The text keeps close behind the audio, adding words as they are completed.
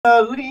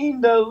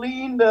Linda,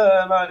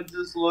 Linda, and I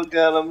just look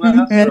at him.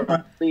 That's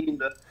right,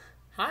 Linda.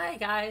 Hi,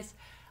 guys.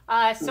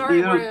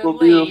 Sorry we're Beautiful, late.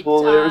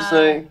 beautiful. They were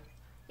saying.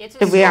 It's a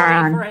So we are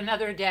story for on.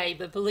 another day,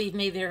 but believe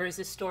me, there is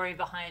a story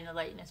behind the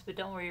lateness, but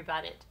don't worry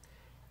about it.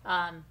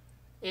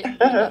 It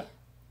really,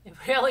 it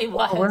really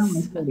Oh, we're only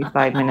was.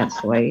 45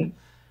 minutes late.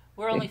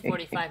 We're only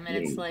 45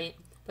 minutes late,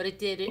 but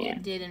it Yeah.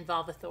 did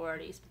involve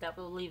authorities, but that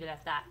we'll leave it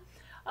at that.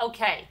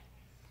 Okay,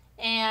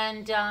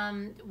 and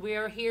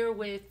we're here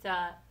with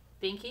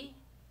Binky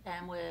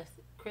and with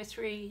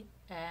Chrisry,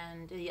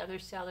 and the other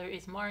seller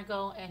is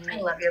Margot and me.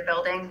 I love your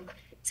building.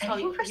 Oh,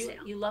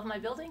 you love my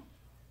building?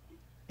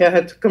 Yeah,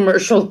 it's a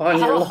commercial on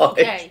your lot.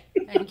 Okay,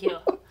 thank you.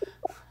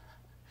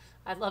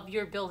 I love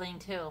your building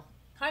too.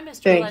 Hi,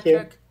 Mr. Thank you.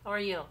 Electric. How are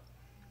you?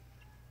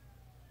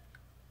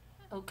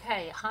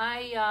 Okay,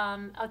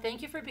 hi.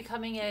 Thank you for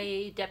becoming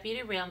a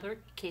Deputy Rambler,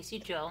 Casey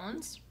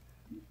Jones.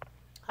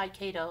 Hi,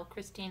 Cato,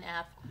 Christine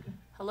F.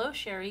 Hello,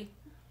 Sherry,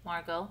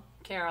 Margot,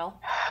 Carol,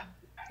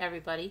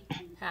 everybody.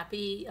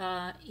 Happy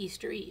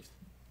Easter Eve.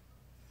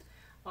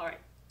 All right,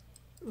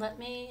 let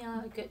me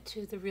get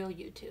to the real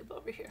YouTube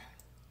over here.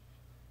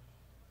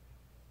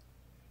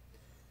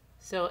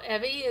 So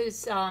Evie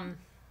is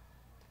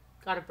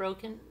got a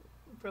broken.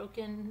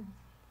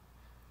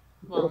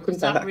 Well, Broken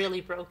it's not back.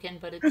 really broken,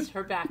 but it's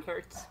her back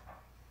hurts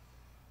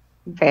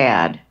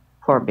Bad.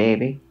 Poor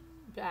baby.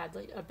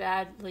 badly. A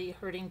badly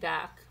hurting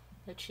back,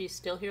 but she's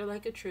still here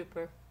like a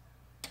trooper.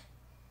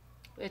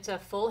 It's a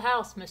full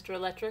house, Mr.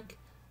 Electric.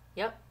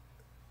 Yep,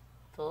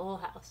 full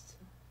house.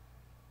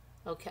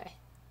 Okay.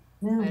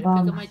 I had to pick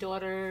up my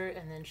daughter,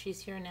 and then she's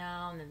here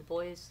now, and then the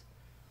boys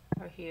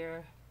are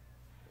here.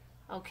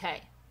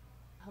 Okay.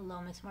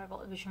 Hello, Miss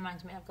Marvel. It just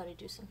reminds me I've got to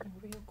do something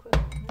real quick.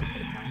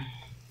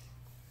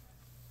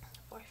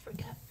 Before I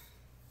forget.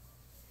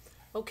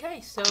 Okay,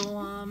 so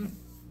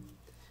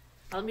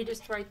let me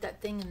just write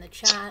that thing in the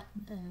chat,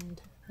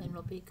 and then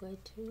we'll be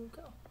good to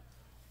go.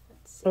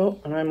 Let's see. Oh,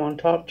 and I'm on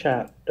top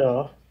chat.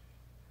 Duh.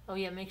 Oh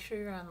yeah, make sure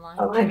you're online.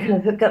 Oh, I gotta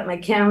hook up my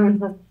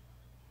camera.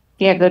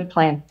 Yeah, good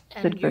plan.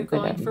 And you're good,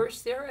 going Evie.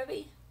 first there,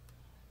 Evie?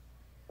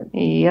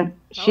 Yep.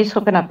 She's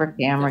hooking up her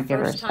The camera. Give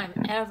her a first time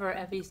second. ever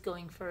Evie's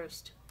going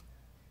first.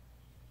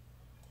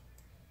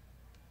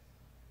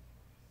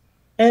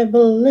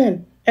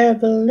 Evelyn,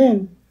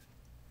 Evelyn.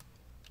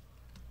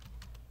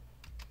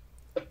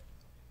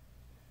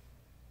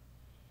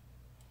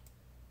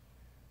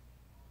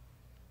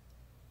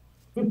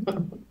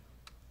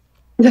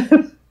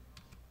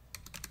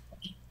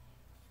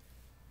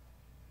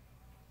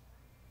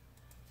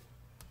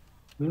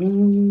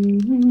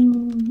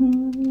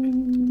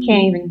 Can't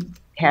even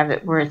have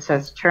it where it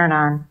says turn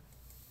on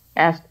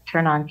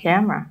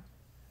camera,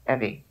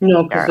 Evie.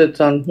 No, because it's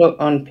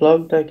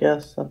unplugged, I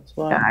guess. That's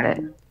why. Got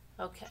it.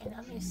 Okay,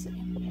 let me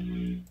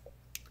see.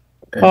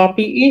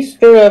 Happy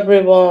Easter,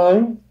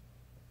 everyone.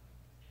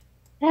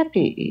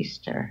 Happy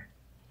Easter.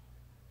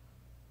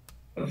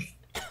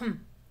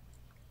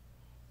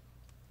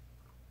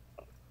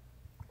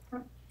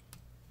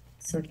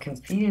 So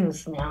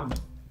confused now.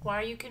 Why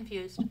are you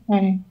confused?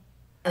 Okay.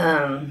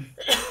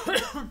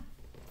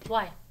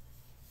 Why?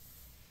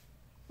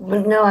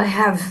 But no, I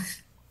have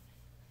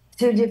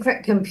two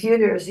different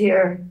computers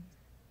here.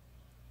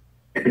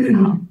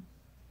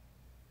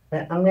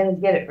 But I'm gonna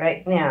get it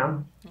right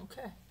now.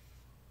 Okay.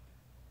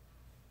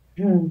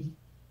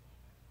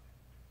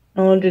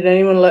 Oh, did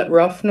anyone let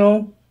Ruff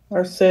know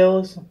our sale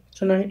is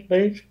tonight,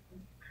 late?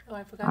 Oh,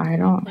 I forgot. I to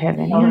don't put have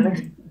the- any.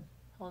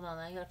 Hold on,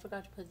 I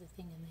forgot to put the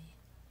thing in the.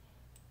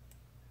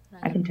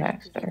 I can gotta put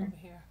text the thing her. over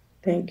here.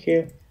 Thank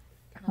you.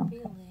 Copy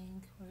a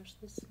link. Where's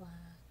the Slack?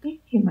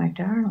 Thank you, my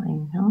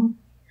darling. No?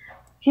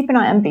 Keep an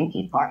eye on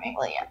Binky for me,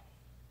 will you?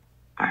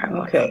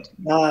 Okay,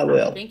 I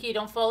will. Binky,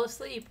 don't fall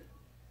asleep.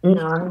 No,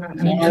 I'm not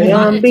It's in gonna. your,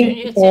 Eye on it's in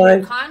Binky your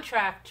Pie.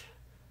 contract.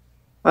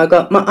 I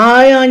got my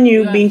eye on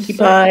you, have Binky a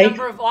Pie.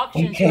 number of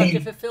auctions you have to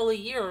fulfill a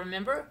year,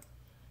 remember?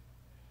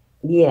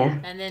 Yeah.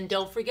 And then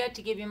don't forget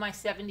to give me my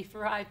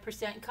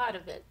 75% cut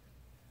of it.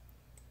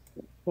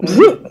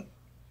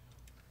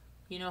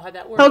 You know how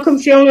that works. How come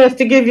she only has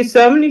to give you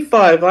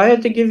 75? I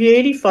had to give you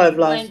 85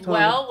 last time.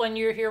 Well, when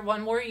you're here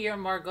one more year,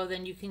 Margot,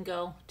 then you can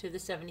go to the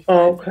 75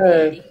 or the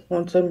Okay, 80.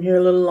 once I'm here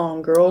a little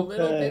longer, A okay.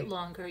 little bit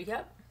longer,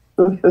 yep.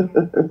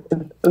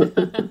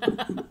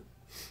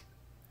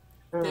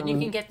 Then you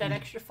can get that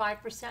extra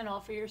 5%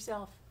 all for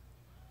yourself.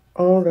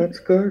 Oh, that's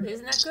good.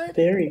 Isn't that good?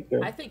 Very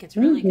good. I think it's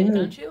really good,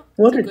 don't you?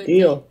 What It's a good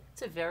deal. thing.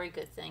 It's a very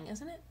good thing,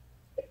 isn't it?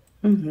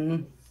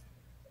 Mm-hmm.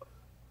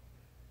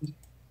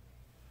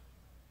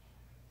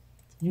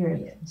 Here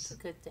it It's is.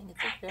 a good thing. It's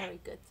a very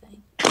good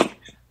thing.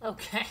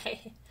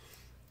 Okay.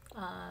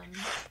 Let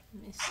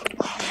me see.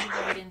 Let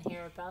me write in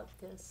here about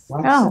this.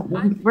 Oh,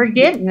 we're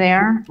getting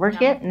there. We're No,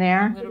 getting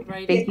there. I'm going to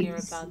write in here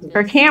about this.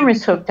 Her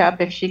camera's hooked up.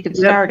 If she could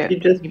start Yep, it. you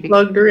just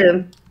plugged her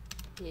in.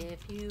 If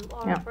you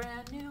are Yeah.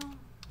 brand new.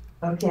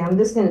 Okay, I'm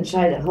just gonna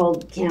try to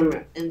hold the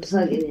camera and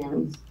plug it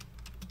in.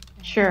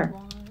 Sure.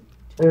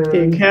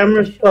 The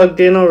camera's plugged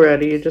in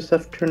already. You just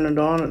have to turn it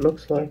on, it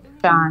looks like.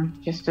 It's on.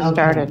 Just to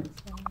start it.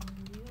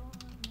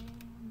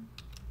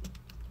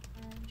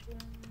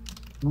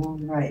 All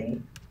right.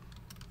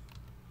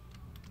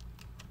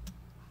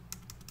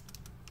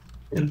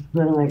 What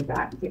do I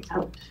got?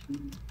 Ouch.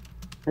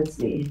 Let's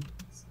see.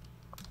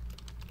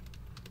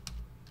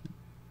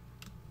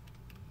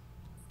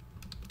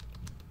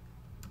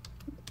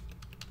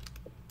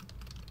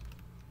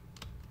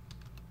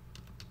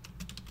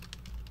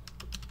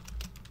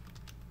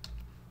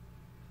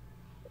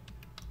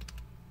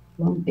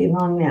 Won't be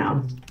long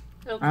now.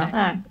 Okay.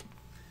 Okay.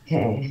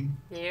 Okay.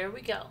 There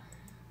we go.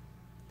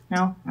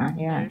 No, not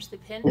yet. There's the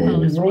pin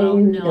post. Away Well,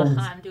 we no, go.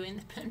 I'm doing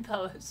the pin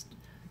post.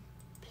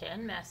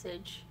 Pin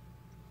message.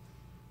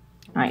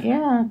 Not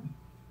yet.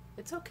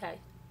 It's okay.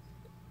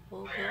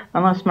 We'll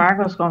Unless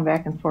Margot's going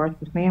back and forth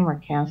with me and we're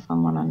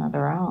canceling one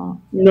another out.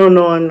 No,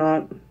 I'm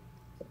not.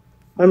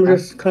 I'm Okay.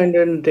 just kind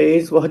of in a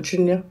daze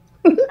watching you.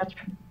 That's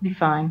be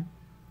fine.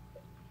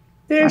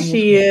 There I'm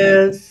she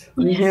used is.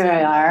 Here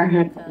I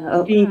are.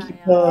 Oh. Pinkie Here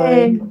I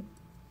Pie.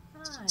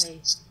 Hi. Here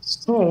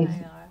Hey.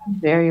 I are.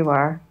 There you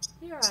are.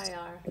 Here I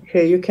are.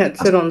 Okay, you can't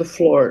sit on the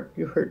floor.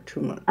 You hurt too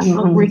much. I'm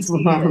on the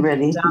floor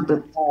already. On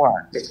the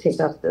floor.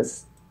 Take off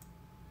this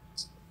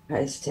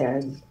price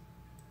tag.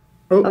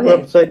 Oh, Okay. we're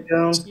upside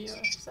down. You're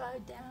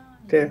upside down,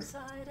 There.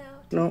 inside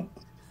out. No.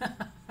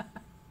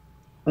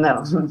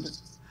 No.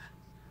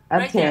 Right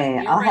there. Okay,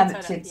 You're I'll right have side it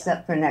up, fixed yeah.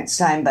 up for next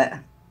time, but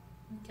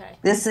Okay.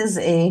 this is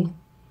a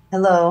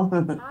hello.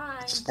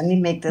 Hi. Let me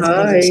make this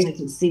Hi. bigger so I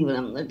can see what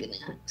I'm looking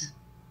at.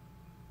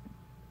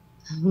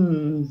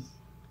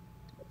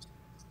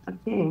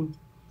 Okay.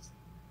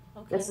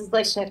 Okay. This is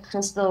like that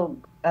crystal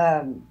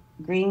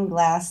green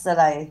glass that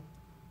I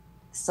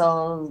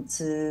sold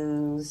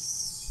to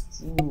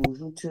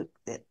who took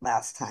it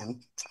last time.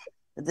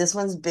 But this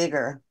one's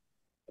bigger.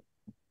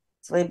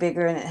 It's way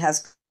bigger and it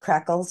has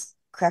crackle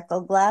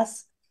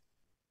glass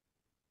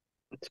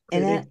It's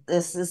in pretty.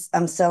 it.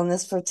 I'm selling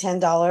this for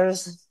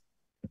 $10.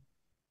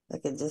 I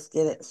could just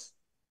get it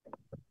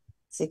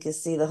so you can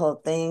see the whole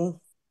thing.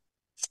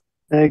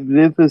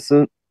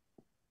 Magnificent.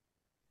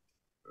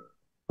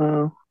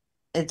 Wow.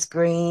 It's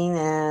green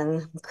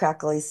and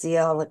crackly. See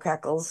all the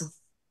crackles?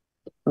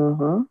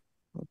 Uh-huh.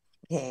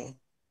 Okay.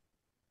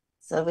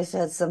 So I wish I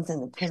had something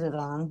to put it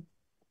on,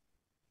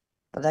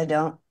 but I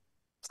don't.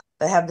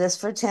 I have this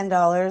for $10.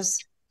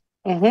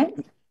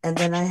 Mm-hmm. And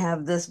then I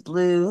have this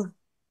blue.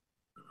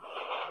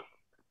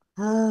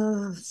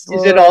 Is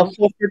it Floral.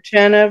 also for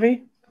 10,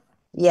 Evie?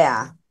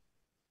 Yeah.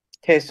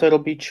 Okay, so it'll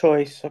be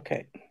choice.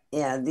 Okay.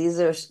 Yeah.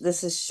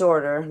 This is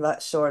shorter, a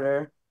lot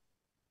shorter,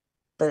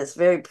 but it's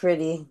very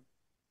pretty.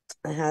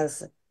 It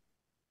has.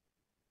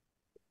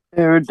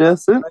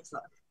 Iridescent?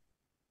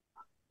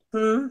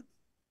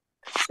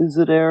 Is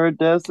it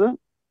iridescent?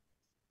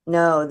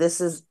 No, this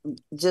is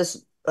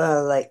just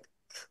like,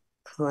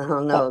 I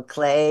don't know,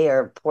 clay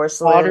or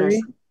porcelain Pottery?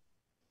 or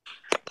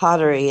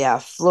pottery. Yeah.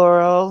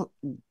 Floral,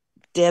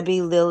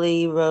 Debbie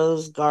Lily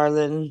Rose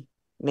Garland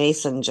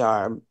mason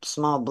jar,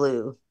 small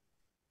blue.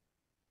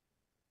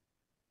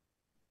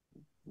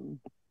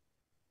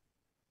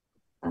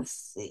 Let's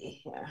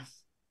see here.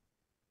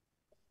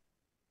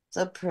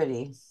 So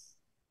pretty.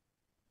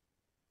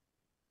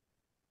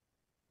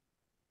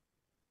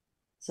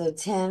 So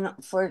 10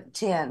 for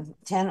 10,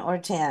 10 or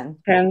 10.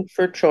 10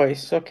 for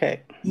choice.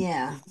 Okay.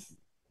 Yeah.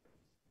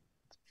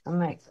 I'm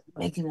like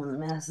making a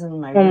mess in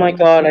my Oh my room.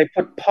 God, I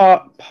put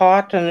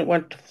pot and it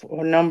went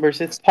to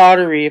numbers. It's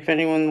pottery if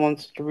anyone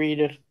wants to read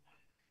it.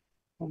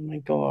 Oh my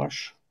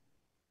gosh.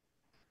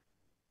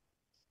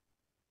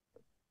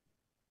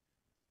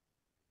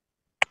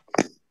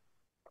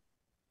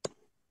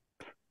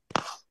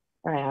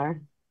 There I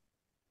are.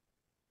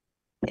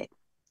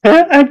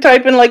 I'm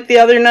typing like the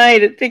other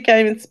night. I can't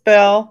even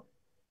spell.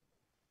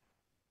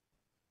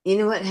 You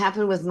know what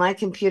happened with my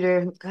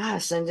computer?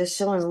 Gosh, I'm just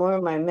showing more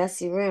of my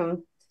messy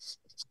room.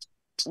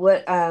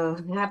 What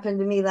happened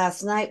to me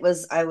last night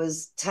was I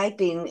was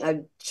typing,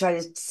 I try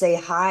to say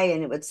hi,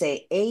 and it would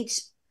say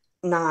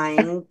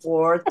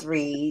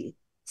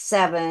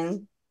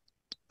H9437,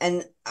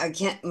 and I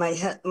can't.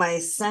 My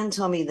son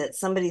told me that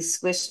somebody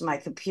squished my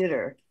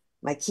computer,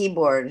 my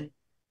keyboard.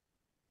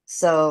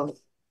 So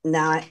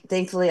now,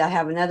 thankfully, I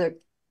have another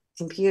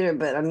computer,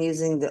 but I'm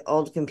using the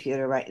old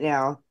computer right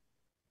now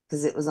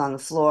because it was on the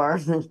floor.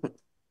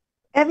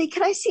 Evie,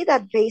 can I see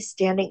that vase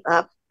standing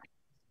up?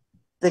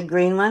 The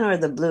green one or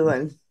the blue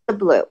one? The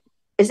blue.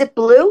 Is it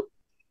blue?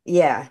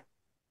 Yeah.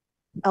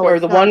 Oh, Or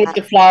it's the not. one with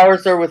the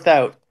flowers or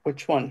without?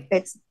 Which one?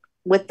 It's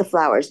with the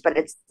flowers, but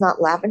it's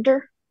not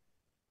lavender.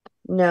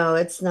 No,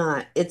 it's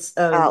not. It's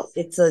a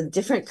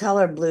different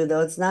color blue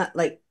though. It's not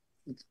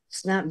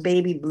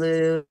baby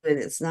blue and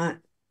it's not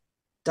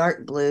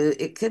dark blue.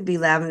 It could be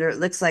lavender. It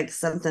looks like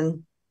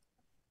something.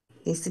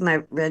 You see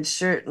my red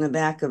shirt in the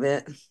back of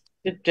it.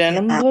 The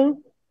denim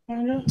blue?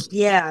 Kind of?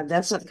 Yeah,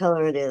 that's what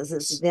color it is.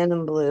 It's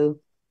denim blue.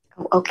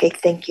 Oh, okay,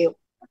 thank you.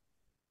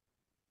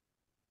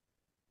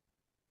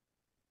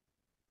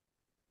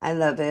 I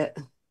love it.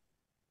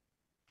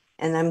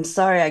 And I'm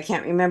sorry, I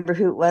can't remember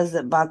who it was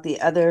that bought the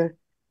other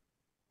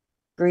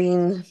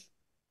green.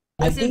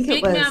 Was it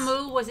Big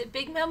Mamu? Was it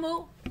Big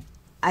Mamu?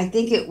 I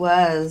think it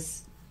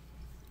was.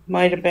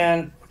 Might have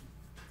been.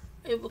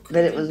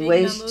 But it was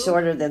way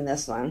shorter than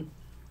this one.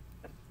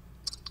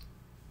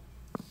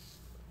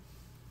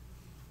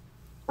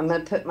 I'm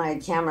going to put my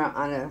camera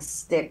on a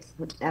stick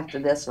after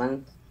this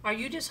one. Are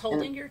you just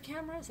holding your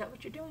camera? Is that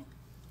what you're doing?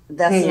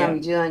 That's what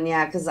I'm doing,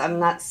 yeah, because I'm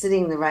not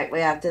sitting the right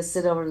way. I have to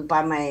sit over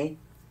by my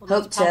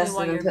hope chest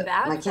and then put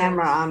my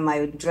camera on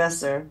my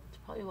dresser.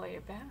 That's probably why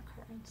your back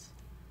hurts.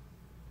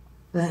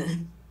 But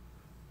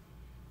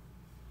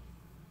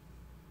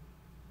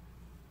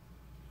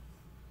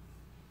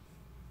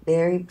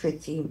very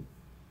pretty.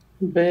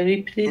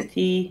 Very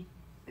pretty.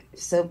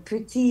 So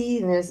pretty.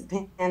 And there's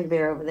a panda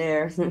bear over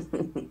there.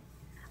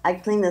 I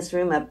cleaned this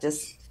room up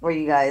just for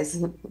you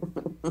guys.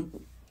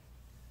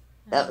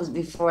 That was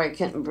before I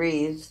couldn't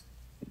breathe.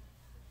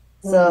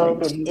 So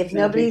if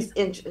nobody's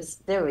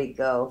interested, there we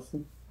go.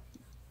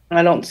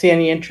 I don't see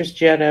any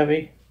interest yet,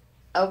 Evie.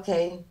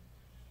 Okay.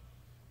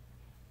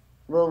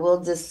 Well,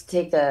 we'll just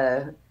take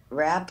a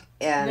wrap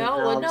and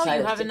no,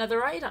 you have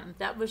another item.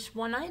 That was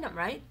one item,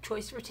 right?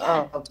 Choice for 10.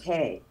 Oh,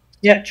 okay.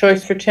 Yeah,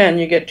 choice for 10.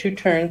 You get 2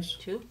 turns.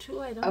 Two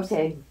items.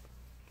 Okay.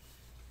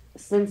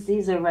 Since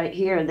these are right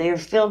here, they're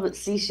filled with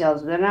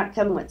seashells. They're not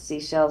coming with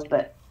seashells,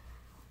 but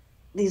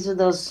these are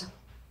those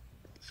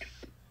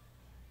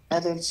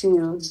other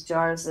 2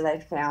 jars that I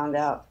found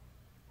out.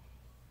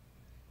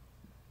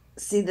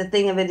 See, the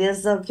thing of it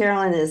is, though,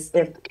 Carolyn, is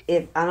if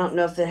I don't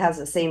know if it has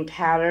the same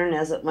pattern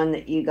as the one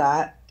that you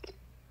got.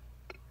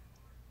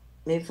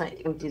 Maybe if I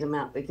empty them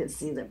out, we could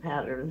see the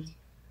pattern.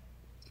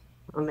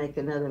 I'll make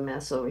another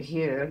mess over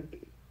here.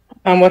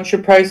 And what's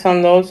your price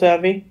on those,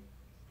 Evie?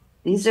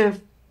 These are,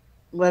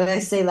 what did I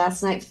say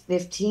last night?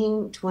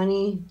 15,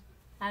 20?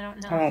 I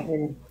don't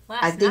know.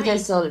 I think I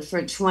sold it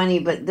for 20,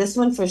 but this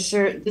one for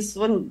sure, this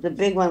one, the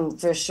big one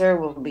for sure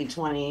will be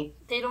 20.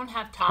 They don't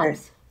have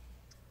tops.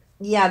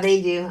 Yeah,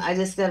 they do. I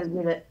just got to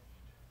get it.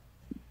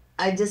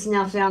 I just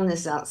now found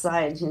this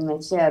outside in my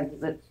shed.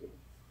 But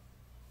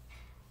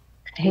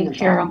hey,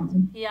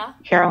 Carolyn. Yeah.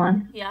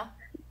 Carolyn. Yeah.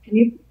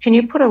 Can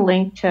you put a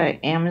link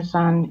to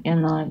Amazon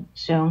in the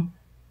Zoom?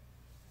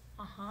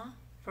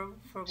 For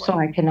what? So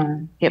I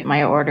can get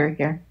my order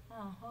here.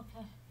 Oh,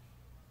 okay.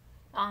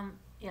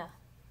 Yeah.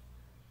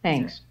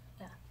 Thanks.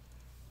 Yeah.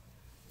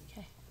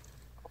 Okay.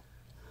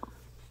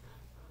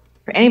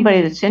 For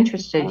anybody that's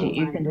interested,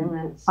 you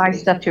can buy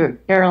stuff through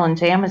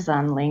Carolyn's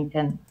Amazon link,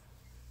 and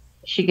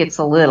she gets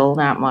a little,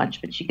 not much,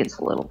 but she gets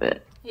a little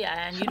bit.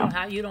 Yeah,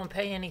 and you don't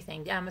pay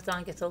anything.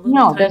 Amazon gets a little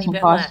tiny bit less. No, it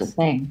doesn't cost a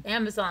thing.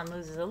 Amazon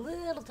loses a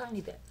little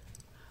tiny bit.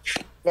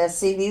 Yeah,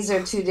 see, these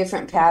are 2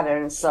 different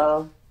patterns,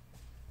 so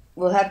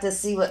we'll have to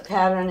see what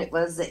pattern it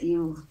was that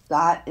you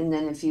got, and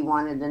then if you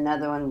wanted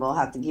another one, we'll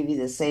have to give you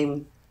the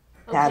same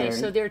pattern. Okay,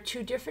 so there are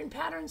 2 different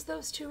patterns,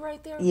 those 2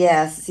 right there?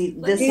 Yeah, see,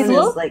 this one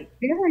is like,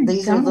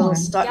 these are little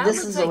stars.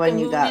 This is the one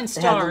you got.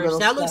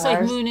 That looks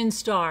like moon and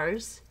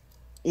stars.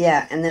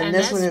 Yeah, and then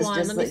this one is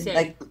just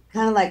like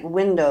kind of like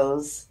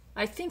windows.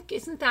 I think,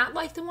 isn't that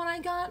like the one I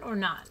got or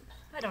not?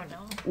 I don't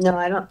know. No,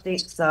 I don't think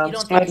so. You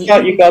don't I think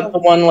thought you got the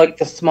one like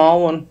the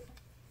small one.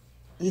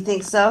 You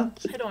think so?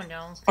 I don't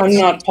know. I'm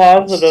not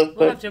positive, We'll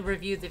but have to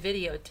review the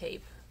videotape.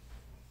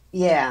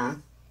 Yeah.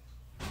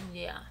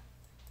 Yeah.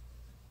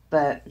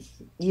 But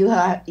you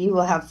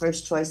will have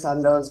first choice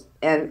on those,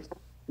 and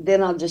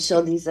then I'll just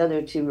show these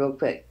other 2 real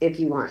quick if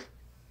you want,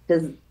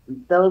 because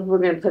those we're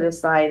going to put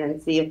aside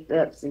and see if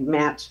that's a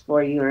match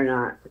for you or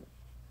not.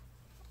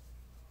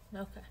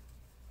 Okay.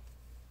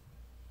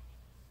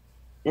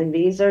 And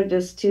these are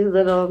just 2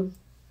 little,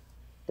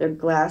 they're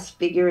glass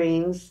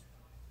figurines.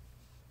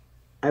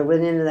 I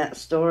went into that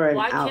store and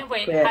I can't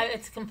wait.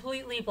 It's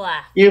completely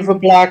black. You have a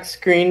black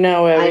screen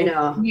now, Evie. I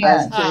know.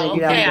 Yeah.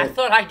 Okay. I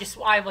thought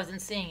I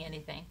wasn't seeing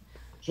anything.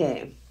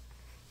 Okay.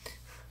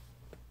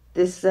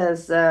 This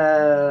says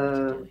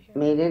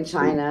made in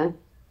China.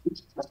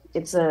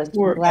 It's a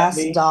glass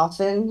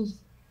dolphin.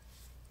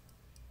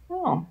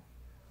 Oh.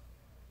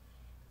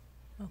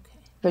 Okay.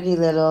 Pretty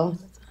little.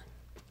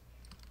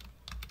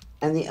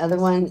 And the other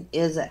one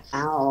is an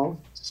owl.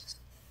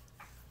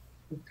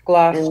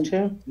 Glass And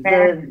too.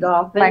 the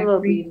dolphin will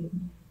be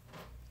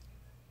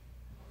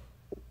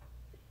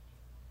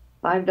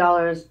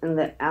 $5, and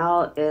the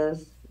owl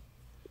is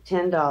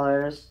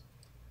 $10.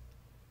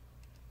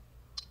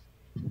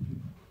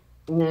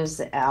 And there's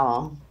the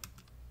owl.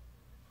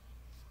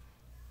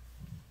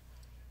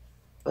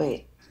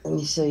 Wait, let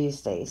me show you his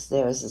face.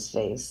 There's his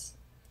face.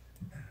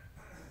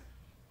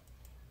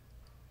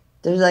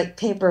 They're like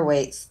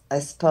paperweights, I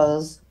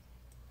suppose.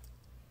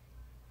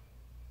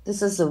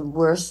 This is the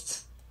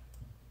worst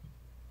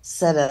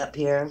setup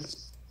here.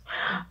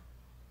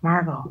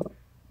 Margot.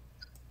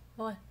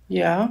 What?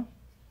 Yeah.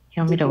 You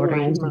want me to order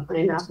you?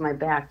 Mine off my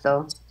back,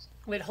 though.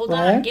 Wait, hold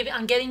on.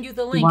 I'm getting you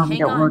the link. You want me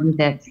Hang to on. order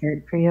that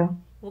shirt for you?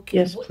 Okay,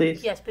 Yes,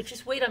 please. Yes, but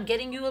just wait. I'm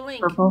getting you a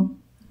link. Purple?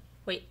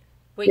 Wait.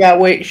 Yeah,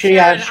 wait. Sharon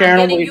I'm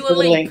getting wait you for a the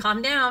link. link.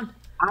 Calm down.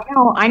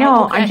 I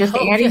know. Okay, I'm just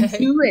adding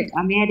to it.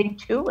 I'm adding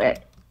to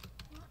it.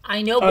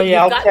 I know, Oh, but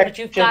yeah,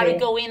 you've got to you.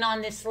 go in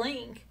on this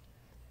link.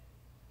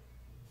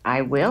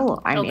 I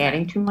will. I'm Okay.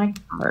 adding to my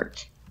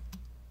cart.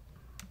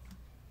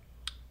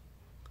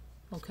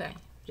 Okay.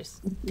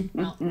 Just,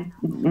 well, all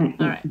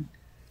right.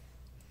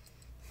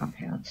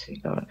 Okay, let's see.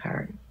 Go to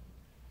card.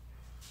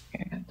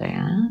 Okay, got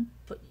that.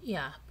 But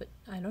yeah, but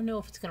I don't know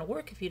if it's going to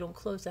work if you don't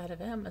close out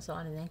of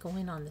Amazon and then go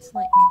in on this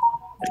link.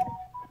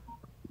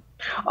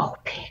 Oh,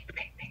 pink.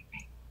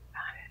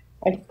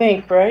 I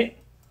think, right?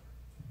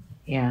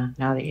 Yeah,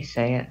 now that you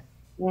say it.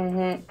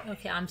 Mm-hmm.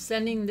 Okay, I'm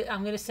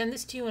going to send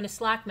this to you in a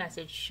Slack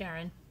message,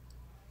 Sharon.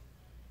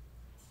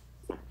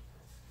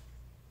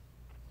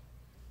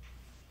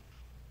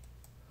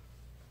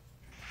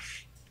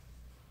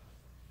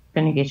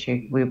 Gonna get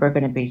you. We were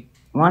gonna be.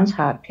 One's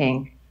hot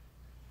pink.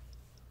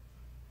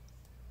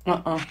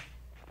 Different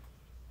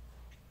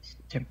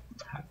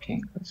hot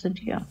pink. What's the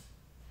deal?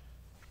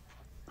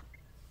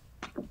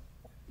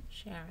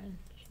 Sharon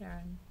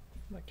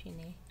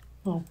Martini,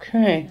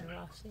 Okay. and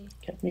Rossi.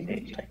 Get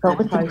me Go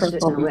with the I should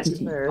purple. have went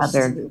first.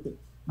 Other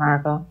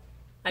Margot.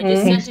 I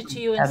just Mhm. sent it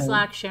to you in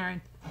Slack,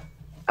 Sharon.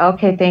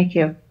 Okay, thank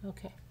you.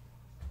 Okay.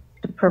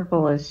 The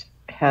purple is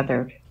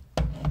heathered.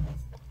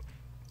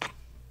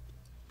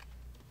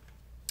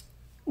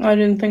 I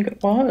didn't think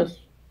it was.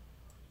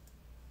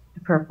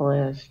 The purple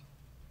is.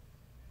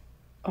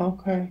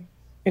 Okay.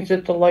 Is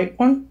it the light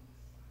one?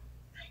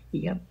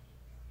 Yep.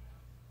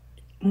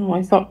 Oh,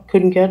 I thought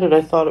couldn't get it.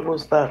 I thought it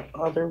was that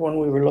other one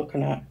we were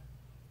looking at.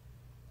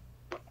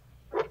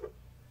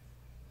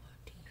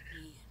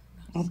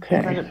 What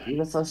Okay. a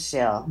beautiful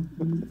shell.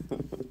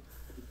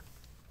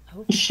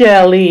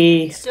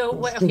 Shelly.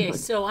 So okay,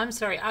 so I'm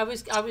sorry. I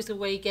was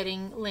away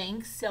getting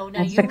links. So now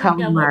That's the color,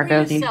 what were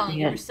Margot. you Do you selling? see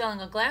You were it?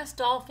 selling a glass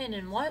dolphin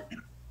and what?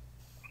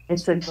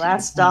 It's a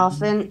glass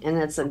dolphin and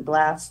it's a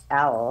glass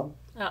owl.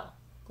 Oh,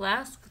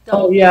 glass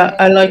Oh dolphin yeah,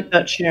 I like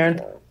that,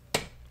 Sharon.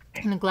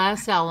 and a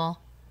glass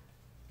owl.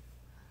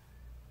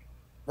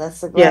 That's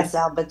the glass Yes.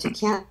 owl, but you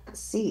can't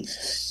see.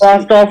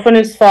 Glass dolphin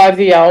is 5.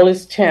 The owl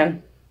is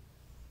 10.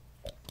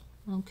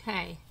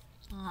 Okay.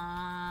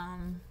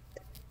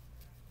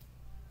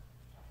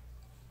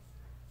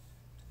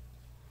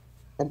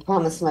 I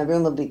promise my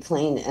room will be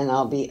clean and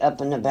I'll be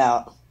up and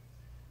about.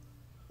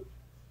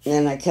 And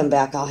then I come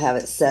back, I'll have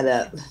it set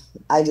up.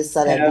 I just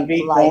thought I'd be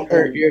Abby, polite don't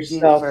hurt and do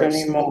yourself first.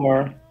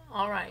 anymore.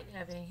 All right,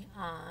 Evie.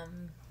 I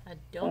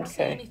don't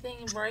see Okay.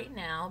 anything right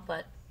now,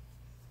 but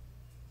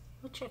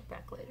we'll check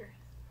back later.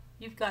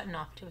 You've gotten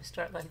off to a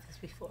start like this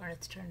before, and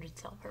it's turned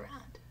itself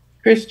around.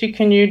 Christy,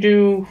 can you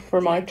do for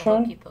my Like a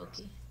turn? hokey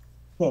pokey.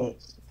 Okay.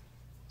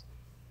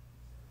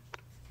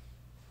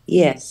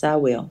 Yes, I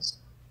will.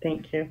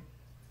 Thank you.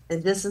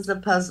 And this is the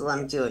puzzle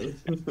I'm doing.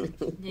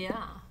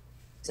 Yeah.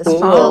 Just for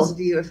Cool. those of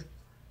you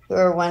who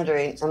are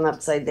wondering, I'm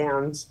upside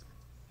down.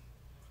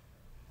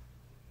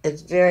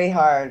 It's very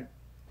hard.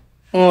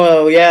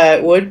 Oh yeah,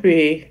 it would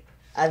be.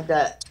 I've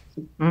got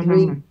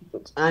Mhm.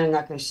 3. I'm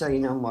not going to show you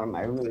no more of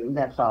my room.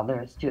 That's all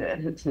there is to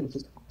it.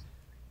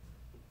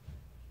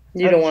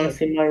 You don't want to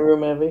Okay. see my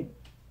room, Abby.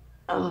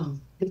 Oh.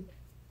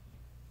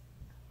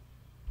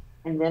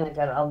 And then I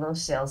got all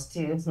those shells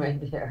too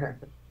right there.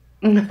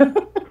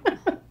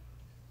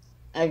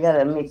 I got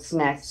to mix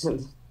match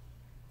them.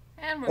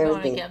 And we're going to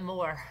Everything. get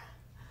more.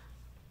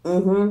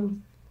 Mm-hmm.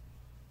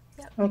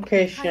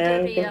 Okay, Hi,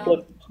 Sharon, Debbie can L.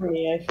 flip it to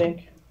me, I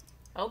think.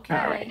 Okay.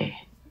 Alrighty.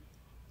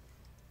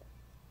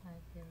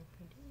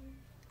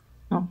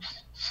 Oops.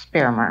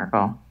 Spare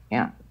Margot.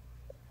 Yeah,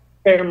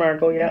 Fair,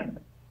 Margot, yeah.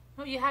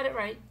 Oh, you had it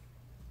right.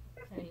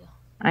 There you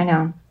I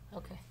know. go.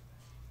 Okay.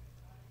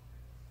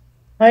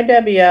 Hi,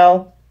 Debbie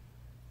L.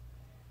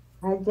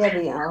 Hi,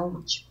 Debbie.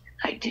 Oh,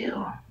 I do.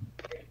 What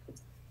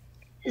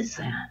is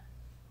that?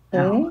 Hmm?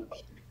 Oh,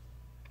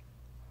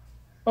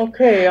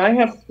 Okay, I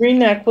have 3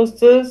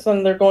 necklaces,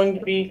 and they're going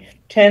to be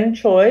 10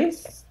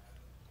 choice.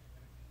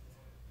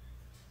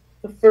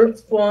 The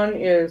first one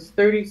is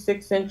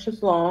 36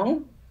 inches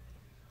long,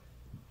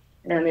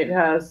 and it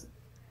has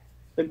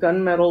the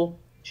gunmetal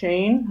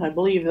chain. I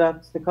believe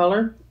that's the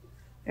color.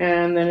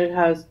 And then it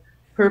has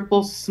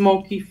purple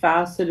smoky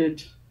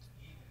faceted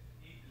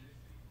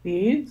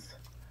beads.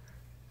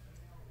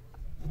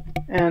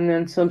 And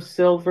then some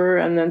silver,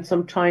 and then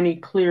some tiny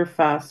clear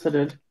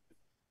faceted.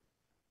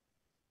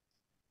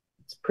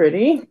 It's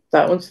pretty.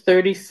 That one's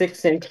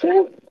 36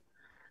 inches.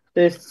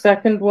 The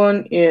second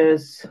one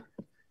is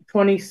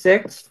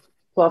 26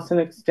 plus an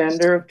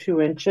extender of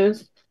 2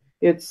 inches.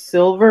 It's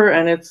silver,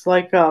 and it's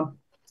like a,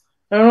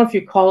 I don't know if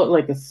you call it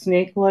like a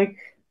snake like.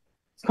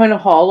 It's kind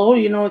of hollow,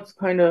 you know, it's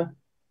kind of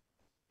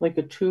like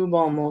a tube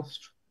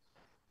almost.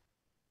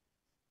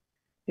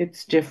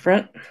 It's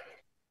different.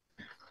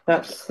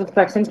 That's the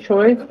second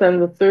choice. Then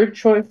the third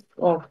choice,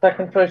 oh,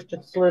 second choice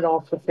just slid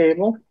off the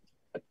table.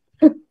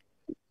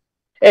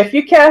 If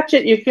you catch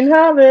it, you can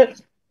have it.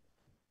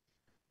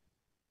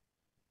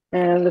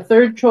 And the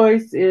third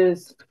choice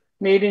is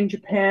made in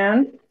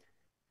Japan.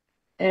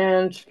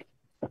 And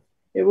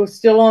it was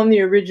still on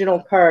the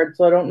original card,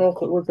 so I don't know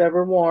if it was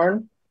ever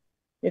worn.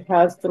 It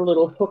has the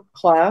little hook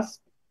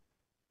clasp.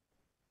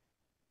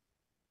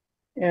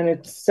 And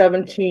it's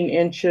 17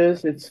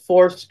 inches. It's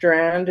 4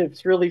 strand.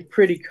 It's really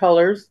pretty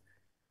colors.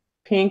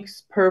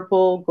 Pinks,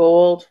 purple,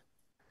 gold,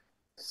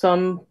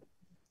 some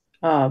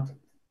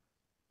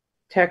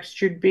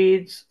textured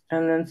beads,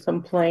 and then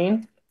some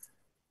plain.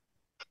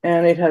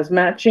 And it has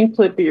matching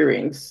clip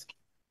earrings.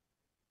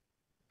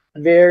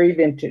 Very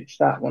vintage,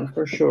 that one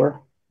for sure.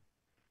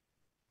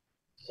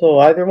 So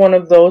either one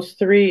of those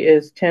three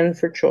is 10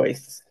 for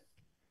choice.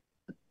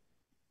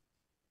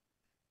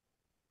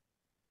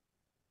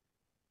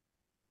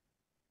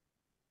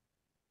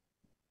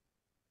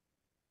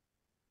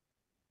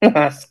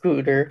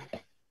 Scooter.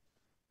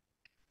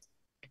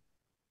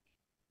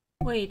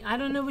 Wait, I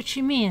don't know what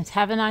she means.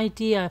 Have an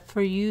idea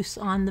for use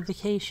on the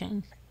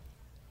vacation.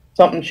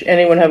 Something,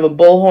 anyone have a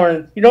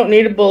bullhorn? You don't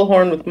need a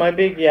bullhorn with my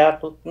big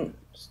yap,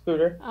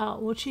 Scooter.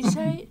 What'd she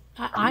say?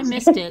 I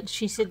missed it.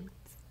 She said.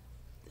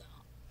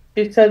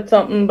 She said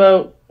something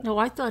about No,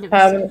 I thought it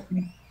was.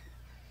 having.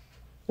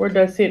 Where did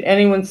I see it?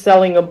 Anyone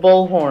selling a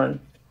bullhorn?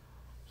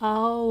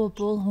 Oh, a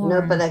bullhorn.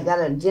 No, but I got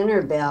a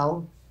dinner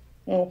bell.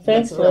 Oh,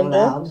 thanks, That's real Linda.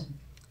 loud.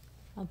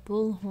 A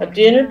bullhorn. A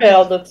dinner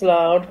bell that's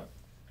loud.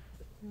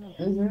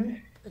 Mm-hmm.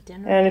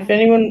 And if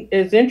anyone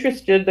is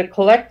interested, the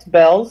collect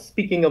bells,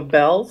 speaking of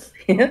bells,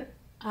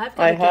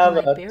 I have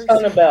a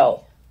ton of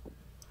bells.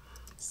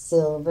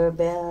 Silver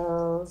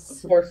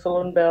bells.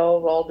 Porcelain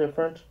bells, all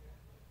different.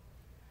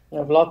 I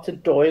have lots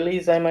of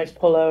doilies I might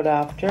pull out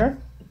after.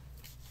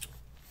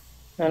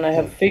 And I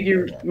have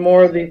figured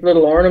more of these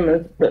little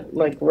ornaments that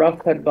like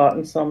Ruff had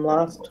gotten some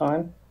last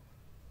time.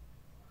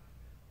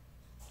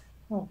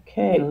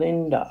 Okay,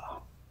 Linda.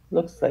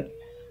 Looks like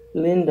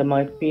Linda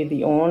might be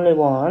the only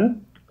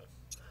one.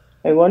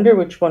 I wonder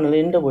which one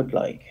Linda would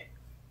like.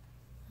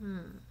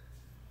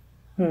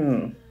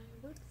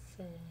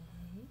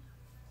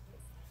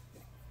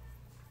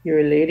 You're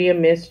a lady of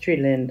mystery,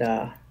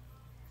 Linda.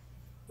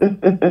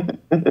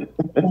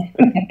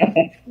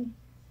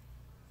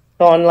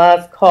 On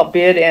last call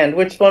bid end.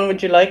 Which one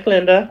would you like,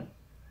 Linda?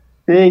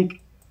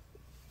 Pink.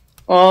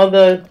 Oh,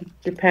 the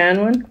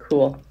Japan one?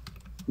 Cool.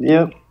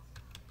 Yep.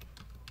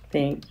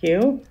 Thank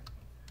you.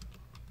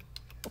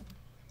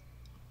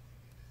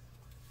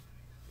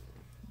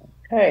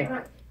 Okay.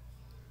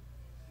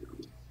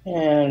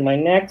 And my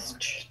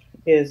next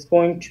is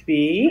going to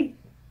be,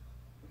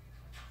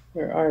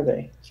 where are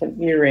they?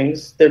 Some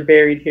earrings. They're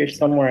buried here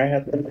somewhere. I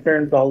have the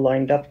turns all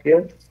lined up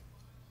here.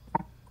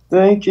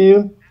 Thank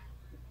you.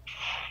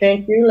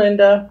 Thank you,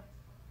 Linda.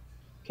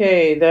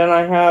 Okay, then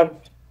I have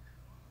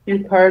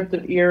 2 cards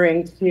of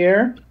earrings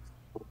here.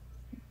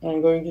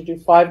 I'm going to do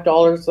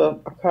 $5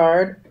 a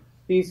card.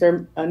 These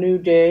are a new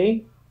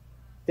day.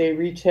 They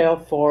retail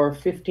for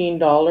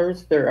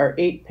 $15. There are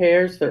 8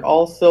 pairs. They're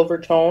all silver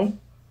tone,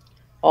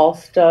 all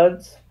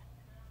studs.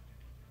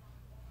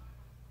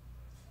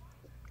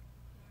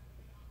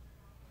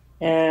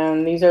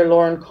 And these are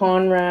Lauren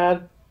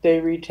Conrad. They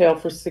retail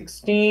for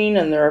 $16,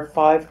 and there are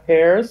 5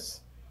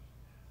 pairs.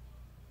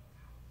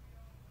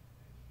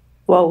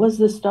 What was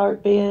the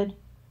start bid?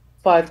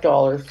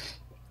 $5.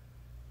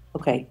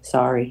 Okay,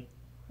 sorry.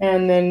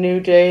 And then New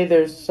Day,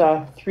 there's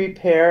 3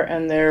 pair,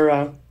 and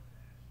they're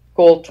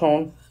gold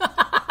tone.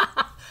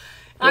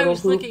 I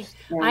was looking.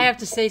 I have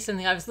to say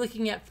something. I was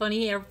looking at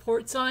funny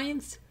airport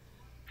signs,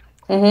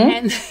 Mm-hmm.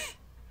 and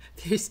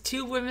there's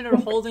 2 women are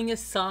holding a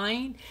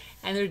sign,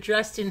 and they're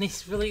dressed in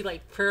these really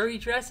like prairie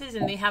dresses,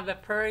 and they have a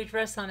prairie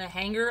dress on a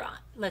hanger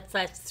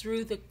that's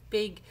through the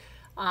big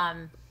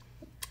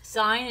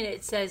sign, and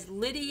it says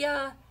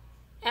Lydia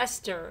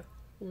Esther,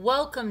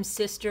 welcome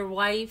sister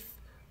wife,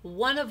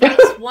 one of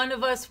us, one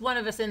of us, one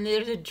of us, and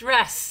there's a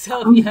dress.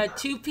 So you had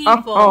 2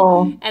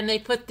 people, and they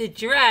put the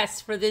dress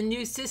for the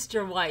new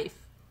sister wife.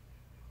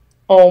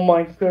 Oh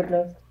my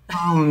goodness.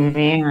 Oh,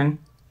 man.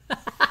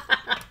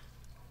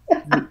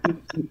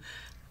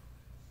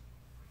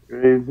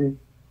 Crazy.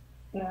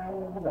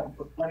 Now I'm gonna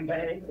put my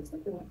bag.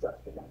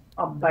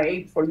 A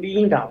bag for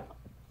Linda.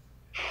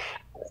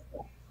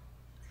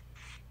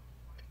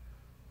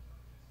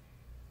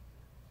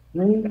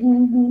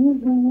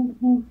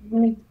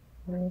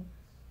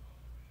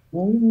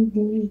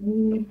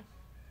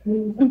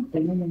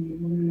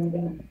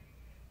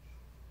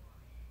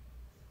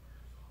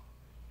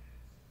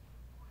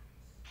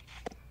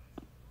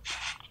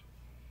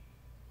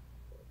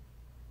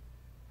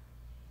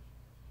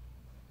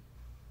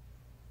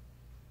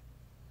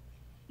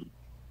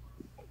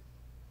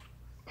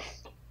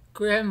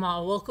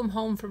 Grandma, welcome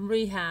home from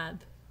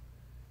rehab.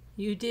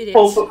 You did it.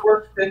 Hope it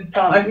worked this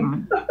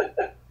time.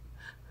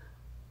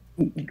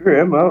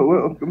 Grandma,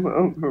 welcome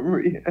home from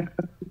rehab.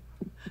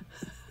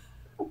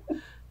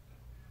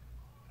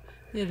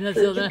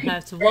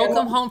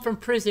 Welcome home from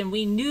prison.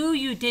 We knew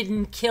you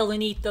didn't kill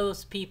and eat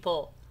those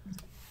people.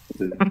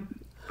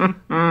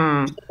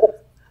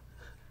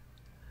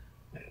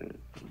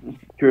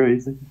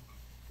 Crazy.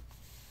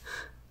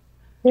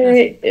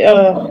 Okay,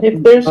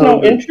 if there's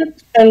no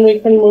interest, then we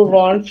can move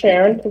on,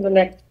 Sharon, to the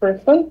next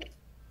person.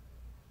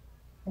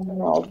 And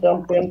then I'll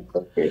jump in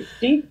for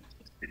Christy.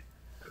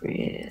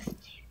 And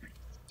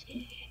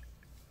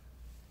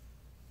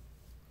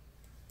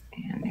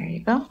there you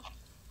go.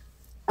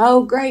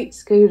 Oh, great,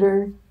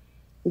 Scooter.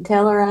 And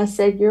tell her I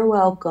said you're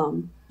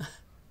welcome.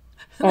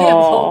 They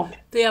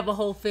have a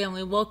whole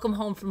family. Welcome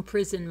home from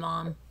prison,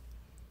 Mom.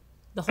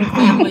 The whole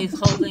family's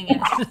holding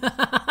it.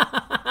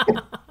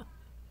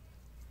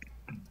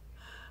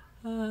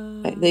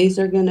 Okay, these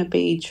are going to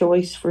be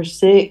choice for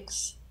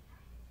 6.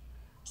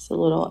 It's a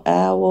little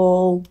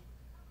owl.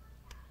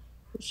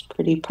 This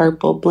pretty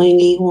purple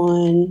blingy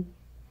one.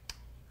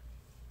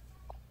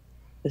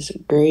 This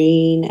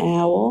green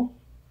owl.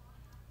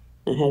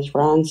 It has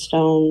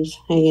rhinestones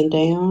hanging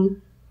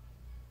down.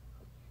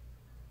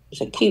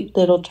 There's a cute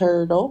little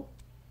turtle.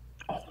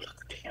 Oh,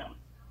 look at him.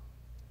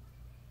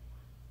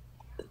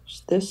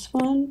 There's this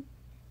one.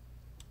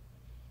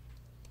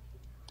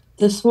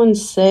 This one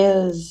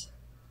says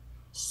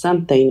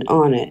something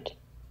on it.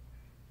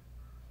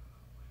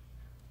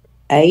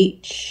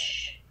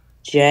 H,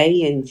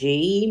 J, and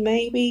G,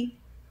 maybe?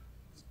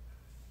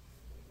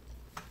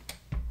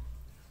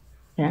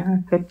 Yeah,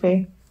 it could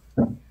be.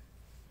 Then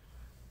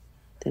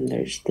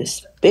there's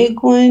this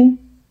big one.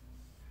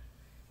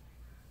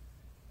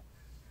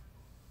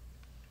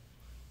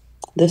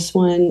 This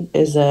one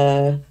is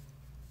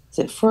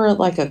it for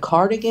like a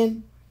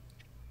cardigan?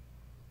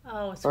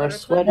 Oh, Or a sweater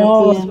sweater clip?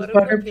 Oh, pin? sweater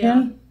clip, yeah.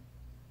 pin?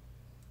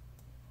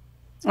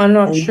 I'm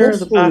not And sure. this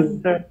The back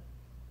one, there.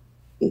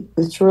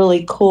 it's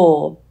really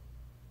cool.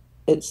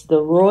 It's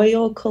the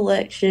Royal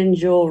Collection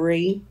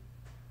jewelry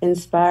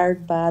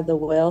inspired by the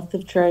wealth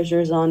of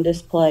treasures on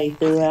display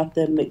throughout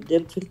the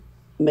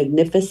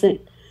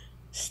magnificent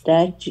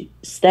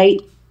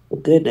state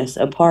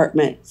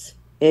apartments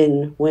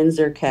in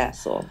Windsor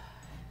Castle.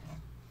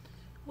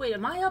 Wait,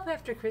 am I up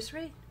after Chris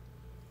Reed?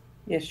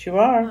 Yes, you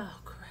are. Oh,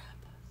 crap.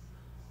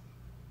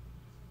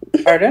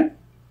 Pardon?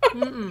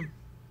 Mm-mm.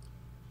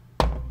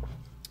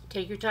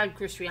 Take your time,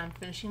 Chris Reed. I'm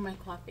finishing my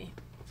coffee.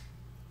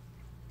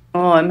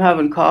 Oh, I'm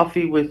having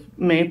coffee with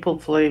maple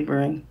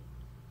flavoring.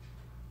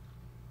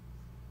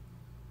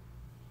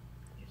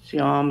 It's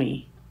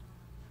yummy.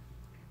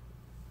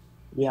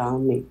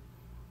 Yummy.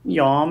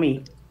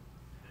 Yummy.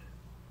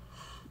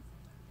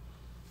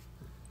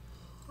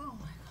 Oh,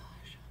 my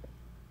gosh.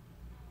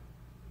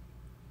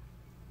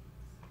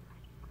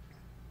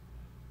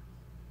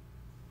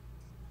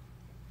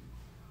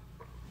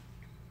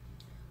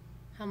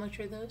 How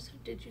much are those,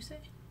 did you say?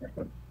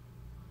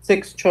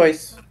 6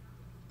 choice.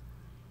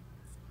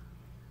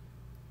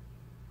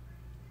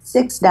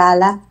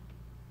 $6.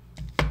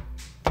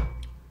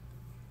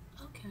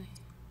 Okay.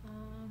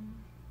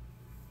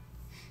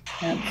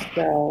 Can't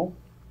spell.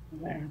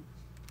 There.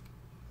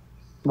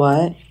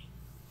 What?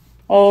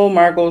 Oh,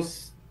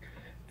 Margot's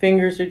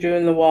fingers are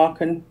doing the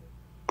walking.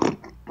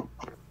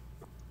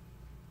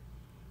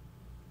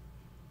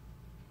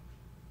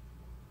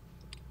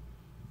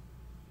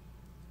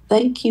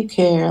 Thank you,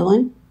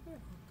 Carolyn. You're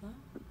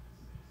welcome.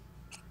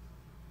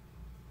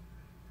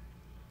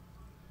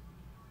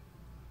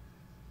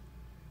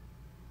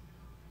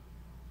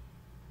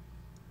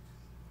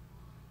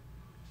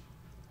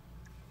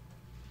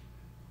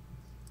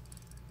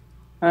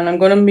 And I'm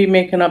going to be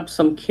making up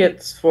some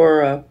kits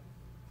for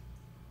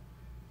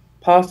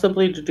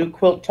possibly to do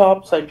quilt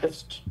tops. I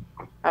just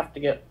have to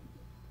get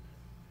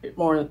it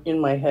more in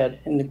my head,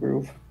 in the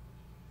groove.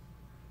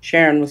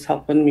 Sharon was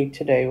helping me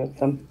today with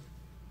them.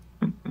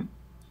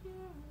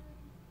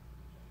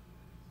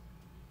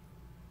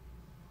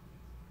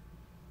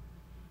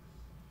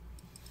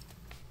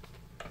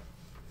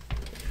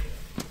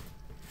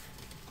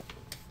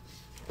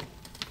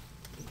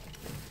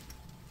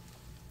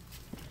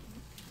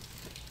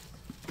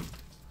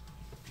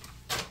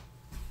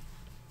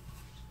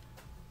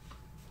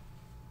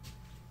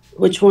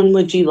 Which one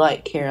would you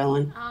like,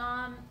 Carolyn?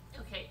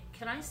 Okay.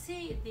 Can I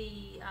see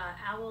the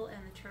owl and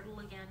the turtle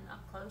again up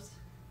close?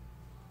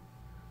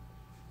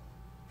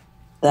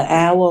 The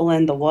owl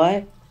and the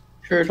what?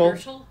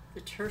 Turtle.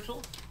 The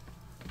turtle.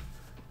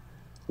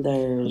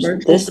 There's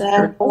Where's this the owl.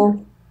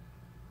 turtle?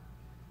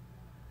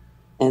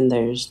 And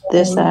there's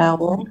this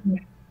owl.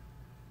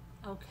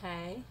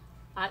 Okay.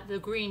 The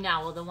green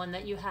owl, the one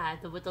that you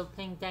had, with the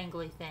pink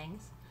dangly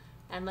things.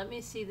 And let me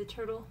see the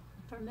turtle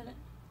for a minute.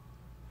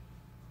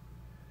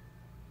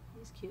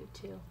 He's cute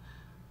too.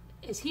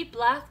 Is he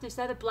black? Is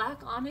that a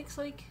black onyx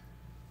like?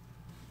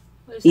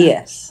 What is that?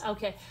 Yes.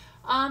 Okay.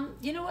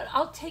 You know what?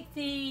 I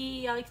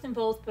like them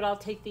both, but I'll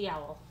take the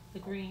owl. The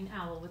green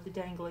owl with the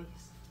danglies.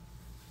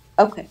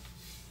 Okay.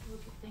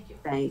 Thank you.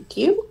 Thank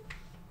you.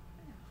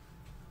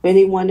 If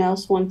anyone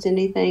else wants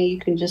anything, you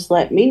can just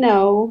let me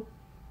know.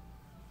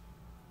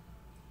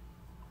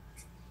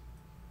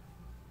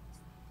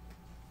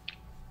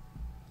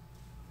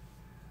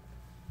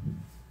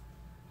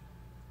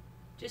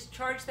 Just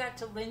charge that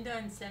to Linda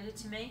and send it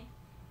to me.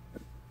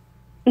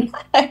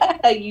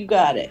 You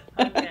got it.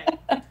 Okay.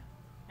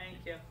 Thank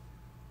you.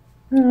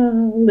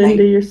 Oh,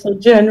 Linda, you're so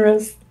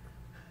generous.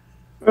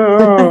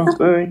 Oh,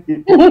 thank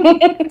you.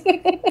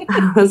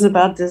 I was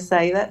about to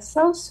say, that's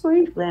so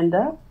sweet,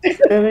 Linda.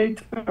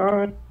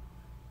 Anytime.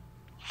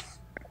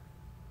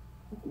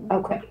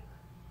 Okay. Let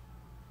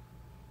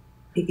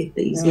me get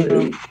these Yeah.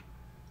 moved.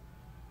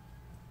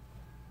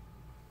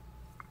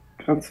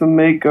 Got some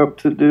makeup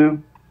to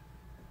do.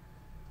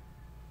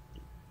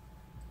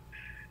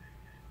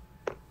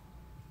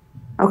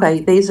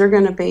 Okay, these are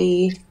going to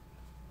be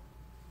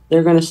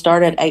They're going to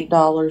start at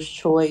 $8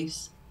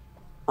 choice.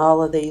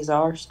 All of these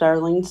are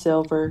sterling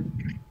silver.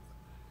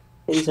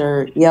 These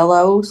are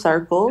yellow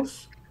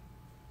circles.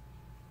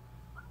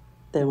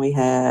 Then we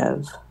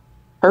have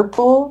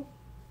purple.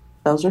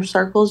 Those are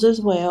circles as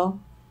well.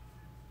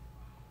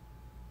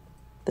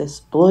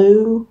 This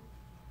blue.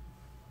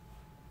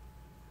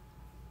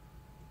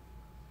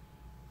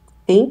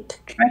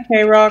 Pink.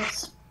 Okay,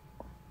 Rocks.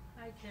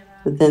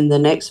 Then the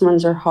next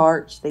ones are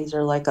hearts. These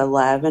are like a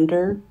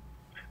lavender.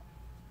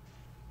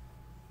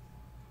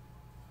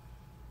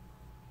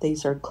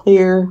 These are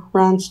clear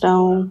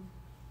rhinestone.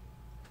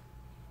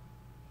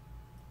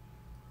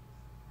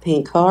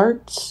 Pink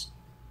hearts.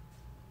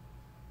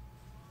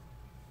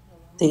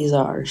 These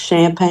are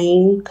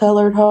champagne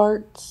colored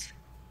hearts.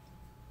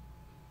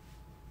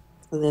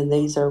 And then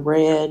these are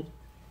red.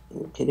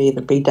 It could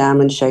either be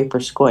diamond shape or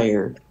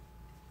square.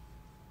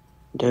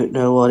 Don't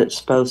know what it's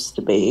supposed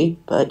to be,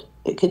 but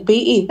it could be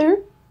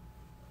either.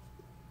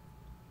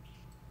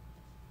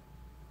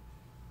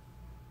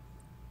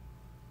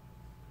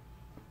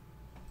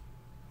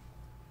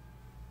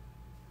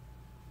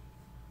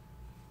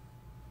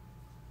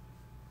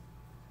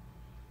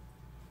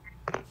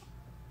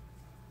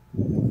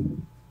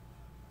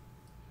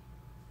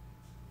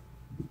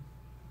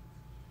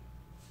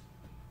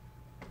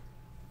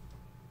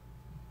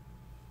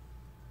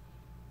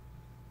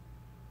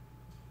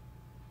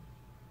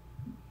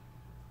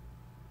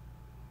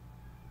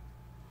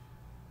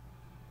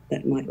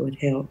 That would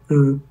help.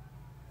 Can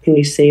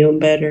you see them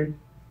better?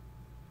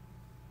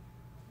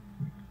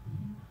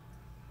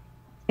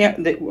 Yeah,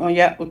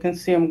 yeah, we can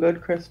see them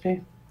good,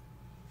 Christy.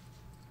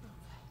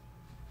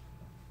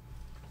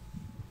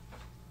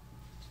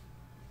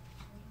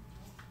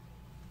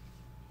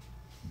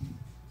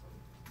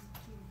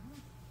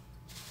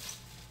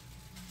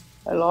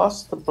 I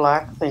lost the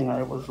black thing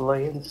I was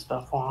laying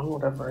stuff on,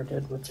 whatever I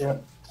did with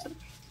it.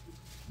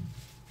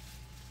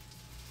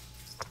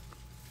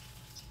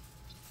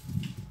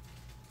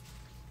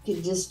 You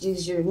could just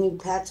use your new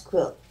patch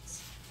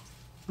quilts.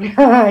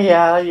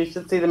 Yeah, you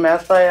should see the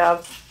mess I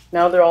have.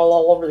 Now they're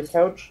all over the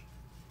couch.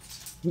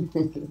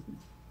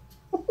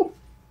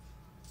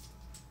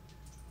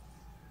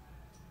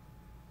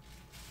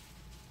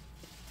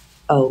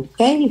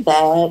 Okay,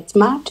 that's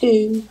my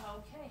two.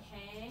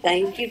 Okay,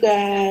 Thank you,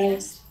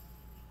 guys.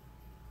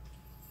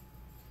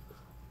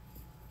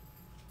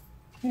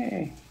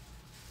 Okay.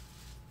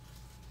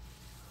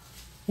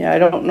 Yeah, I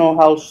don't know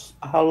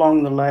how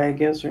long the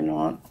lag is or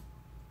not.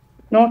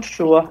 Not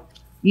sure.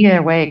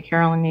 Either way,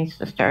 Carolyn needs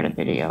to start a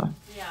video.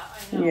 Yeah,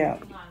 I know. Yeah.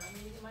 Hang on, let me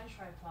get my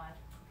tripod.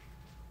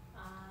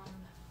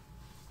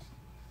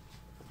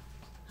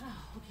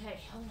 Okay,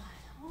 hold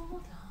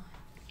on.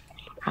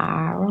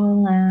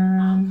 Carolyn.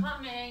 I'm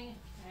coming.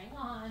 Hang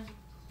on.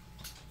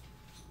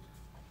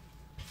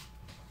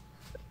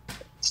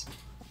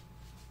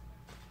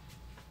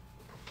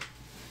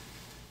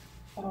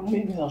 Oh,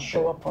 maybe they'll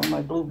show up on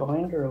my blue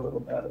binder a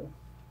little better.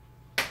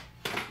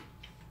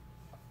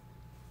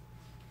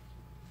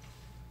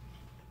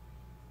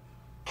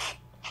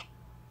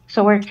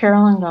 So where'd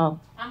Carolyn go?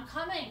 I'm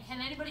coming. Can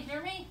anybody hear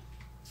me?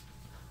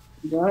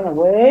 Run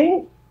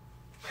away?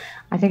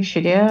 I think she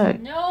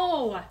did.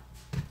 No.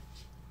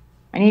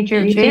 I need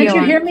your Can't video.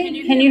 you hear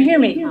me? Can you hear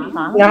me?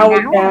 Huh? Now we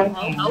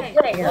can.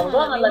 Okay, hold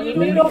on. Let me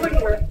move over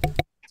here.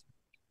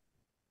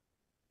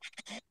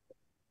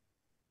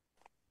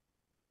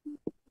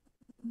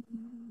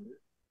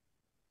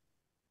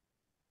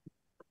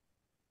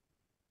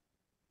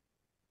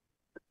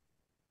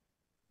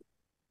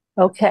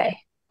 Okay.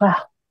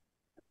 Wow.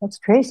 That's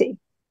crazy.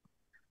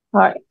 All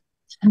right.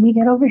 Let me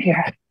get over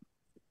here.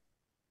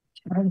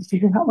 Try to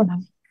figure out what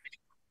I'm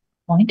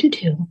going to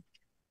do.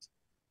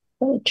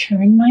 I'll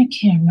turn my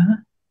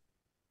camera.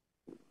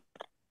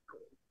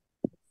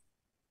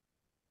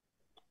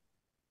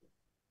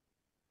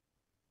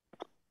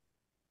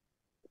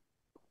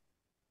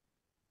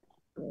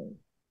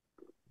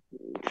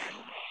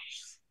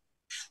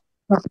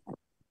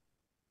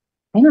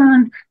 Hang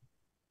on.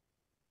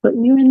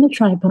 Putting you in the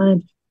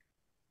tripod.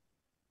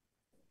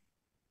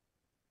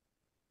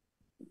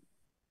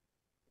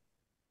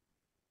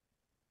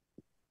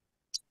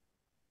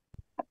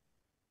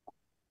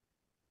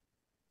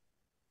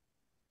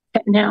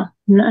 Okay, now,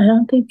 no, I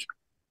don't think.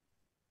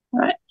 All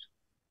right.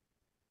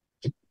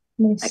 Let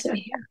me see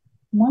here.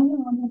 Am I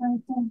on the right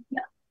thing?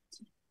 Yeah.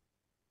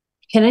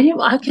 Can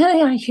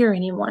I hear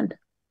anyone?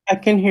 I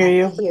can hear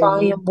you.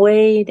 Volume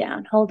way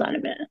down. Hold on a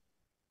minute.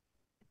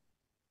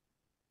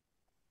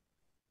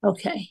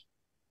 Okay.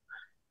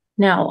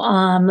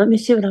 Now, let me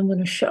see what I'm going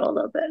to show a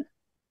little bit.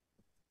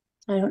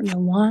 I don't know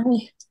why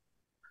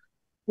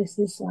this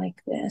is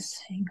like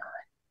this. Hang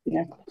on.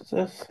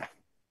 Necklaces.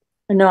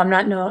 No, I'm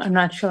not. No, I'm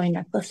not showing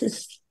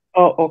necklaces.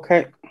 Oh,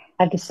 okay.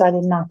 I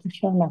decided not to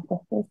show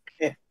necklaces.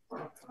 Okay.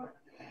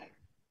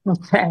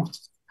 Okay.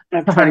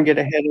 I'm trying to get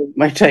ahead of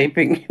my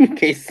typing in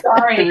case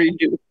I have to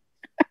redo.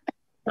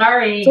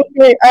 Sorry. It's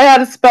okay. I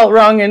had it spelled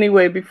wrong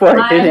anyway before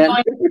I hit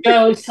I'm going to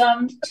show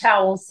some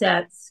towel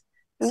sets.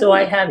 So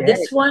I have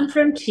this one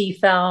from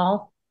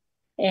Tefal,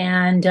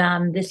 And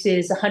this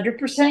is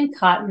 100%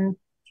 cotton.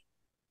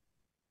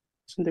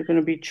 They're going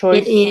to be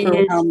choice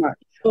for how much?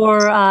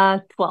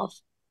 For 12.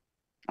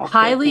 Okay,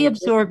 Highly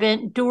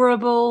absorbent,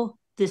 durable.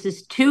 This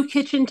is 2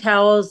 kitchen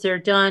towels. They're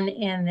done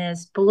in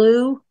this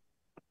blue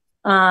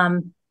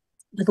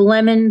with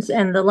lemons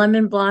and the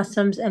lemon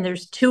blossoms, and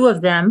there's 2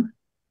 of them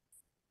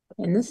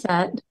in the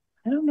set.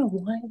 I don't know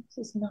why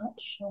this is not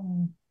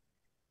showing.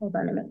 Hold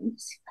on a minute. Let me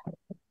see.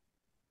 I'm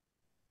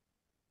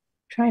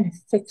trying to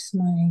fix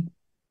my.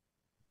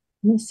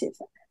 Let me see if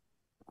I'm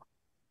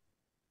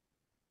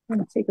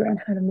trying to figure out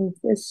how to move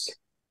this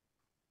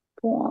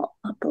ball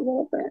up a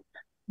little bit.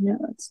 No,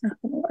 it's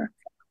not going to work.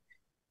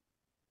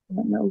 I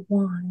don't know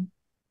why.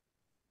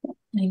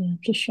 Maybe I'll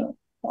just show it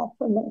off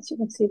for a minute so you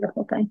can see the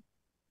whole thing.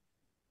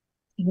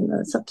 Even though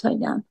it's upside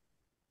down.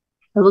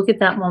 But look at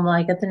that one while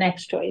I get the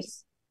next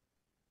choice.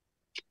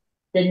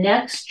 The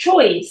next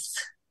choice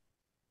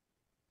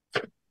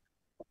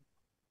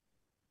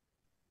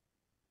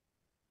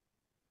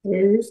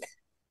is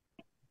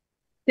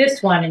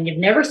this one. And you've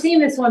never seen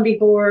this one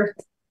before.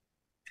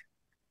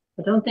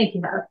 I don't think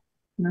you have.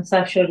 Unless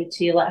I showed it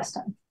to you last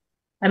time.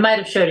 I might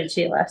have showed it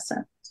to you last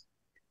time.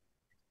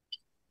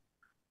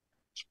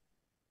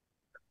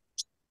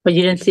 But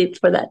you didn't see it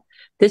for that.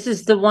 This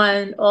is the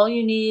one, all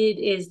you need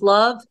is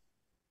love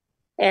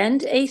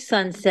and a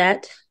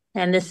sunset.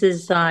 And this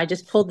is, I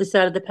just pulled this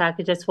out of the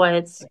package. That's why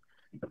it's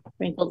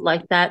wrinkled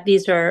like that.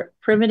 These are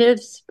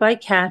Primitives by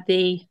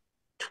Kathy,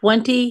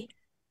 20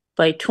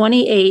 by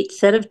 28,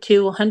 set of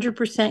 2,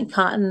 100%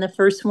 cotton. The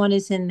first one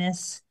is in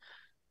this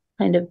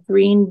kind of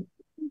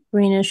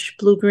greenish,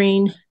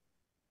 blue-green.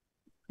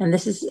 And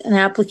this is an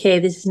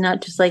applique. This is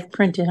not just like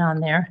printed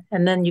on there.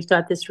 And then you've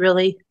got this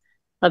really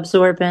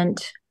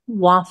absorbent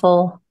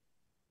waffle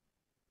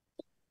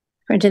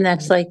printing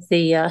that's like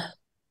the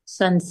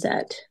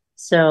sunset.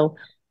 So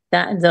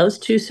those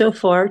 2 so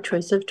far,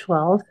 choice of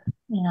 12.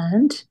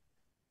 And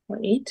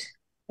wait,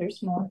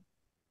 there's more.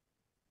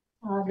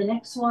 The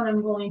next one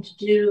I'm going to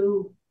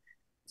do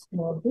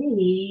will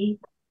be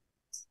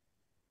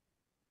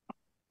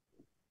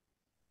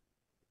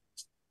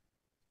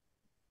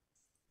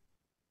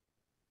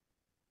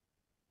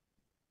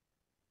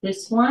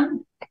this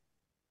one,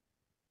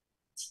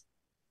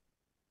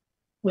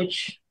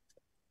 which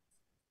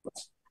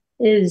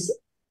is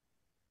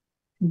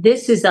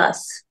This Is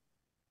Us.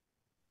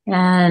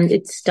 And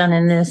it's done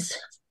in this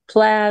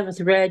plaid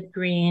with red,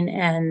 green,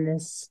 and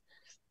this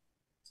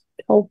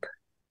taupe.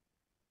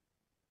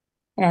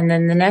 And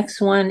then the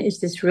next one is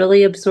this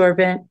really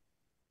absorbent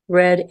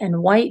red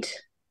and white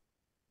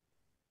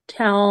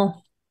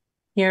towel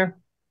here.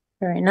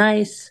 Very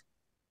nice.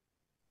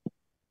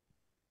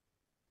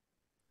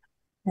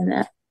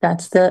 And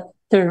that's the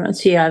third one.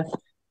 So you have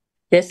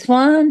this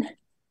one,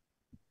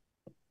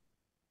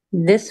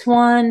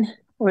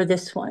 or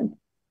this one,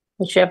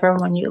 whichever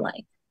one you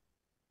like.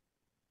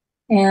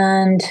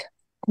 And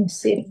let's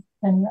see,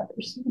 any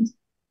others. I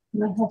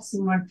might have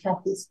some more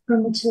Kathy's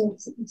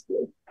Primitives.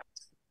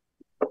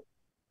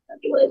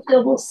 Do I have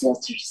double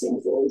sets or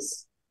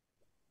singles?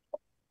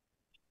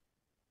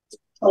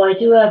 Oh, I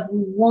do have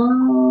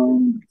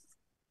one.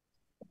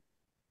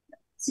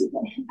 Let's see if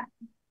I have.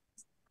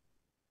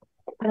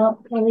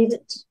 I'll leave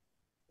it.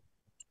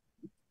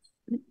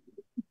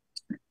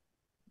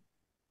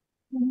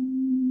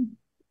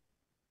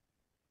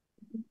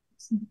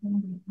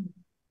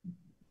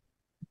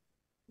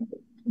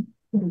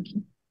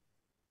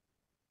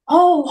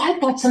 Oh,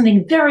 I've got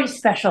something very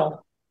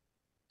special.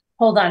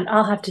 Hold on,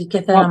 I'll have to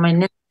get that on my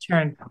next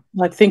turn.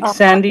 I think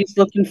Sandy's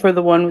looking for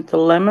the one with the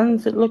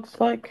lemons, it looks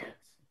like.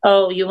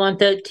 Oh, you want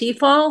the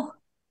Teafall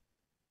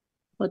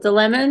with the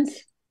lemons?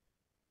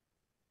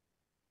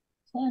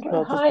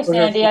 Sandra. Hi,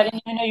 Sandy. I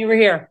didn't even know you were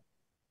here.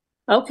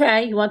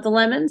 Okay, you want the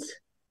lemons?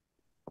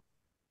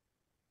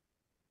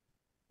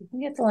 You can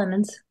get the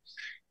lemons.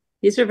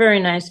 These are very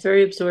nice,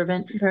 very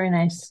absorbent, very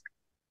nice.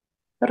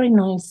 Very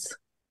nice.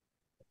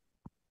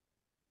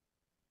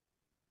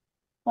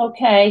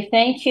 Okay,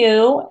 thank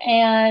you.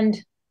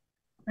 And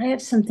I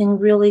have something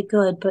really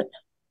good, but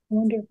I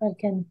wonder if I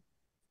can.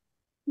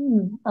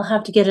 I'll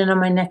have to get it on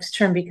my next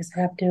turn because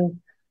I have to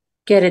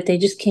get it. They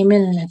just came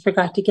in and I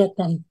forgot to get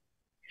them.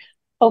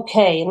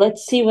 Okay,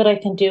 let's see what I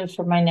can do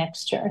for my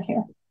next turn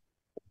here.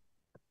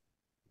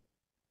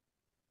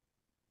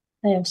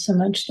 I have so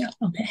much stuff.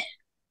 Okay.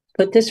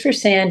 Put this for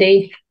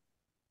Sandy.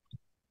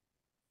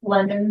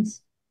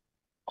 Lemons.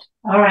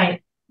 All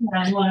right.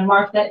 I want to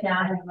mark that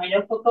down. I have my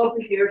notebook over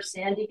here.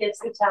 Sandy gets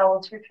the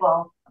towels for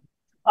 12.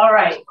 All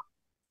right.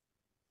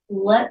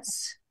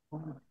 Let's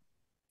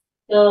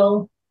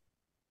go.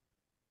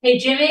 Hey,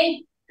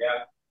 Jimmy?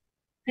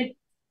 Yeah.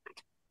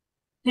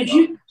 Could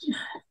you?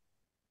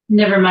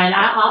 Never mind.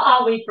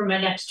 I'll wait for my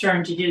next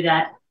turn to do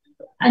that.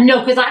 No,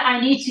 because I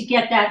need to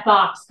get that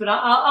box, but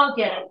I'll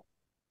get it.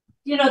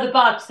 You know, the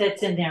box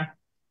that's in there.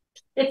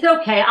 It's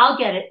okay. I'll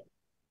get it.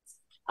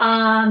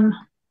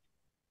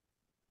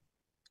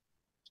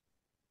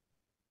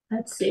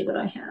 Let's see what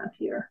I have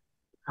here.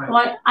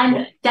 Well,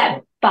 I'm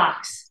that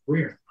box.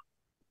 Where?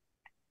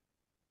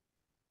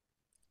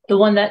 The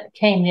one that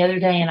came the other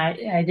day and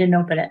I didn't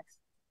open it.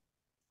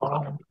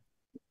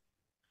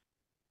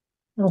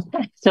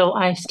 Okay, so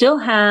I still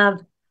have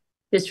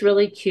this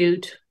really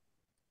cute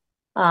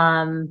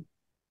ramen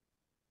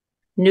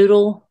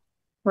noodle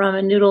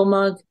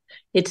mug.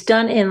 It's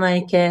done in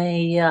like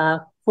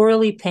a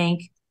corally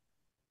pink.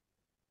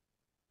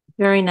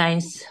 Very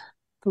nice. I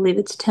believe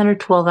it's 10 or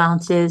 12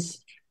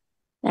 ounces.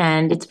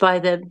 And it's by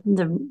the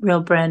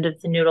real brand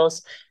of the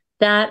noodles.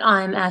 That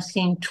I'm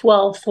asking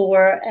 12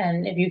 for,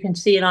 and if you can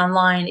see it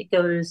online, it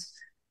goes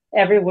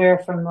everywhere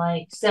from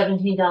like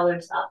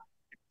 $17 up.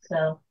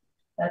 So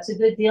that's a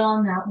good deal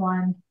on that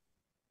one.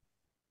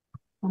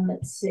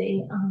 Let's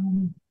see.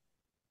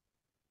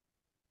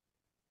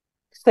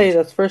 Say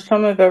that's the first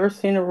time I've ever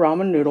seen a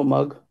ramen noodle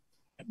mug.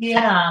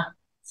 Yeah.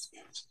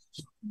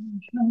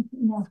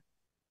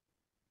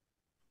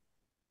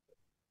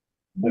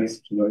 Nice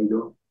to know you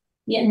go.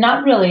 Yeah,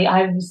 not really.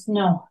 I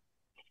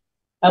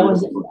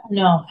wasn't,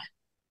 no.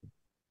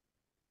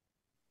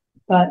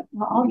 But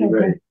I'll get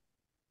there.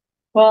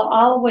 Well,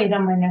 I'll wait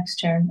on my next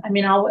turn. I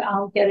mean,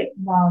 I'll get it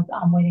while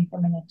I'm waiting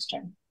for my next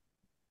turn.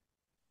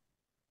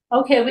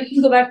 Okay, we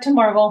can go back to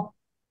Marvel.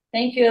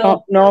 Thank you.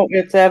 Oh, no,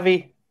 it's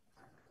Evie.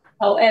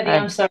 Oh, Evie,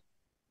 I'm sorry.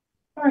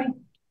 Sorry.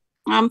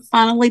 I'm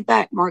finally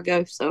back,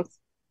 Margot, so.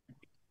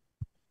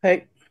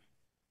 Hey.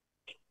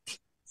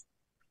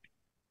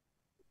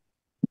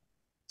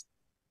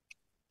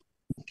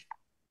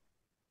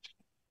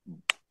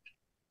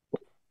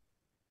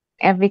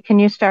 Evie, can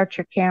you start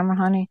your camera,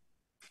 honey?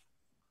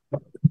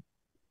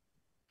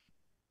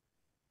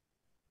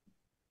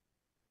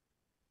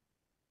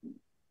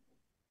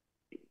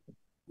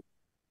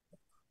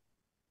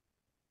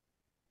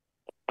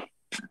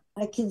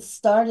 I can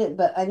start it,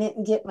 but I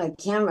didn't get my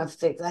camera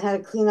fixed. I had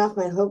to clean off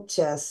my hope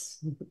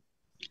chest.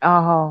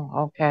 Oh,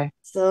 okay.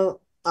 So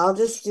I'll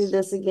just do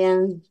this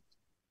again.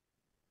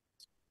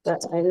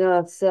 But I know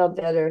I'll sell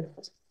better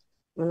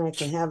when I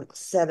can have it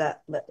set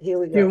up. But here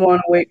we Do you go.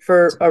 want to wait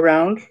for a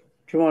round?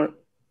 Do you want?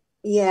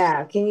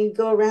 Yeah, can you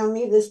go around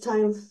me this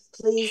time,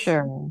 please?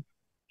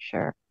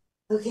 Sure.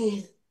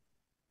 Okay.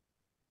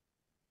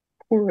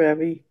 Poor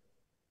Evie.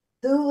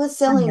 Who was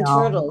selling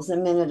turtles a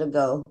minute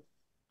ago?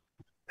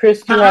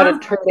 Christy had a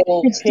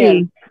turtle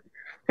pin.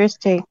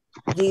 Christy.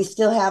 Do you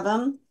still have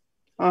them?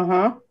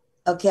 Uh-huh.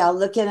 Okay, I'll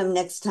look at them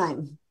next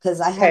time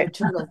because I have a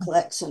turtle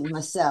collection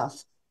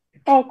myself.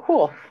 Oh,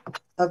 cool.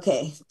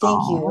 Okay,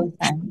 thank you.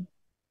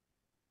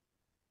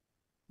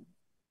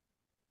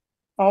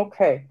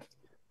 Okay.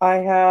 I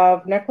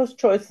have necklace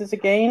choices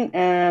again,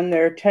 and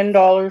they're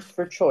 $10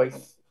 for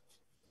choice.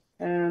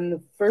 And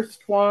the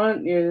first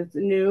one is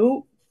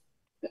new,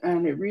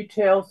 and it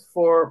retails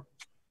for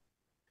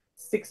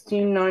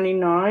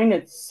 $16.99.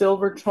 It's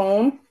silver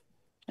tone,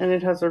 and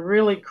it has a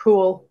really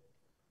cool,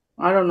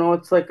 I don't know,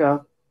 it's like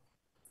a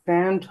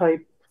fan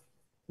type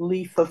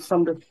leaf of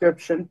some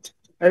description.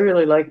 I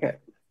really like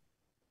it.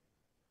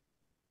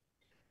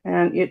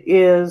 And it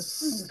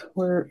is,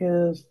 where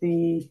is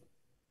the,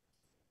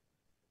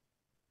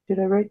 did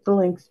I write the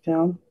links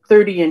down?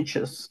 30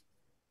 inches.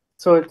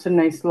 So it's a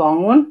nice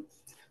long one.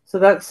 So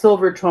that's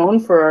silver tone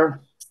for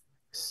our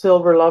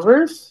silver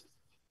lovers.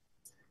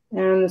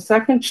 And the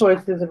second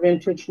choice is a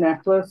vintage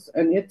necklace,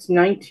 and it's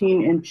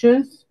 19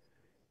 inches,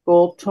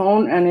 gold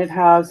tone, and it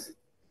has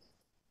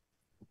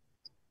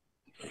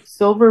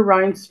silver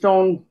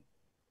rhinestone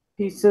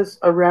pieces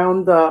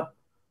around the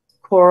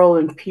coral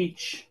and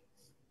peach.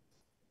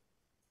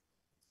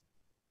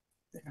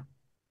 There.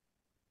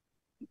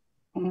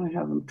 I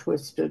have them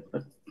twisted,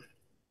 but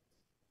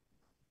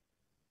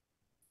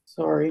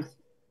sorry.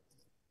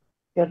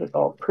 Get it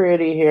all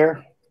pretty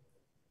here.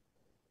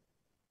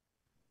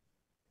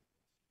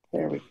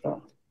 There we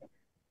go.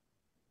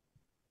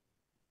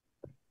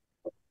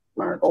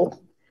 Marble.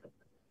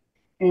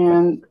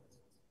 And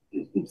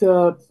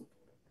the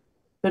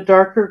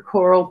darker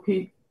coral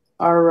peak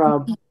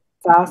are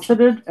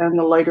faceted and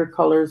the lighter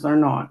colors are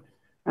not.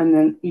 And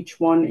then each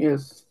one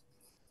is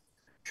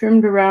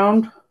trimmed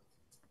around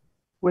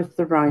with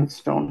the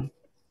rhinestone.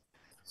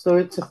 So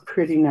it's a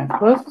pretty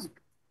necklace.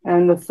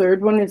 And the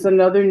third one is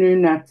another new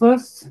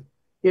necklace.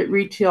 It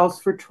retails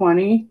for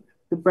 $20.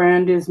 The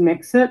brand is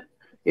Mix It.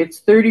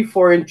 It's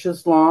 34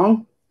 inches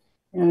long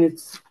and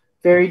it's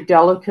very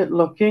delicate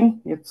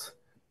looking. It's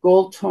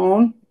gold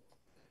tone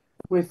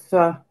with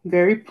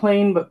very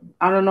plain, but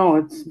I don't know,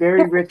 it's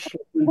very rich.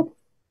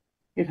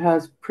 It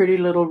has pretty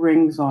little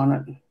rings on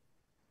it.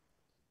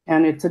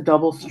 And it's a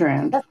double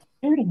strand.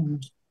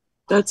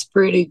 That's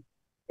pretty.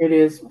 It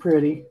is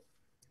pretty.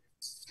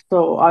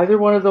 So either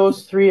one of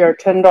those three are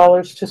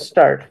 $10 to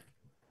start.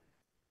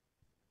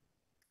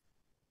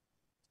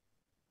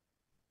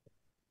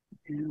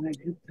 And I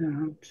did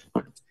that.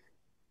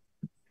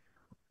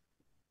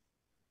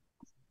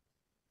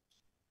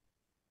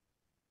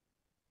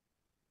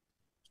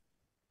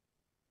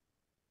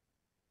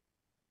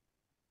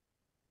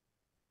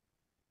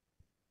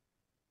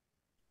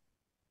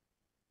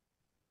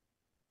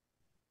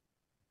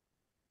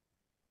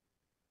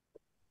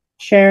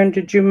 Sharon,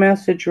 did you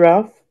message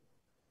Ralph?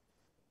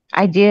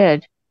 I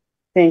did.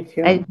 Thank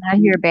you. I did not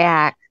hear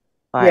back.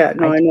 But yeah,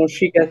 no, I know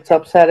she gets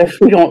upset if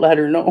we don't let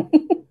her know.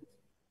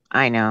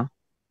 I know.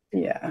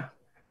 Yeah.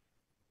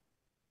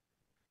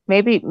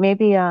 Maybe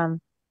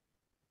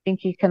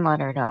Pinky can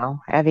let her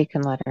know. Evie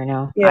can let her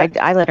know. Yeah.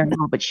 I let her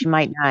know, but she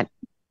might not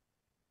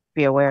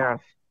be aware of.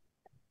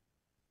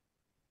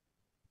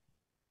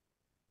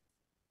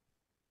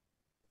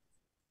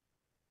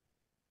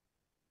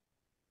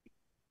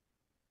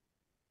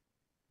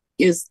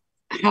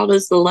 How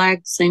does the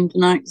lag seem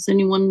tonight? Does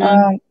anyone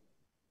know?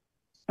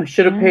 I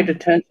should have paid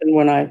attention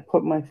when I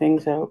put my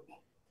things out,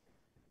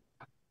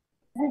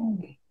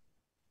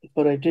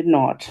 but I did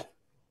not.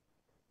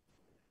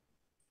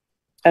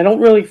 I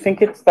don't really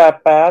think it's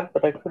that bad,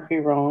 but I could be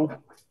wrong.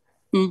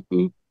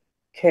 Mm-hmm.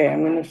 Okay,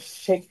 I'm going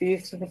to take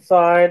these to the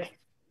side.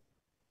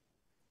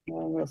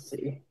 And we'll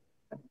see.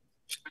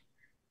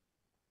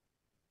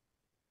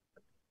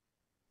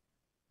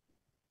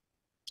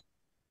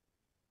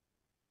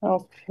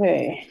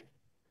 Okay.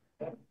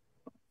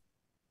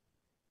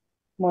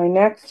 My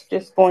next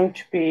is going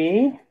to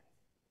be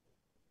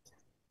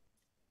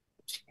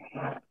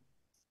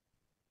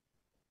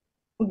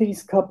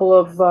these couple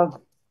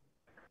of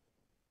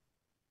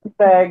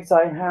bags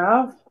I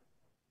have.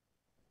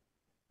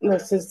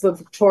 This is the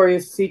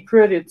Victoria's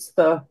Secret. It's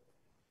the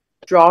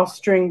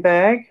drawstring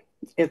bag.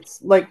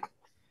 It's like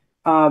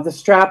the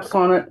straps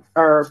on it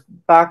are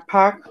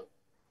backpack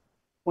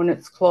when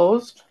it's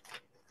closed,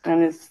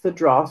 and it's the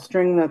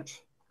drawstring that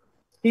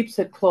keeps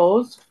it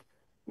closed.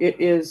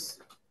 It is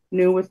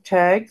new with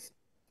tags,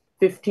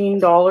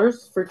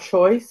 $15 for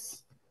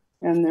choice,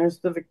 and there's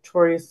the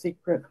Victoria's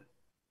Secret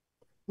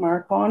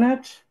mark on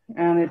it,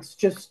 and it's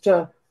just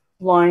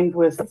lined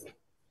with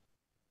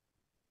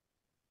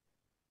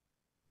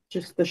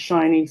just the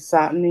shiny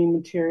satiny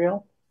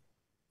material.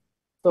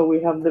 So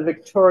we have the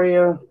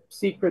Victoria's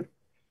Secret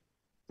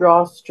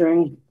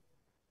drawstring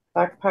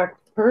backpack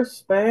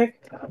purse bag,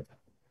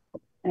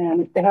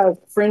 and it has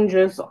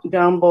fringes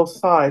down both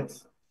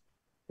sides.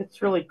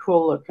 It's really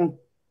cool looking,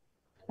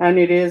 and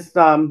it is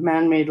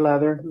man-made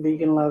leather,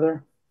 vegan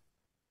leather,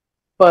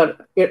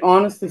 but it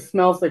honestly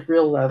smells like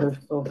real leather,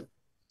 so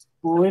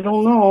we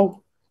don't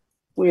know.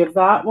 We have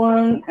that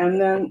one, and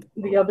then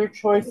the other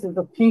choice is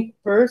a pink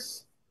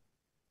purse,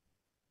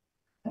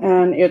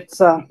 and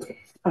it's a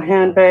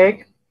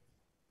handbag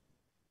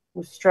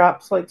with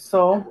straps like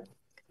so.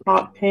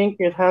 Hot pink.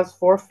 It has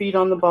 4 feet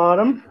on the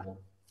bottom,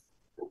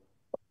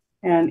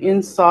 and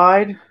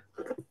inside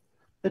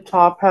the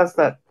top has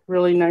that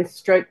really nice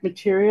striped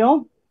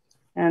material,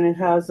 and it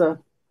has the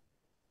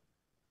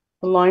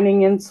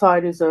lining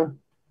inside is a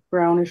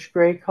brownish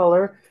gray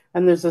color,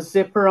 and there's a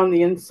zipper on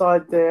the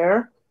inside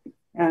there,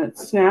 and it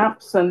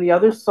snaps, and the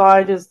other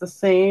side is the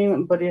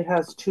same, but it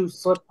has 2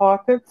 slip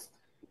pockets,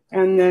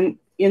 and then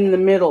in the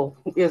middle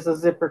is a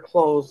zipper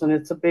close, and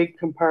it's a big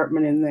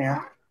compartment in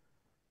there.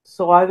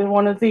 So either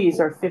one of these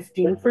are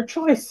 $15 for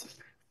choice.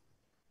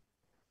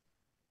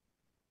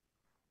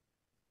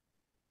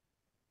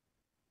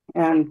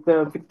 And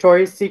the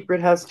Victoria's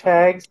Secret has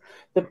tags.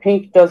 The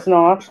pink does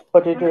not,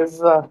 but it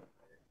is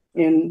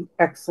in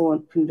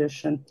excellent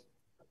condition.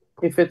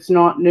 If it's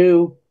not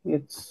new,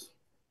 it's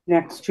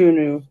next to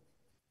new.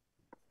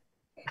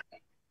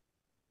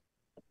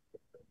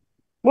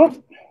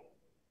 Whoop!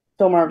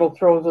 So Margot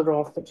throws it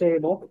off the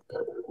table.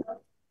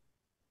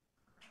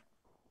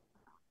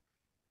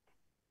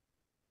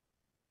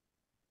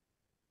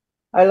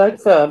 I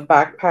like the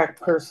backpack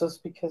purses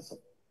because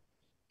it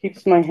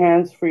keeps my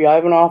hands free. I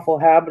have an awful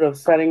habit of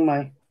setting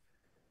my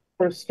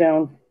purse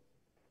down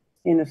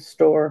in a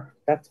store.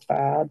 That's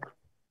bad.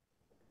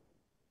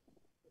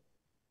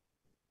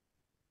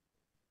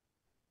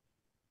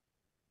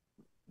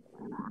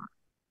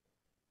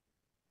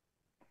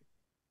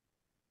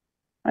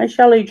 Hi,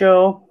 Shelley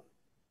Joe.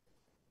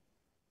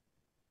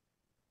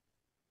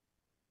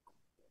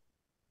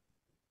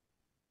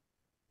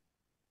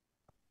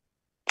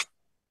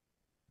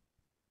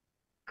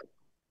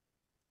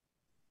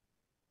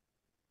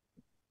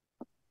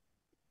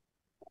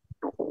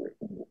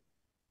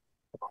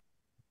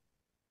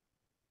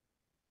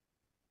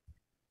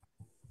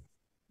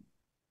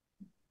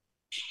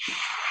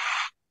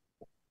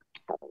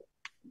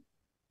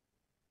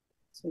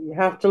 So you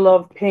have to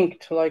love pink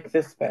to like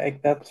this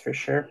bag, that's for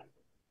sure.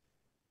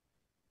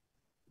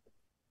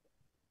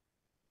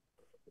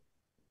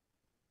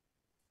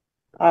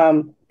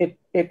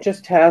 It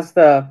just has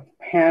the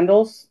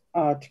handles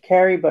to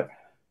carry, but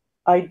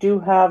I do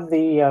have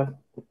the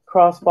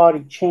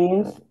crossbody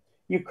chains.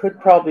 You could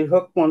probably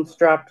hook one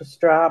strap to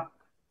strap.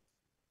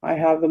 I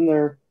have them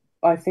there.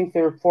 I think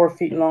they're 4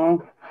 feet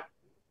long.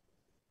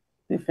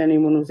 If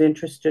anyone was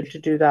interested to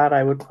do that,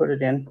 I would put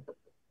it in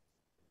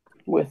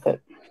with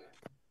it.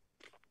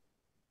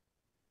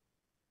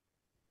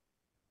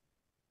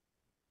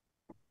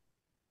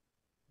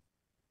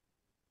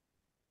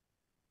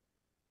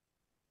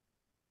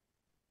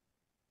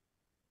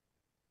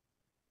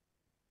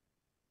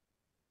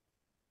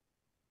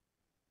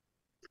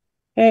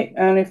 Okay,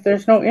 and if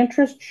there's no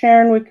interest,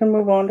 Sharon, we can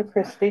move on to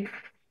Christy.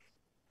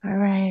 All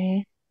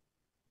right.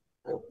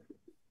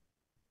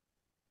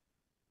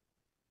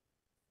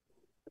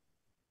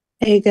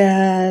 Hey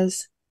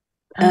guys.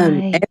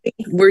 Hi. Abby,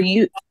 were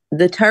you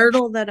the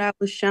turtle that I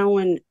was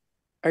showing?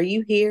 Are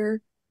you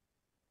here?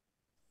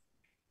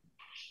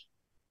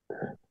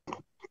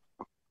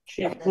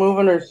 She's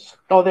moving her.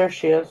 Oh, there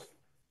she is.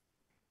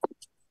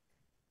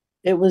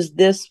 It was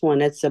this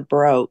one. It's a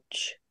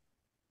brooch.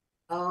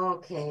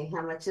 Okay,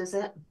 how much is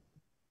it?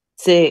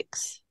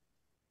 6.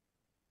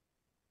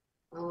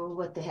 Oh,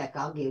 what the heck?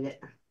 I'll get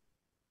it.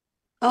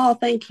 Oh,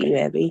 thank you,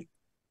 Abby.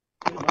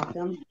 You're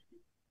welcome.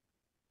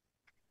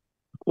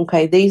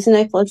 Okay, these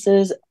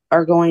necklaces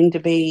are going to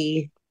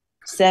be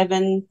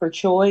 7 for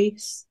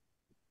choice.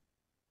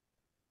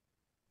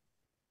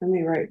 Let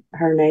me write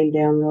her name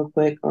down real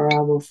quick or I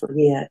will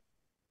forget.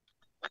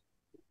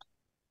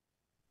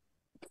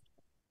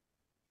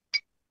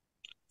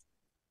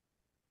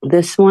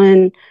 This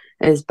one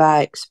is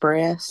by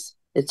Express.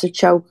 It's a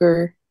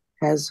choker,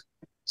 has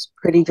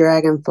pretty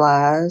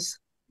dragonflies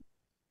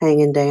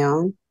hanging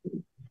down.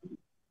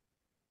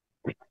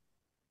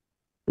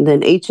 And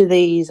then each of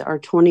these are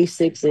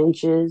 26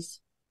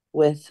 inches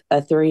with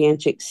a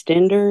 3-inch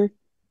extender.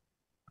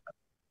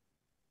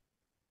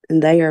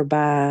 And they are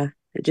by,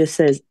 it just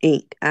says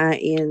ink,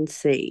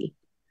 INC.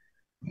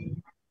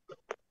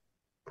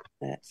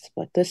 That's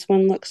what this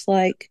one looks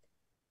like.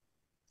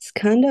 It's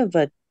kind of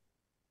a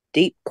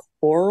deep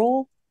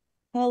coral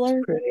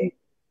color. Pretty.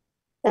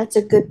 That's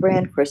a good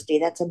brand, Christy.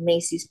 That's a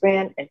Macy's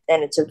brand,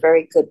 and it's a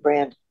very good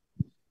brand.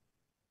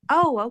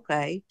 Oh,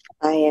 okay.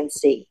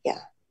 INC, yeah.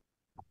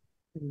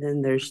 And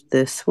then there's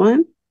this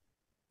one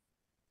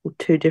with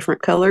 2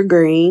 different color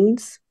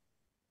greens.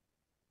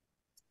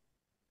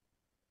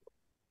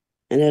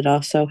 And it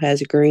also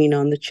has green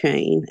on the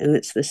chain, and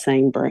it's the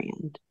same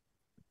brand.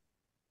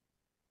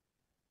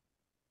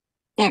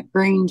 That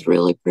green's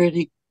really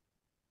pretty.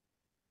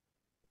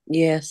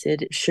 Yes,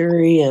 it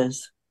sure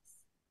is.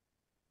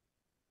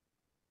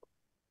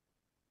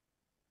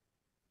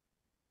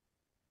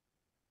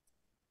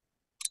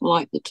 I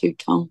like the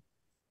two-tone.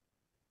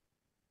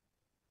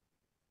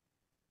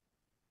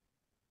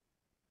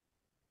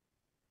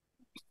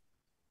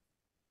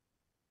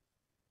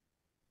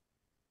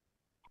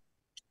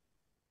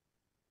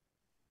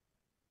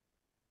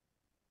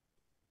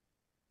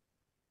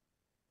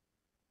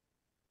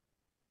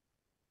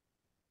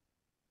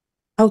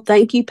 Oh,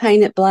 thank you,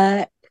 Paint It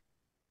Black.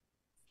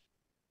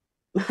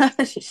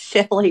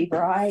 Shelly,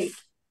 right?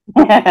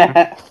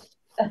 I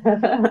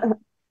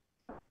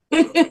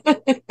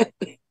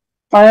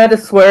had to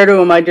swear to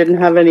him I didn't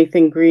have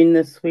anything green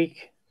this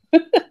week.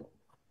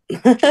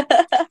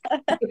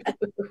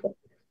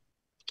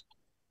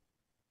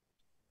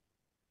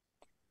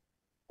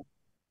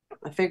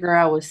 I figure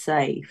I was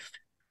safe.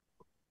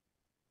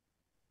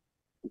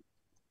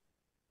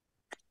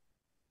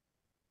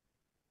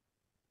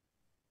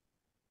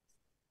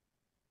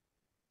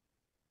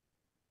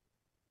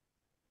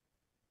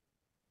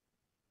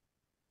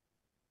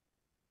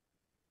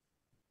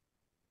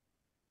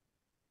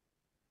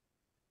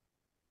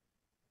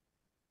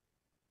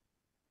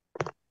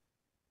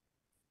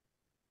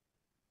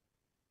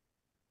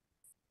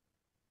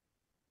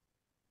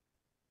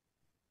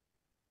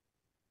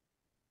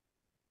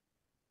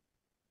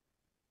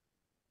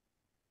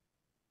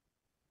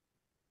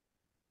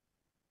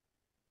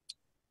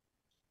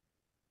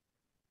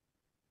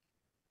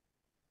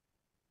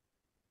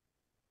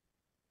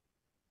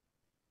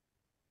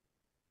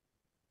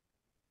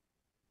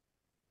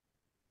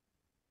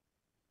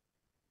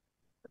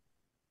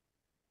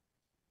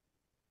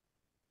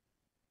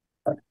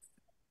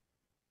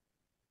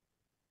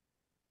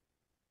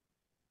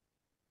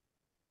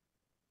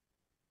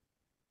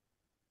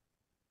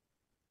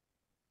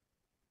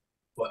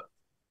 What?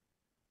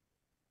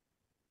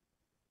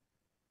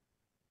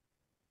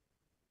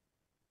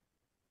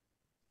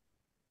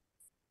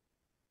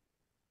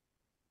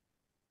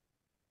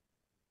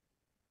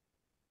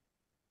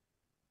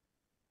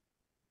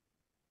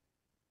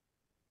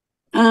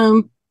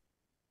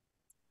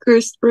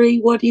 Chris 3,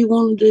 what do you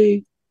want to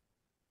do?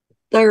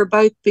 They're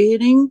both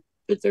bidding,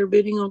 but they're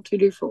bidding on 2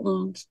 different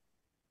ones.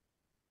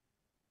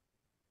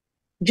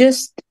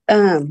 Just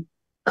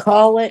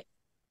call it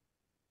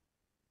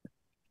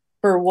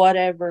for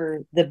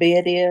whatever the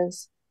bid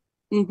is.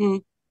 Mm-hmm.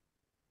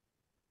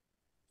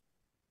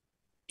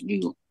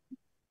 You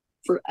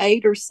for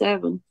 8 or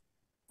 7?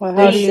 Well,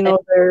 how do you know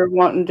they're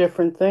wanting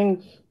different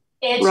things?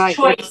 It's Right.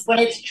 choice. When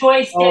it's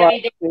choice, Oh,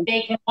 Debbie,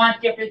 they can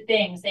want different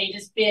things. They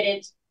just bid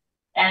it.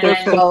 And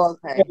They're then, Oh,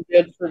 okay.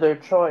 bid for their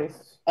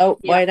choice. Oh,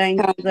 Yeah. wait, I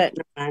know that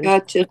 9.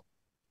 Gotcha.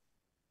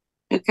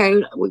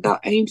 Okay, we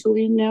got Angel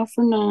in now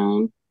for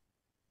 9.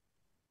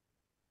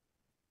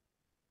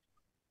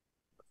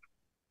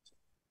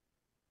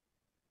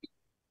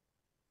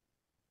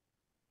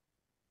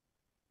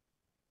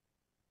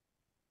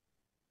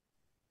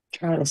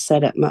 Try to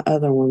set up my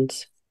other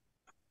ones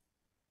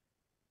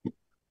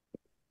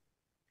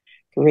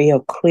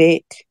real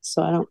quick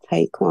so I don't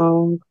take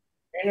long.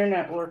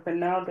 Internet working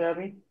now,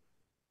 Debbie.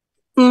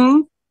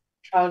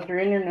 How's your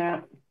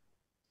internet?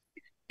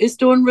 It's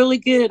doing really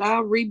good.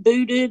 I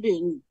rebooted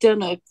and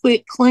done a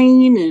quick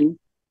clean, and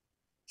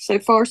So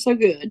far, so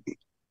good.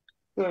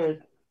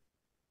 Good.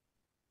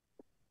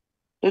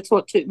 That's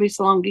what took me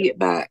so long to get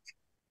back.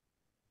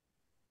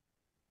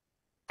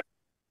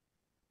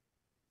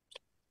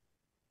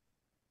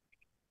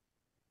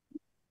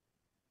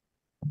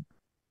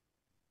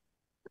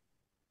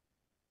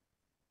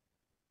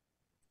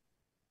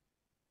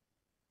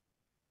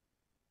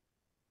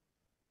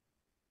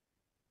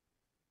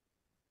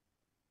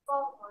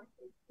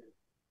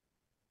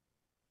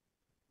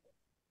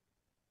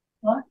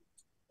 What?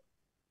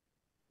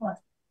 What?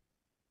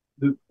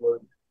 Luke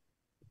would.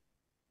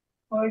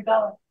 Where we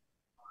going?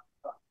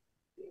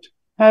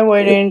 Hi,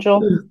 White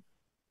Angel.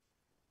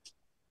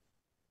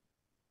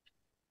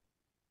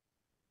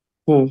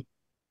 I'm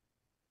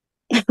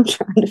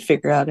trying to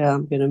figure out how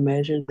I'm going to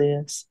measure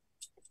this.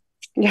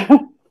 Yeah.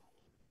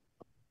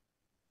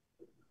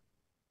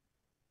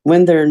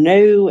 When they're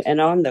new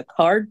and on the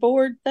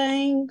cardboard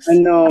things, I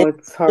know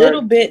it's a hard.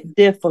 little bit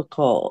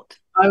difficult.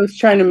 I was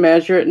trying to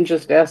measure it and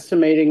just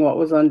estimating what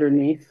was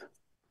underneath.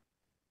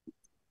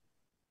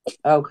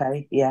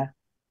 Okay, yeah.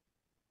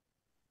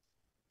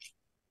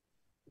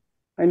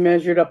 I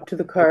measured up to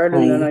the card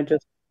and then I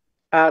just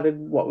added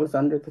what was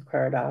under the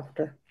card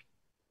after.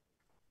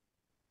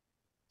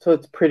 So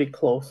it's pretty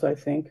close, I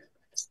think.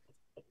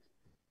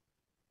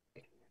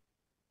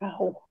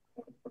 Ow.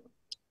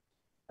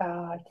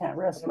 I can't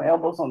rest my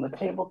elbows on the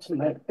table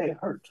tonight. They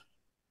hurt.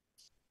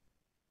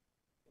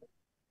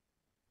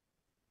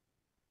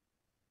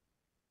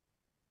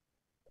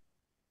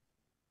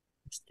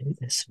 Let's do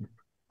this one.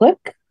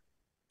 Look.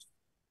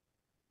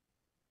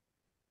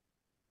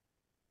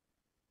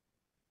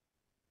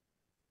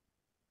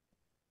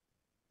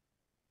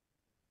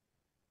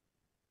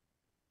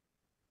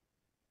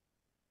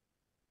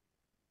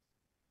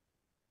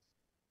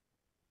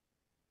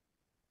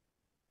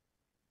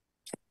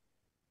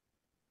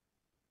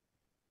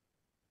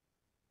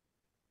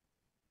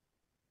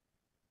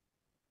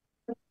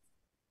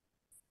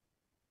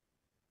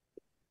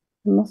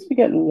 It must be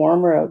getting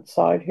warmer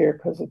outside here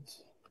because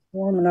it's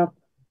warm enough.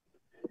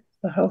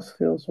 The house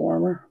feels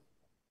warmer.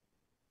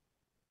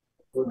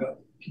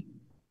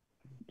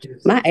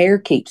 My air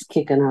keeps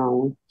kicking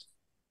on.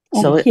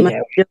 Oh, So it might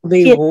out. still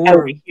be Get warm.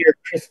 out of here,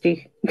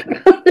 Christy.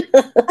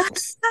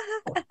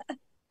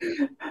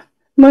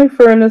 My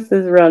furnace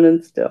is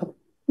running still.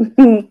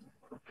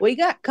 We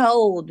got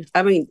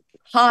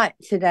hot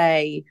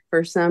today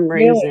for some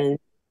reason.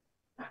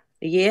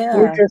 Yeah.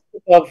 We're just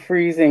above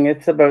freezing.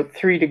 It's about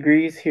 3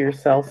 degrees here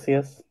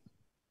Celsius,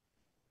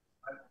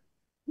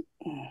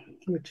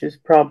 which is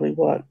probably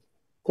what,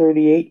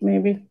 38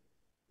 maybe?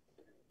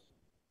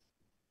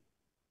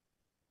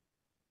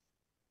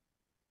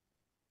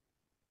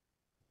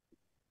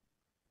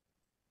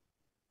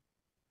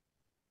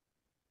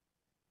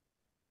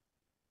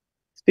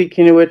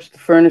 Speaking of which, the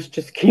furnace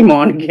just came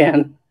on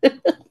again.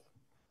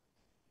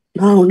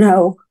 Oh,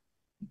 no.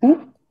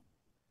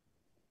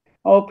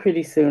 Oh,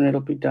 pretty soon it'll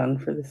be done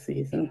for the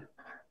season.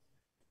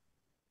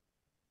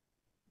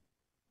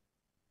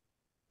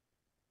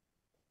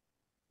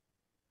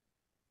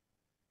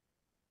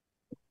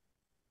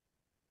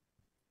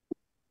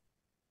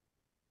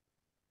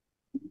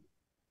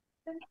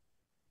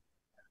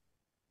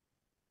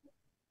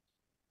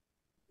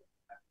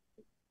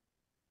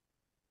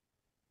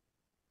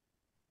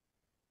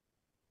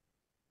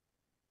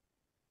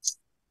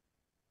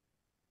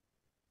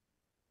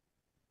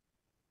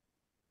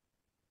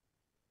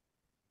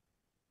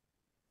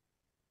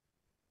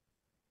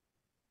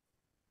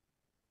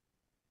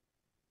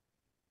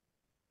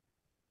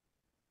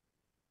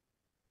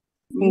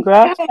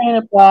 Congrats, Okay.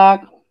 Painted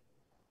Black.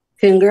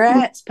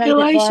 Congrats, Painted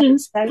Black.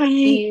 Congratulations, Thank Paint.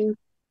 you.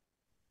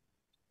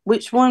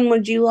 Which one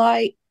would you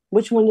like?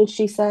 Which one did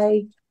she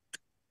say?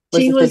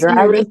 She was the interested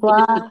in dragonfly?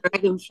 the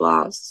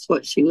dragonflies. That's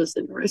what she was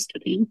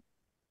interested in.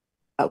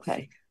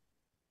 Okay.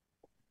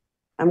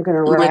 I'm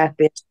going to wrap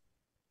it.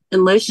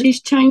 Unless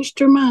she's changed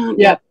her mind.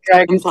 Yep,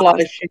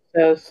 dragonfly, she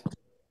says.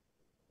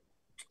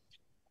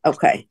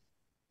 Okay.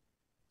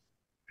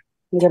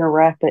 I'm going to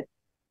wrap it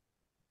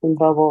in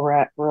bubble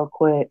wrap real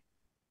quick.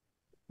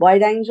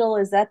 White Angel,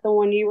 is that the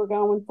one you were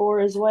going for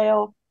as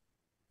well?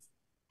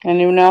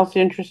 Anyone else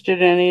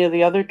interested in any of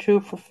the other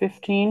two for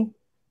 15?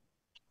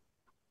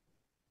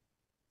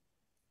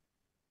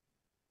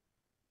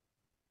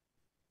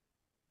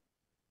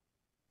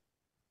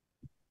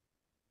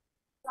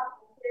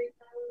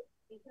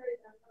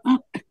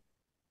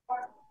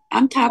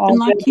 I'm typing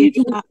like you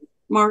tonight,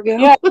 Margot.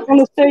 Yeah, I was going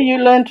to say you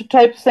learned to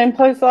type the same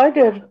place I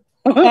did.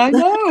 I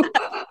know.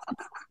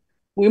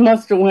 We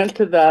must have went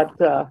to that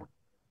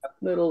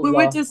little We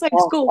went to the same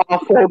school.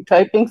 off-road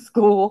typing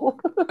school.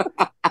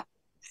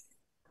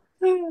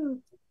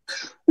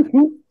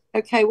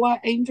 Okay,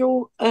 White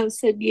Angel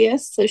said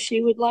yes, so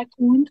she would like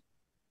one.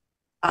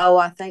 Oh,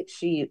 I think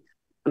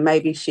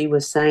maybe she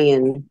was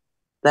saying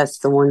that's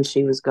the one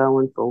she was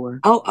going for.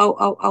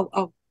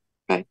 Oh.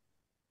 Okay.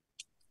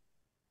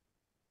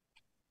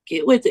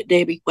 Get with it,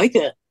 Debbie. Wake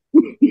up.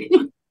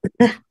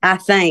 I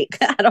think.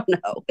 I don't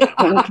know.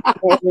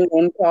 Only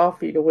one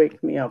coffee to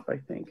wake me up, I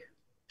think.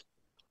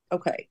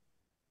 Okay.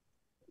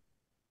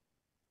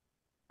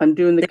 I'm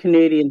doing the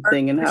Canadian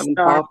thing and having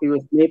coffee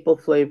with maple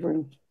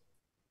flavoring.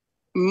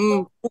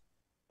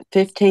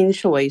 15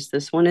 choice.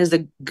 This one is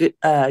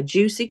a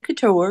juicy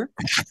couture.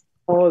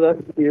 Oh,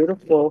 that's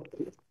beautiful.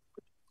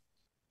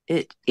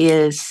 It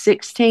is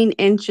 16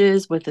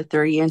 inches with a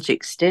 3-inch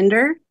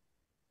extender.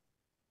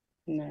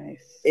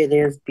 Nice. It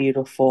is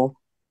beautiful.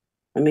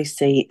 Let me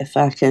see if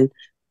I can.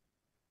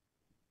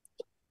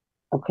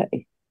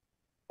 Okay.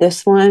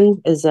 This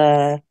one is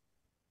a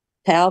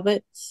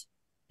Talbot's.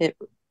 It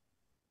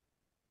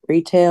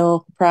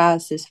retail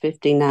price is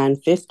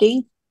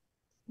 $59.50.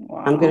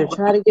 Wow. I'm going to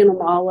try to get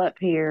them all up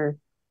here.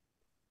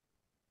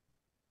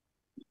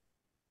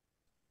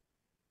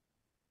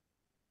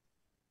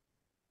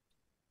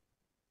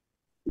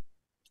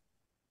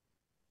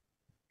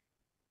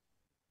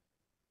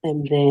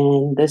 And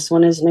then this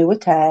one is new with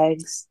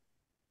tags.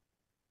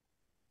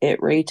 It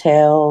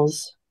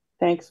retails.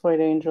 Thanks, White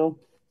Angel.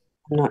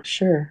 I'm not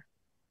sure.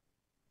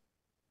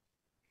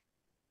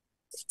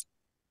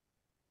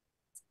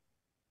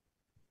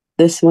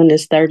 This one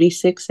is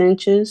 36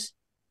 inches.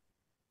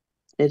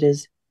 It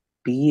is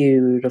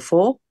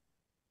beautiful.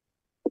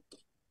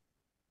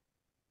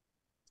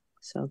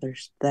 So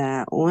there's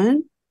that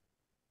one.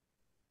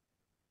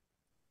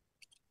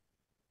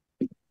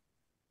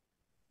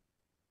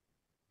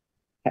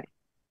 Okay.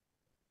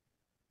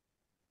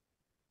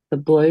 The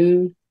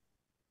blue,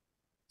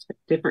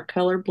 different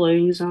color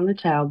blues on the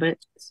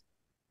Talbots.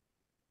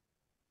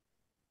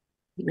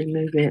 Let me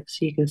move it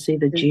so you can see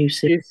the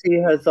juicy.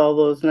 Juicy has all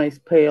those nice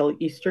pale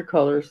Easter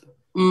colors.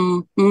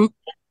 Mm-hmm.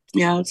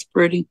 Yeah, it's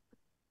pretty.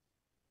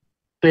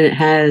 And it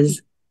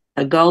has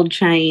a gold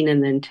chain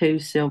and then 2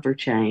 silver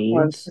chains.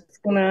 I was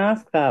just going to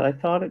ask that. I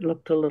thought it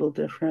looked a little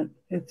different.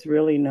 It's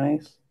really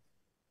nice.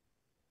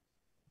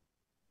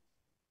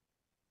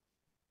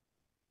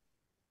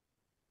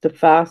 The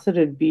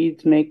faceted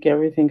beads make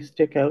everything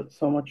stick out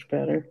so much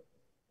better.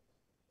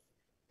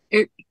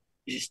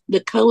 The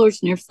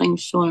colors and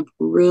everything's showing up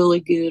really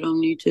good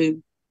on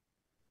YouTube.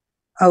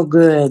 Oh,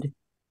 good.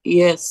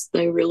 Yes,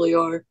 they really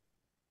are.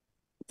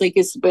 I think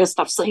it's the best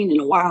I've seen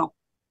in a while.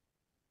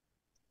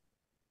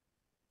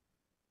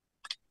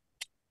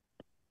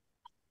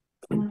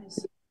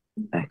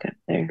 Back up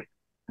there.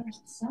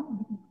 It's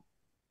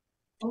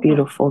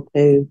beautiful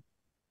too.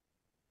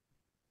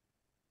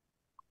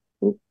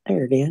 Ooh,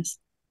 there it is.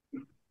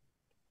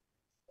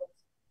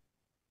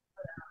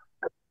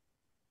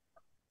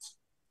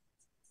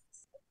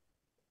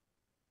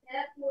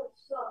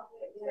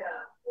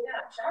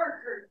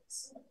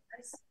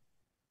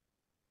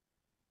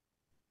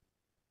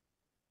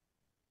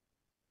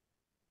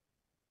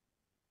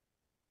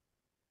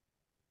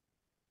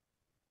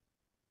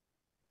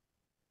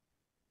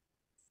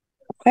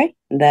 Okay,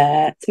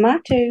 that's my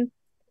 2.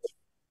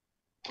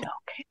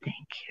 Okay,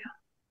 thank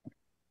you.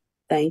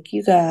 Thank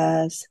you,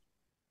 guys.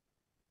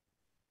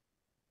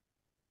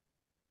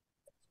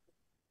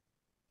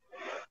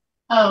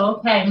 Oh,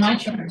 okay, my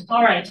turn.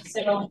 All right,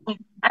 so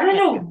I don't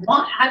know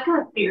why. I've got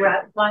to figure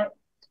out why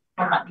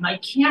my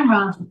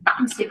camera.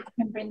 Let's see if I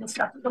can bring this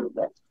up a little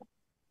bit.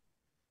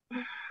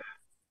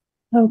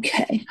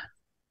 Okay.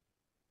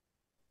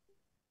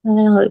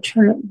 I'll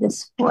turn it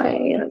this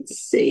way. Let's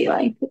see,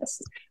 like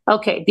this.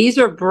 Okay, these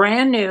are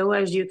brand new,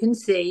 as you can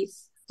see.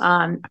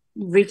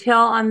 Retail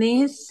on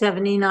these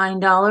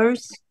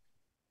 $79.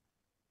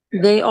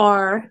 They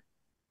are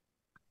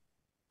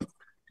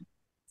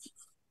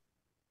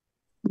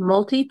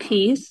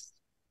multi-piece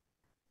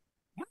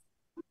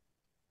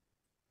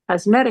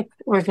cosmetic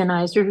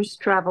organizers,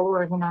 travel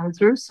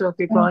organizers. So if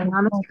you're going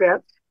on a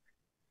trip,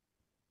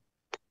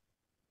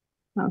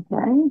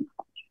 okay,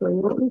 show you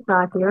what we've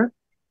got here.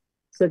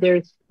 So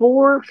there's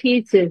 4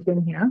 pieces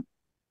in here.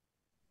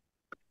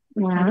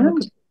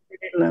 And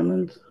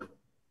lemons.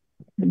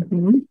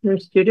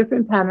 There's 2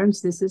 different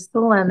patterns. This is the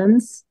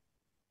lemons.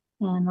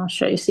 And I'll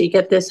show you. So you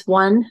get this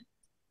one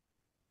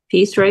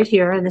piece right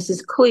here, and this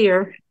is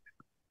clear.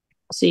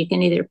 So you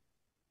can either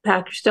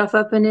pack your stuff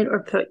up in it or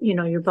put,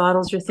 your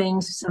bottles or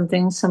things, some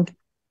things. Some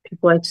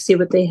people like to see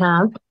what they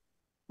have,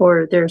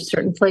 or there are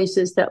certain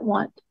places that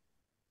want,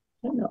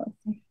 I don't know.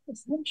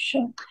 Does that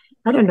show?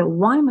 I don't know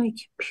why my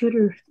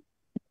phone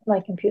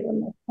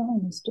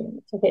is doing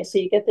it. Okay, so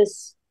you get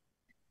this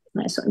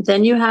nice one.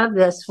 Then you have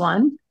this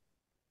one.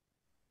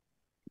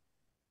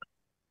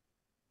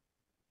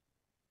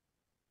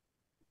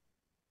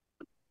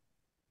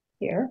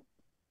 Here.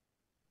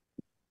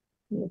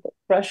 You put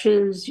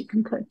brushes, you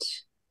can put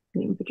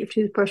your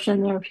toothbrush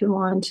in there if you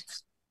want.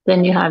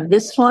 Then you have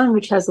this one,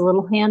 which has a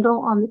little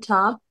handle on the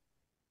top.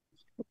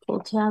 Pull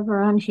tab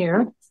around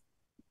here.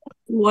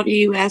 What are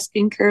you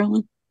asking,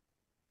 Carolyn?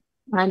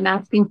 I'm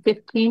asking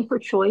 15 for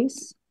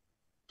choice.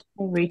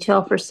 And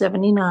retail for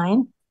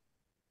 79.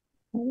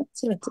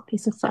 Let's see, it's a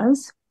piece of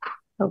fuzz.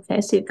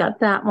 Okay, so you've got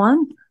that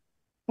one.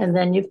 And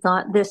then you've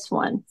got this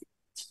one.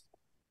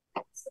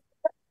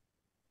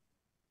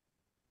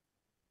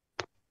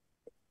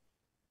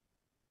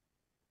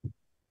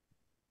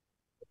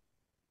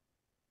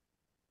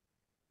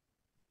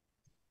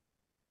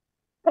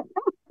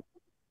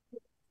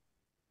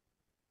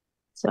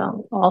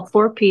 So all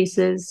 4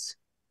 pieces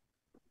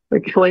for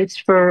choice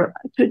for,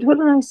 what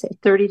did I say?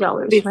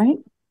 $30, right?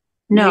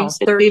 No,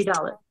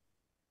 $30.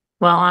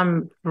 Well,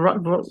 I'm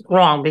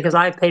wrong because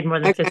I paid more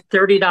than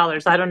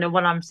 $30. I don't know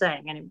what I'm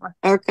saying anymore.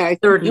 Okay.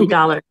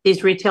 $30.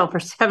 These retail for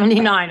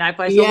 $79. If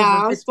I sold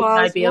them for $15,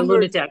 I'd be a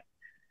lunatic.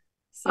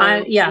 So,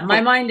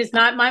 my mind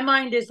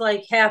is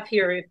like half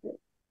here.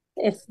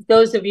 If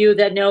those of you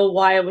that know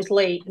why I was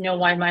late know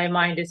why my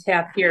mind is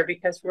half here,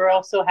 because we're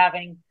also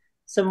having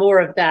some more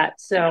of that.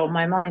 So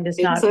my mind is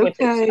not with it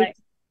tonight.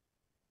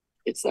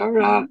 It's all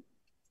right.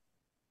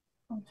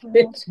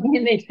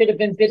 15, they should have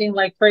been bidding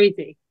like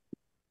crazy.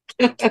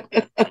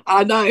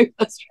 I know.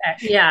 That's right.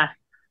 Yeah.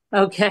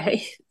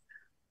 Okay.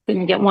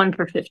 Couldn't get one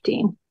for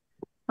 15.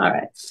 All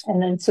right.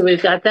 And then so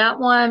we've got that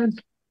one.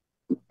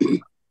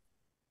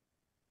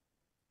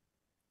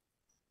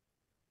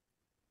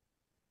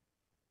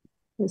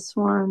 This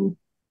one.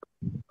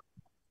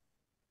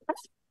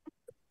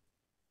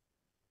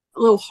 A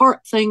little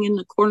heart thing in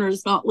the corner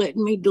is not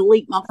letting me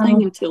delete my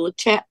thing until the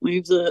chat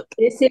moves up.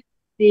 This is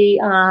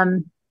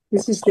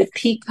the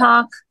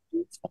peacock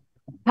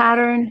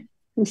pattern.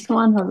 This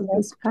one,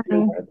 this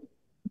pattern.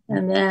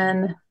 And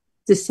then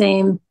the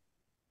same.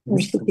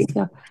 There's the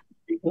peacock.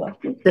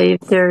 So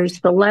there's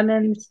the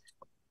lemons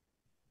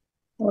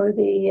or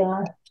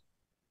the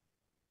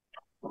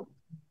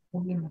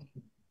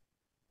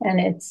and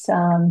it's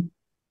I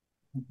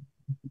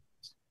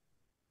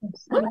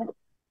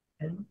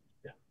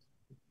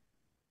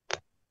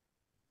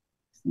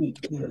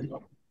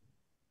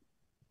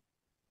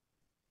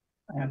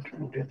have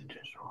to do the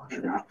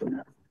dishwasher.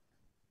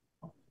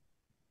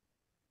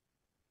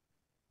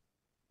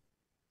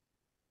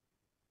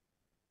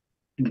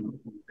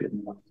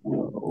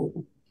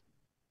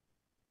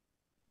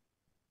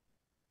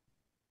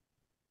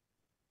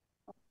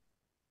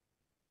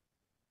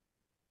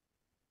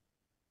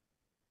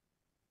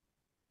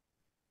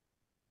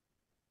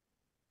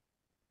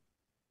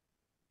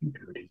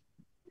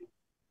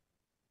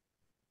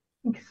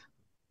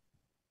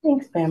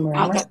 Thanks, Pam.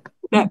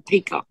 That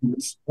peacock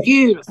is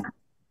beautiful.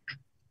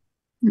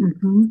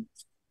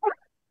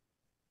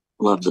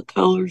 Love the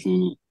colors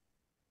in it.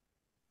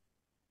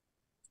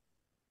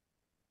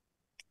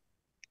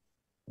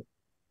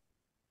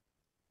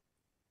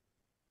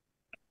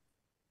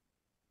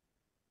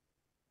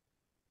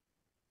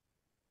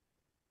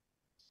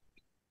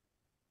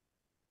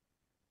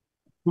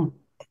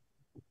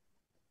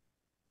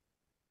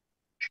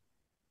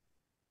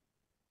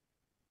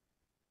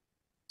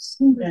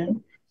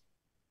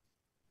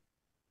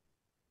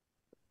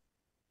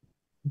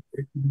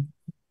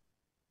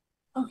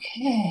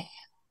 okay.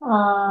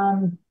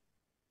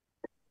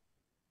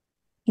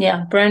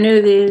 Yeah, brand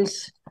new.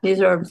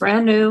 These are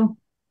brand new.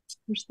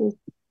 So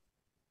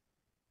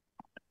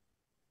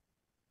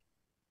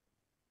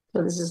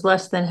this is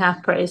less than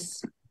half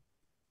price.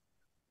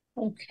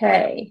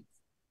 Okay.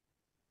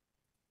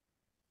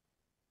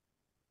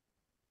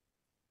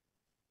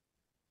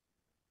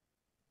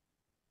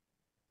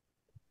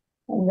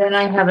 And then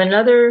I have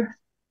another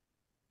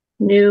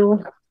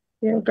new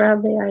Vera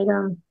Bradley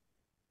item.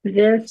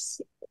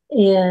 This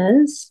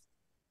is,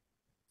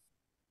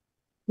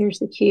 here's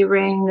the key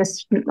ring.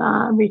 This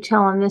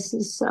retail on this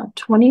is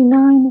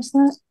 29, is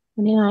that?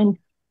 29.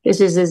 This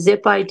is a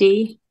zip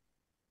ID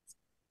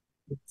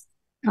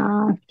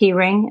key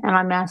ring, and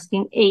I'm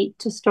asking 8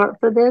 to start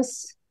for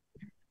this.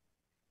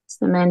 It's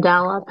the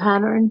mandala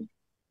pattern.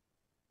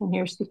 And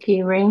here's the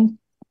key ring.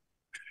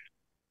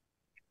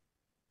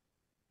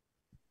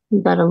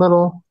 You got a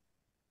little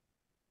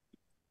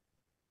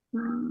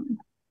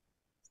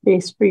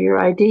space for your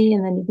ID,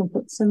 and then you can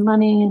put some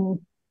money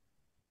and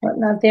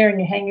whatnot there, and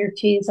you hang your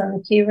keys on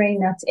the key ring.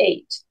 That's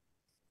 8.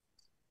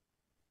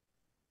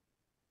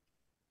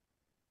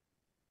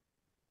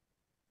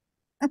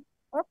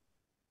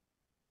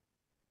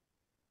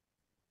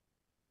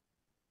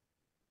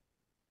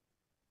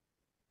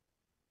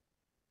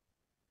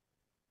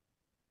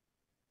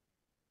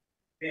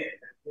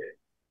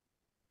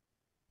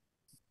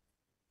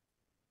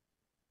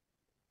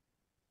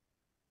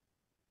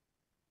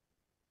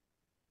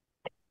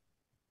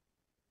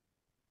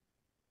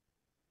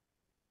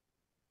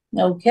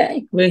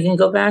 Okay, we can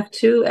go back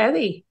to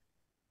Evie.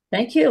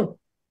 Thank you.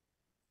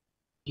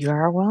 You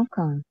are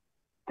welcome.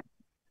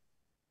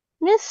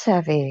 Miss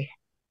Evie.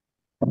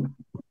 There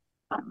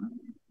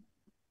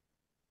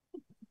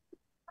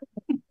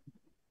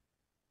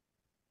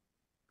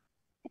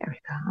we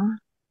go.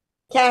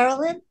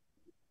 Carolyn,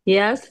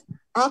 Yes?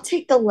 I'll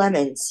take the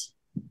lemons.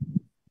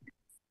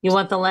 You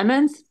want the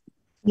lemons?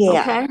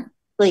 Yeah. Okay.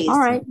 Please. All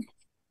right.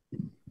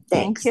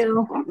 Thanks. Thank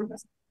you.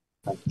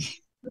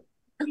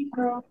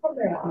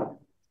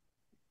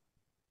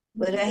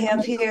 What I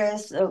have here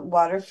is the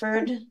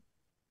Waterford.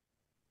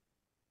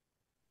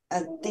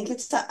 I think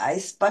it's the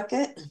ice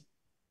bucket.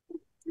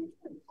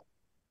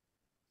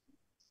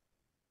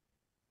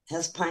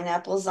 Has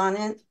pineapples on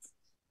it.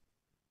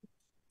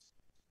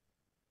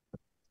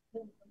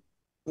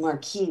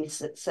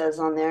 Marquise, it says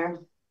on there.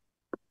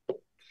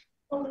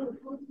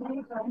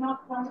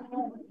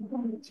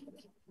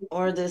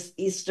 or this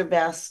Easter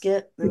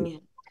basket. Let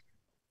me.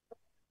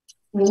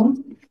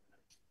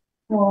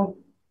 Well,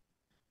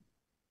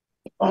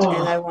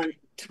 And I want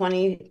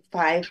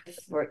 25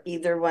 for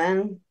either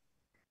one.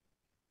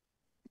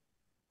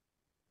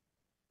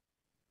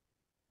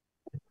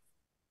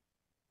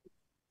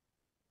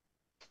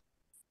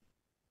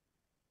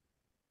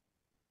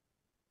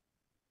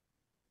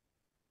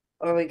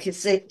 Or we could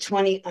say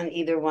 20 on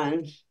either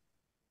one.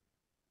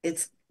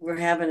 We're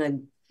having a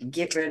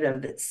get rid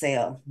of it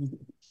sale.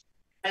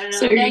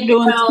 So you're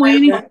doing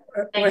 20?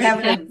 We're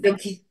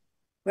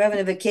having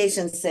a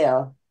vacation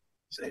sale.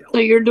 So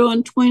you're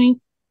doing 20?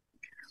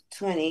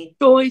 20.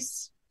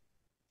 Choice?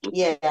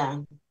 Yeah.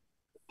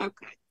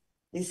 Okay.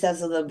 This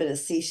has a little bit of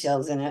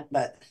seashells in it,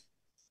 but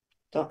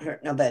don't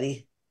hurt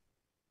nobody.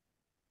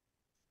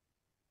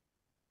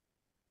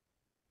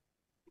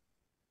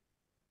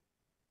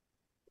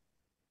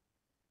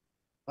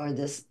 Or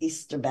this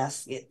Easter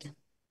basket.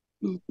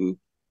 Mm-hmm.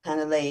 Kind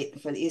of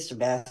late for the Easter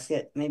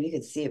basket. Maybe you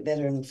could see it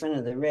better in front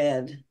of the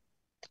red.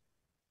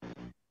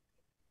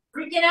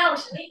 freaking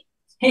out.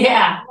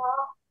 Yeah.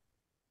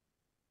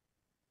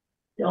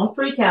 Don't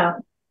freak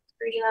out.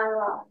 Freaking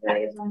out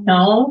at all.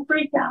 Don't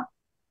freak out.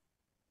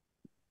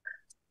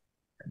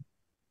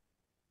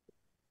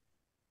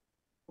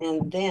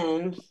 And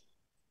then,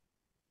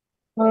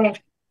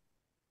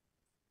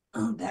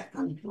 Oh, back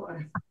on the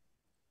floor.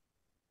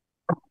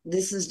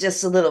 This is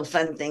just a little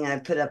fun thing I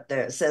put up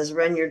there. It says,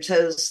 run your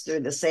toes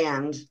through the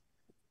sand.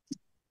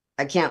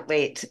 I can't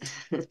wait.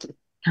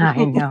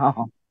 I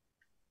know.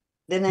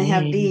 Then I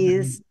have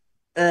these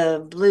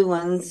blue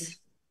ones.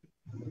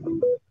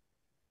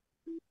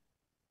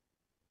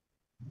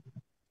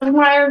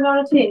 my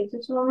Arizona tea. Is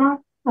this one more?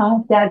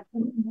 Oh, Dad.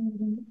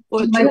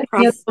 What's your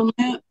price on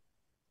that?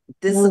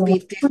 This will be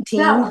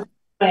 15.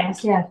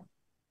 Yes, yeah.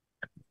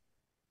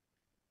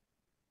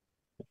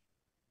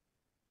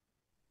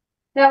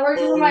 Yeah,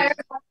 where's my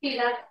Arizona tea,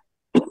 Dad?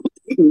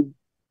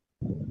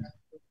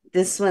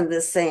 This one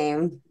the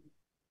same.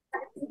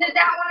 Is it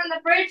that one in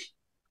the fridge?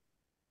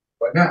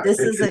 This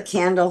is a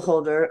candle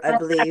holder, I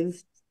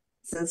believe,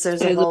 since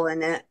there's a hole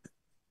in it.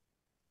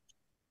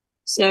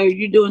 So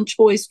you're doing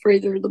choice for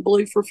either the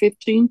blue for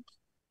 15?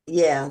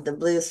 Yeah, the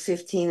blue is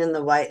 15 and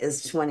the white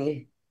is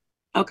 20.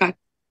 Okay.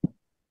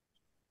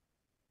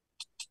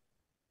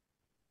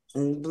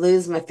 And blue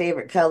is my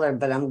favorite color,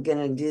 but I'm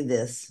gonna do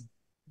this.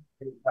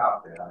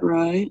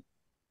 Right.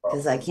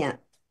 Because I can't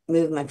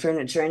move my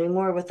furniture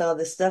anymore with all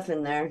this stuff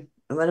in there.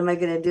 What am I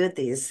gonna do with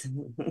these?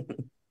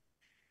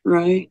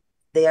 Right.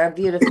 They are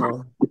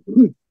beautiful.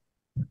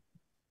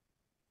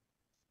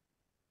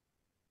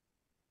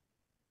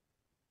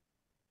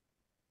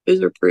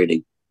 Those are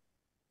pretty.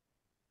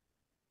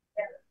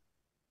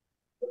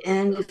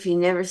 And if you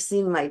never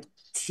seen my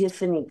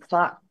Tiffany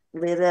clock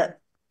lit up,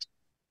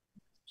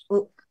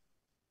 oh,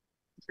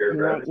 you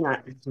might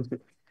not.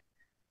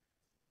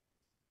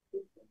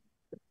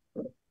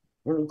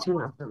 Let me turn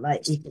off the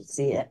light. You can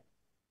see it.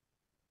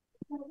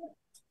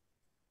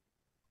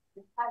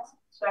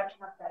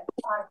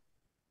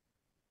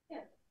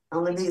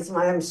 Only reason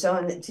why I'm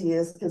showing it to you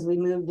is because we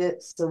moved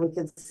it so we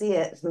could see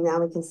it. So now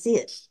we can see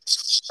it.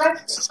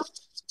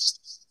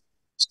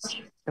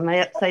 Am I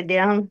upside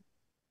down?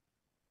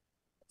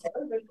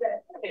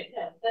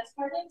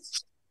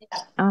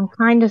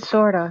 Kind of,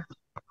 sort of.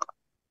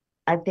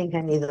 I think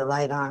I need the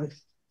light on.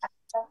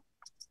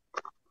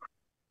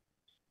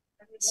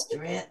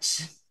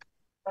 Stretch.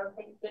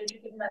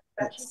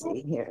 Let's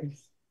see here.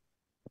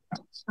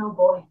 Oh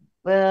boy.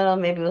 Well,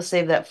 maybe we'll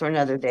save that for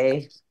another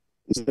day.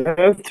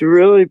 That's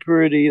really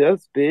pretty.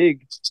 That's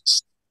big.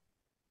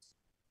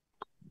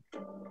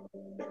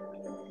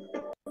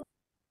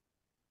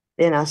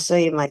 Then I'll show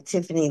you my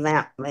Tiffany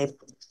lamp, my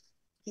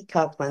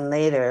peacock one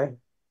later.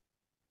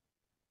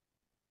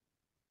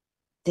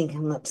 Think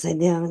I'm upside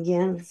down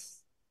again.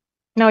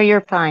 No,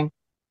 you're fine.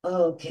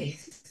 Okay.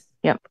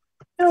 Yep.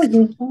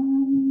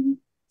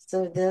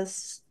 So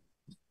this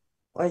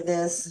or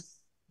this.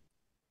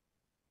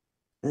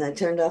 And I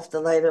turned off the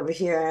light over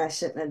here. I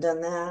shouldn't have done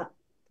that.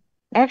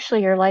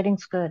 Actually, your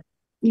lighting's good.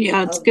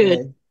 Yeah, it's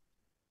good.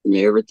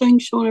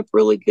 Everything's showing up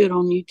really good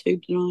on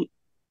YouTube tonight.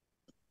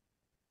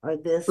 Or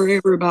this. For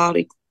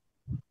everybody.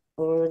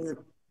 Or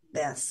the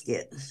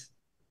basket.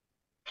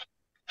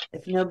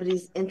 If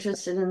nobody's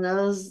interested in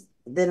those,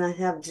 then I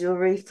have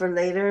jewelry for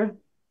later.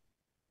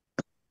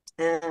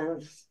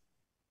 And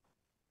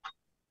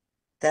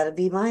that'll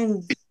be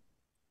mine.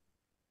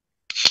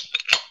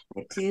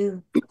 My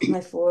 2,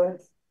 my 4.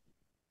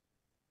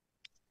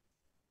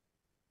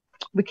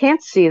 We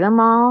can't see them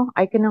all.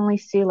 I can only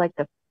see like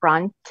the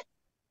front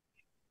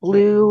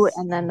blue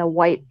and then the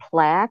white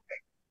plaque.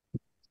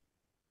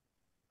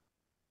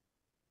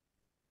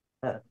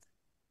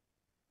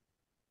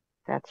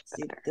 That's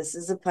better. This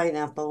is a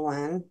pineapple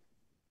one.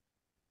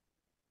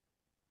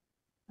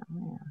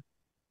 Oh,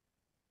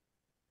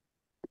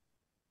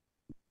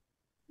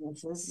 yeah.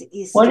 This is the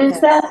Easter What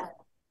is that?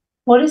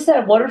 What is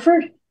that?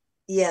 Waterford?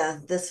 Yeah,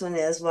 this one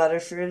is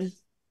Waterford.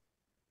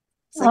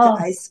 It's like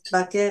an ice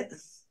bucket.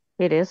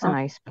 It is an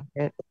ice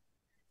bucket.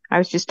 I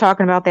was just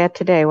talking about that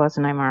today,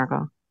 wasn't I,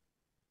 Margot?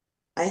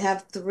 I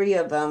have 3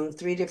 of them,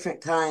 3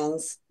 different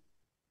kinds.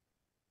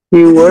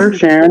 You were,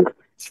 Sharon.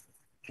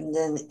 And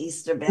then the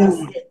Easter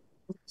basket.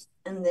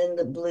 And then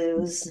the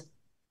blues.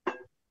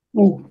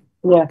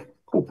 Yeah.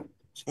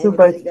 2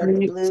 by Anybody got 3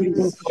 the you can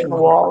blues? put on the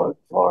wall or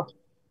floor.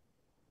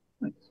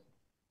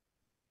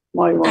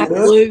 Why you want That to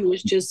do it? blue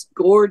is just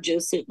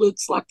gorgeous. It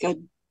looks like a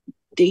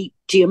deep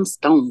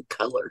gemstone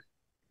color.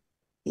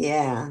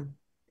 Yeah.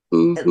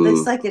 Mm-hmm. It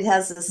looks like it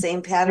has the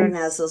same pattern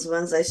as those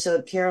ones I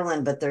showed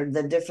Carolyn, but they're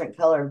the different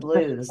color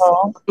blues.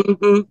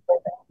 Mm-hmm.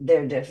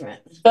 They're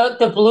different.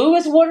 The blue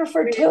is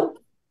Waterford too?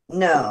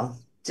 No,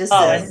 just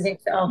I this. didn't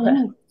think so.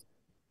 Okay.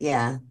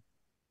 Yeah.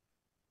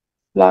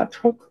 Latch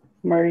hook,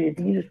 Maria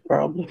D's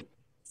probably.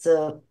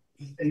 So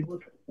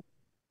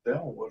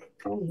Bellwood.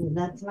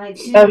 that's my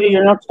Abby,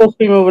 you're two. not supposed to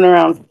be moving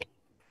around.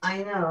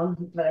 I know,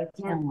 but I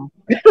can't.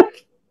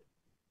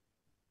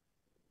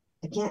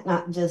 I can't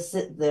not just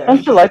sit there.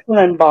 Don't you like when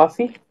I'm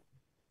bossy?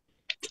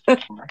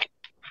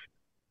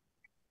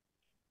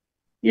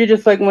 You're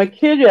just like my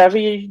kid,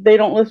 Abby. They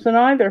don't listen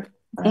either.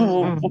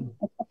 I'll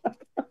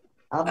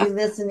be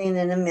listening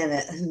in a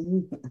minute.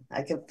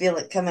 I can feel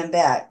it coming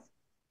back.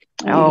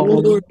 Oh,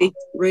 Lordy.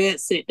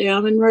 Rest, sit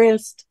down and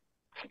rest.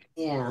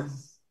 Yeah.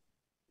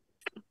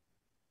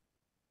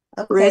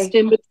 Okay. Rest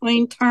in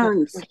between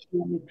turns.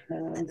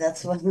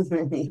 That's what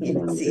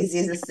it's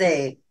easy to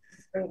say.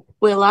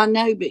 Well, I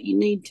know, but you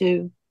need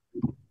to.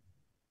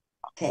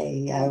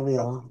 Okay, I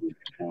will.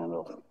 The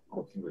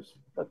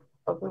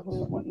other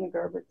one went in the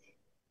garbage.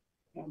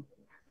 Yeah.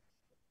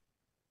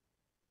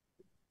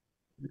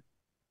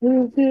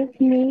 Is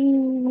it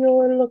me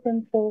you're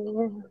looking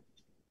for?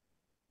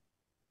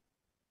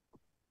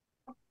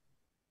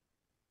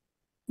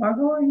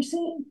 Margot, are you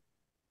seeing?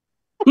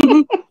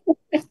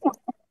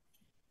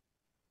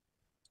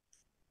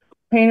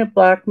 Painted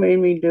Black made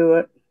me do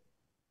it.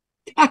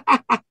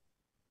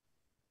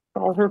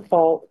 All her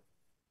fault.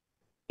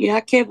 Yeah,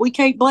 we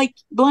can't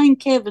blame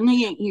Kevin.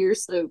 He ain't here,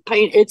 so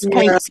paint. It's Yeah,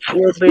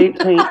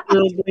 paint.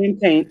 we'll blame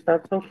paint.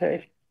 That's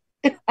okay.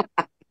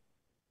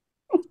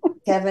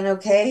 Kevin,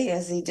 okay?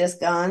 Is he just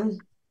gone?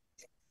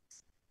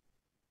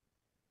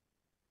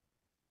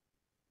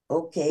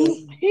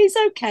 Okay. He's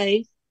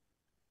okay.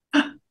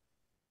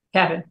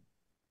 Kevin,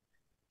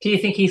 do you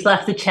think he's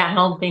left the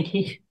channel? Think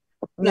he?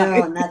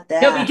 No, not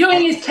that. He'll be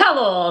doing his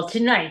tell-all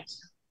tonight.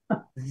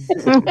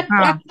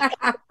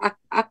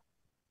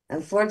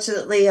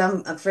 Unfortunately,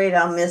 I'm afraid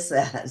I'll miss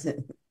that.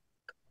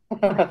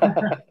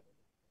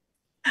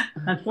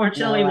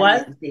 Unfortunately, No,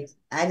 what?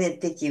 I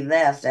didn't think he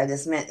left. I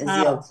just meant, is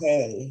he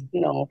okay?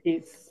 No,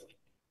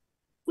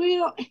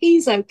 Well,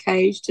 he's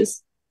okay. It's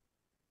just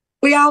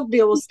we all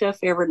deal with stuff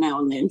every now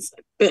and then, so,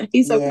 but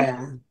he's okay.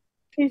 Yeah.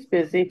 He's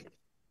busy.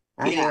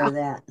 I hear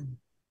that.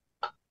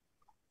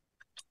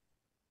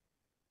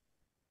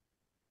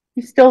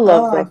 He still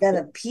loves I us. got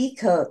a pea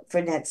coat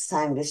for next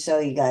time to show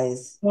you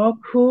guys. Oh,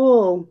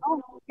 cool. Oh,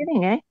 no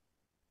kidding, eh?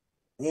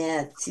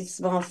 Yeah, it's too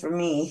small for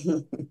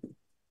me.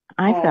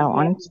 I've got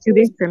one. It's too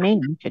big for me.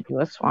 We should do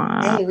a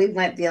swap. Hey, we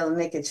might be able to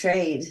make a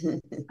trade.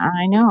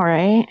 I know,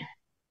 right?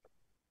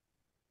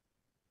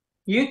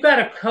 You've got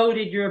a coat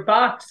in your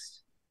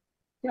box,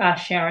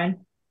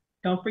 Sharon.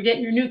 Don't forget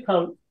your new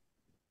coat.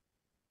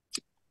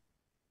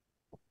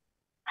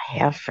 I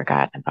have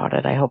forgotten about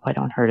it. I hope I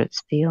don't hurt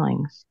its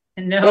feelings.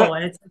 No,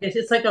 and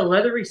it's like a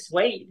leathery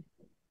suede.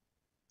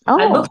 Oh,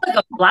 it looks like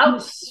a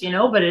blouse,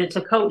 but it's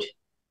a coat.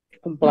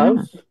 A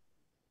blouse?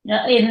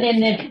 Yeah, in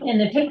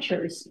the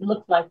pictures, it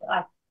looked kind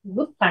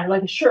of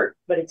like a shirt,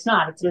 but it's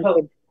not. It's a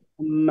coat.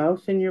 A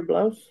mouse in your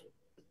blouse?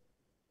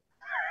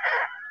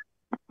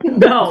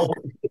 No.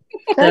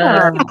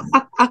 No,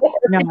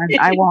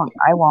 I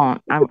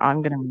won't.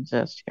 I'm gonna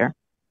resist here.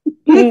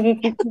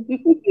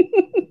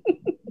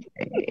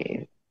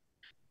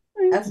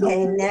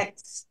 Okay,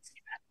 next.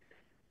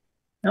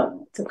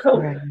 No, it's a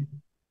coat. Right.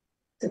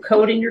 It's a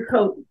coat in your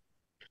coat.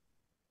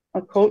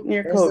 A coat in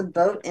your There's coat. There's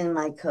a boat in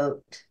my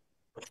coat.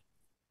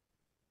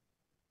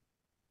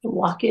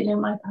 Walk it in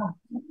my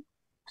pocket.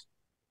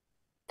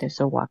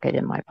 There's a walk it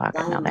in my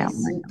pocket now. That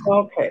one.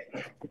 Okay.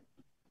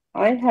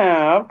 I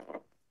have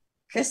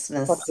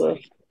Christmas. A couple of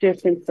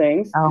different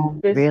things. Oh,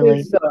 this really?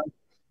 is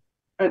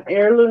an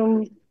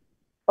heirloom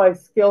by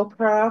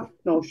Shillcraft.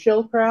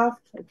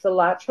 It's a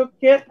latch hook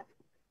kit.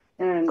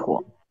 And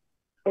cool.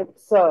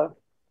 It's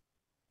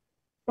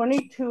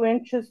 22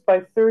 inches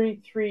by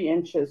 33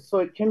 inches. So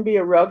it can be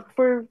a rug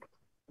for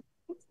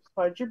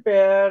beside your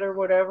bed or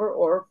whatever,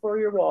 or for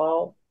your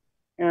wall.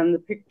 And the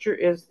picture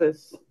is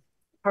this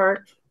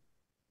heart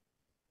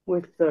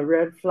with the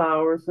red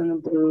flowers and the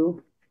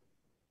blue.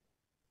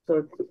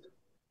 So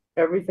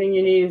everything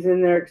you need is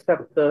in there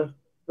except the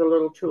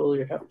little tool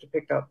you have to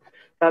pick up.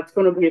 That's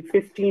going to be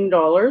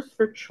 $15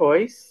 for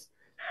choice.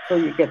 So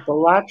you get the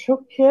latch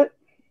hook kit,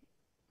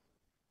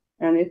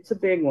 and it's a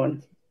big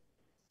one.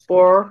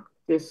 Or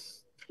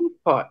this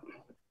teapot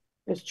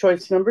is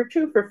choice number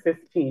 2 for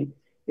 $15.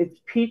 It's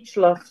peach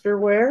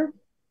lusterware.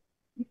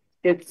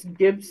 It's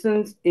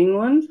Gibson's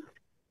England.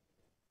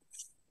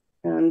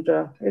 And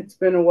it's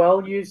been a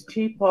well-used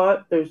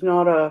teapot. There's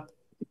not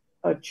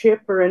a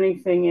chip or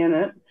anything in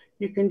it.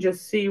 You can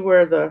just see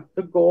where the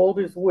gold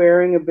is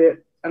wearing a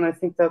bit, and I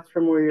think that's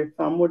from where your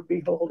thumb would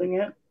be holding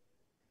it,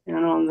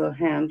 and on the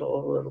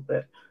handle a little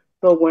bit.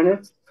 So when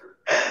it's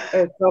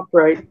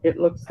upright, it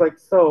looks like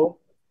so.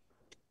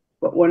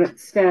 But when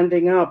it's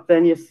standing up,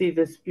 then you see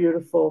this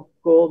beautiful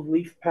gold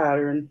leaf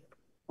pattern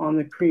on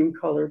the cream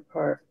colored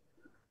part.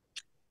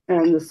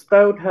 And the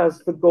spout has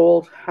the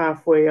gold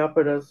halfway up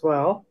it as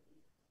well.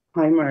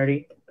 Hi,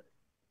 Marty.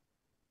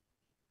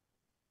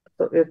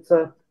 So it's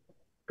a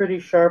pretty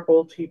sharp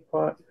old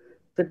teapot.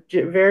 It's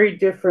a very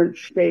different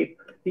shape.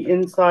 The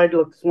inside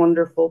looks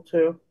wonderful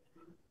too.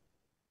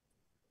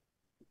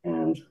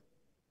 And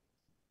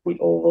the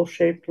oval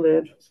shaped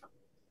lid.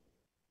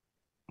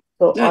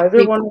 So That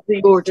either one of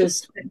these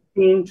gorgeous. is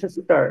 15 to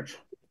start.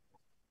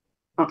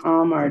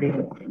 Marty.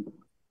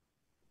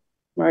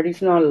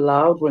 Marty's not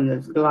allowed when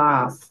there's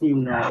glass, you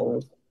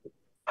know.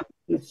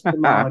 Mr.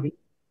 Marty.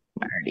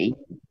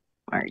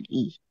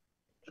 Marty.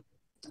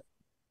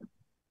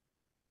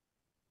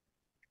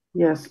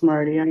 Yes,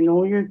 Marty, I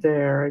know you're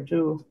there. I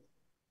do.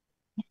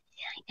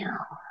 I know.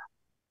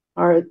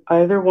 All right,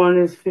 either one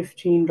is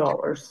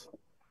 $15.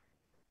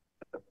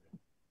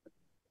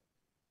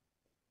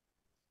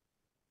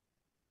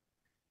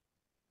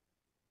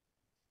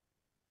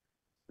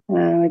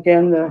 And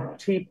again, the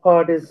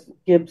teapot is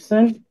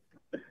Gibson.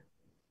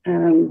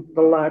 And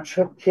the latch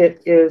hook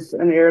kit is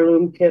an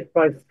heirloom kit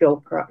by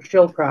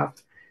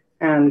Shillcraft.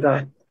 And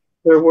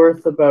they're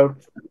worth about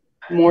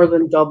more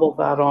than double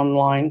that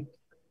online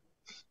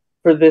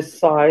for this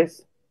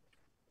size.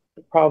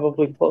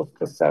 Probably close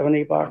to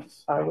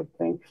 $70, I would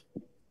think.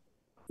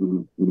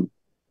 Mm-hmm.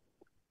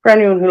 For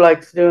anyone who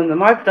likes doing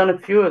them. I've done a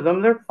few of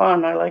them. They're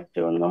fun. I like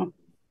doing them.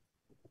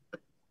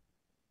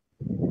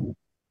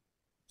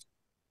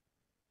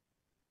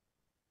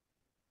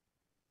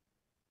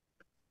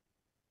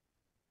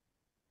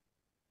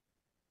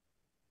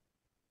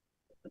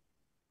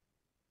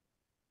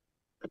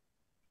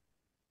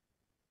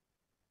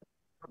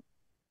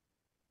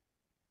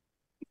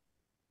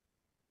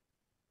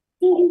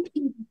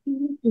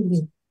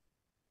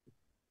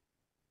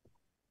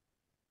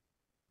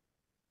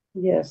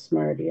 Yes,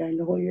 Marty, I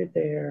know you're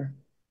there.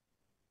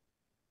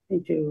 I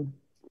do.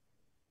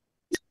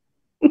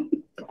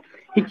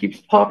 He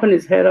keeps popping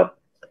his head up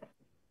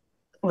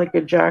like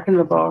a jack in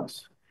the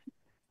box.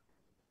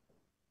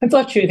 I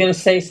thought you were going to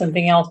say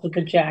something else with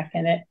the jack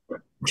in it.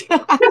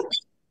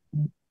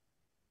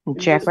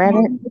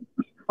 Jackrabbit?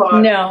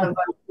 No.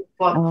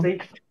 Oh. Okay.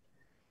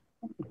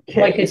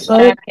 Like a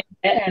jack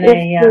and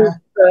a.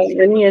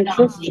 Any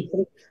interest,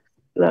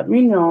 let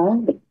me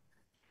know.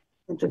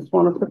 I just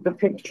want to put the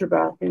picture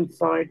back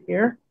inside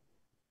here.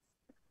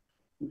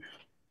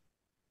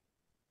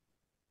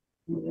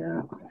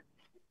 Yeah.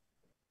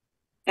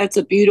 That's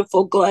a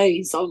beautiful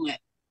glaze on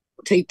that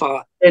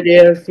teapot. It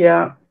is,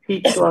 yeah.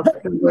 Peach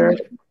lusterware.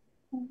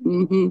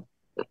 Mm-hmm.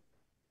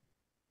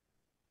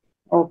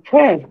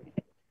 Okay.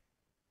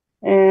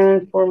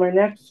 And for my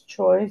next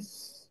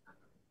choice,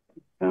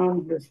 I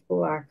found this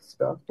black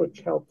stuff,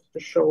 which helps to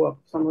show up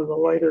some of the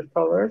lighter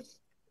colors.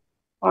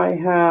 I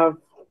have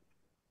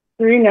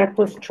 3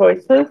 necklace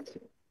choices,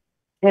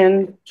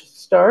 10 to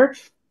start.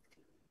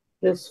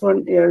 This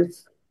one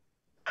is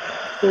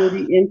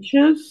 30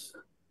 inches.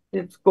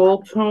 It's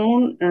gold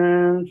tone,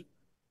 and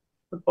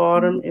the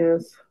bottom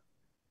is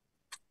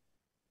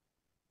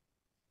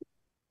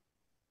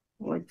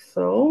like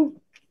so.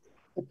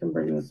 I can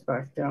bring this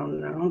back down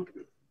now.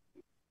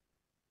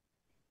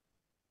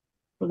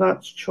 So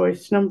that's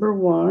choice number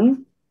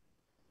 1.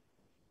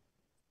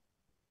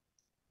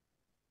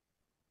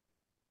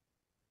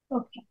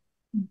 Okay.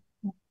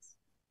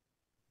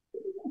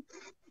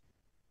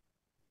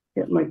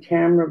 Get my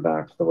camera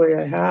back the way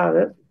I had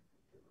it.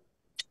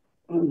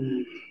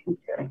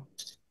 Okay.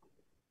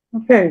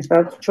 Okay,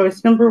 that's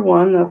choice number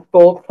 1. That's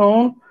gold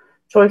tone.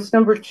 Choice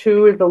number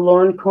 2 is a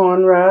Lauren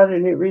Conrad,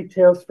 and it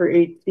retails for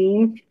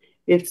 $18.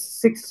 It's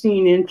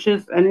 16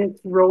 inches, and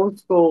it's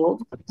rose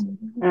gold,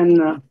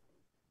 and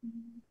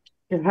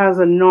it has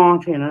a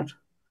knot in it.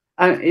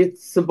 And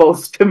it's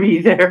supposed to be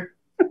there.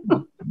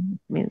 Oh,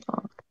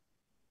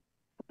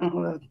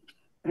 that's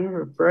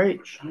ever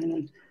bright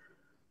shining.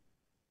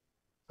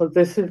 So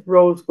this is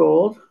rose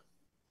gold.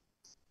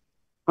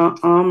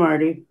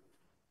 Marty.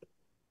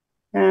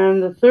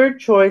 And the third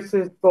choice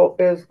is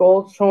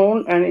gold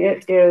tone, and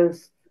it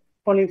is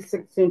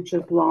 26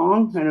 inches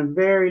long and a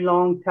very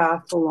long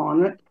tassel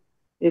on it.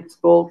 It's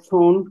gold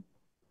tone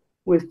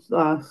with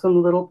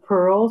some little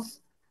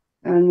pearls,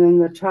 and then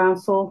the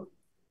tassel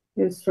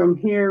is from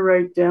here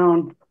right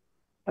down.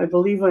 I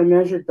believe I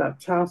measured that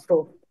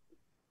tassel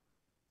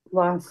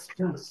last.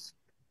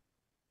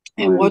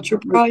 And what's your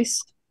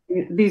price?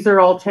 These are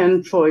all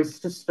 10 choice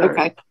to start.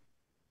 Okay.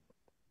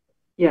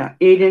 Yeah,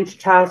 8-inch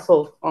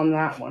tassel on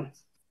that one.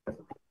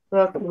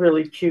 That's a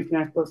really cute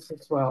necklace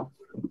as well.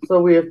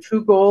 So we have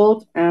 2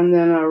 gold and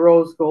then a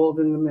rose gold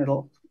in the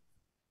middle.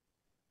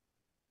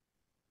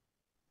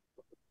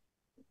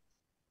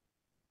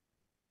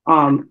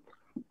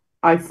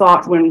 I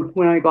thought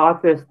when I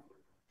got this,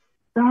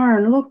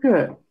 darn, look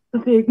at the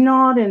big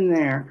knot in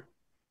there.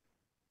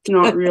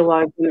 Not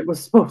realizing it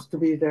was supposed to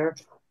be there.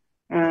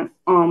 And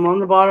on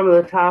the bottom of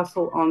the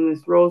tassel on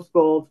this rose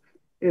gold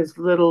is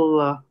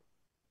little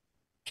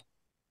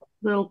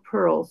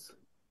pearls.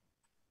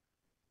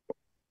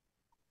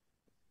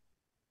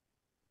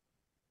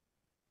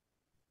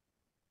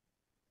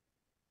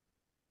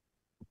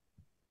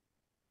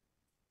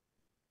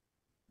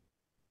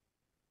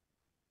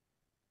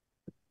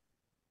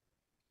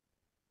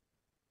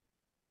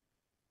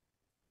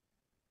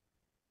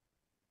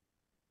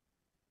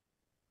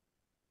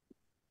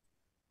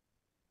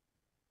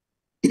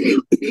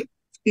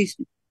 Excuse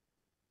me.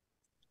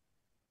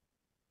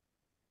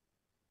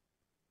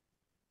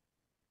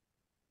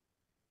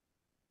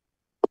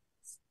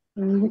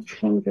 And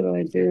which one did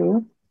I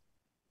do?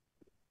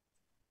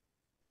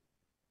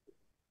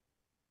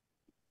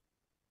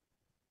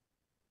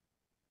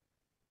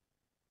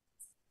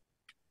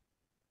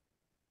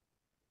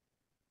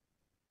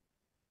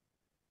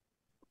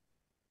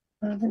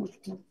 Okay.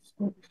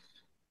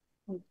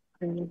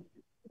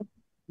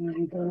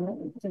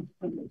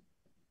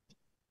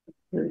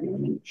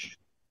 30-inch.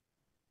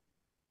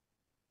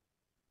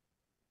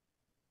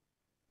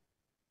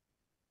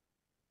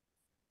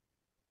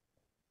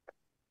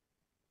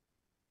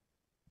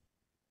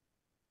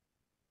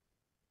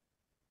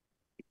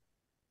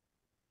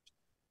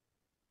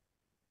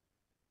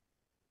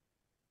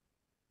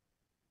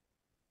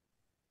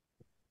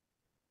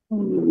 I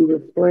didn't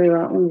display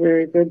that one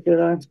very good, did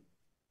I?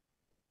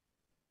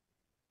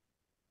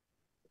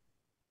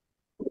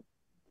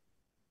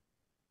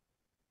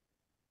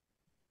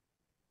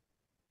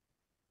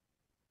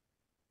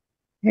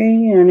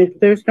 Okay, and if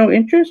there's no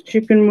interest,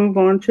 you can move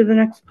on to the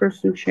next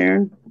person,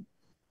 Sharon.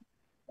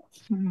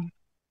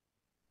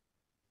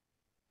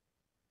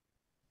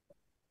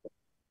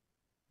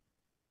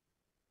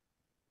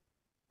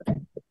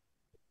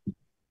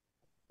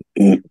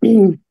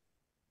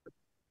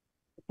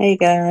 Hey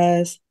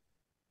guys,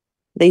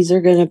 these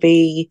are going to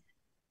be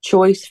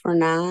choice for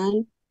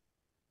 9.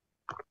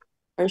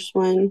 First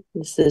one,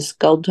 this is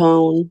Gold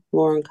Tone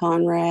Lauren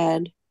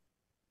Conrad,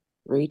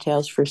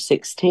 retails for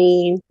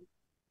 $16,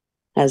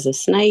 has a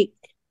snake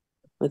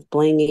with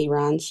blingy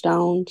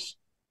rhinestones.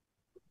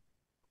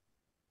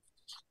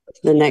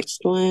 The next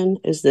one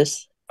is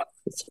this,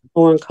 it's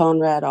Lauren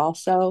Conrad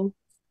also,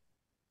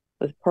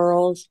 with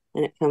pearls,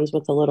 and it comes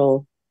with a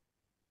little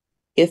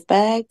gift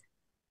bag.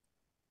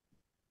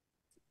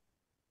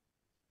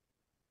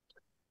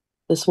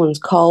 This one's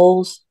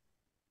Kohl's,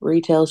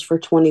 retails for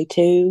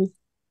 $22.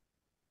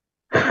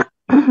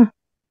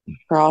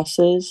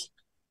 Crosses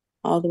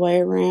all the way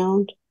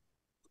around,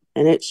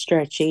 and it's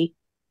stretchy.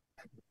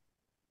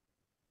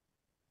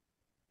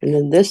 And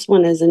then this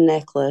one is a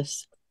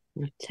necklace.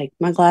 I take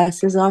my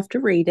glasses off to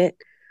read it.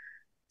 It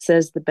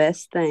says the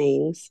best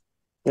things.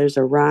 There's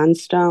a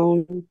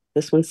rhinestone.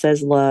 This one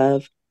says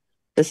love.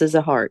 This is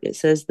a heart. It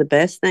says the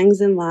best things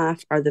in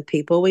life are the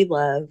people we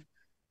love,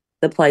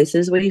 the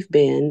places we've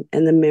been,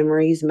 and the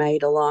memories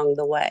made along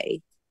the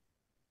way.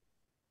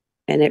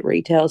 And it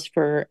retails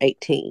for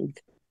 $18.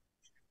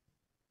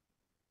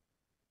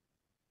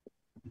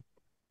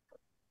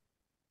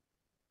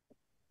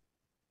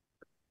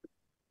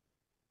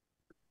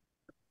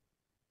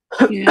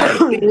 Yeah,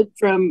 good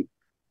from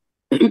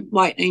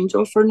White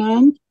Angel for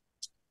 9.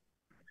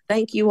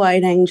 Thank you,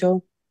 White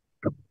Angel.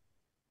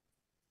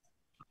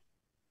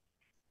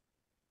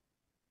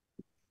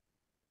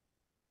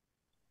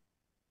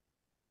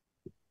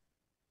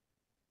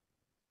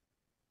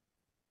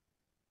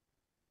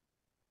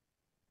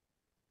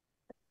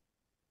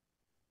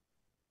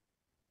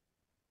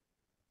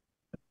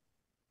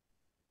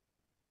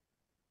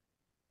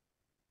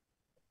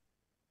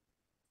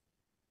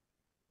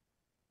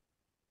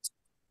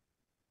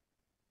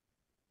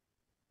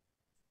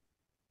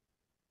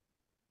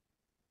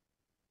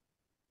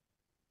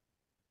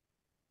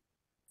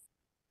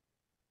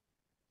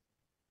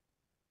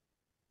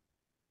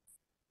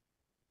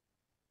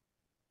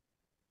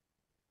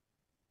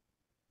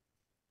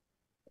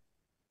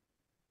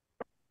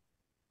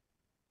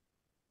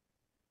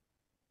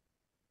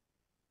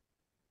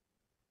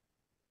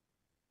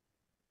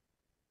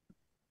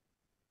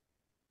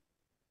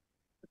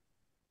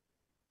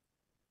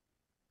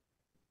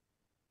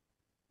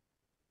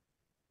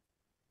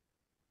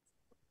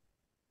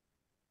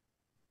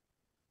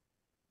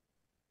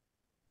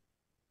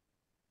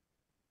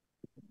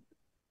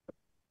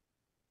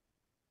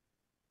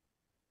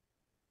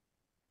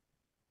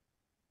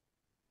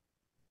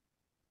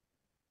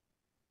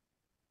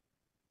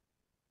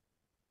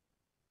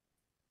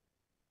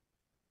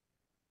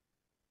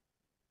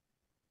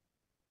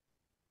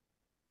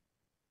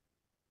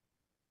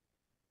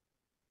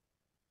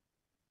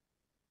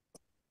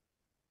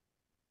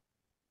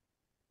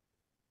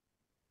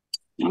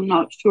 I'm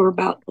not sure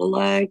about the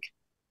leg.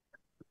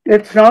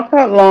 It's not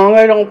that long,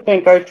 I don't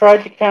think. I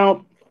tried to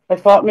count. I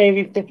thought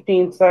maybe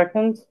 15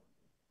 seconds.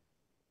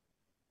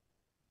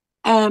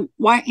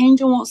 White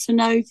Angel wants to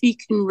know if you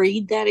can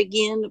read that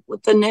again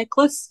with the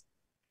necklace.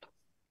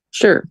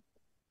 Sure.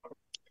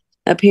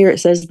 Up here it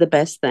says the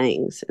best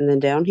things. And then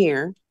down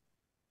here,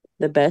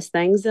 the best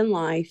things in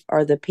life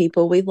are the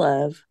people we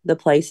love, the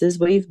places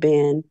we've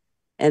been,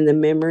 and the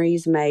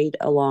memories made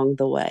along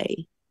the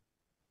way.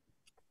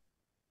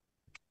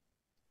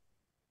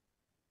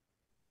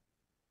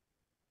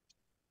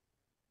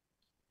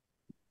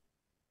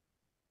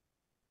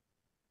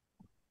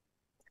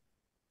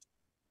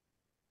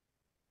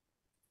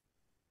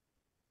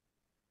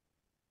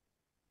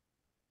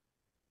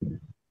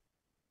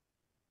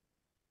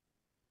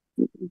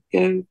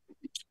 Go.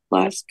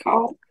 Last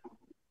call.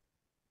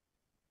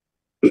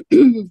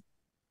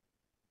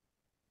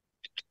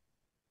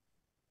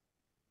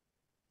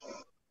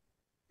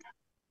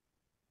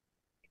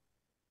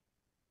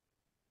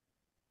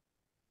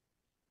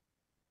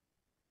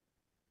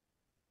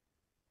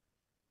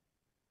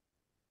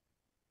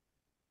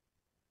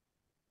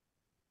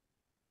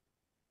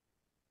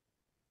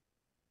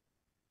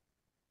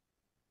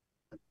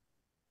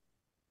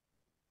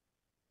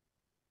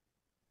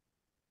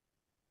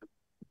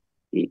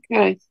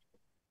 Okay.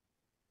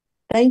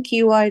 Thank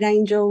you, White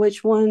Angel.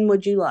 Which one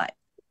would you like?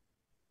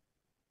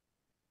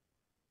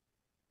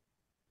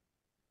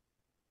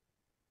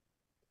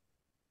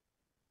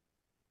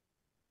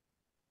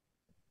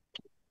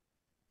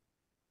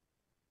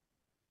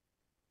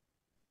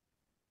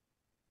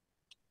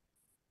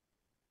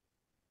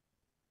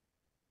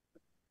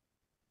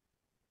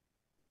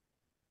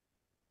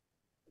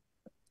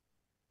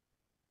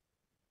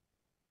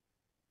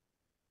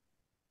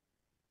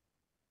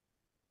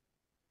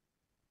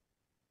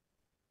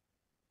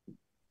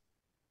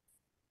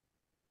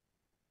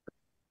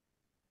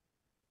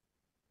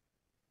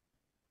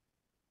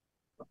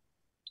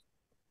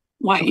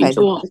 White Okay.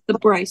 Angel wants the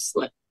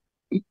bracelet.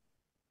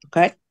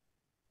 Okay.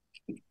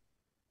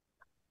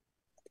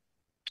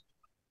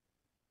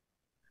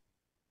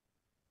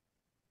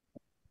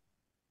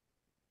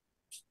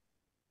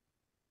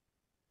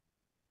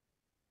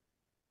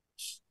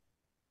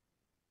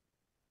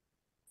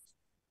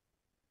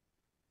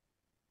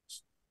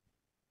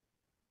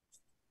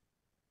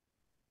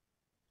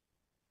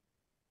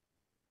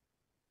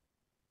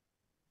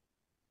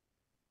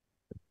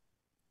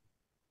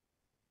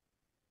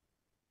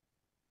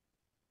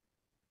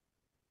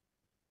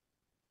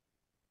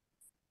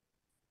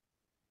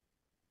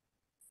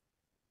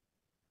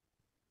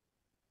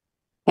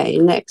 Okay,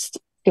 next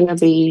going to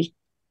be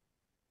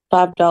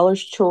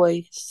 $5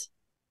 choice.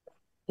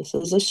 This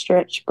is a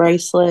stretch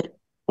bracelet.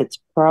 It's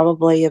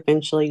probably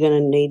eventually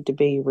going to need to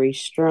be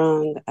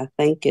restrung. I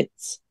think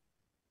it's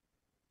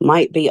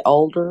might be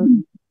older.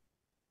 And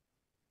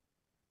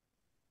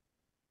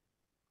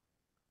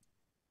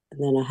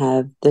then I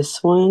have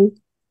this one.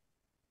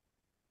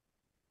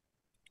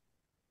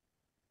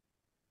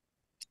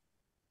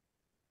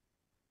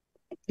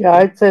 Yeah,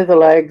 I'd say the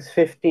leg's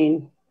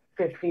 15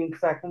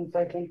 seconds,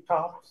 I think,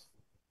 tops.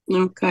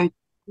 Okay.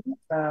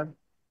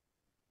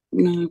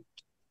 No.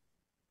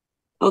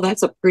 Oh,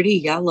 that's a pretty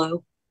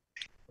yellow.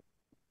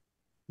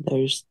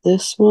 There's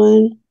this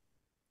one.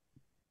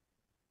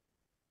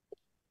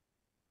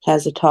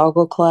 Has a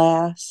toggle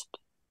clasp.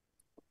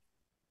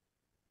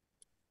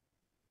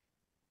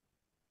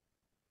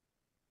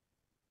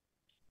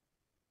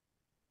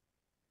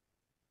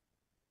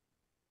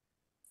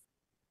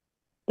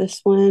 This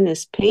one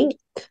is pink,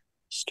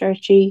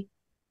 stretchy.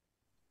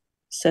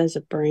 Says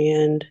a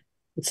brand.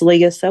 It's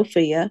Leah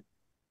Sophia.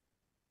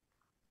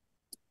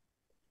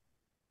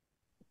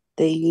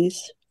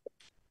 These.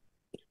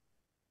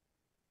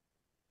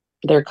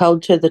 They're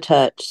cold to the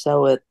touch,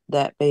 so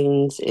that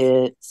means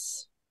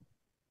it's,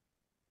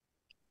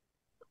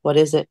 what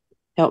is it?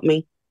 Help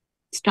me.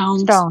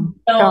 Stones.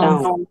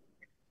 Stone.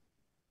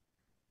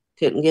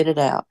 Couldn't get it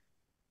out.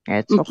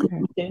 It's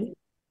okay.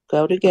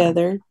 Go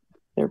together.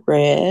 They're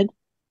red.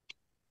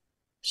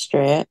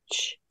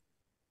 Stretch.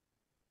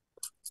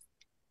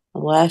 The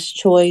last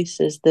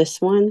choice is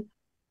this one.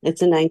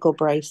 It's an ankle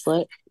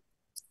bracelet.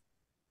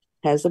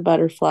 Has a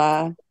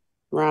butterfly,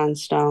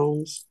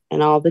 rhinestones,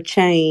 and all the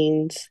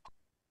chains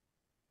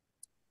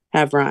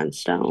have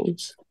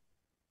rhinestones.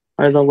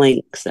 Or the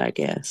links, I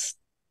guess.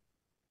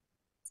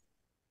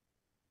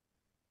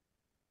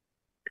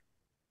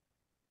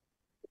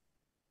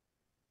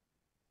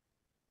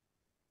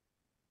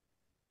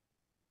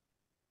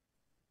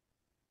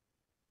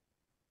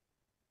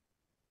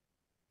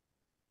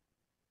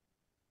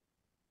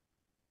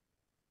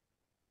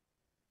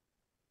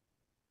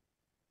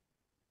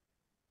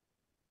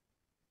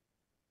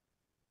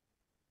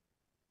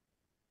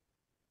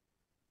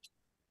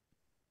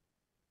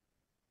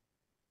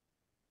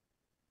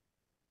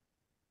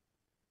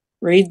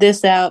 Read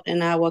this out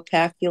and I will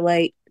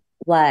calculate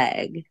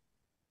lag.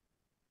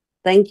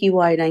 Thank you,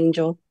 White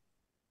Angel.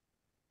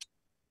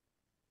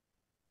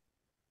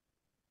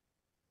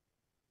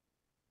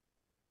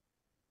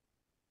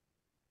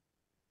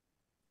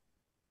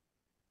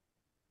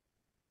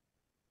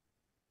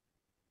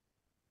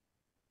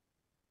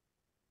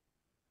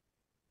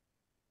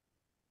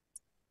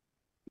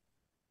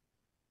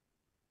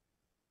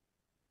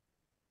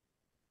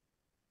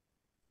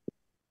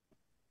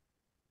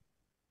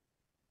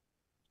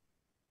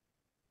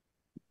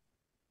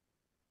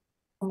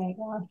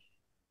 my gosh.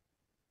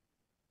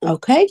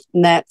 Okay,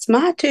 and that's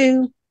my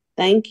two.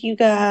 Thank you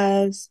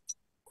guys.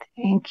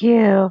 Thank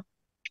you.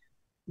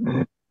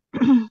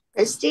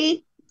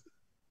 Christy,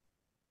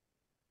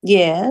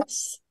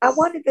 Yes. I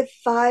wanted the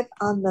 5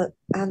 on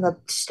the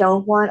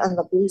stone one, on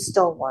the blue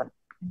stone one.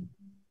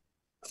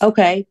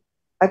 Okay.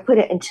 I put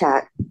it in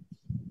chat.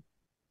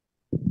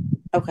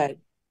 Okay.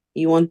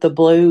 You want the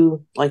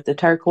blue, like the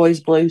turquoise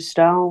blue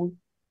stone?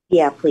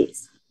 Yeah,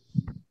 please.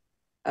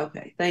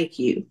 Okay, thank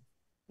you.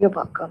 You're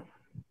welcome.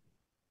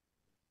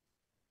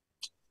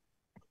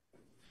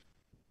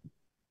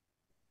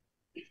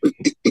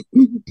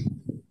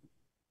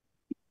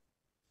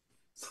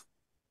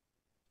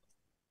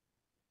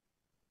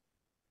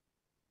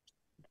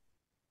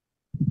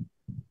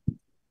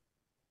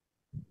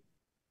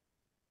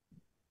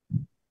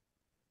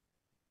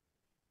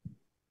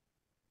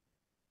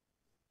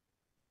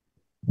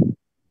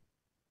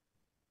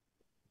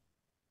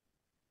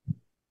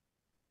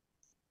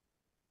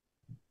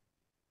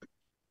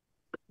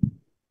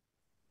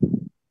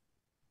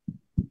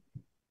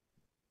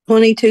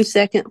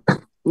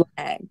 $22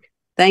 lag.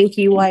 Thank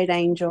you, White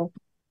Angel.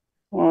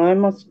 Well, I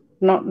must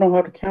not know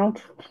how to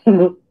count.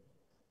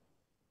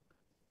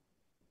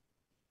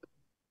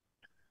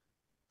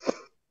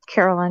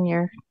 Carolyn,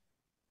 you're.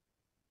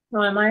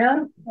 Oh, am I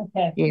on?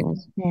 Okay.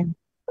 Yes, ma'am.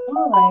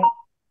 All right.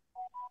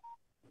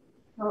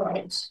 All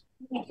right.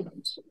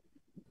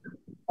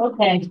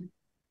 Okay.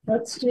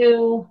 Let's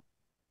do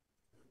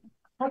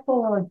a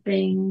couple of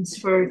things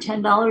for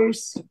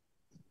 $10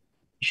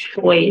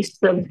 choice.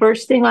 The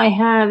first thing I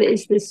have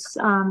is this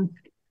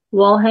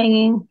wall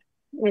hanging.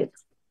 It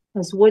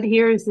has wood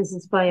here. This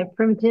is by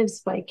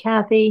Primitives by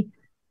Kathy.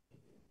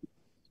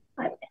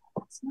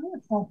 It's not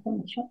a whole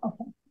thing.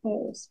 Okay,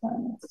 there's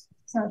one.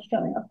 It's not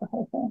showing up the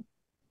whole thing.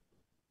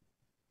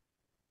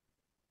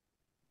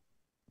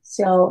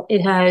 So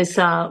it has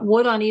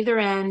wood on either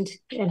end.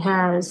 It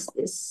has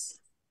this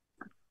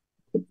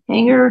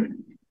hanger.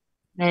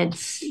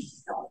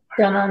 It's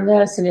done on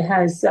this, and it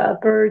has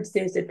birds.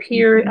 There's a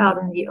pier out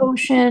in the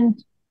ocean.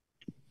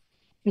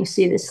 You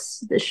see this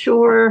the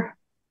shore,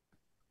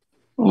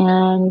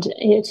 and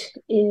it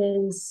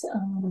is.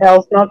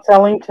 Al's not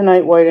selling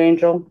tonight, White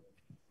Angel.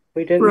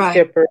 We didn't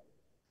skip her.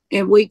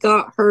 And we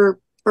got her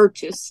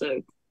purchase,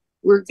 so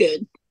we're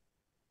good.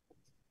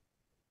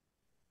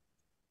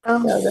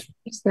 So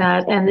that's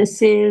that, and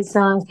this is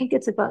I think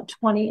it's about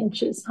 20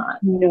 inches high.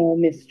 No,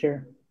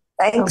 mister.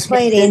 Thanks,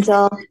 White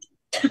Angel.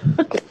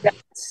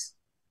 That's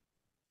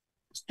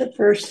the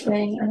first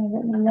thing. I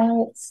don't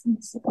know why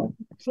it's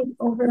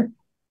over.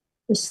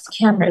 This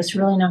camera is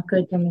really not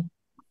good for me.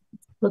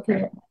 Look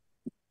at it.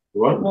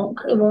 What?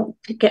 It won't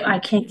get. I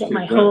can't get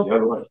my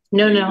whole.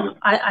 No.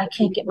 I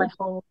can't get my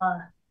whole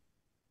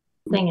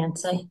thing in.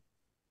 Say.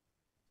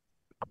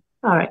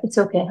 All right, it's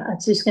okay.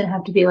 It's just gonna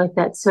have to be like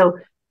that. So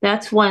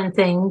that's one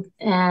thing,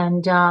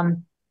 and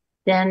then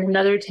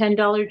another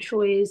 $10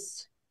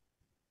 choice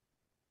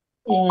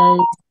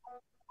is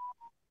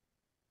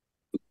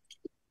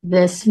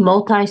this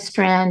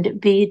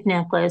multi-strand bead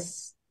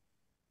necklace.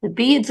 The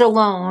beads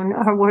alone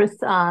are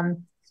worth over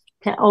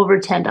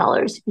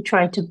 $10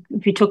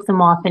 if you took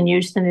them off and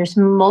used them. There's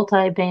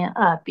multi-band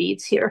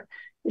beads here.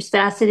 There's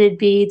faceted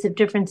beads of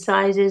different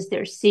sizes.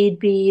 There's seed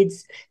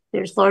beads.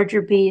 There's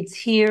larger beads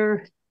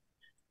here.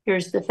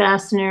 Here's the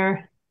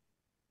fastener.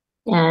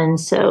 And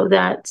so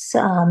that's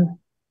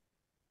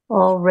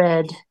all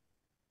red.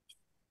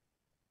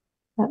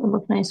 That would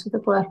look nice with a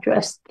black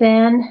dress.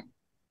 Then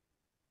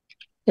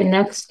the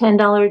next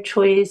 $10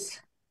 choice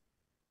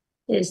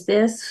is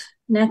this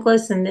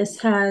necklace, and this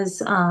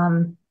has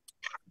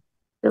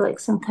like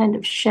some kind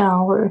of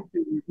shell or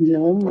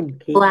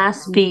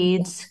glass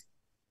beads.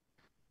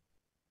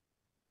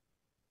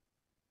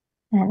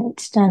 And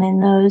it's done in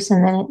those,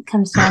 and then it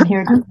comes down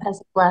here as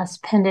a glass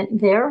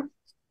pendant there.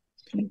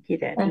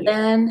 And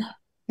then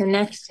the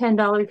next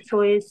 $10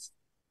 choice,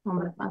 oh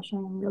my gosh,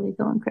 I'm really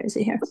going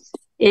crazy here,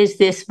 is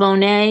this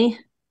Monet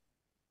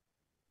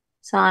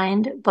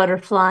signed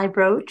butterfly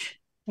brooch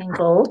in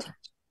gold.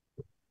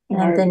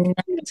 And the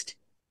next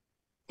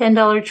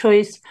 $10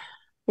 choice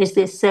is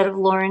this set of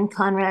Lauren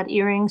Conrad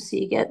earrings. So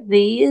you get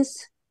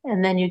these,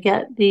 and then you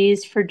get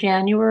these for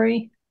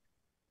January.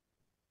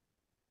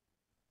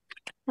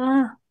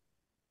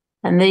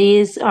 And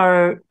these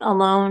are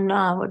alone,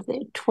 what are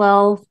they,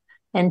 12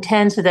 and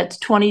 10, so that's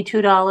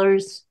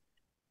 $22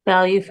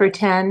 value for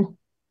 10.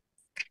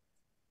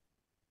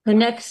 The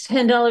next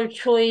 $10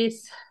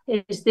 choice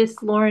is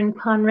this Lauren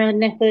Conrad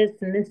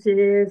necklace, and this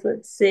is,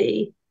 let's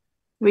see,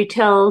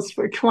 retails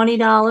for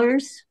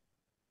 $20,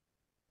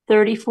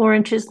 34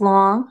 inches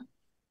long,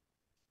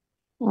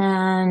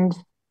 and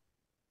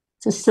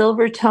it's a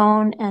silver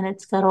tone, and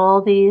it's got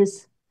all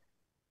these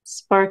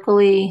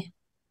sparkly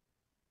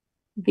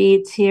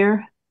beads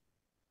here.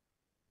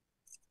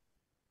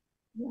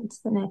 That's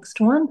the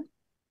next one.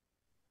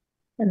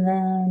 And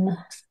then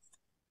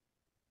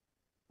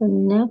the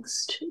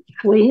next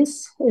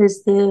choice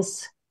is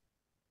this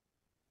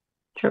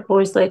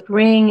turquoise like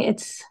ring.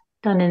 It's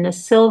done in a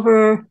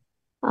silver,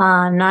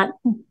 not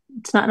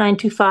it's not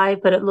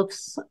 925, but it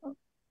looks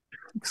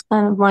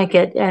kind of like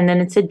it. And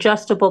then it's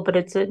adjustable, but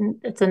it's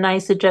a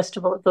nice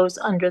adjustable. It goes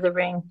under the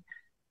ring.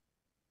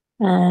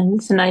 And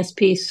it's a nice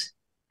piece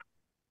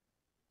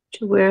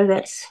to wear.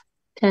 That's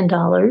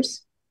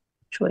 $10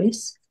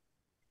 choice.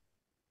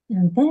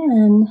 And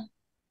then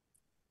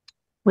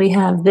we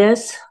have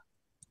this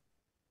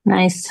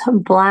nice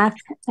black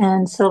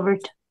and silver,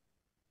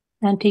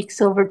 antique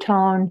silver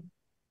tone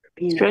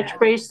stretch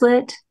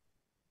bracelet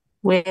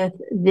with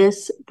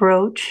this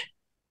brooch.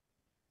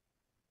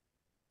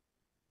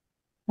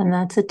 And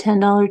that's a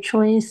 $10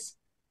 choice.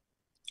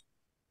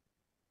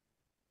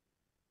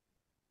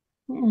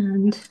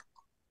 And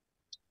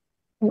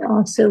we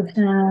also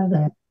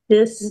have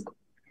this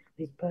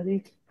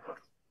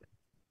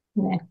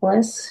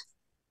necklace,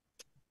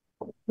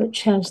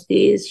 which has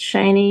these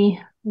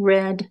shiny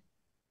red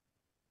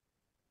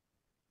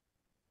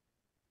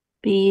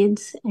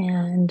beads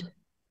and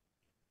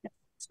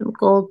some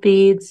gold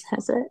beads.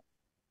 Has a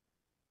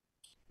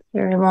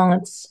very long,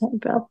 it's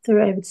about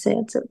I would say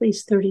it's at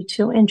least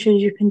 32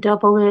 inches. You can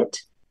double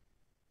it.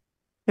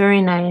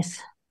 Very nice.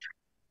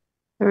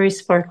 Very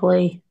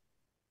sparkly.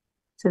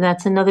 So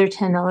that's another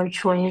 $10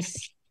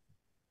 choice.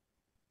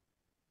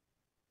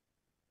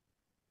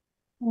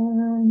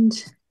 And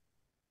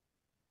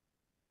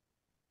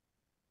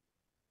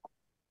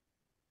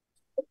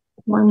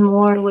one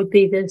more would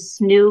be this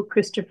new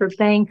Christopher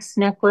Banks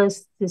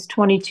necklace. This is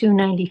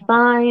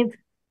 $22.95.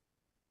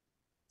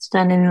 It's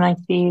done in like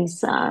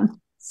these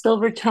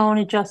silver tone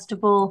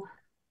adjustable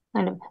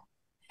kind of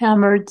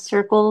hammered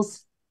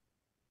circles.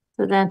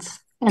 So that's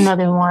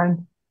another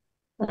one.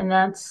 And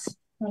that's,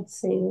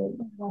 let's see,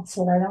 that's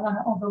it. I don't want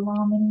to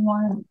overwhelm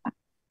anyone.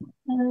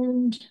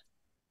 And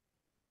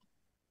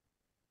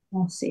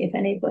I'll see if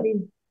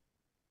anybody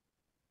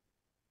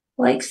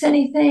likes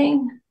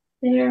anything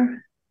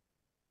there.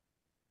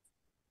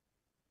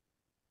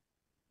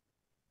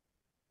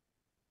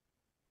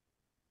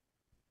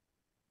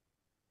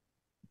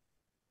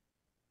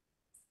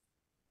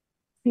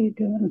 What are you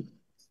doing,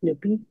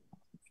 Snoopy?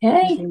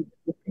 Okay.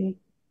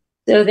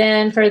 So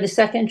then for the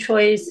second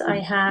choice, I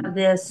have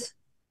this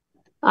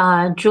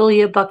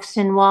Julia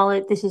Buxton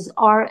wallet. This is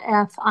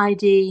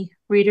RFID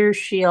Reader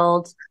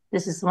Shield.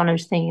 This is the one I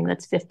was thinking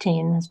that's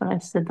 15. That's what I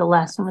said the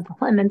last one with the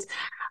lemons.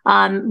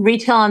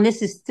 Retail on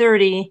this is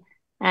 30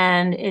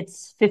 and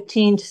it's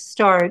 15 to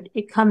start.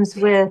 It comes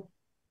with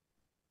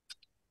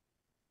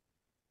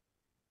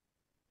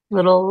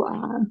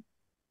little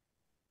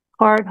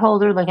card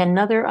holder, like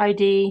another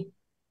ID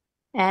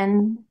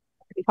and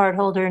card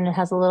holder, and it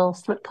has a little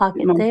slip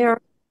pocket there.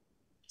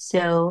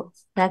 So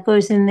that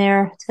goes in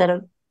there. It's got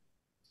a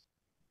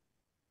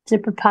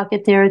zipper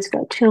pocket there. It's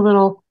got two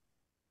little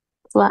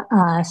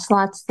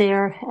slots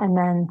there, and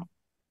then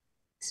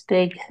this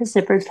big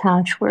zippered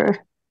pouch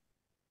where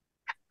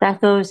that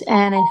goes,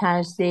 and it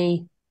has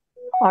the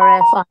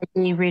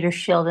RFID reader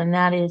shield, and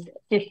that is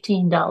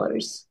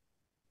 $15.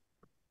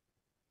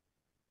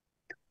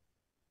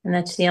 And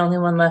that's the only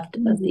one left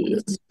of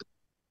these.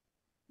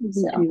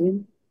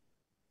 So.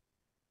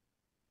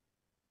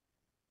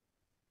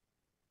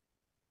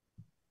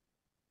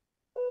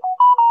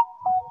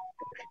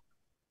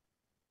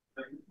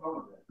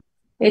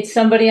 It's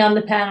somebody on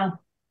the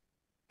panel.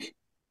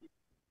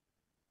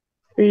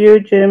 For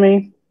you,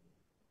 Jimmy.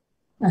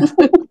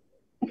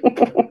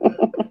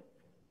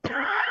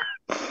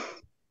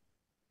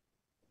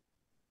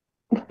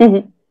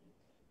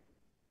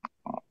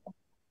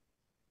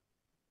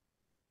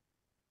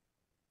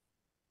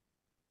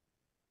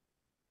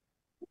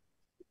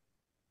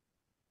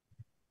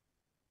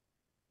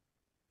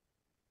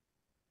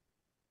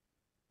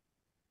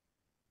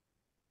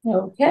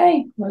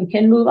 Okay, we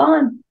can move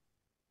on.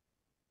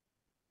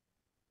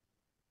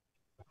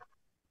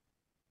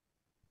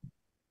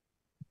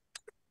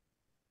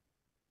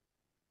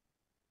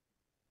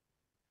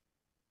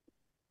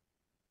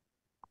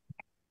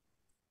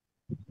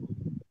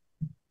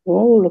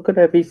 Oh, look at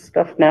Abby's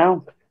stuff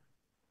now.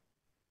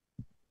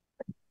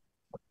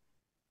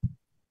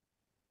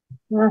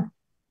 Yeah.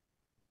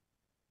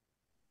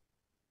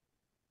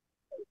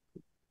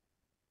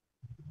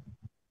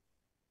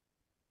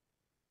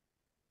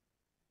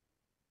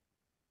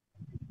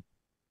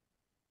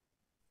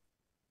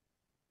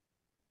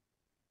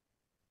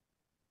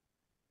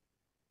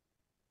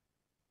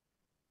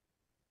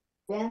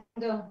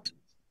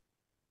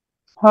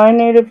 Hi,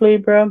 Native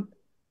Libra.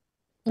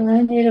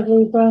 Hi, Native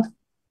Libra.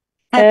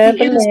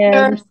 Happy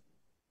Easter.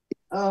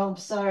 Oh,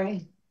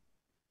 sorry.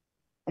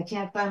 I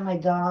can't find my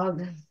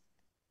dog.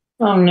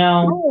 Oh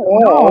no.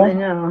 Oh, I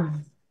know.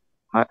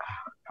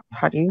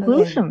 How do you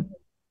lose them?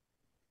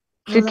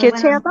 Do Well,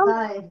 kids have them?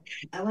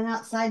 I went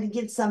outside to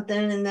get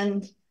something, and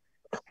then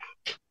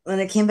when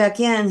I came back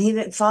in, he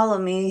didn't follow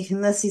me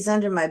unless he's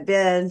under my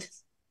bed.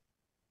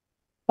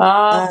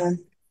 I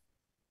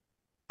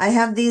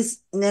have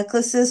these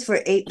necklaces for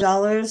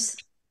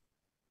 $8.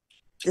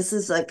 This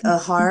is like a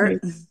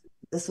heart.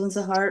 This one's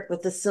a heart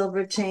with a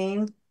silver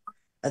chain,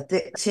 a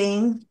thick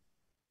chain.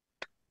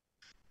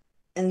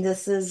 And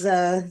this is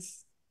a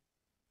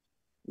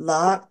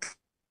lock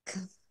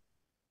black.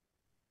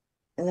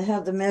 And I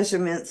have the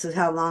measurements of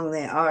how long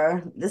they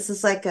are. This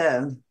is like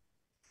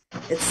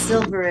it's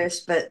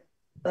silverish, but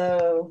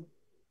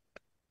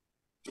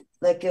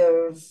like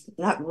a,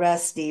 not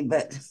rusty,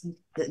 but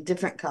a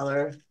different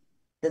color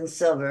than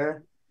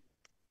silver.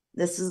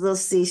 This is a little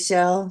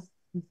seashell.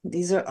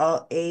 These are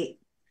all 8.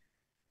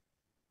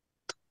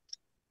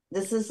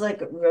 This is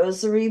like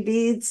rosary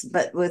beads,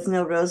 but with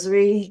no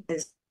rosary.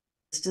 It's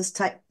just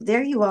tight.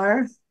 There you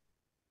are.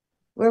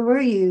 Where were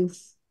you?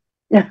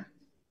 Yeah.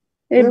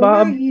 Hey, Where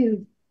Bob. were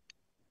you?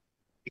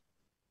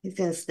 He's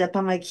gonna step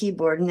on my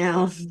keyboard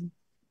now.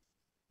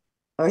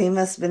 Or he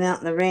must have been out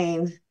in the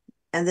rain.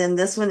 And then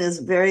this one is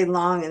very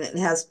long and it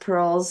has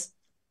pearls.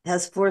 It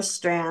has 4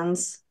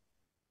 strands.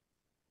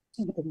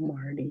 Oh,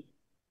 Marty.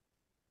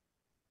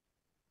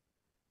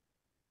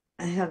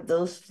 I have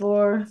those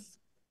 4,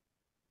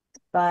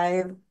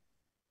 5,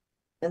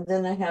 and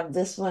then I have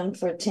this one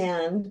for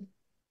 10.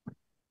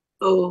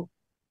 Oh,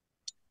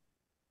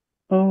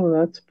 Oh,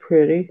 that's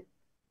pretty.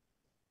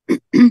 Were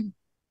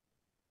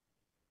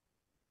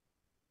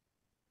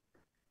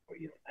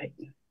you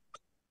fighting?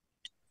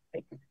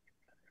 I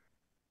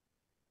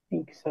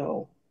think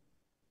so.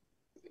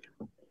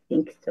 I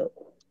think so.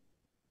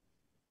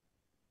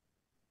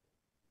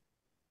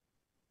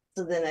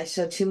 So then I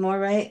show 2 more,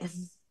 right?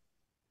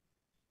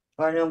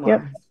 Or no more?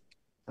 Yep.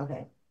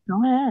 Okay.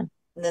 Go ahead.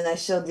 And then I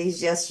showed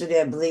these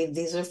yesterday, I believe.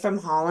 These are from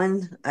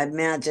Holland, I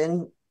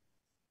imagine.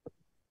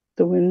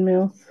 The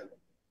windmills.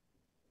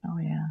 Oh,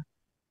 yeah.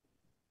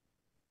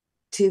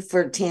 2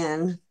 for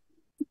 10.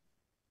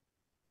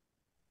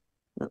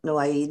 Don't know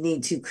why you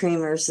need 2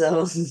 creamers,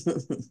 though.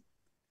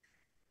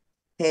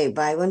 Hey,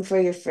 buy one for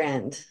your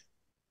friend.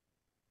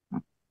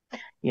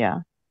 Yeah.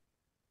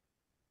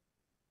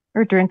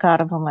 Or drink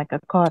out of them like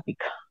a coffee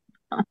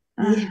cup.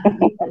 Yeah.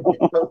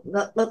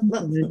 Look, look,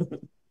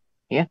 look.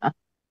 Yeah.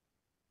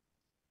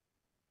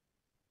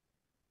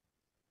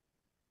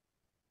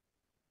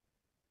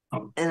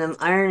 And I'm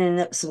ironing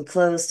up some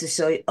clothes to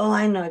show you. Oh,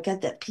 I know. I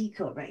got that pea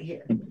coat right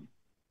here.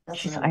 That's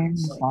She's what I want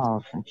to ironing show you.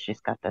 walls and she's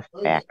got this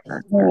Oh, back yeah.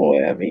 hurt. Oh,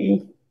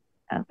 Abby.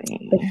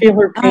 Abby. I feel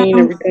her pain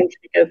every time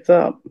she gets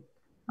up.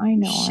 I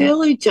know.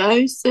 Shelly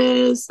Joe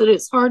says that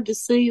it's hard to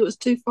see. It was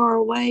too far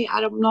away.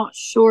 I'm not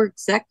sure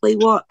exactly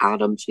what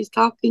item she's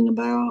talking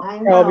about. I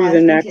know. Probably I the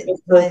think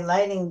necklaces. my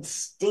lighting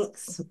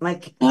stinks. My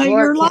No, floor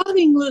your can't.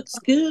 lighting looks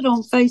good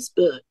on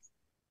Facebook.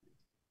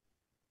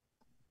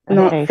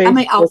 Not Okay. I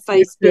mean, on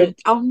Facebook. Facebook,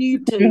 YouTube. on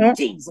YouTube. Mhm.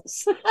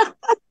 Jesus.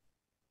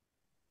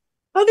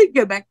 I need to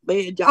go back to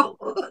bed, y'all.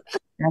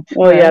 That's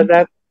Oh, yeah,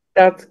 good.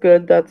 that's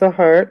good. That's a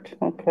heart.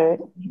 Okay.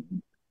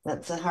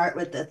 That's a heart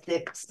with a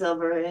thick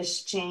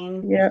silverish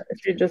chain. Yeah,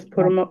 if you just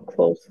put them up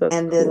close, that's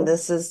And cool. then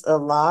this is a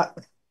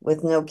lock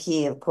with no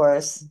key, of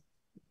course.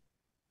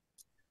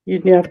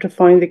 You'd have to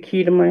find the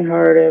key to my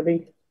heart,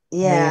 Abby.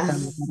 Yeah. I'm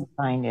going to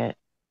find it.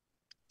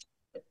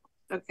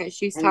 Okay,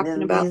 she's And talking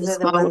then about these the are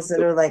the small. ones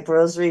that are like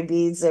rosary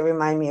beads. They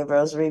remind me of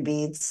rosary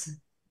beads.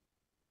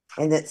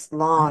 And it's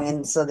long,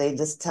 and so they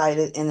just tied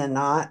it in a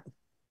knot.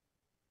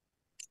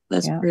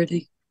 That's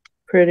pretty.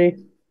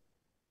 Pretty.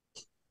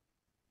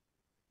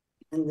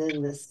 And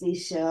then the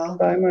seashell.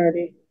 Bye,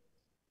 Marty.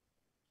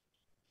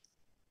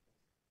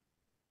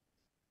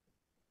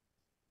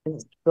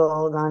 There's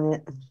gold on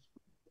it.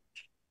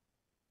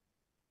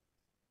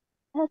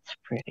 That's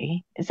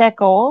pretty. Is that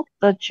gold?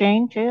 The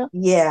chain too?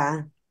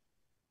 Yeah.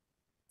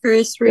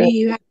 Chris Ree,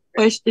 you have a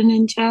question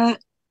in chat?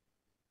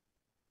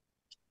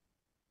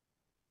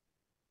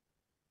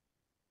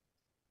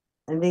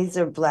 And these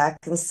are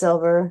black and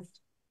silver,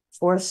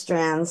 4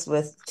 strands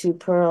with 2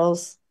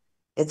 pearls.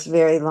 It's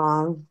very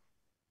long.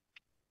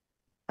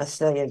 I'll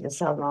show you just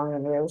how long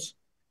it is.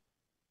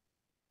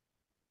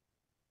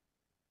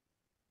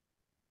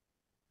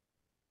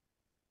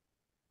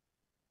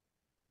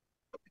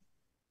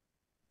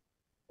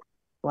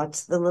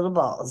 Watch the little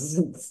balls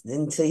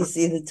until you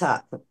see the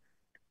top.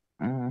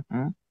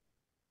 Mm-hmm.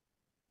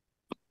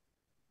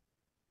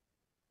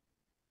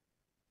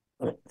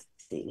 Let's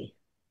see.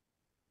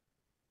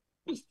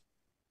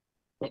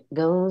 It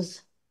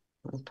goes.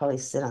 I'll probably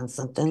sit on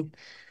something.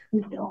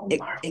 No,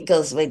 It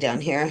goes way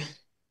down here.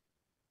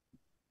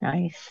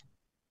 Nice.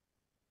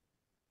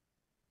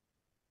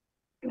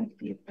 don't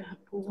be a bad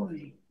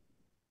boy.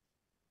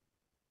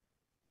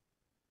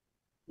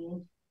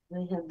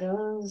 I have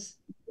those.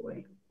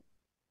 Boy.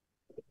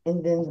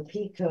 And then the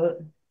pea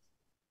coat.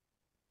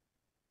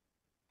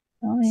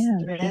 Oh, yeah.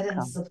 Thread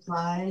and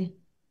supply.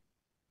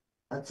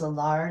 That's a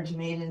large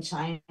made in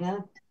China.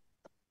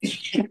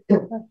 Keep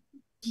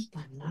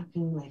on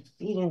knocking my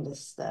feet into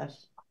stuff.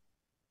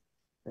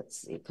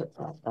 Let's see, put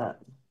that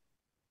up.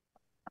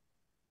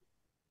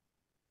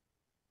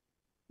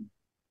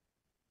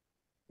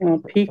 Oh,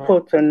 pea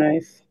coats are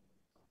nice.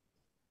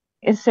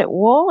 Is it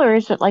wool or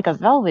is it like a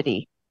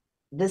velvety?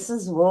 This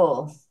is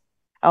wool.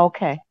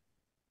 Okay.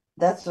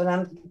 That's what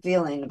I'm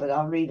feeling, but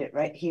I'll read it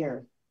right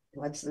here.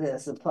 What's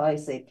this? It'll probably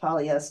say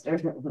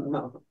polyester.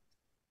 No.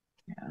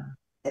 Yeah.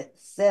 It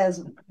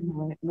says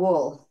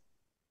wool.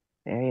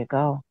 There you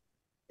go.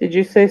 Did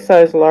you say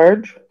size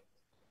large?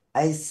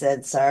 I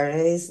said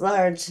Saturday's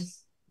large,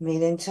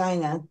 made in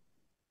China.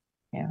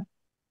 Yeah.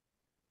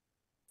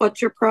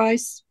 What's your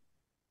price?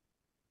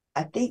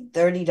 I think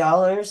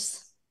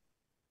 $30.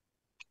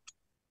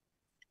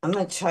 I'm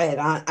gonna try it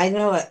on. I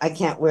know I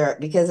can't wear it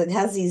because it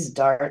has these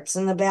darts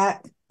in the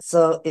back,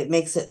 so it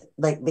makes it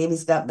like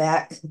baby's got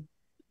back.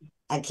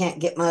 I can't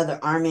get my other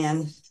arm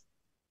in,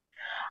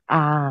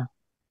 Ah,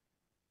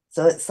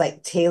 so it's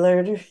like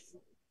tailored.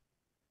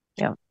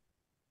 yeah.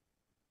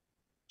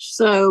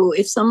 So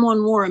if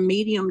someone wore a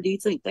medium, do you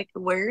think they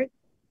could wear it?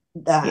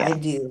 That I Yeah.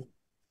 do.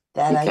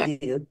 That I Okay.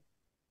 do.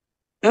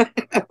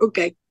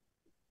 Okay.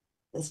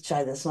 Let's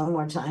try this one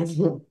more time.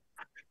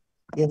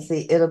 You'll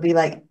see, it'll be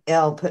like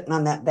Elle putting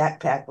on that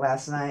backpack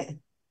last night.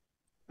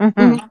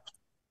 Mhm.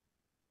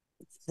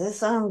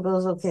 This arm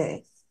goes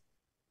okay,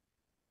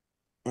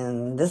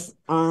 and this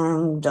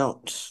arm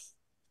don't.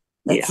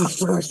 That's Yeah. as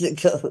far as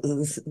it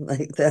goes,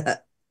 like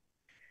that.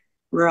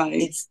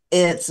 Right.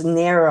 It's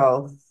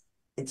narrow.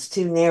 It's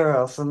too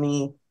narrow for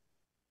me.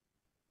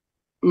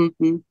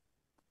 Mm-hmm.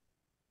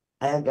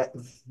 I've got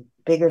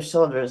bigger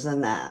shoulders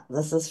than that.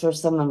 This is for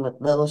someone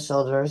with little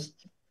shoulders.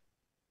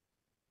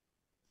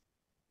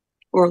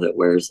 Or that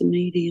wears a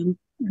medium.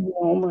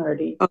 No,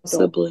 Marty. Don't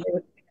Possibly. play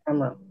with the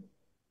camera.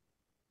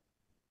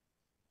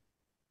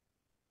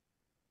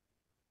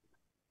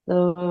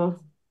 So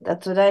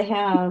that's what I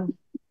have.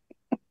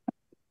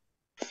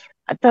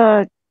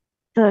 The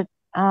the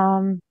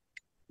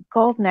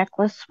gold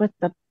necklace with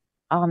the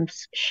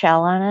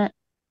shell on it.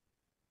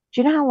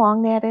 Do you know how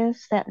long that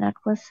is? That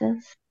necklace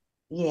is?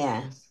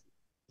 Yeah.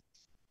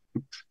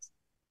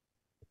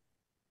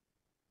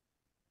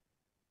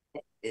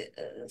 It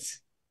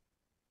is.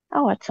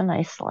 Oh, it's a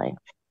nice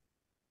length.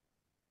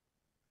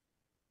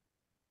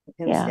 It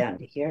comes Yeah, down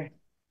to here.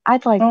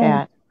 I'd like Oh,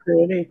 that.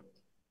 pretty.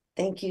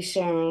 Thank you,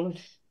 Sharon.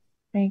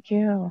 Thank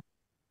you.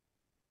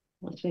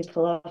 Let me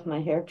pull off my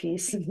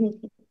hairpiece.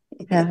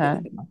 I'll do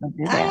that.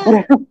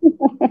 Ah,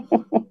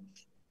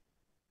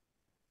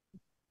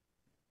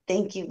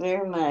 thank you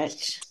very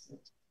much.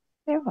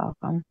 You're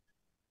welcome.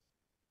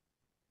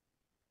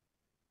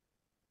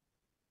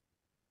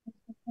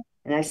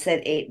 And I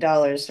said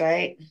 $8,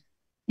 right?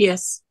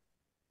 Yes.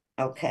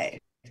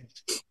 Okay.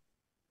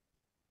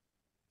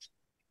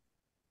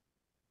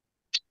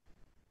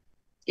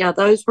 Yeah,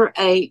 those were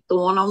 8. The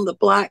one on the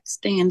black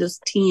stand is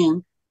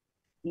 10.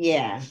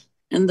 Yeah,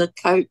 And the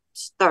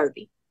coat's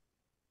 30.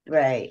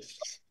 right.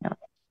 Yeah.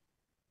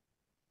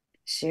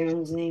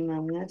 Sharon's name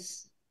on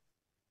this.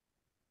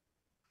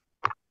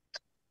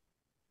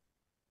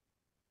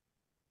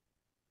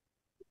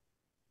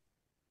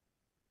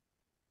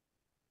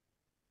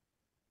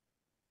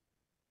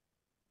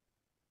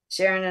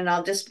 Sharon, and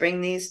I'll just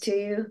bring these to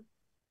you.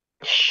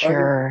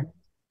 Sure.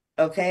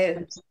 Okay.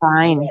 It's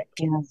fine.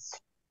 Yes.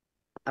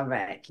 All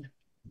right.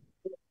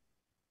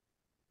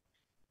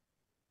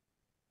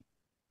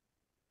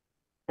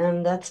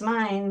 And that's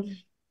mine.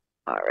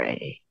 All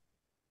right.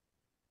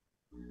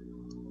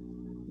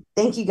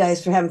 Thank you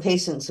guys for having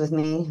patience with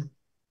me.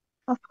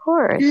 Of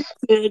course. You're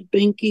good,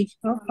 Binky.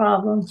 No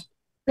problem.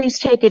 Please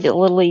take it a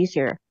little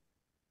easier.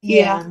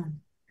 Yeah,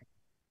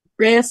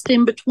 Rest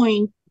in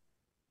between.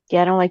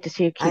 Yeah, I don't like to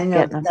see you I keep know,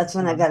 getting but them. that's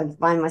when I got to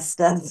find my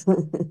stuff.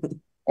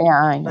 Yeah,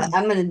 I But know.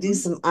 I'm going to do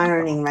some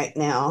ironing right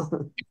now.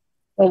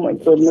 Oh my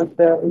goodness,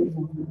 Ellie.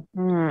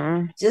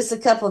 Hmm. Just a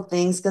couple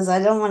things because I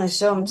don't want to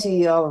show them to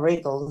you all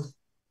wrinkled.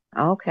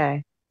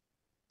 Okay.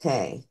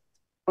 Okay.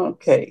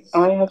 Okay,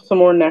 I have some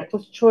more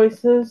necklace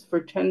choices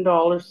for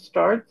 $10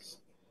 starts.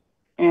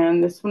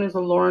 And this one is a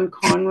Lauren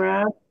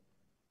Conrad.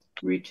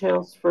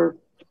 Retails for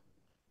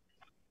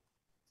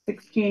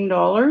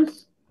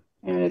 $16.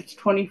 And it's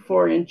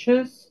 24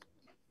 inches.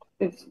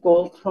 It's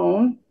gold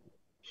tone.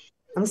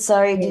 I'm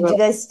sorry. Did you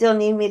guys still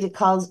need me to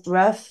call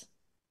Ruff?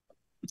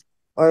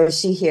 Or is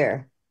she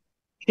here?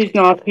 She's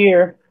not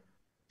here.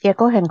 Yeah,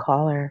 go ahead and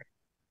call her.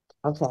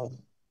 Okay.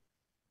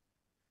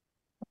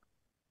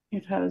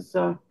 It has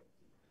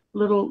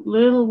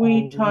little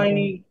wee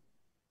tiny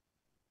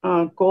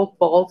gold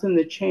balls in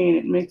the chain.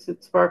 It makes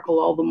it sparkle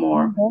all the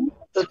more. So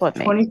That's what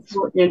it's makes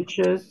 24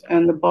 inches,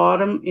 and the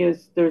bottom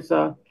is there's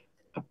a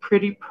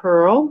pretty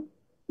pearl.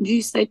 Did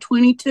you say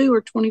 22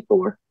 or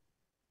 24?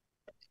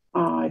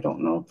 I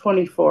don't know,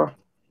 24.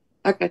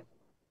 Okay.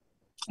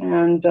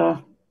 And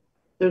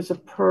there's a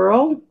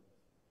pearl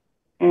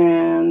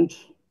and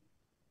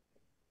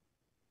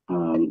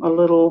a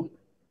little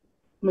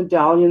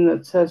medallion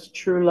that says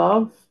true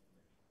love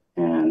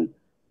and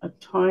a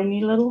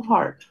tiny little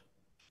heart.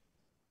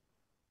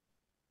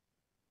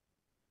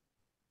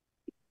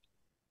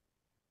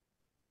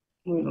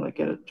 I'm going to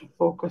get it to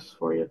focus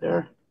for you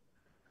there.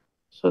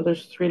 So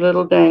there's 3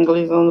 little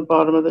danglies on the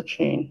bottom of the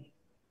chain.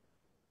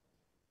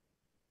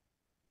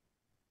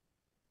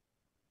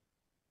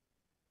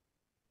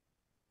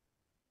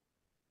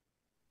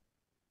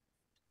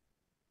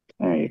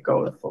 There you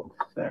go, the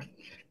focus there.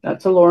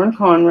 That's a Lauren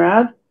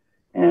Conrad.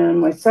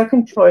 And my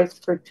second choice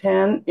for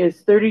 10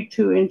 is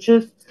 32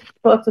 inches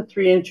plus a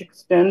 3-inch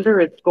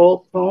extender. It's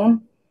gold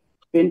tone,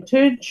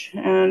 vintage,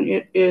 and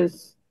it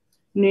is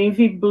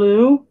navy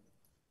blue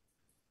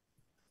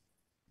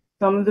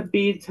Some of the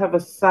beads have a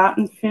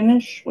satin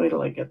finish. Wait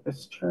till I get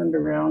this turned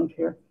around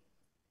here.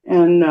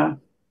 And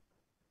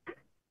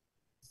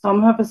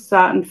some have a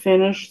satin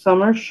finish,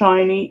 some are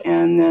shiny,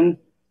 and then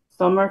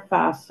some are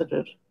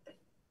faceted.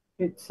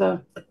 It's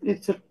a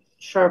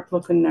sharp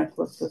looking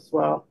necklace as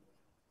well.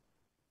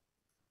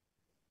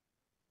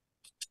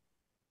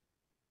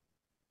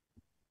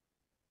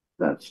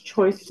 That's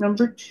choice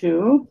number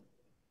 2,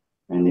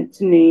 and it's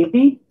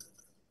navy.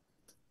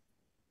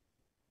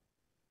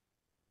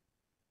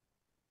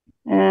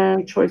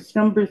 And choice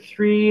number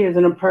 3 is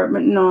an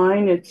apartment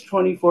 9. It's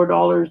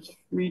 $24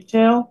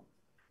 retail.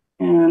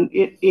 And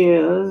it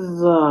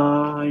is,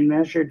 I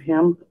measured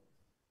him.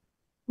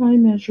 Where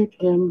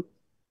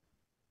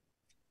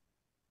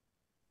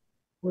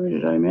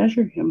did I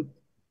measure him?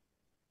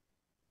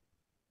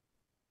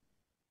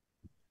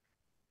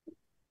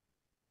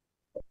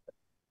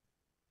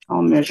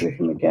 I'll measure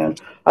him again.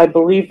 I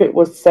believe it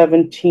was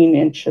 17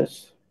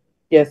 inches.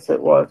 Yes,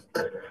 it was.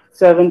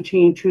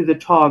 17 to the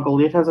toggle.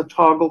 It has a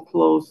toggle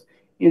close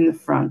in the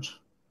front.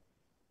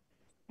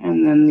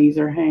 And then these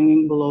are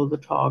hanging below the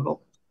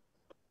toggle.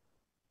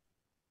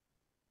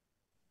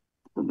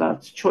 So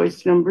that's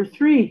choice number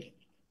 3.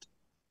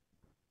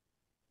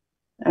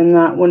 And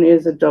that one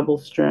is a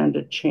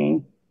double-stranded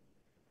chain.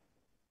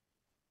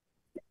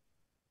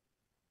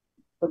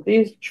 But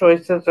these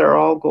choices are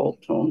all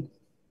gold tone.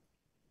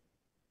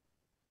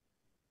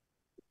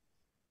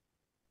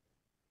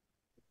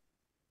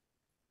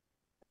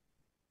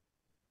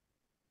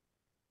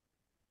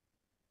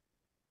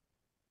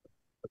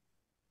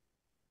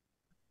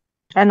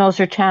 And those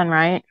are 10,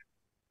 right?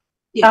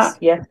 Yes.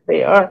 Yes,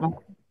 they are.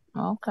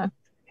 Okay.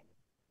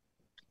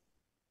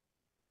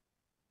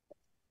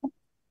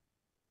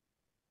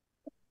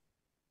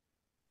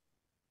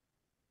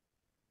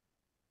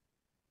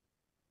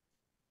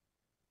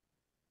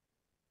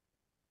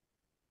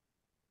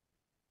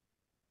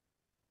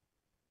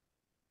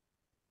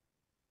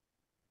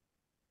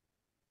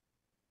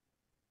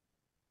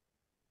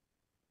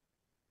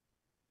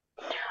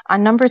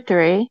 On number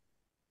 3.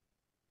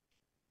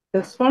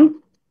 This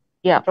one?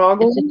 Yeah.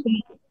 Toggle? Is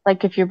it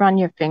like if you run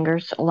your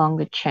fingers along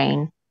the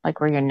chain, like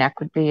where your neck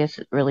would be, is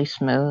it really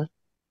smooth?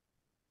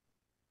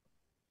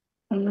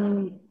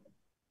 I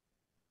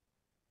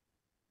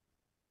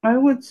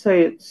would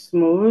say it's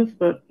smooth,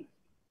 but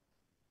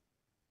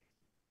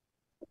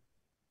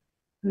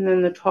and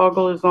then the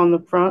toggle is on the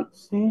front,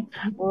 see?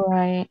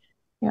 Right.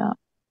 Yeah.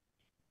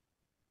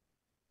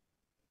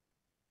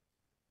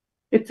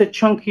 It's a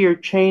chunkier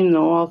chain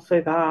though, I'll say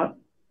that.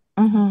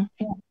 Mm-hmm.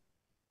 Yeah.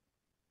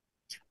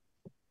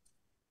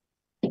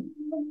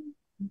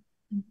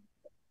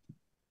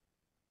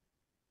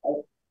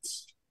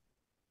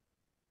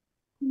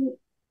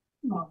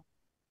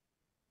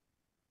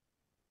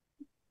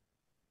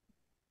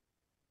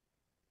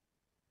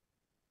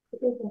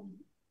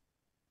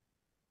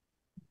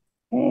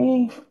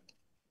 Okay.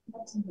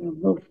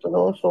 Move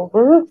those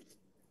over.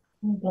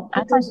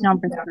 I like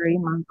number 3,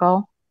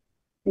 Marco.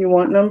 You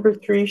want number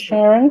 3,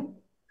 Sharon?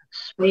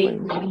 Please.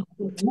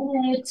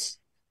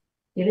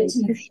 Give it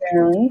to me,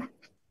 Sharon.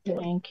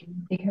 Thank you.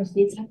 because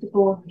these have to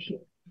go over here.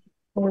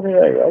 Where did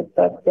I write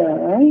that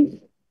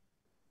down?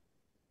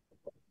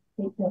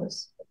 Take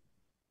those.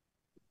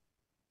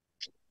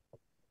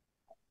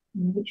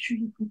 Make sure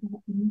you put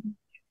that in.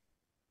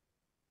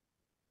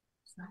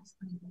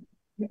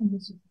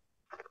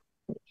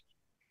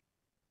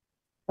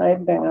 Hi,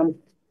 Bam.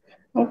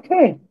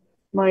 Okay,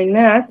 my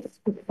next,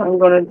 I'm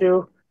going to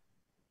do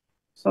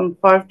some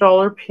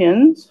 $5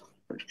 pins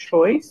for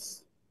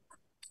choice.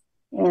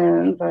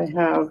 And I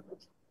have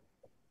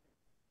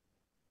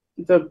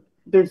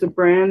there's a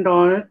brand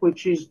on it,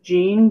 which is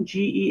Jeanne,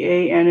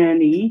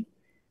 Geanne,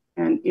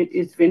 and it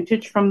is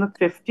vintage from the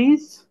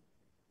 50s.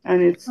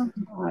 And it's,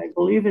 I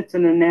believe it's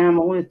an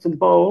enamel. It's a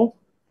bow,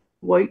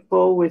 white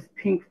bow with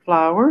pink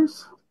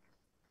flowers.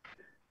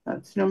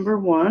 That's number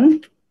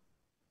 1.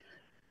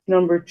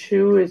 Number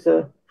 2 is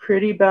a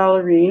pretty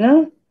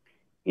ballerina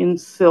in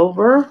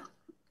silver,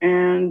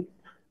 and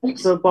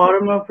the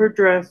bottom of her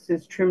dress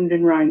is trimmed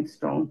in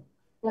rhinestone.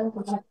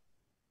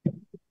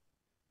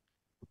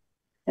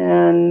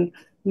 And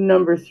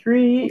number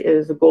 3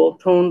 is a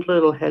gold-toned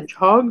little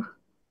hedgehog.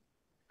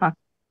 Huh.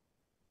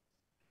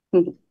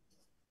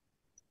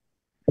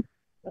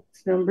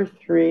 That's number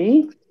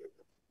 3.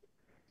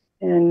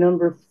 And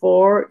number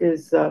 4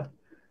 is a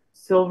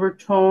silver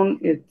tone.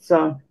 It's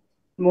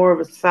more of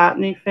a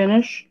satiny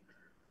finish,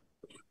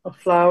 a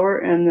flower,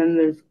 and then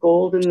there's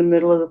gold in the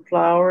middle of the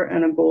flower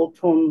and a gold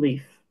tone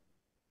leaf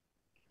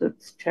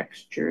that's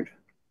textured.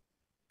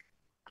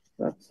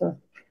 That's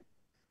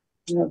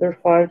another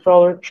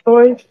 $5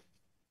 choice.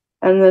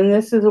 And then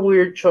this is a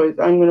weird choice.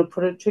 I'm going to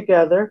put it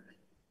together.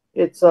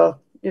 It's a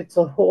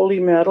holy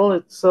metal.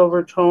 It's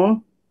silver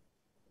tone.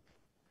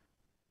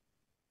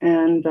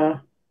 And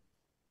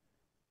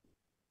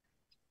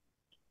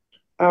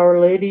Our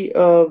Lady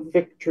of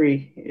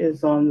Victory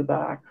is on the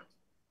back.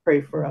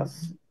 Pray for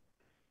us.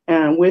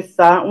 And with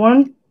that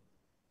one,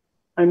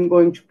 I'm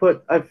going to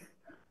put, I've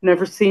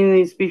never seen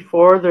these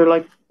before. They're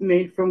like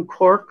made from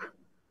cork.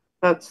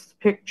 That's the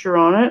picture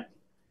on it.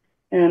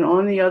 And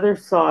on the other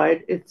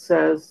side, it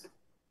says,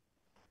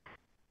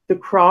 "The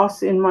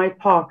cross in my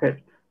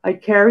pocket. I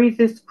carry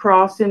this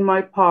cross in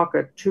my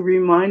pocket to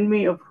remind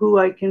me of who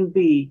I can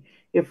be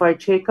if I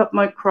take up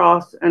my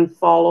cross and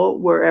follow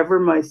wherever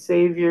my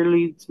Savior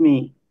leads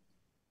me."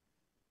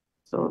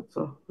 So it's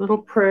a little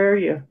prayer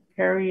you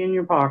carry in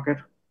your pocket.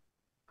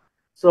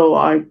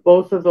 So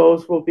both of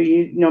those will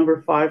be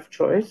number 5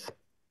 choice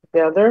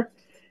together.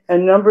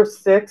 And number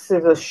 6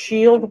 is a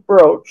shield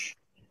brooch,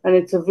 and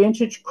it's a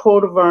vintage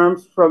coat of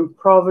arms from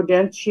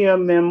Providentia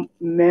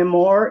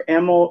Memor,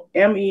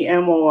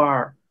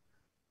 M-E-M-O-R.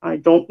 I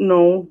don't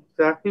know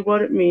exactly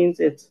what it means.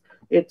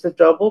 It's a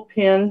double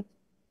pin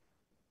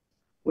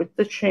with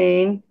the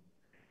chain,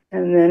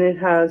 and then it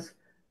has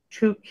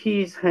 2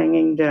 keys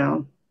hanging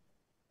down.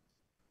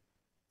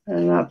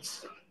 And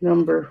that's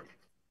number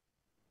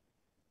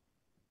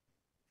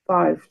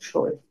 5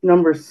 choice.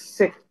 Number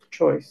 6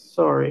 choice,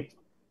 sorry.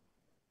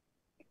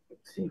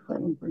 Let's see if I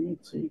can bring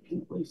it so you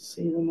can at least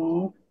see them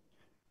all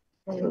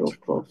a little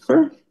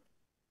closer.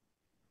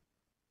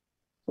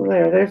 So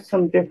there's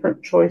some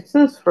different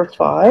choices for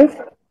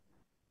 5.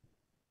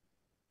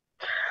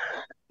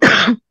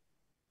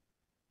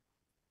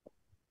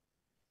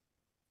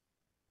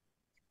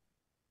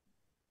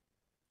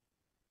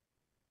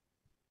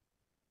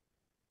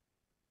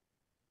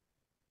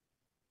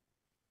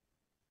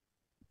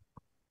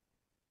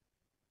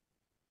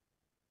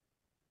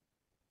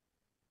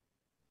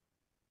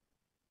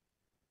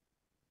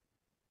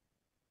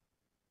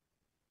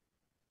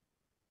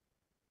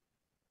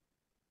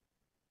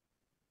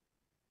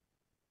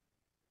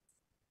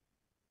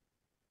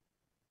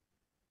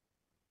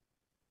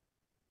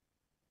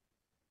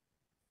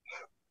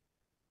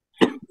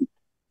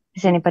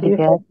 Is anybody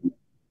bid?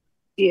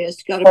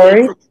 Yes, got a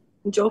bid for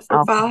Angel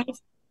for 5.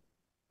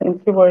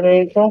 Thank you, White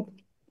Angel.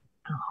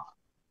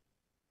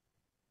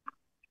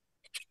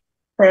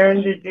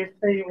 Karen, did you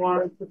say you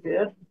wanted to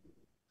bid?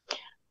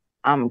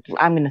 I'm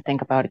going to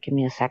think about it. Give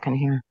me a second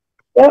here.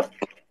 Yep.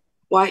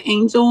 White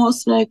Angel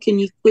wants to know, can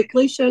you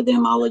quickly show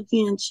them all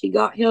again? She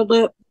got held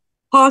up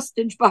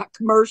hostage by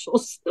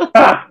commercials.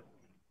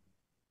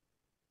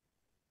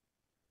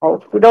 Okie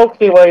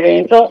dokie, White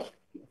Angel.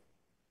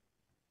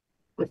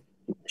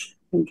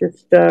 I'm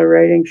just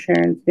writing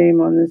Sharon's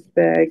name on this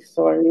bag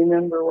so I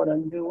remember what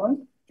I'm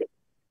doing.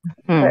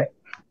 Okay.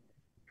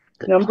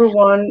 Number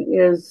 1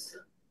 is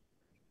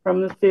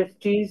from the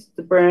 50s.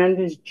 The brand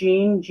is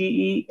Jeanne,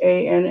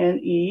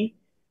 Geanne,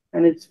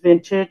 and it's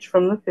vintage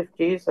from the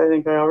 50s. I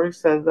think I already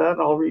said that.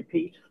 I'll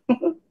repeat.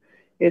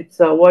 It's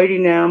white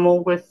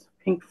enamel with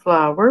pink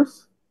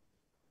flowers.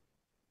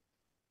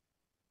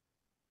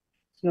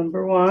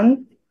 Number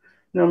 1.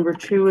 Number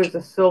 2 is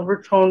a silver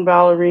tone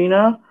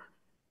ballerina,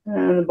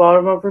 and the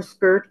bottom of her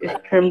skirt is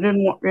trimmed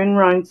in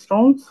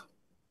rhinestones.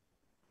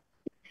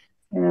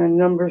 And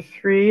number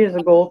 3 is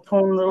a gold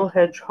tone little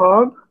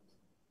hedgehog.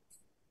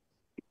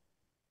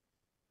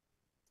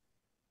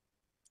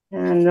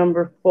 And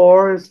number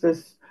 4 is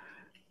this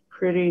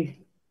pretty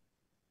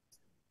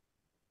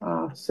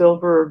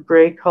silver or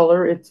gray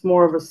color. It's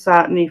more of a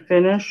satiny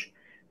finish,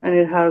 and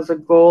it has a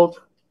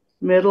gold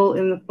middle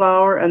in the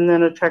flower and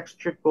then a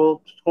textured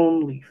gold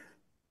tone leaf.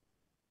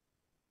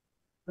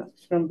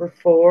 That's number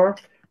 4.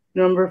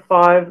 Number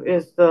 5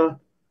 is the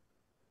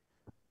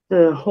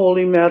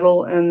holy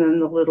medal and then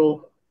the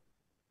little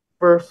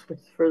verse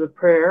for the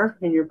prayer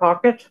in your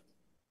pocket.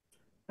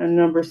 And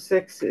number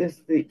 6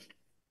 is the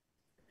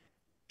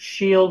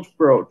shield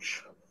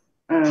brooch,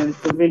 and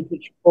it's a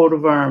vintage coat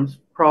of arms,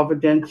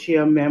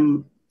 Providentia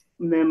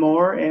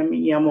Memor,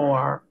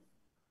 M-E-M-O-R.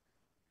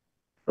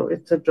 So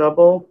it's a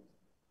double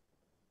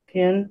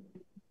pin,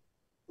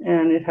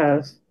 and it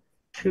has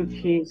 2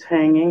 keys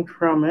hanging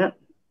from it.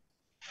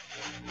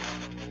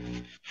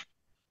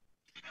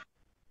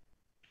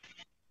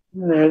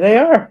 And there they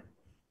are.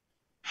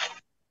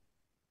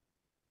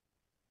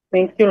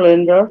 Thank you,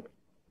 Linda.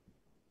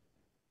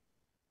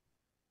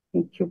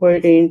 Thank you,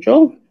 White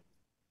Angel.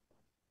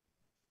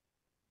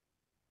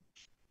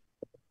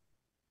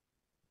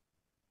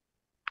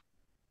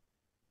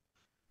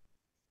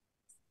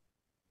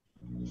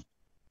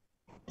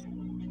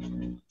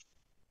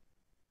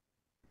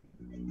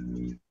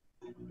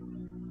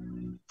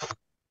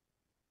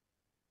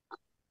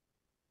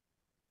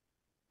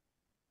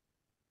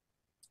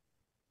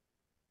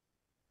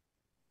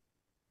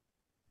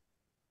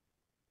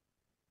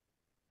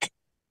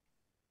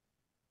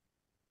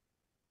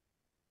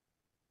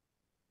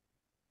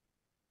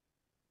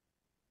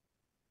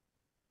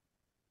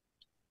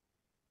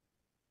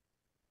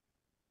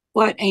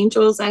 White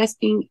Angel is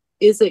asking,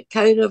 is it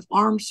coat of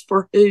arms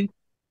for who?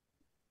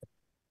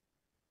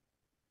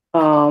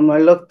 I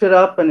looked it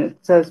up, and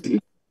it says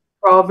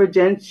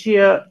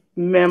Providentia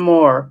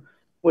Memor,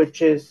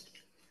 which is,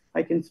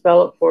 I can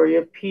spell it for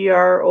you,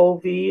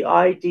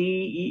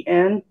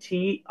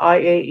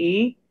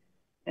 Providentiae,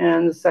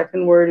 and the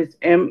second word is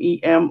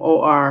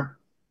MEMOR.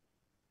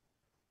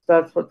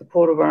 That's what the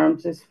coat of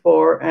arms is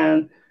for,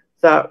 and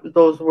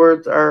those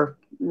words are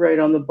right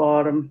on the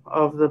bottom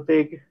of the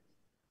big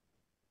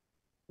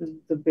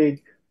the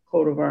big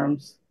coat of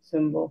arms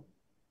symbol.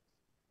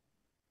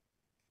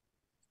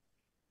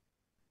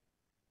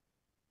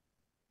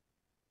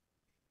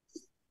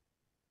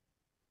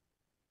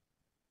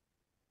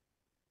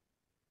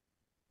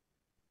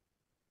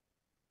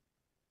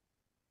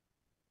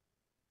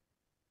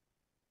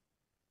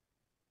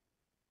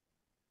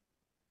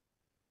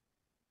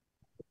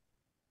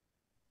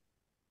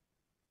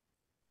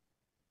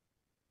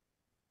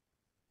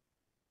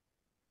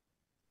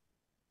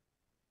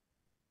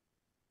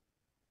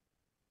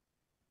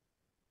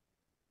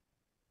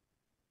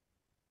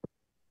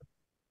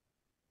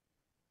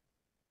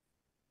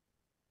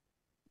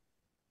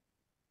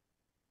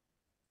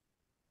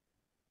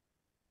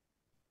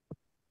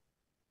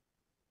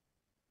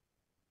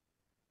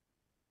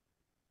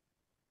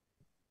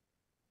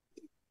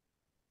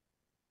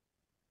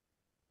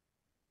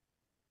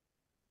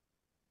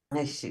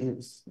 My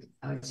shoes.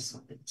 I just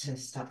wanted to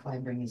stop by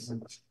bringing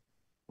some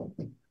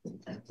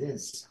of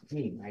this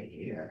cream right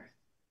here.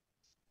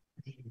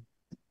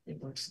 It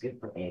works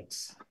good for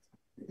eggs.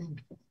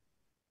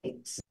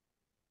 Eggs.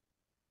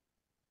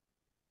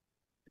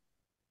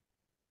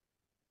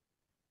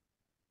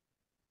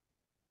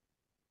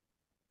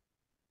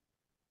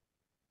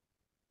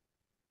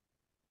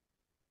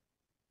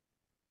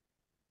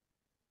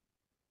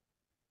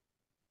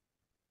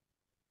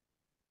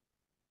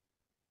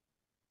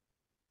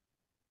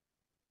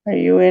 Are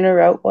you in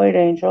or out, White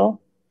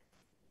Angel?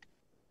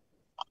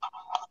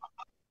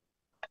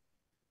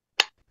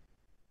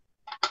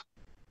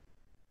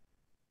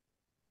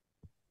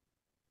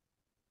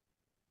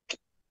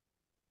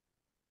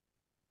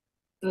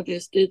 I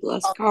just did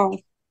last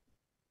call.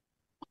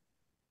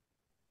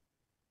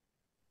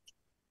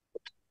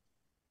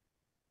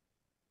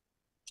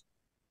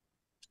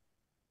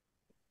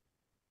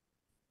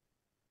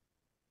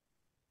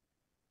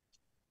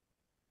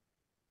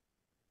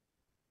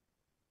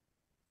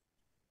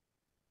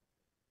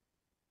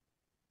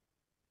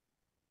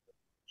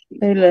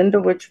 Hey, Linda,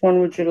 which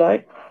one would you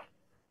like?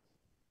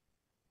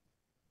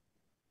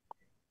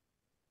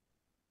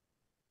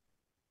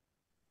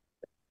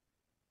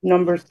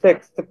 Number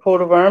 6, the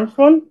coat of arms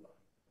one?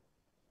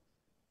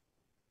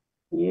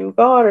 You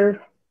got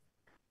her.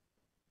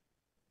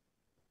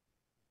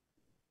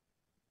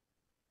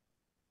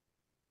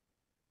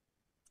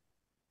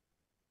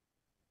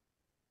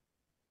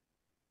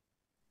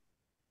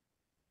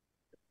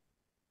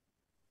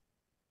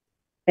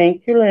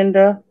 Thank you,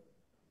 Linda.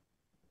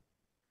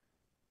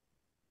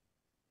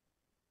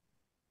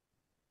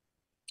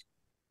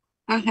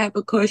 I have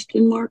a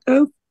question,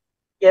 Marco.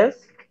 Yes.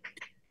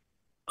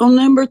 On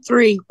number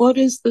 3, what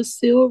is the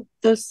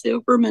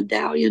silver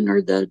medallion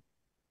or the?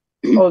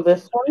 Oh,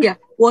 this one? Yeah.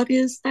 What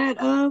is that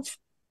of?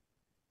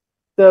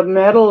 The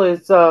medal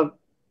is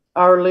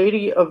Our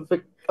Lady of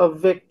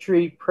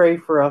Victory, pray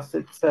for us,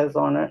 it says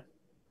on it.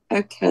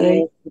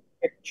 Okay. The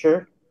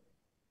picture.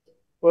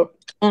 Whoop.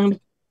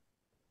 Um.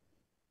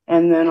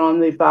 And then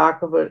on the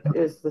back of it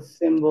is the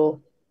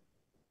symbol.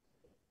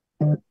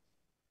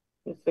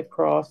 It's the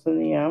cross and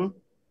the M.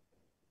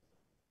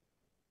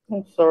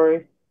 I'm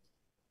sorry.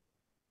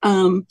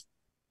 And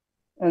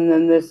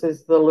then this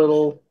is the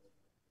little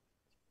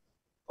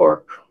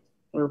pork,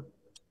 or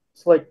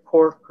it's like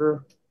pork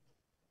or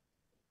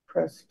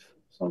pressed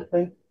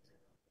something.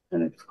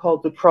 And it's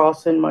called The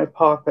Cross in My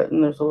Pocket,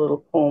 and there's a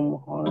little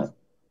poem on it.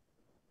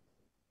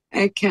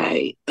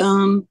 Okay.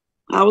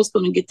 I was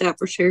going to get that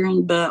for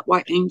Sharon, but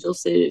White Angel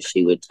said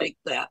she would take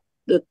that,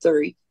 the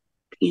 3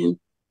 pin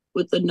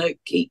with the note,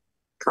 keep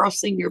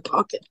crossing your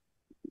pocket.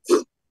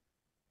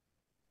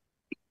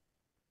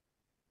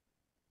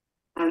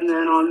 And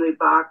then on the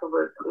back of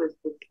it is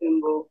the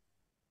symbol.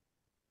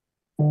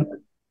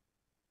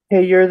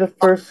 Hey, you're the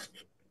first.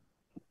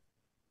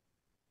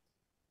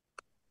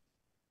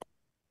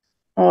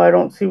 Oh, I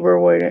don't see we're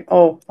waiting.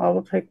 Oh, I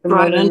will take the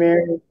Right Mother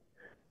Mary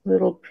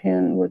little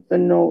pin with the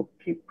note,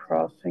 keep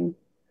crossing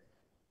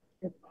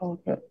your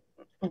pocket.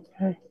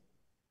 Okay.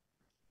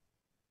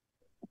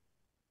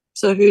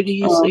 So who do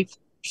you see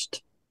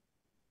first?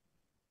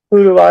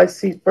 Who do I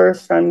see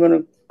first? I'm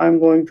going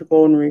to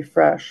go and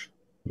refresh.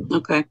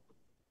 Okay.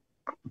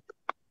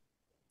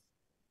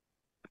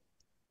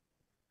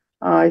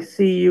 I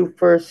see you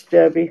first,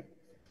 Debbie.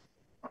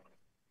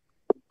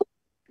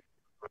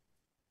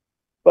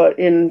 But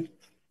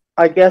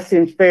I guess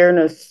in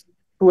fairness,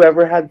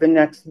 whoever had the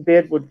next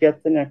bid would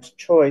get the next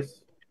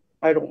choice.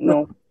 I don't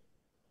know.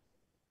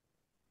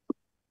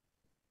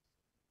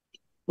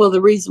 Well,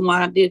 the reason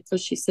why I did,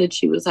 because she said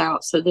she was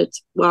out, so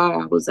that's why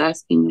I was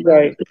asking.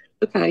 Right.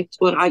 Okay.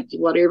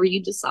 Whatever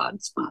you decide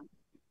is fine.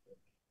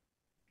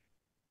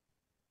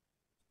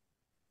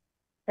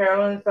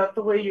 Carolyn, is that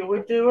the way you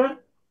would do it?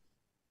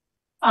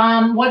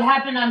 What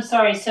happened? I'm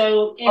sorry.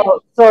 So,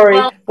 sorry.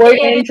 Well, White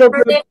Angel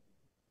bid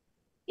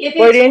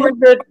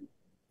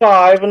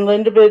 5 and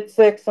Linda bid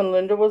 6, and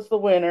Linda was the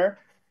winner.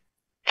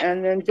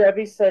 And then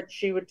Debbie said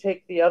she would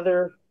take the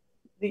other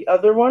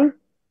one.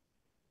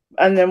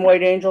 And then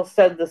White Angel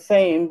said the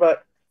same,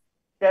 but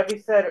Debbie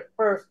said it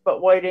first,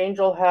 but White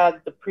Angel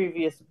had the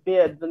previous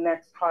bid, the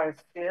next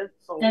highest bid.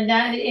 So And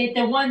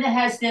the one that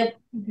has the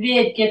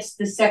bid gets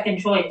the second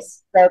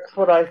choice. that's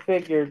what I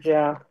figured,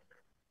 yeah.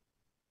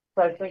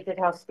 So I think it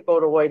has to go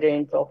to White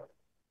Angel.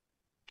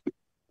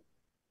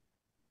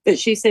 But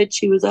she said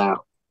she was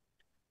out.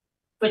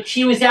 But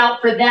she was out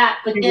for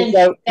that. But She then was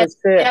out for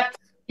six.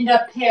 End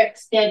up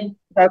picks, then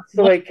that's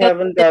the way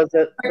Kevin does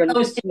it. It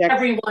goes to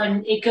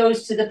everyone. It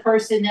goes to the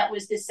person that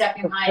was the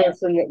second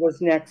highest. Person that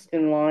was next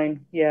in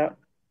line. Yeah.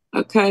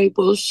 Okay,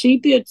 well, she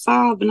bid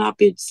 5 and I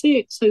bid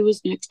 6. Who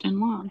was next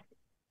in line?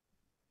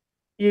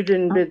 You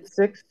didn't bid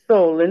 6,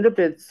 so Linda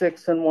bid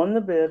 6 and won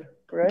the bid,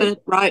 right?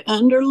 But right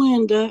under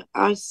Linda,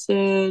 I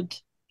said,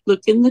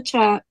 look in the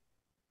chat.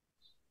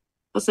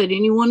 I said,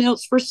 anyone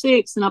else for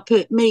 6? And I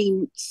put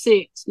me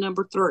 6,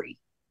 number 3.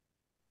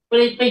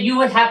 But you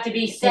would have to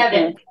be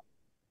 7.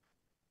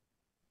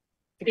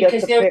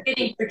 Because they're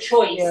bidding for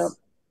choice. Yeah.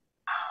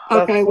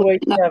 Okay, that's the way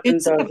Kevin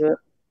does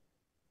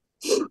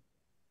it.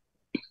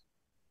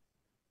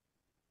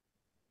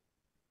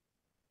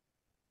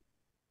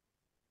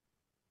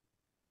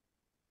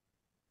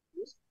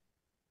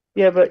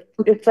 Yeah, but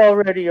it's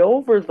already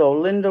over though.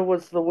 Linda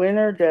was the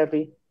winner,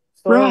 Debbie.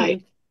 Sorry.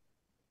 Right.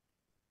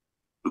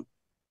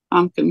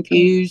 I'm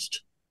confused.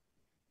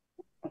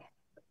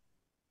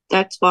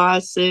 That's why I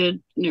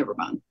said, never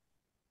mind.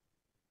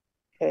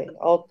 Okay,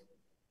 I'll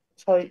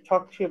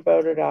talk to you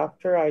about it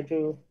after I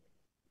do.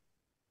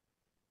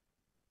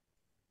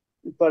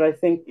 But I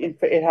think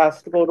it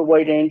has to go to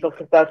White Angel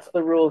because that's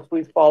the rules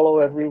we follow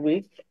every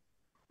week.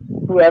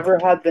 Whoever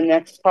had the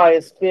next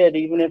highest bid,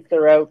 even if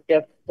they're out,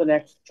 gets the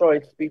next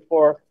choice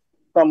before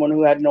someone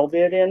who had no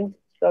bid in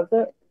does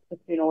it, if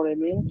you know what I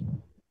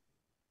mean.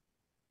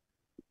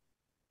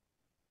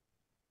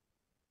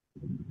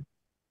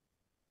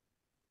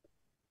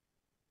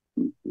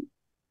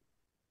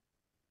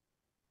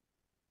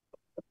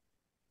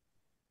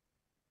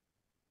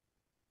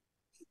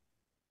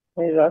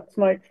 Okay, that's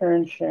my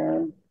turn,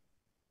 Sharon.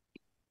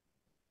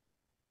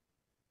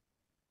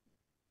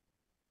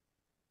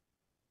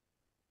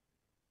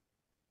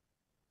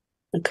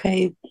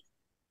 Okay.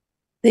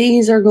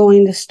 These are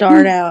going to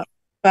start out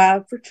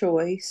 5 for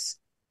choice.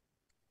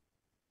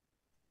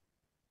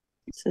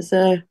 This is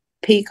a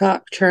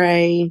peacock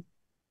tray.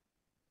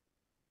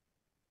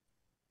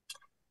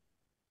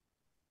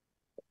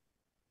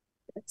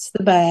 That's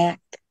the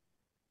back.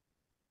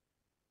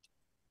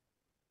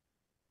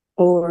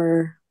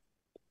 Or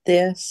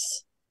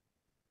this.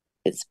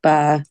 It's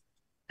by,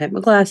 take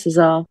my glasses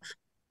off.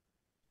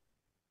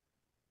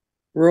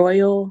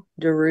 Royal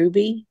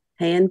Deruby,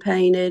 hand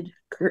painted,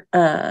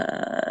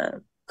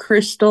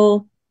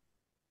 crystal.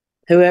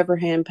 Whoever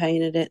hand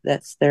painted it,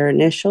 that's their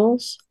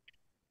initials.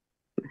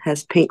 It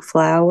has pink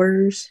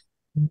flowers.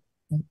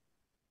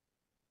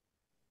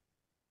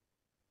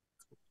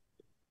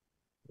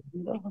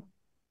 The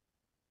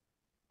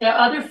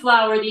other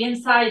flower, the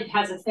inside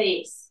has a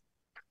face.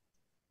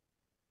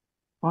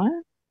 What?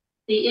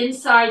 The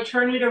inside,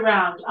 turn it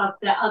around of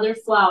the other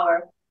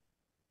flower.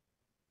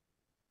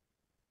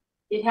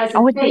 It has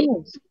a face. It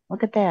is.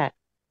 Look at that.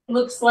 It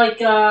looks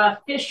like a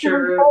fish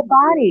or whole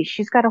body.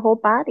 She's got a whole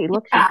body.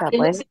 Look, she's got it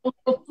legs. looks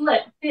like a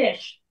little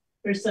fish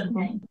or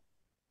something.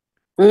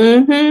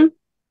 Mm-hmm.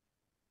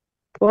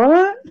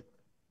 What?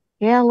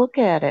 Yeah, look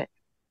at it.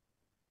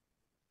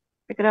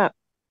 Pick it up.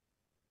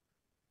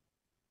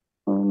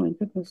 Oh my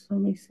goodness, let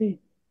me see.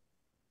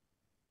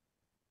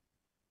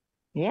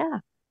 Yeah.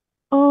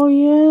 Oh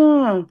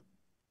yeah.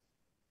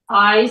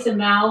 Eyes and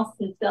mouth.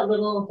 It's got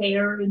little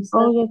hair and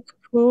stuff. Oh, that's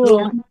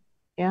cool.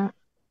 Yeah.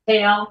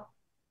 Tail.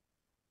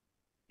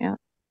 Yeah.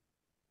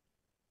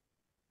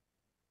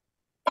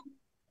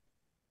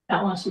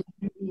 That one's a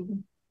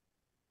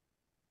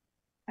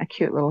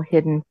cute little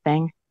hidden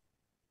thing.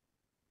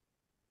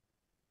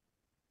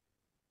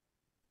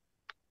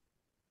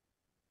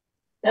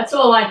 That's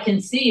all I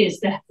can see is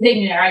that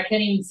thing there. I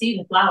can't even see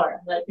the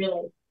flower. Like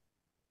really,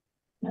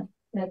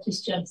 that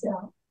just jumps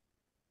out.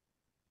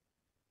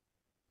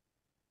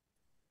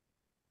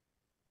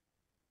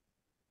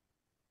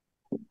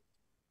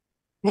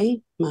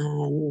 Hey,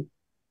 my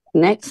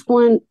next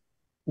one,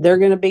 they're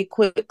going to be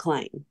quick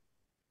claim.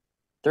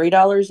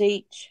 $3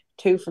 each,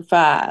 2 for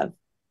 $5.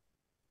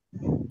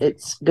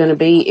 It's going to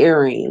be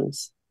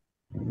earrings.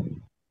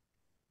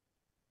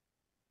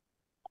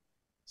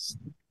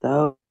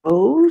 Those,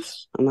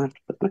 I'm going to have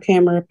to put my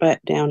camera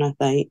back down, I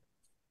think.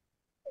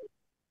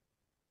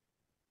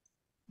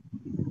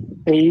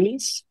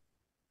 These.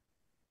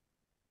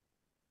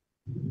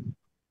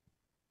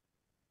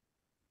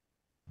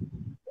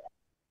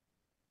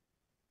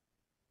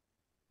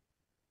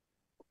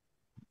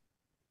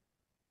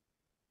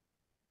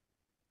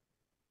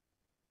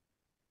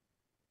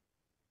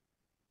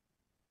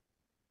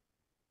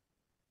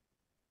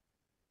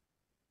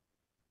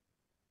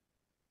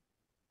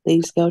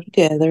 These go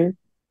together.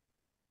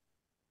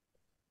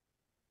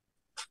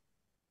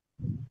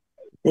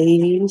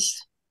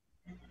 These.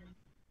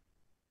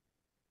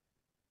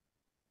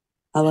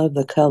 I love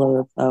the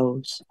color of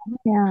those.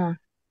 Yeah.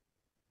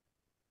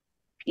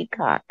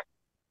 Peacock.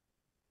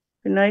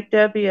 Good night,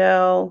 Debbie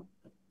L.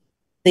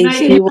 These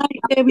Good two will night,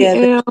 go Debbie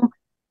together. L.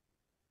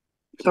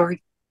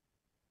 Sorry.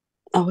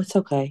 Oh, it's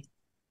okay.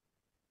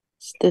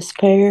 This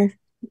pair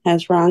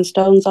has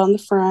rhinestones on the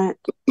front,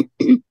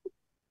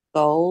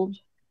 gold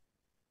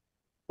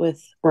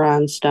with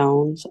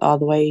rhinestones all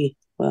the way,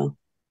 well,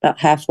 about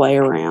halfway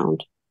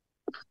around.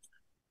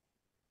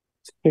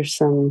 Here's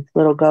some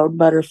little gold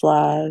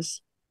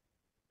butterflies.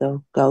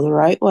 They'll go the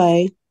right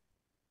way.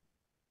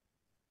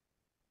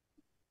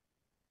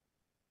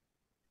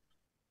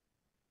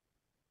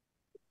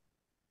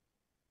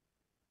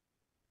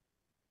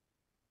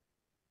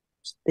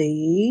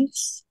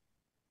 These.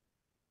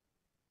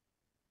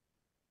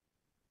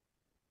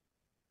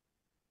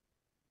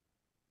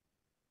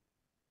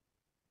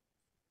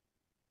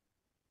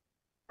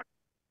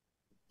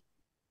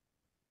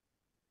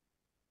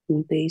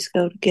 And these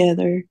go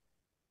together.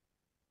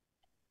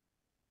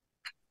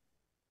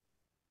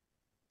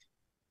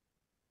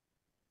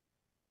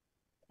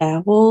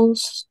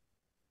 Owls.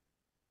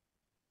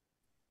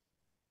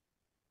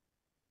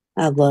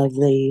 I love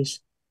these.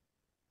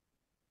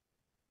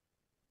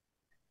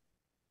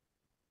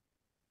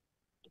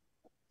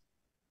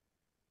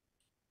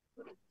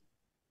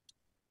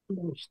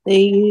 There's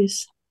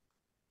these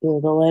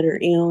with the letter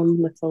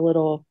M with a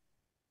little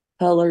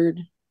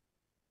colored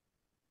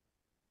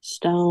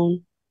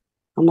stone,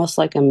 almost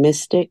like a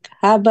mystic.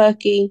 Hi,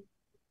 Bucky.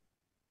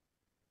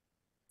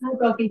 Hi,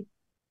 Bucky.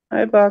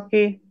 Hi,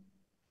 Bucky.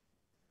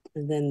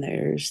 And then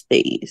there's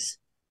these.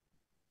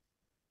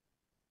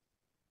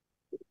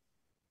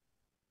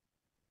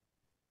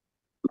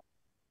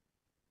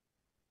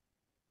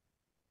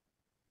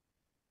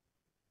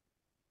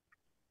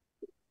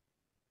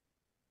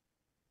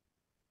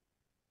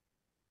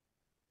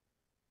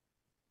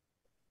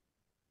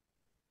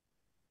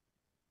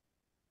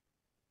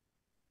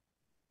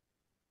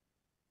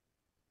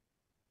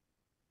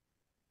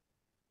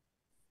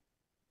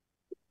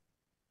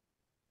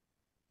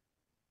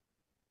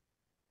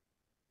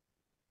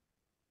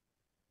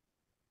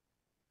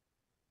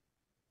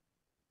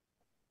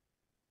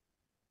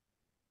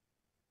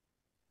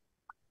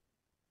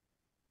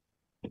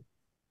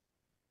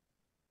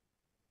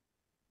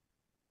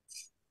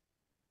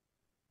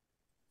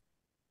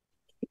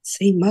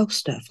 See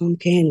most of them,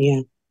 can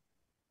you?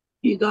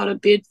 You got a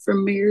bid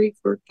from Mary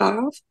for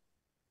 5?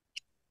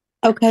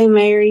 Okay,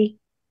 Mary.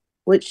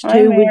 Which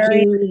Hi, two would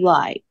Mary. you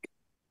like?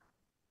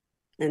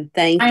 And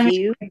thank Hi,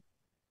 you.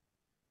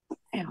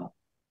 Ow.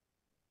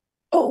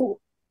 Oh.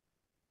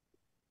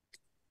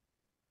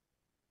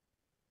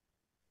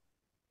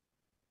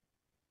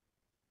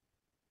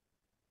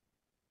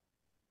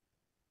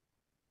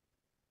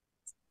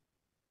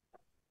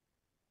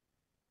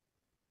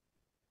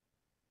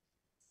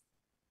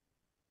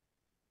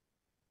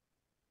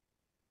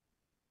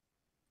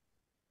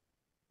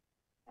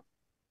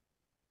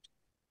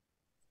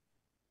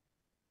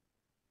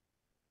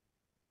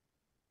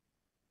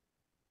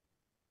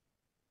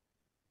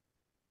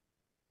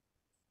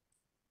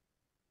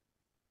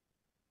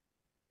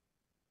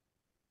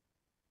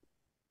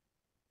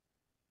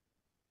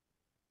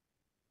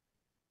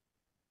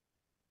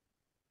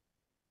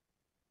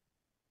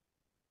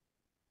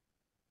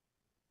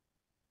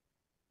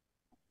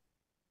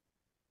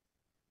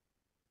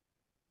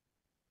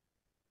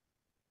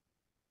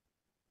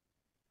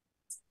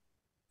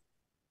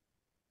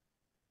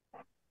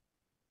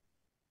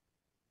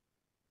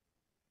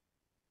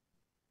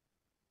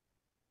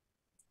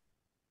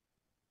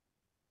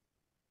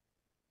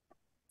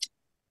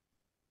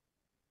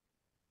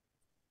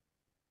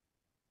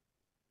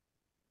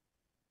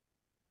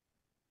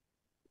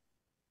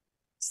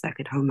 So I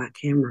could hold my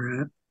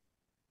camera up.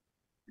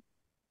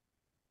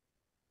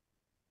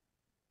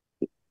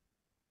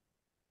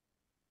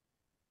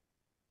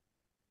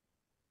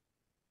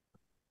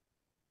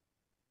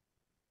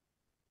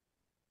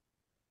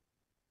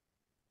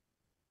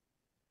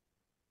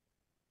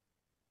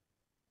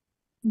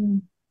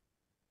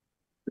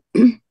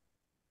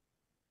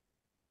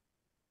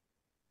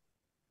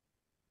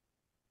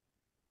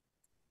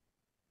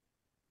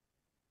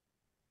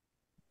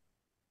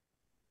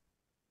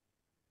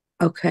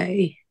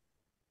 Okay.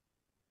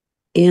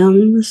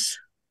 M's,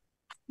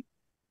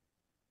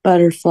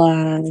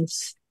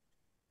 butterflies.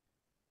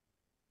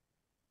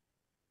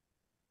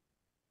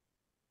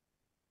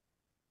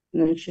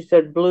 And then she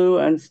said blue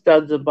and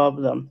studs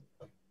above them.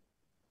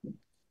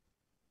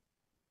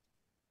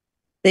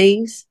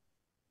 These.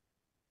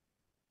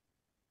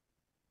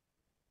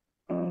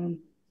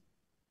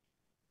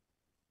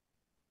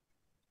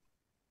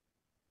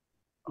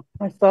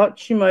 I thought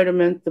she might have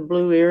meant the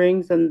blue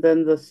earrings and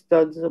then the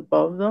studs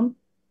above them.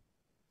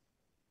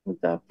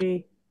 Would that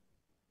be?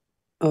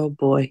 Oh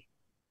boy.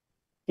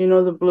 You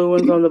know, the blue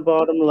ones on the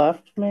bottom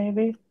left,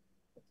 maybe?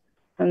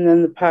 And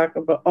then the pack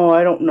of, oh,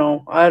 I don't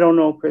know. I don't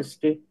know,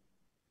 Christy.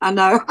 I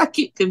know. I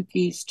get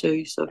confused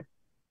too. So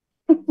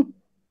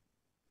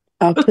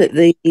I'll put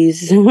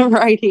these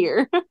right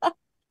here.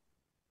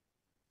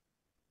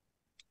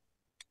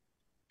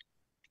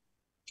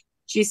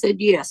 she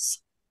said yes.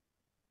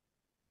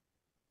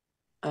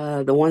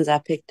 The ones I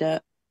picked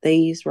up.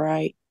 these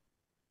right?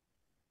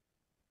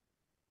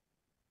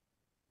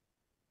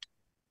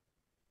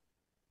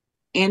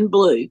 And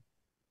blue.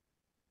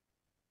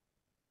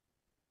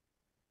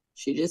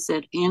 She just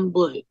said and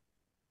blue.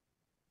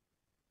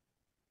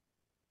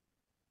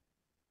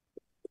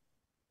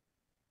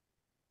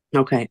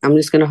 Okay, I'm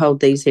just going to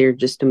hold these here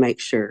just to make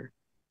sure.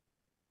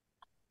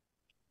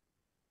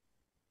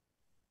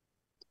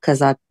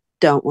 Because I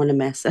don't want to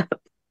mess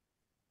up.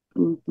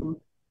 Mm-hmm.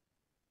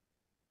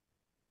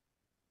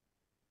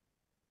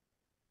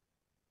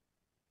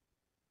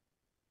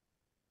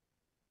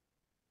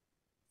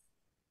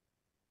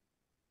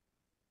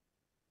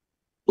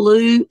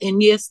 Blue,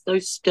 and yes,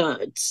 those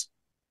studs.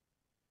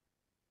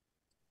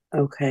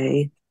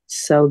 Okay,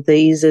 so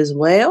these as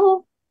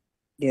well?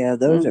 Yeah,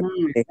 those are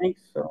I big. think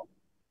so.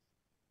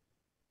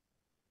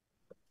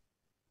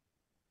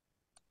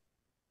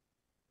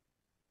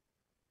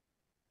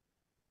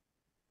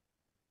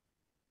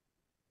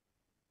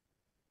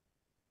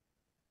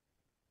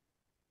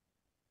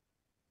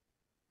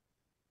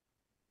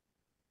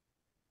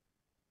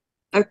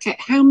 Okay,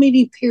 how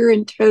many pair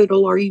in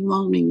total are you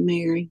wanting,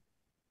 Mary?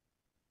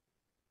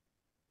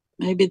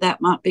 Maybe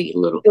that might be a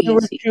little They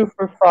were easy. 2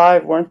 for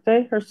 $5, weren't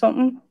they, or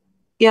something?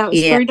 Yeah, it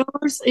was Yeah.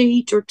 $3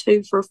 each or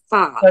 2 for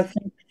 $5. I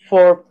think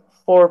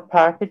four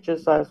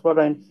packages. That's what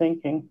I'm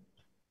thinking.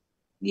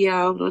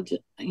 Yeah, I'll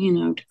just,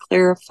 to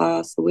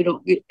clarify so we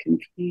don't get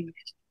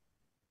confused.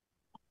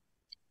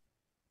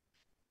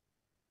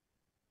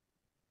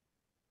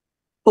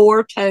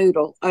 Four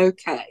total.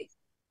 Okay.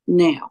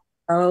 Now,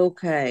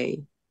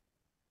 Okay.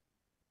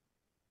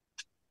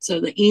 so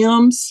the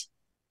M's,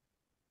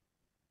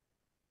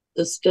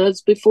 the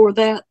studs before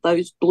that,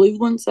 those blue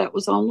ones that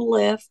was on the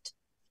left,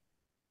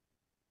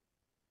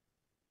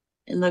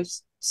 and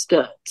those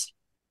studs.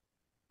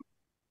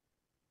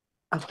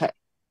 Okay.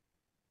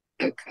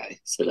 Okay,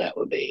 so that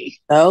would be,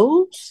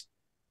 Those?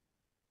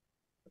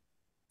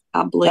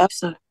 I believe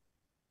so.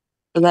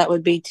 So that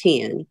would be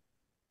 10.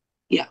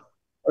 Yeah.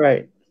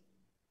 Right.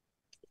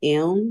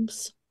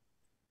 M's.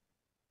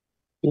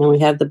 And then we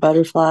have the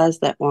butterflies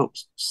that won't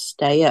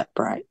stay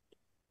upright.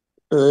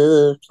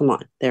 Come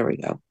on. There we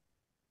go.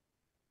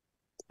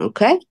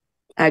 Okay.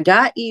 I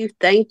got you.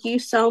 Thank you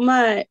so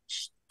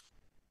much.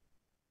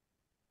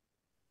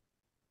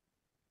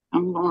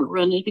 I'm going to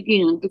run it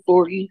again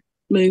before you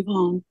move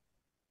on.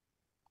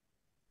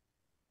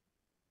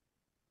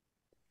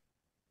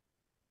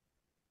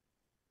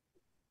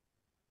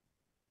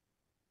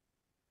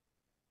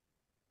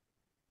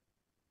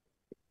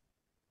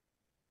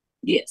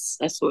 Yes,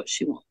 that's what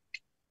she wants.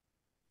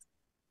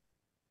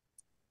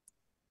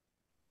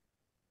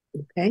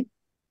 Okay.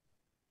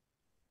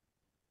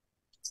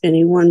 If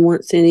anyone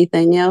wants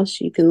anything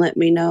else, you can let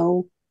me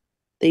know.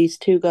 These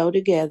two go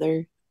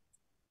together,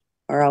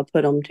 or I'll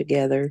put them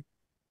together.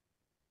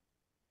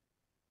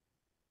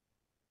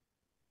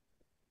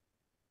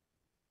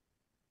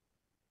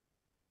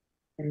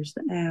 There's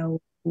the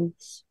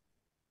owls.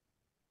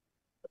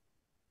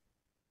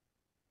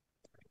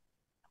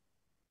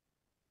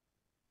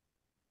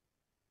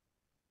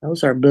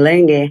 Those are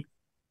blingy.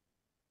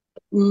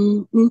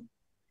 Mm-hmm.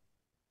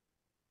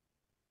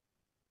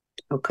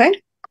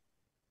 Okay.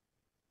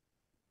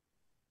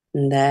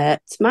 And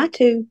that's my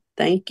two.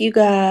 Thank you,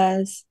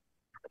 guys.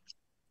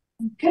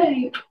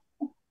 Okay.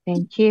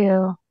 Thank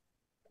you.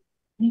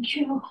 Thank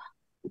you.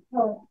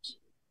 All right.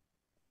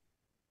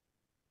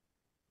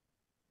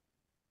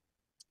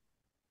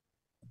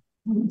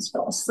 I almost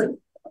fell asleep.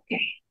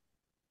 Okay.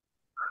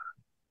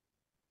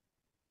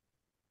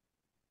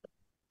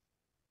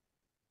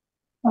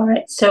 All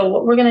right. So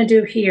what we're going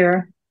to do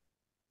here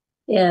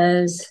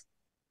is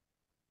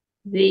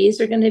these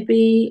are going to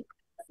be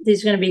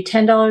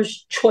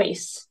 $10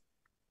 choice.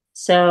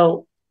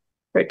 So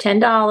for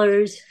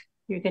 $10,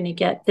 you're going to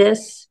get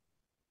this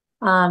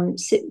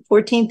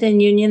 14th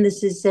and Union.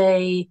 This is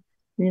a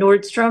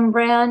Nordstrom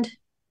brand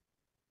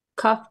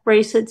cuff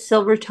bracelet,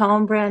 silver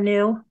tone, brand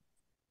new.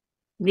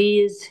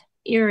 These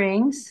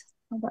earrings,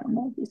 hold on,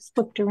 I'll be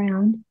flipped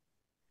around.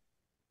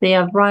 They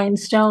have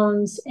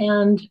rhinestones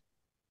and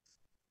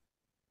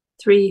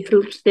 3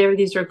 hoops there.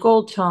 These are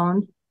gold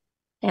tone.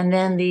 And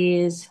then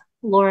these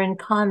Lauren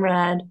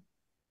Conrad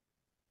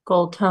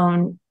gold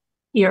tone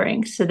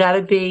earrings. So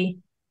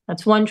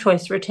that's one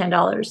choice for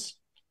 $10.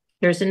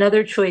 There's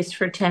another choice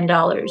for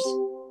 $10.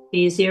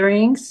 These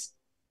earrings.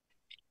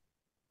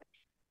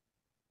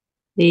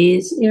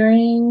 These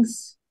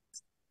earrings.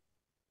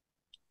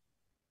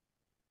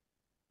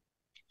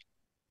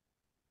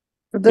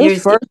 Are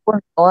those first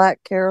ones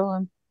black,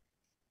 Carolyn?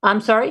 I'm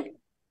sorry?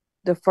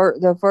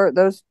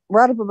 Those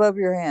right up above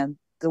your hand,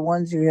 the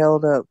ones you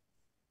held up.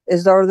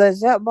 Is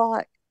that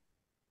black?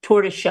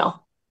 Tortoise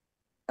shell.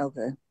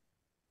 Okay.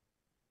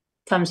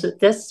 Comes with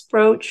this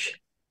brooch,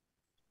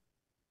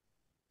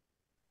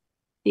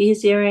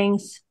 these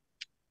earrings,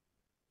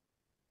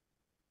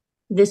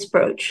 this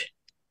brooch.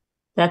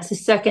 That's the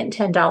second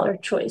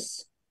 $10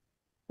 choice.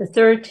 The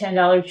third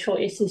 $10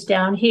 choice is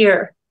down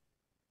here.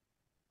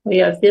 We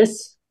have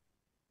this,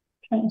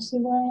 trying to see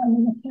where I am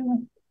in the camera.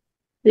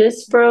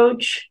 This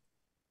brooch,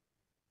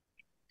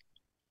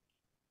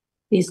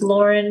 These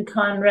Lauren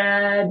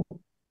Conrad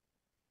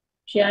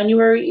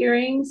January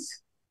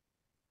earrings.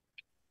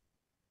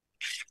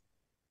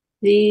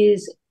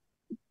 These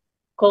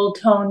gold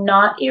tone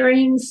knot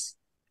earrings.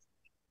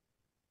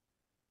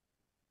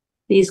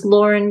 These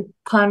Lauren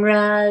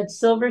Conrad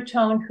silver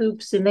tone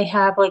hoops, and they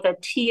have like a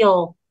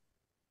teal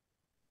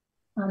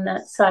on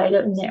that side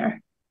in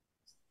there.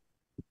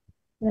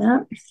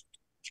 Yeah.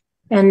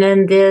 And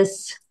then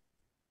this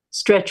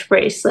stretch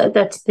bracelet,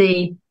 that's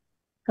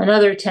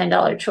another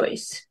 $10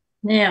 choice.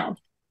 Now,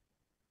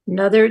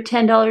 another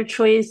 $10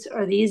 choice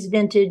are these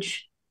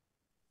vintage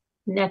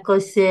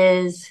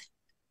necklaces.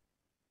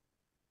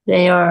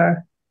 They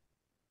are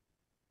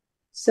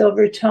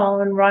silver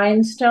tone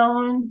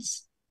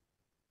rhinestones.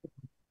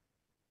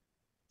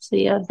 So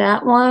you have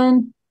that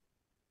one.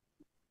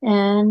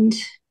 And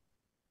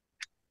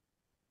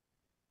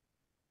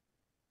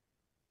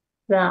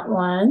that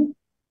one.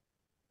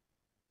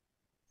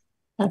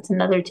 That's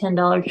another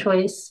 $10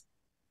 choice.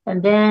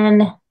 And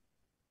then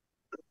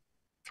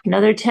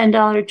another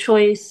 $10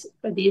 choice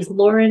are these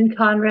Lauren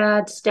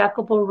Conrad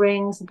stackable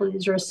rings. I believe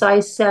these are a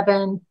size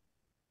 7.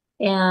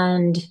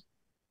 And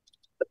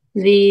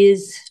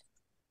these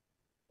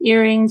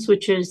earrings,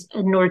 which is a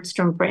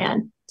Nordstrom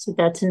brand. So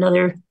that's a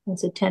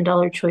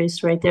 $10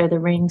 choice right there, the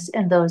rings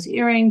and those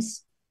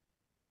earrings.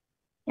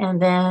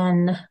 And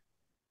then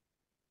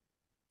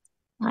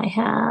I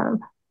have,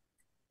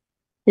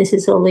 this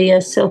is a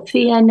Leah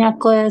Sophia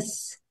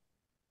necklace,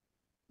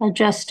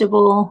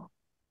 adjustable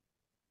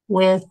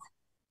with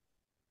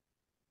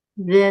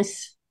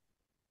this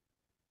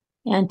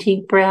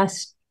antique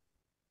brass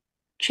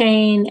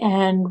chain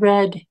and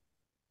red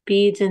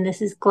beads. And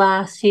this is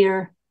glass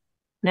here,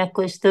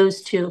 necklace,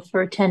 those two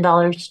for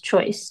 $10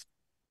 choice.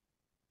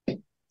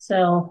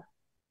 So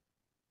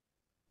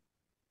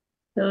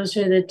those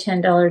are the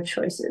 $10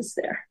 choices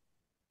there.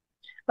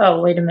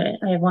 Oh, wait a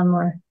minute. I have one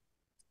more.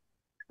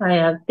 I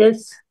have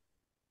this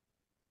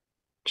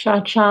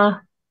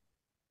cha-cha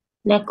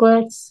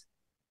necklace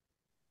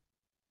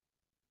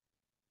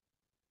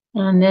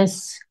and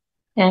this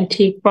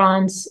antique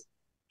bronze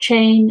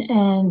chain,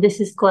 and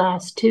this is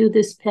glass too,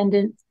 this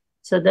pendant.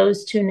 So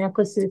those two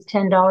necklaces,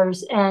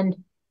 $10, and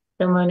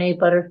the Monet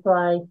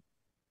butterfly,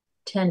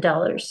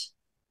 $10.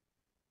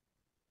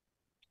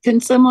 Can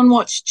someone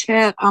watch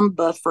chat? I'm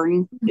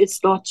buffering.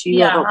 It's not you.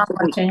 Yeah, I don't I'm think.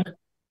 watching.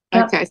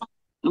 Yep. Okay.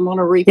 I'm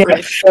gonna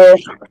refresh. Yeah,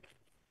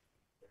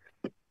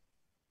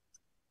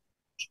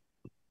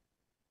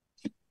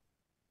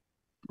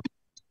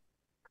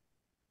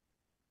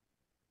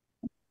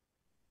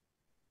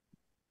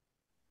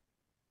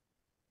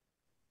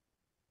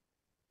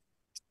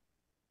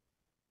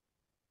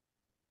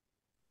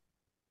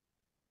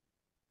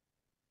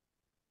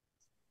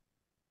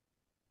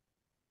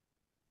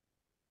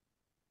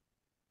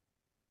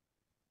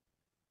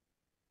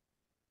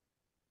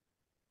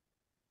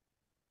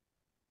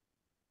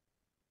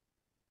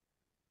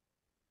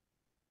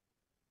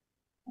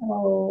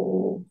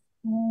 Oh,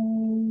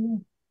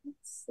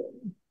 let's see.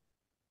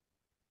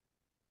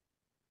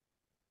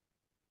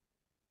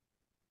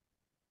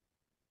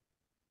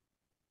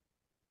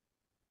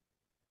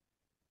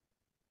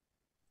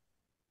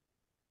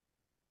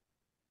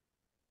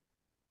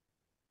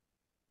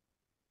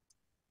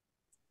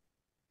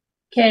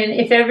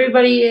 If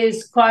everybody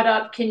is caught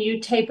up, can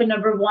you type a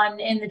number 1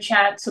 in the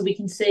chat so we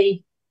can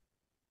see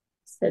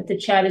that the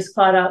chat is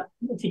caught up?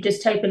 If you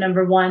just type a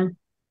number 1.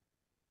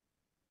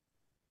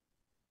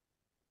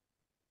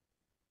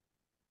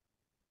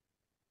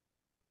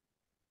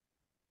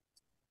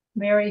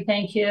 Mary,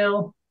 thank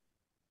you.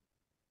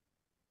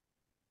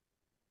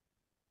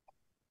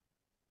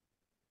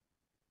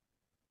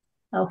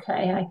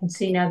 Okay, I can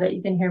see now that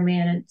you can hear me,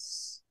 and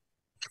it's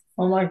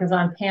Homework is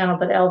on panel,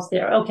 but Elle's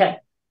there. Okay.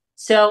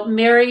 So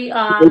Mary,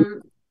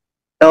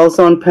 Elle's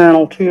on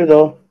panel 2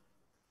 though.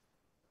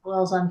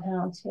 Elle's on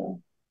panel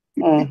 2.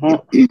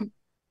 Uh-huh.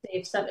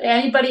 Save some.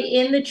 Anybody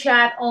in the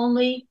chat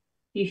only?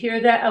 You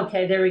hear that?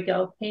 Okay, there we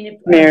go.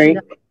 Mary,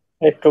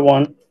 type to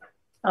 1.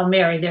 Oh,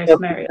 Mary, there's Yep,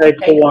 Mary. type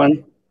to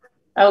 1.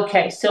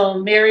 Okay, so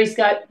Mary's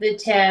got the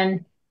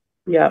 10.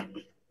 Yeah.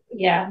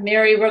 Yeah,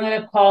 Mary, we're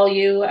going to call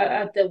you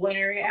at the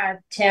winner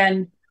at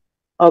 10.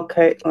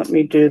 Okay, let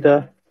me do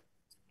the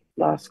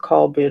last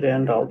call bid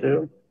end. I'll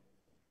do.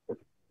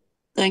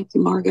 Thank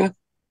you, Margo.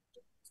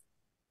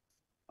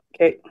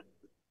 Okay.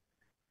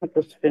 I'll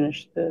just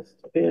finish this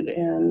bid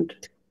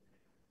end.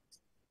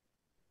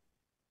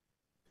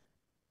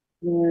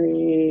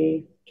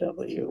 Mary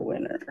W.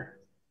 winner.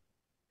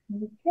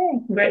 Okay,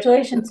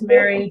 congratulations,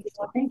 Mary.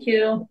 Thank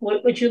you.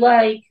 What would you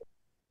like?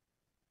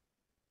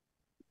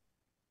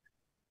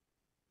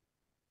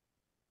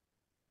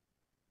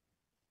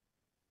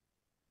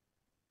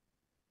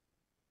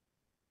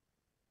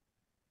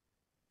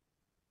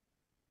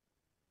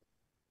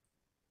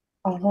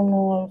 I don't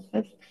know.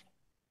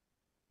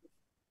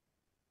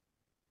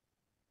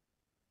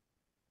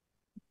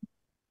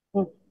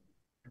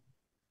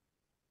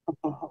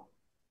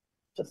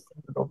 Just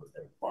send it over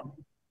there for me.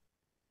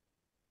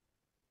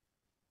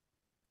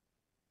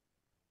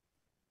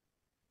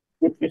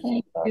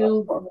 Thank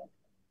you.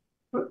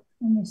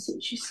 Let me see.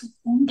 She said,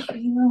 thank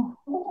you.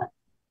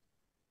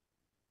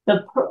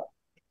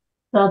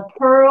 The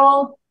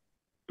pearl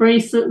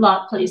bracelet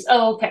lot, please.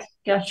 Oh, okay.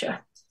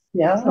 Gotcha.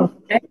 Yeah.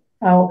 Okay.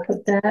 I'll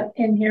put that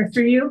in here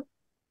for you.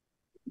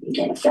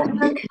 Get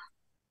that.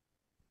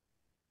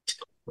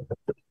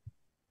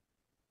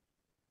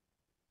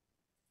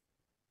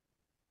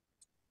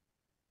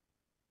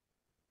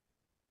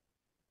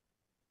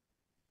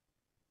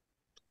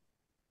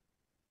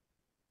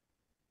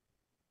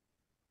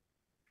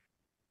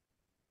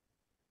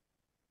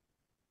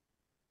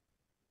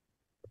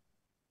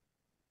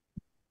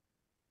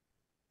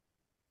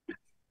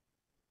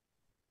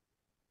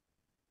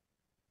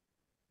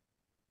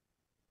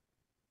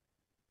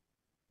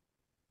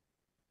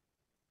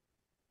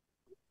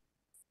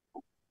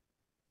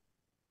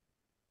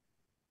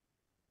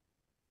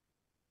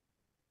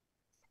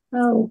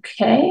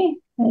 Okay,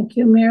 thank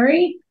you,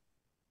 Mary.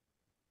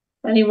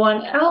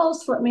 Anyone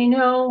else, let me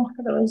know.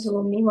 Otherwise,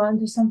 we'll move on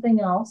to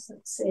something else.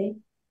 Let's see.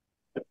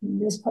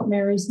 Just put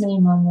Mary's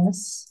name on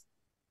this.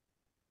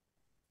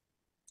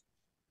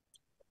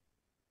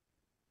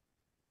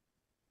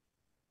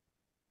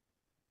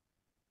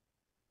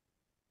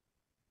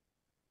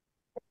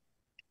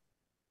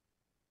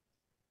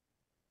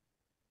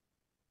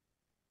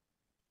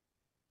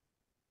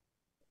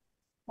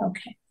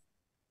 Okay.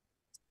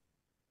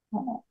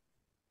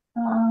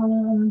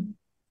 Um,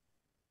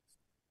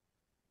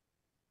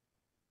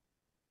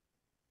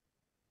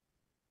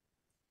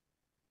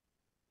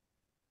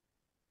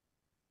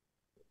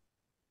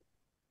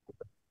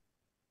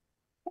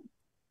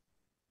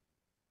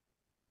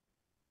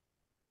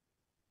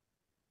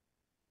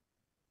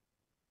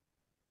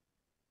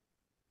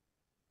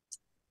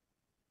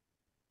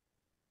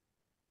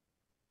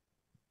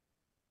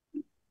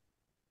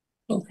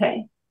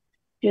 okay.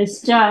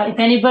 Just if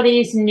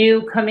anybody's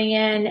new coming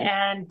in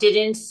and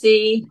didn't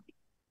see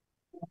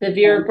the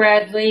Vera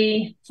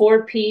Bradley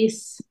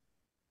 4-piece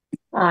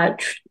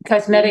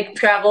cosmetic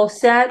travel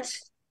set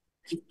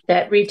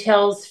that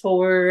retails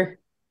for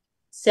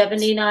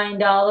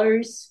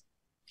 $79.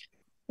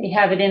 We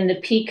have it in the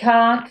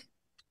peacock.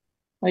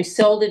 We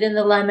sold it in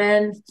the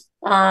lemon,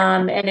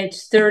 and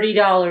it's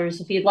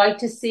 $30. If you'd like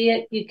to see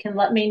it, you can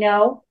let me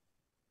know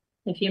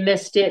if you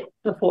missed it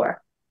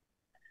before.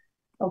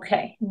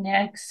 Okay,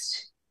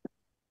 next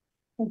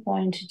we're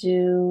going to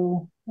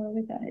do, what are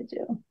we going to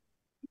do?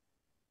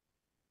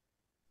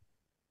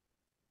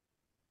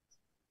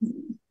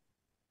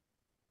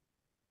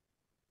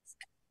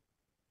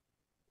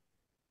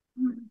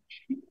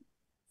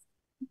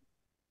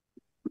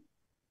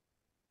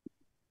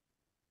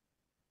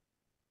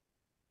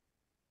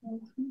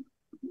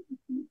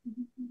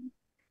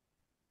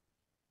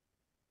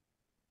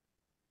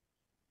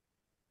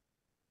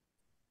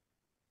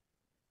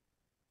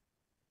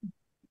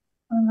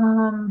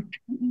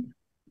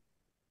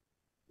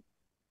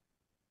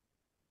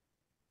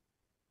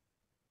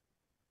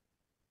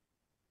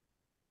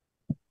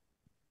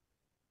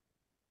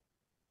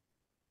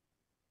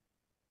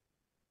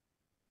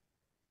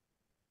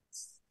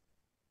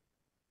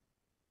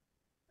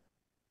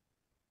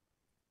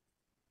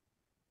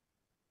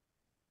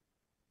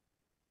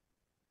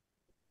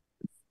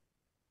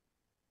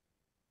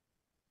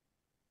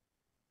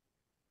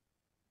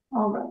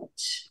 All right.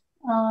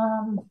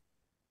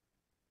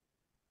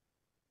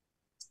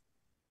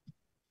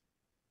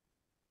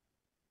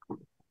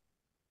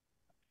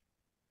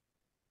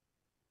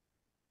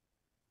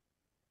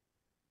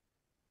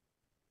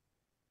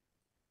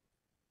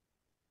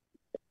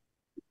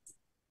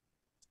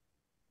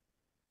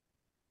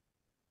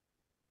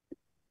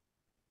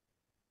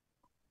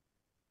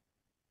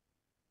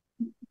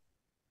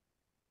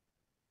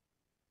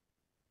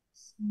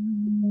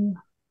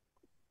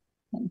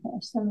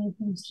 There's so many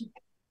things to, I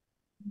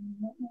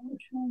don't know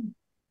which one.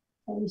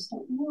 I just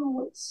don't know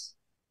what's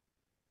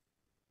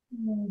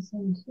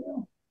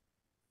into.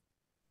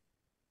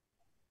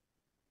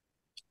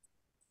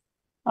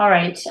 All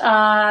right.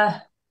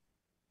 I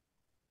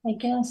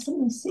guess, let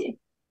me see.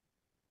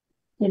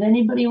 Did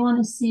anybody want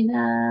to see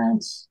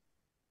that?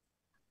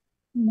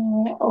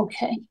 No.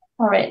 Okay.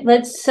 All right.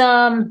 Let's,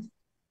 I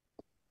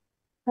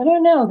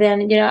don't know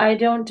then, I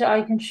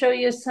can show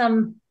you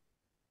some,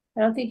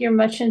 I don't think you're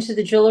much into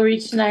the jewelry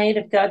tonight.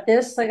 I've got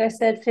this, like I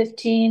said,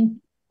 15.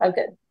 I've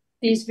got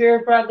these Vera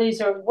Bradleys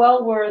are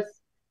well worth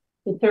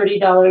the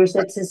 $30.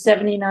 That's a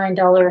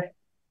 $79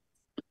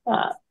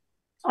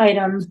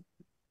 item.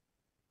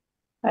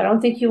 I don't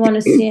think you want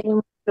to see any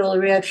more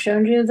jewelry. I've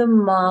shown you the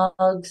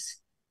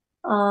mugs.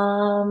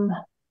 I've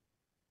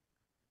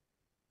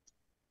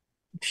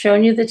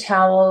shown you the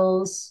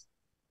towels.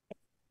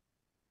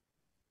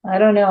 I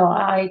don't know.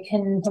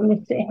 Let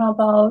me see. How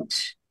about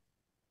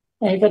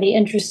anybody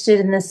interested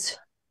in this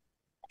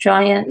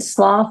giant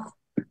sloth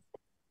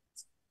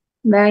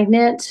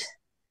magnet?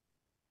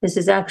 This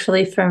is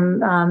actually from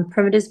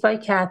Primitives by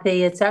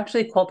Kathy. It's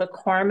actually called a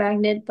car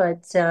magnet,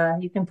 but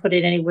you can put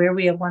it anywhere.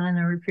 We have one in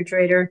the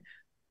refrigerator.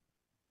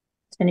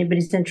 If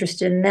anybody's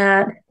interested in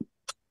that,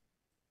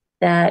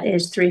 that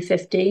is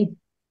 $350.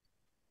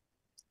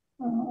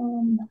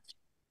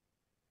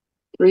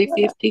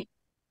 $350.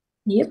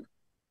 Yep.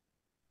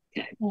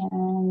 Okay.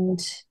 And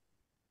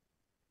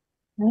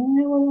I don't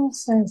know what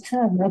else I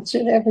have. That's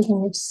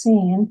everything we've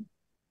seen.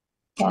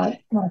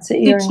 But lots of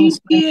Did you earrings.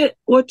 get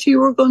what you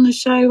were going to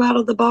show out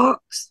of the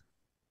box?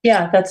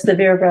 Yeah, that's the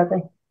Vera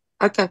Bradley.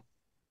 Okay.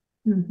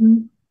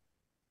 Mm-hmm.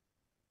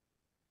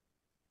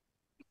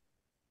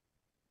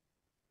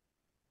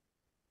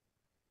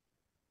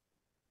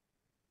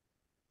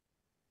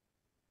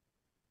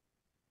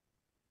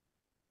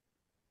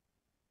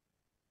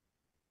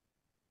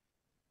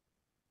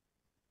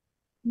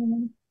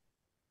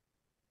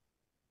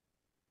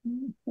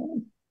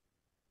 Okay.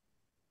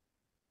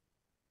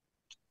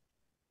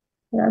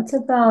 That's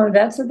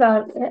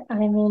about it. I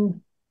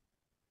mean,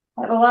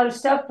 I have a lot of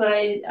stuff, but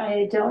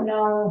I don't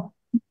know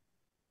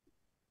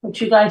what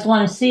you guys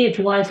want to see. If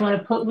you guys want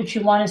to put what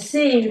you want to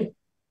see,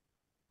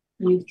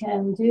 you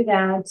can do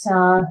that.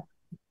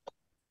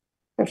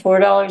 For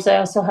 $4, I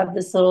also have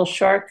this little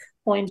shark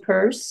coin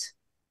purse.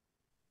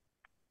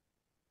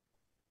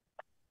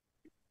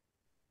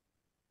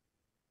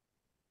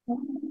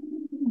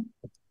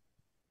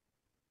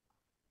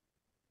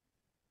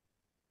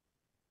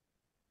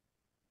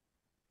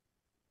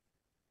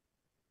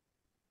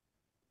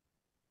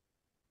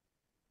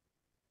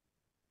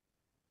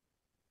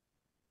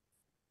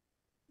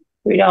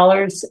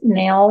 $3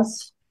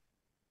 nails.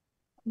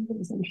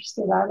 Anybody's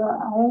interested? I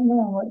don't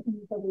know what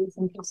anybody's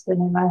interested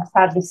in. I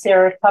have the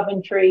Sarah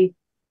Coventry,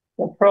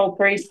 the pearl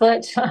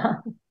bracelet.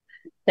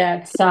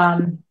 That's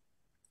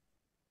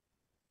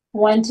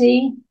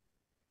 20.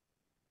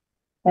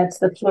 That's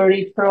the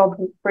flirty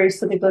pearl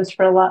bracelet. It goes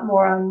for a lot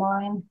more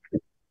online.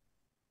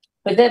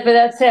 But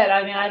that's it.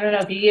 I mean, I don't know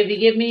if you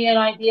give me an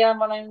idea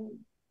on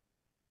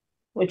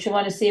what you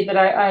want to see, but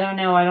I don't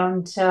know. I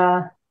don't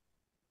know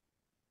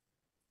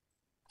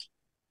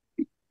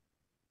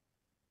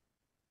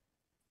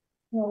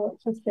what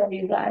to tell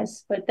you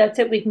guys. But that's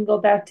it. We can go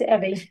back to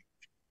Evie.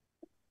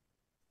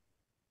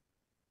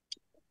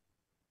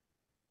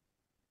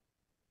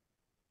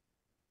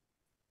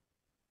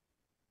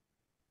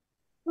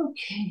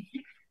 Okay.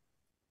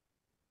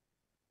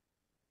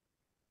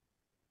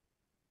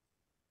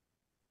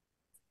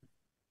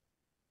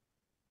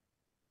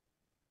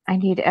 I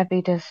need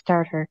Evie to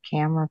start her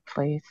camera,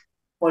 please.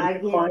 I'm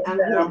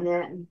hitting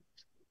it.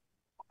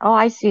 Oh,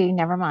 I see.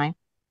 Never mind.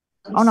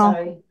 I'm oh, no.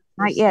 sorry.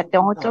 Not yet.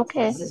 No, it's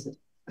okay.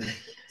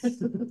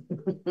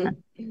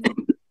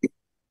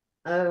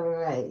 All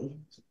right.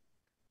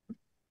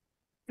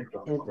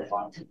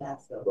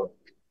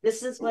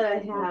 This is what I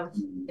have.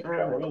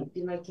 Let me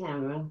do my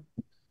camera.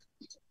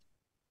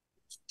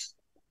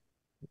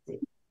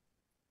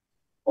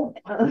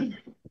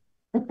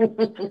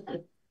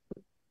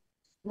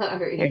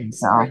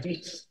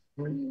 Sorry.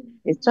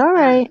 It's all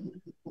right.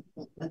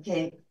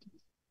 Okay.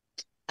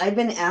 I've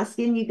been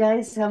asking you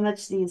guys how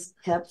much these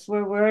cups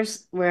were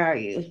worth. Where are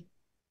you?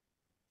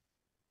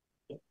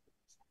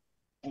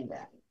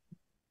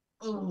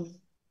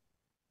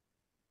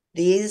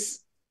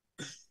 These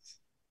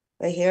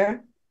right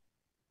here.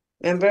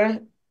 Remember?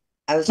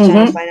 I was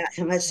trying to find out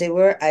how much they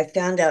were. I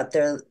found out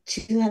they're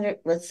 $200,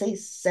 let's say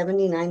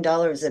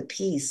 $79 a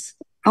piece.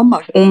 Oh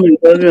my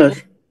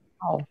goodness.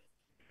 Oh.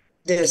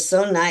 They're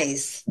so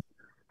nice.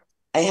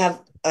 I had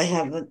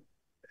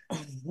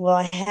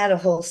a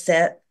whole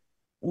set,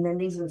 and then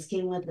these ones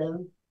came with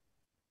them.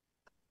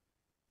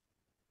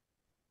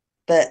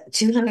 But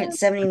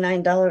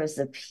 $279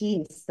 a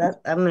piece.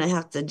 That I'm gonna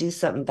have to do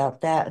something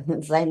about that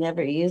since I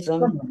never use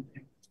them.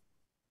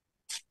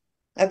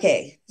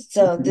 Okay,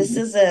 so this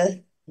is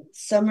a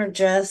summer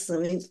dress.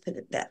 Let me put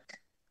it back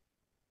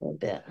a little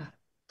bit.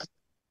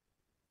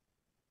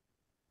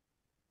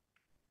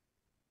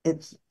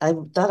 I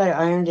thought I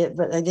ironed it,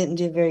 but I didn't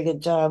do a very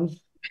good job.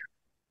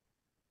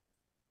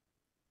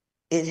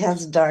 It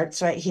has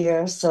darts right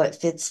here, so it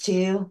fits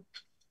too.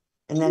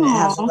 And then it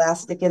has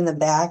elastic in the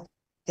back,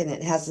 and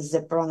it has a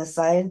zipper on the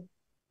side.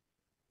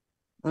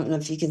 I don't know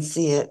if you can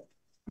see it.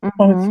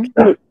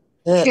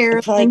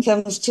 It probably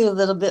comes to a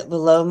little bit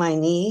below my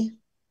knee.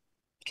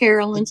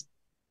 Carolyn,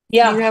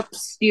 yeah,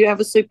 you have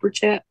a super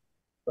chat.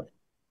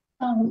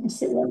 Let me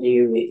see. Linda,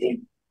 you're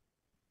reading.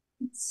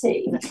 Let's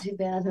see. Not too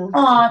bad, huh?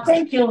 Aw,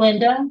 thank you,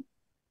 Linda.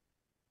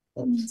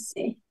 Let me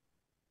see.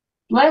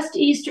 Blessed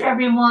Easter,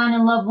 everyone,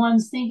 and loved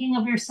ones. Thinking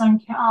of your son.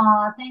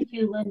 Aw, thank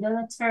you, Linda.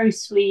 That's very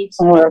sweet.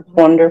 Oh, that's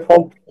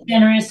wonderful.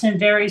 Generous and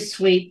very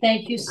sweet.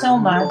 Thank you so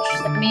much.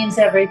 That means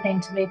everything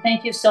to me.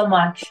 Thank you so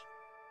much.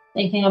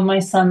 Thinking of my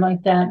son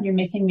like that. You're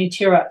making me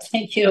tear up.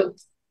 Thank you.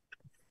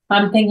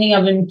 I'm thinking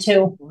of him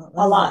too.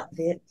 A lot.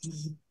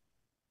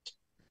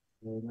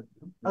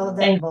 Oh,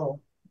 that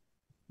bowl.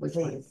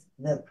 Please,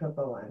 the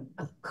purple one.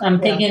 I'm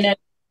thinking of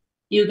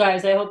you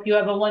guys. I hope you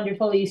have a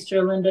wonderful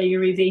Easter, Linda.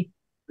 You're Evie.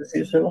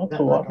 Is there lots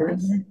of water in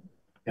there?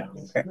 Yeah.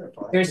 Okay.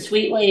 You're a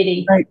sweet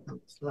lady. Right.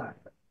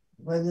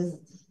 What is it?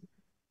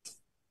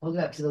 Hold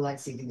it up to the light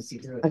so you can see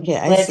through it. Okay,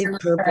 I see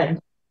purple.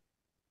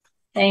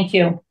 Thank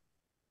you.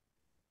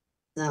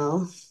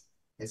 No.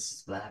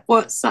 It's black.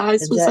 What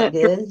size was that?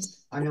 Good?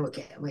 I know it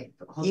can't. Wait.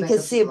 You can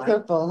see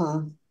purple,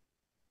 huh?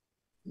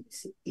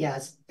 Yeah,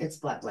 it's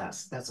black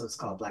glass. That's what it's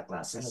called, black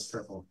glass. And it's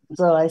purple.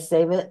 So I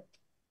save it.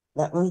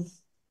 That one.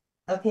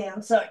 Okay,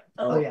 I'm sorry.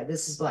 Oh yeah,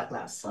 this is black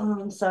glass. Oh,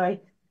 I'm sorry.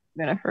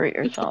 You're gonna hurt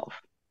yourself.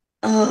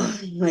 Oh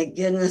my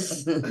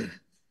goodness.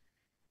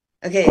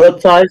 Okay.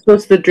 What size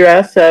was the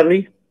dress,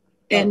 Abby?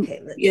 And Okay,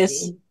 let's yes,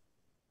 see.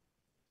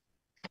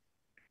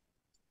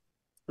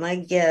 My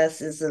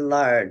guess is a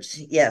large.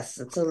 Yes,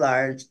 it's a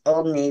large.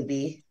 Old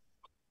Navy.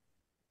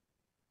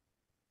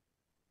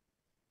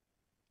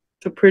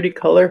 It's a pretty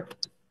color.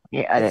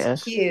 Yeah, it It's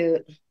is.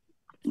 cute.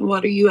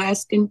 what are you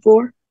asking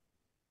for?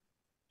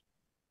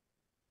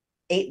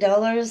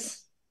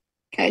 $8.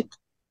 Okay. Is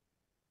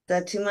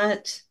that too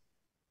much?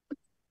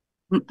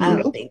 Nope.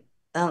 I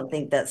don't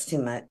think that's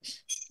too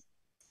much.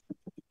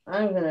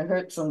 I'm gonna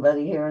hurt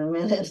somebody here in a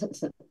minute.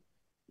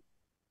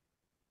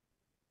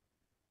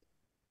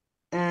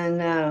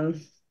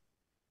 And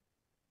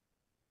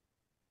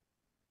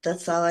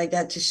that's all I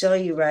got to show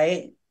you,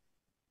 right?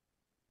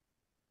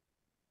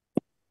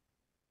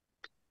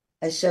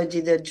 I showed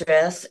you the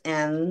dress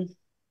and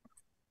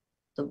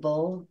the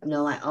bowl.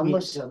 No, I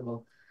almost showed the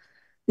bowl.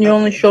 You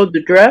only showed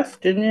the dress,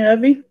 didn't you,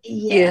 Abby?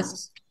 Yeah.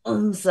 Yes.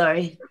 I'm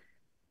sorry.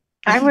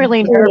 I'm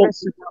really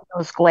nervous about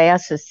those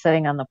glasses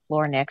sitting on the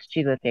floor next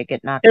to you that they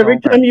get knocked Every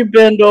over. time you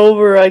bend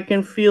over, I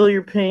can feel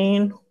your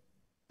pain.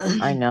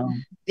 I know.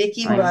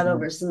 Vicky I brought know.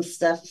 over some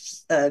stuff,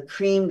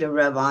 cream to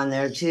rub on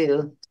there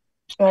too.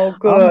 Oh,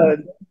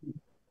 good.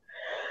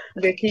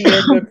 Vicky, you're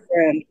a good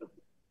friend.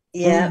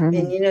 Yeah, Mhm.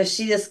 and you know,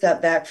 she just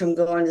got back from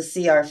going to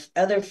see our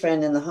other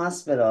friend in the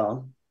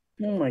hospital.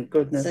 Oh my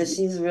goodness. So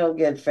she's a real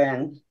good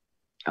friend.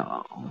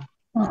 Oh.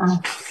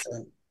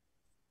 So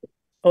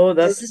Oh,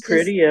 this that's is just,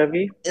 pretty,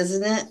 Abby.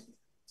 isn't it?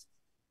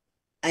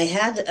 I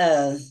had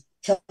a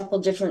couple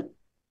different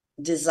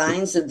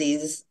designs of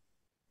these.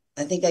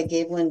 I think I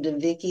gave one to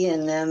Vicky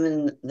and them,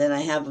 and then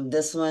I have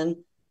this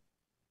one.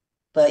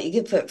 But you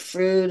could put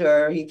fruit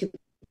or you could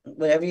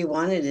whatever you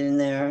wanted in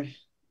there.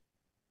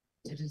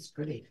 It is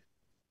pretty.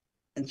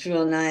 It's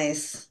real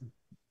nice.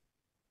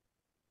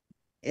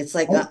 It's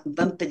like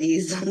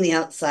bumpities on the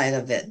outside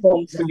of it.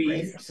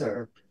 Bumpities.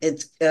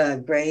 It's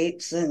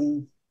grapes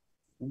and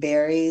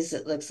berries,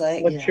 it looks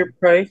like. What's your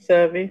price,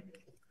 Abby?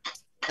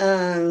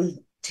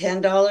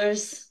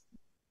 $10.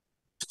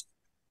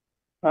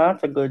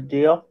 That's a good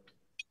deal.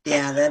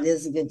 Yeah, that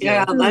is a good deal.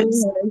 Yeah,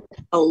 that's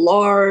a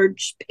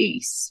large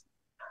piece.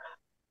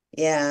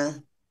 Yeah.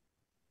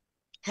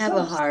 Have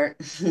a heart.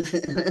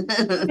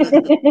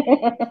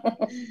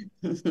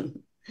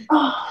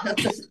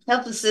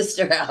 Help a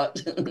sister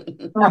out.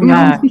 I'm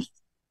not.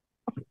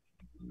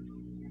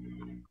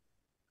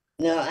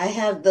 No, I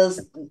have those.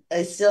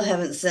 I still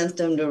haven't sent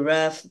them to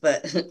Rough,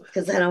 but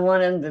because I don't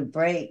want them to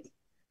break.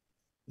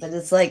 But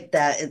it's like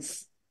that.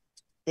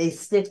 They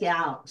stick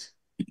out.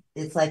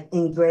 It's like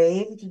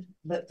engraved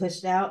but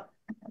pushed out.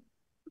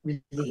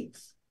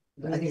 Release.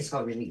 I think it's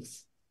called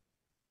release.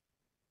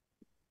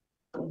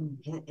 Oh,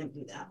 can't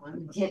empty that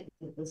one. Can't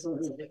get this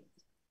one either.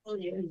 Oh,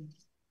 yeah.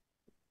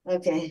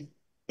 Okay,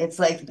 it's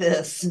like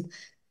this.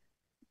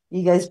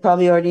 You guys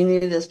probably already knew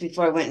this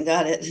before I went and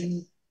got it.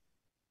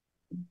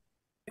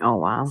 Oh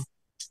wow.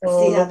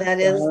 See how that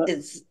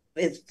is?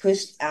 It's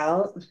pushed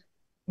out.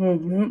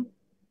 Mm-hmm.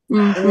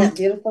 Isn't that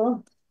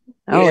beautiful?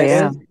 Oh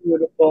yeah. That's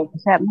beautiful.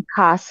 Is that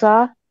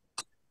Mikasa?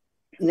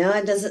 No,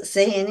 it doesn't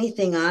say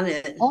anything on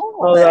it.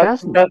 Oh,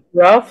 that's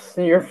rough,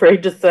 and you're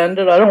afraid to send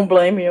it. I don't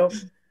blame you.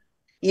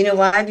 You know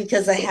why?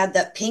 Because I had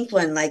that pink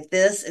one like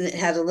this, and it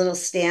had a little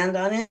stand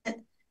on it,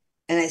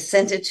 and I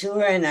sent it to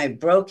her, and I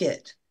broke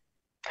it.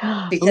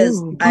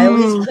 Because I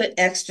always put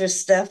extra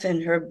stuff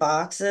in her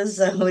boxes.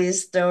 I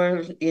always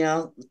throw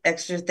her,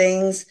 extra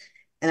things.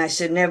 And I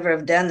should never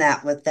have done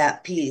that with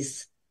that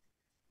piece.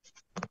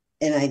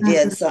 And I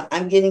did. So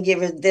I'm going to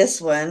give her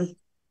this one.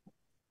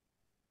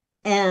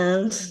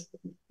 And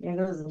here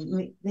goes a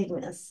big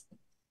mess.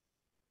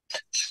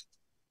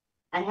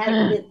 I had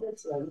to get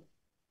this one.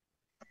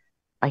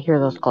 I hear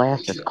those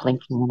glasses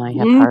clinking when I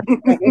have heart.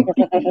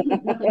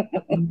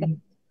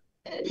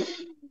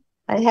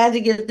 I had to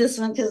get this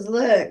one because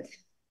look.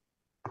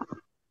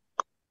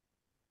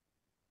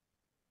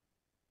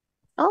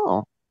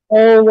 Oh.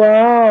 Oh,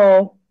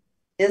 wow.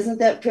 Isn't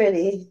that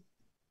pretty?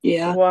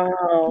 Yeah.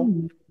 Wow.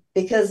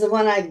 Because the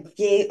one I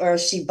gave, or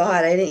she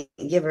bought, I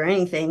didn't give her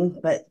anything,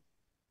 but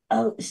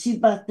she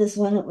bought this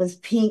one. It was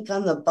pink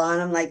on the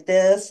bottom like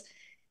this.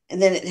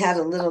 And then it had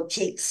a little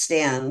cake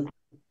stand.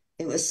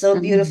 It was so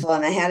beautiful.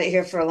 And I had it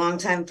here for a long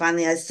time.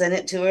 Finally, I sent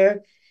it to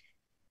her.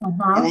 And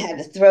I had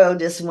to throw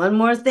just one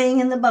more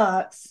thing in the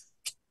box.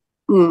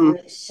 And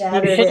it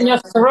shattered You shouldn't it.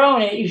 have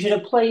thrown it. You should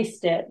have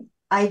placed it.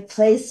 I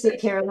placed it,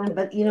 Carolyn,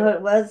 but you know what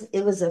it was?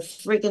 It was a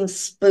freaking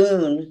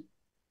spoon.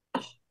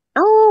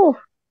 Oh.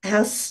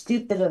 How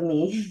stupid of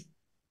me.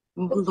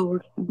 Oh,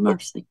 Lord have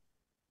mercy.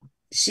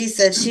 She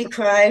said she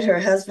cried. Her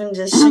husband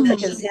just shook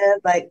his head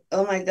like,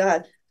 oh my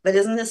God. But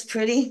isn't this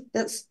pretty?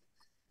 That's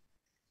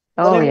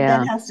whatever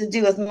that has to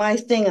do with my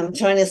thing I'm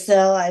trying to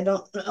sell. I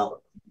don't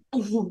know.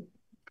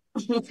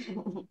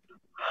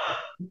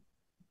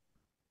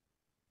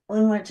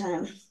 One more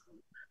time.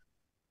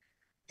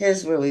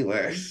 Here's where we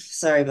were.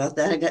 Sorry about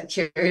that. I got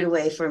carried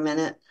away for a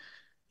minute.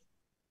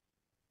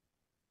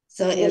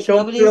 So if Don't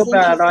nobody's feel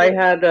bad. I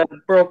interested, had a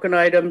broken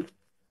item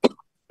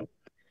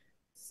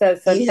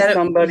sent you to had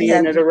somebody you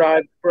and had it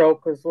arrived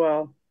broke as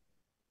well.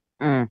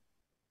 I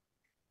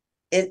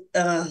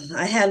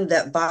had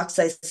that box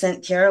I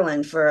sent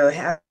Carolyn for a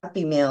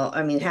Happy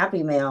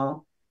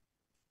Mail,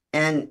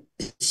 and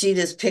she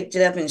just picked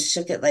it up and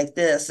shook it like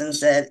this and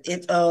said,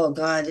 oh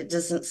God, it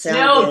doesn't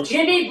sound good.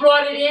 Timmy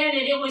brought it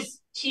in and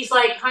she's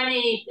like,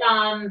 honey,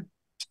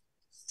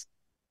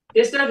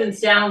 this doesn't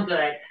sound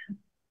good.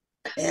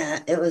 Yeah,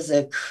 it was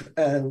a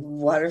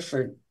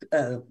Waterford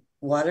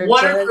water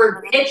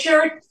Waterford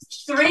pitcher,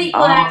 3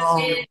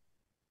 glasses.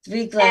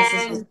 3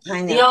 glasses and with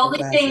pineapple the only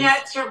glasses. thing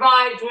that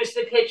survived was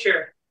the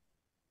pitcher.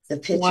 The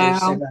pitcher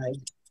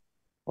survived.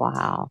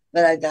 Wow.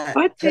 But I got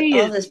all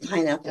this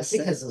pineapple That's stuff.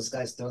 because those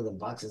guys throw the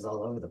boxes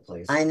all over the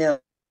place. I know.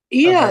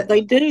 Yeah,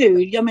 they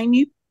do. I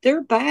mean,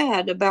 they're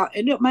bad about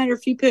it. Don't matter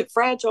if you put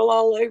Fragile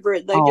all over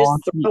it; they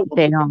just throw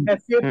them.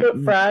 If you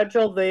put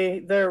Fragile,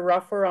 they're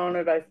rougher on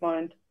it, I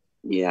find.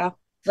 Yeah.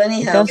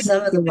 Funny how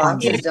some of the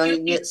boxes don't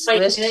even get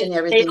squished and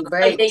everything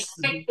breaks.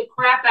 They kicked the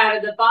crap out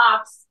of the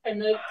box, and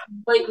the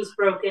plate was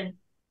broken.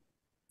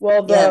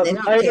 Well, Yeah, the they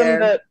don't item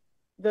care.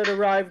 that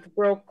arrived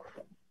broke,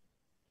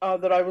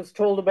 that I was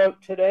told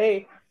about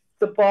today,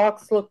 the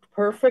box looked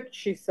perfect,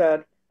 she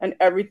said, and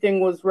everything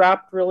was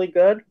wrapped really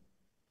good.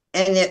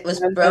 And it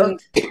was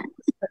broke?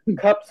 The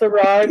cups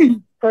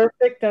arrived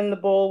perfect, and the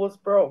bowl was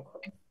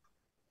broke.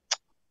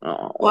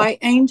 White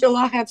Angel,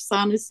 I have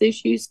sinus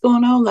issues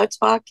going on. That's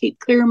why I keep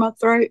clearing my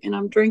throat and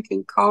I'm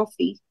drinking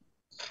coffee.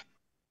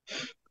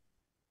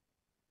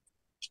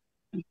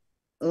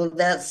 Well,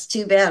 that's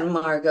too bad,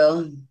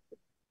 Margot.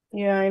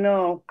 Yeah, I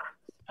know.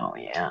 Oh,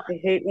 yeah. I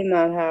hate when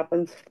that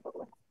happens.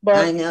 But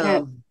I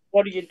know.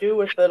 What do you do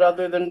with it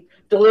other than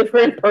deliver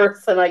in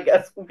person? I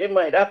guess we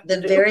might have to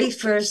The very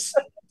first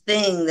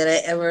thing that I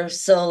ever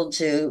sold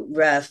to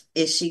Ref,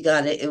 if she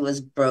got it, it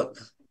was broke.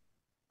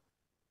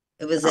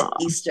 It was an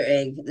Easter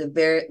egg. The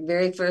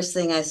very first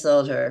thing I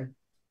sold her.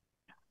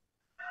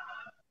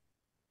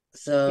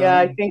 So yeah,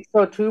 I think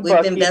so too.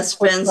 We've been best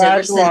friends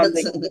ever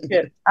since.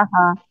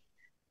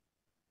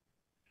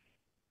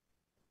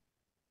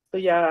 So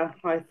yeah,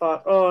 I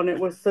thought, and it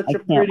was such I a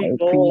can't pretty wait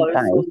for bowl. you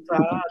I guys was so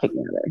to sad. get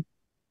together.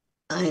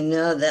 I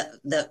know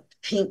that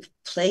pink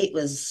plate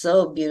was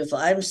so beautiful.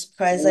 I'm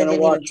surprised I'm I gonna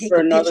didn't even watch take for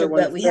a another picture,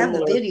 one but we have the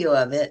similar. video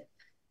of it.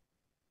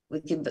 We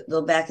can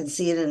go back and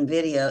see it in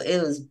video.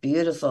 It was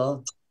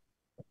beautiful.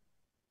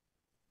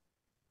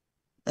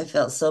 I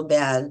felt so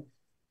bad.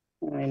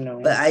 I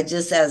know. But I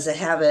just, as a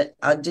habit,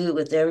 I'll do it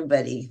with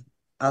everybody.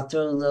 I'll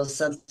throw a little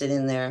something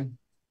in there.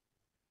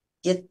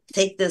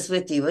 Take this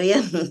with you, will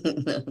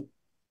you?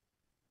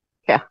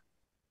 Yeah.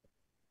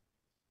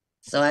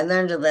 So I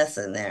learned a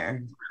lesson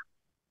there.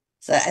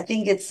 So I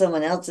think it's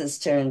someone else's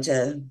turn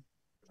to.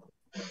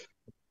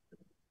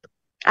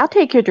 I'll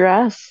take your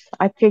dress.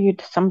 I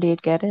figured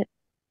somebody'd get it.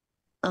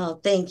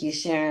 Oh, thank you,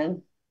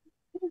 Sharon.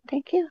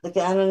 Thank you. Look,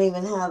 I don't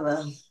even have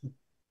a.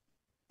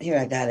 Here,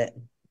 I got it.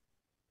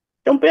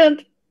 Don't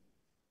bend.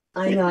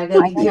 I know. I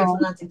gotta be careful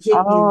not to kick these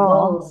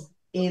bowls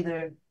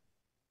either.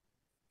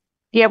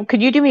 Yeah, could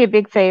you do me a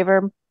big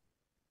favor?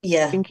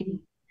 Yeah.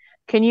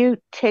 Can you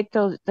take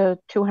the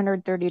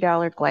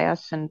 $230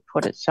 glass and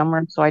put it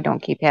somewhere so I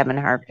don't keep having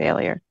heart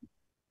failure?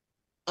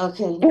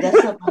 Okay,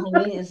 that's not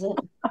behind me, is it?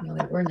 No,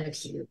 they were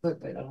next to your book,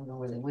 but I don't know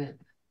where they went.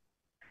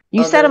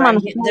 You set them on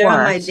the They're on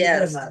floor. my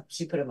desk.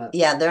 She put them up.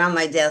 Yeah, they're on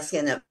my desk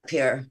and up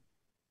here.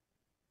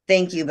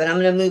 Thank you, but I'm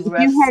gonna move.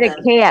 If you had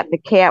a cat, the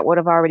cat would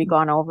have already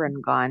gone over and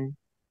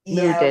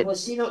moved it. Well,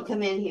 she don't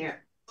come in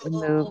here. And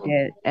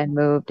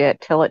moved it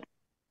till it.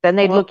 Then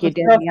they'd look you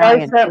The dead in the stuff eye I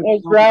and sent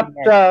was wrapped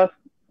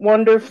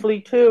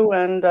wonderfully too,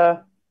 and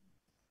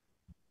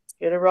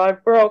it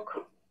arrived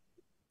broke.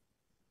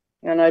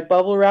 And I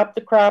bubble wrapped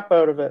the crap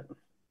out of it.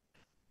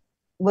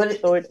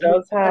 So it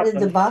does happen. What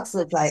did the box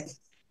look like?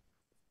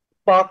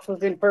 Box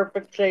was in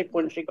perfect shape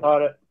when she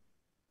got it.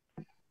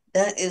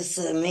 That is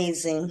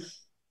amazing.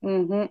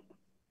 Mm-hmm.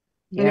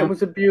 Yeah. And it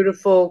was a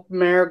beautiful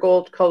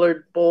marigold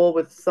colored bowl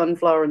with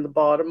sunflower in the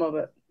bottom of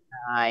it.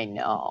 I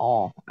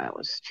know. That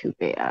was too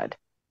bad.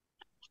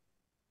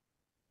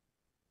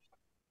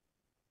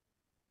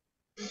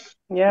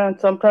 Yeah, and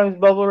sometimes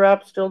bubble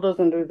wrap still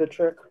doesn't do the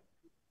trick.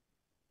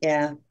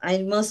 Yeah, I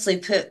mostly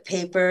put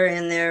paper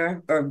in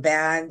there or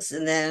bags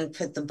and then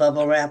put the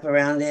bubble wrap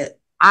around it.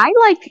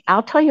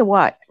 I'll tell you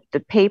what,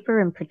 the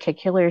paper in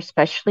particular,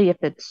 especially if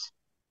it's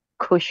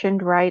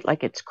cushioned right,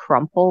 like it's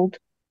crumpled,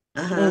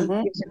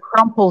 it's a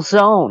crumple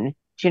zone.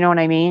 Do you know what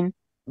I mean?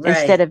 Right.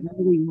 Instead of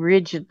really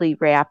rigidly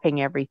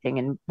wrapping everything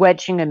and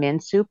wedging them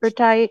in super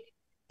tight.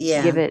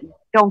 Yeah.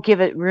 Don't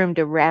give it room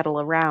to rattle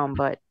around,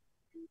 but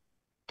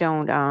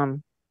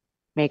don't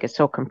make it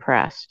so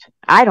compressed.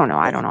 I don't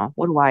know.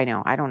 What do I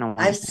know? I don't know.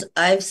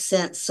 I've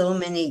sent so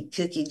many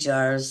cookie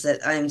jars that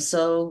I'm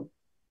so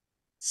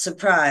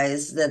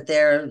surprised that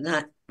they're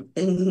not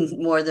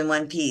in more than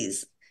one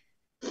piece.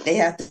 They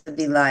have to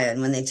be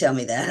lying when they tell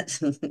me that.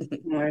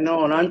 I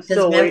know, and I'm Because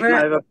still waiting. I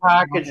remember, have a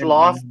package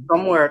lost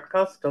somewhere at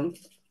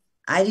customs.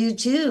 I do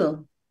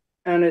too.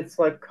 And it's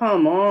like,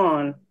 come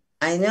on.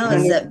 I know,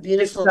 And it's it's that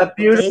beautiful that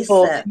vase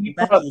beautiful that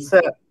teapot Bucky.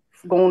 set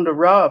going to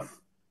rough.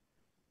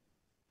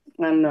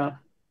 And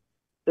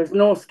there's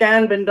no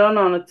scan been done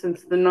on it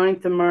since the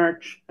 9th of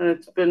March.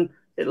 And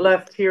it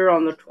left here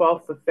on the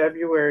 12th of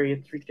February.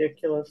 It's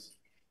ridiculous.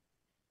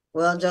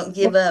 Well, don't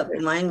give up.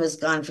 Mine was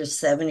gone for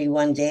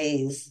 71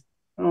 days.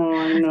 Oh,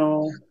 I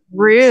know.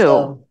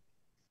 Real.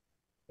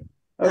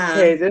 So,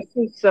 okay, this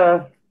is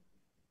a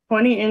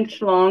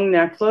 20-inch long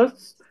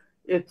necklace.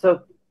 It's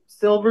a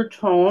silver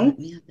tone. let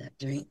me have that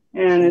drink.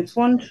 And it's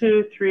 1,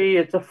 2, 3.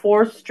 It's a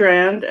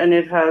 4-strand, and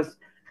it has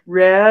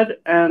red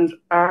and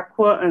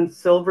aqua and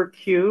silver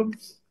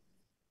cubes.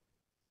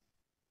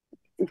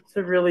 It's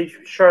a really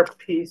sharp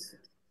piece.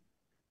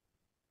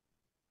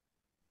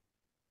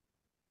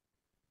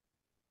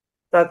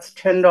 That's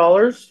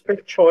 $10 for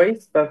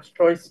choice. That's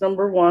choice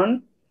number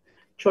 1.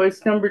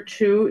 Choice number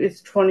 2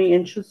 is 20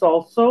 inches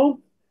also.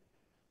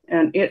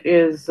 And it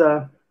is,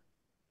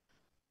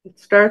 it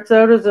starts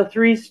out as a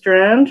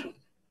 3-strand.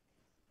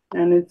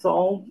 And it's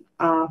all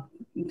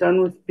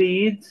done with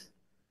beads.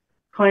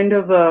 Kind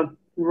of a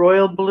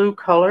royal blue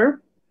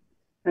color.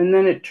 And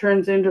then it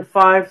turns into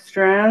 5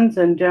 strands,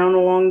 and down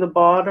along the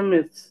bottom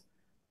it's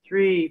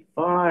 3,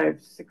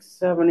 5, 6,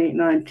 7, 8,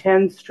 9,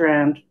 10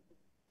 strand.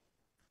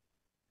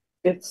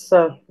 It's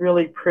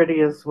really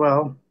pretty as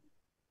well.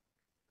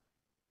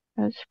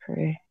 That's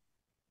pretty.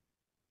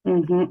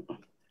 And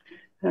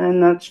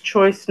that's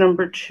choice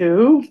number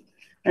 2.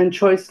 And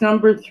choice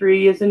number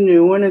 3 is a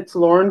new one. It's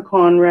Lauren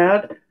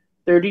Conrad,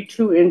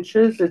 32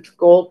 inches. It's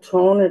gold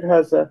tone. It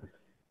has a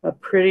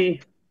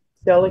pretty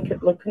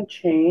delicate looking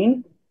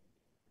chain.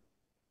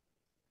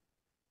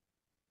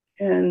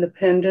 And the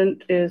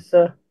pendant is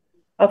a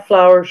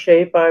flower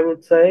shape, I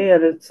would say,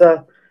 and it's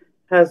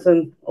has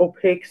an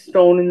opaque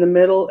stone in the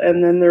middle,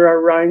 and then there are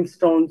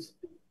rhinestones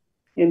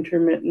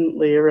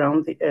intermittently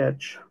around the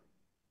edge.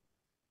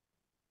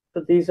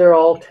 But these are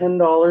all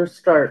 $10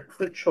 start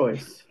for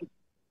choice.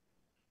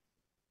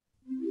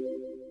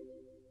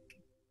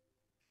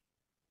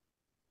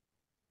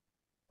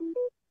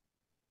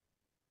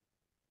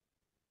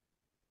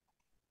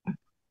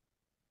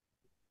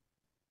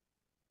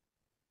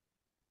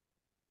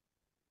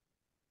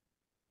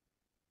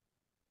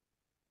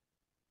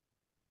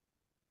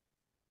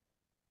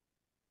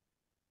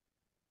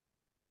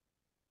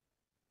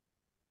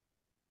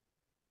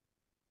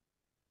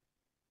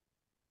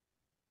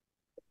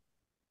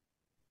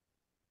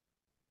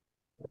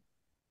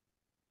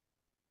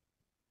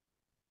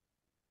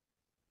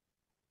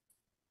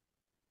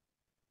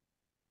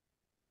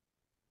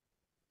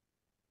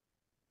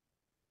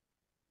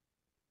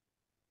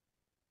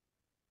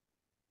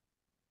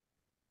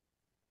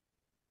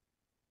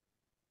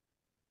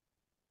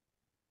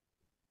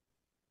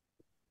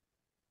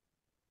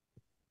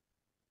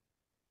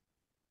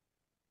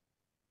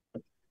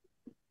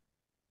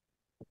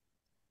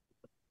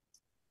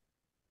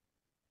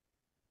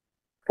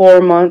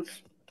 $4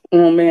 months.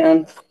 Oh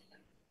man.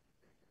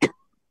 I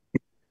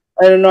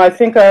don't know. I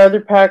think our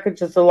other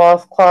package is a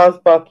lost cause,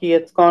 Bucky.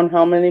 It's gone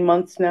how many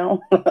months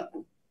now?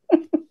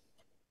 It's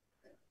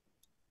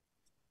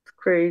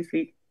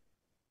crazy.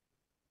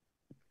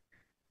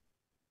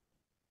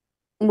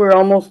 We're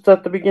almost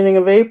at the beginning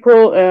of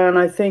April, and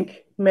I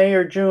think May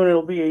or June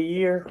it'll be a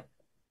year.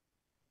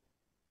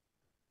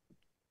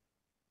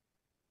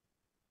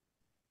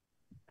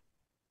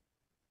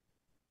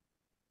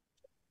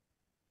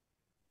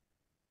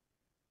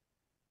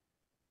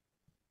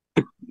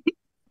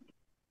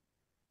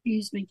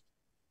 Excuse me.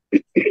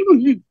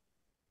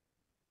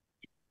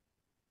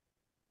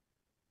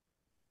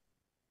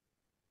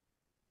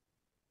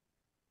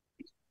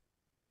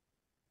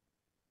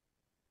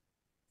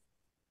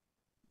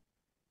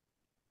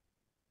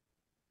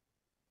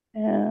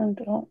 And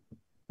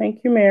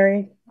thank you,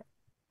 Mary.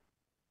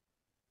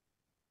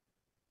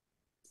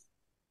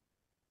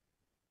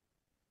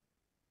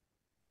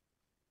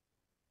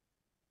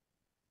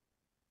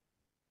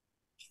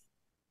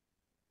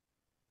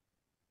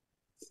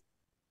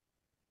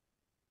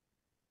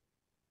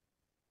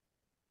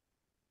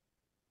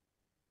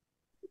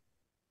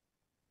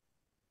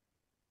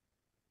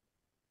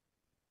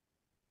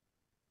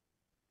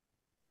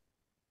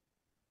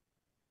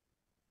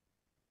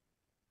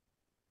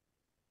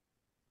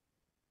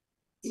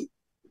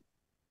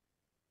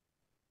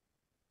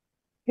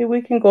 Okay,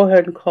 we can go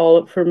ahead and call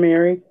it for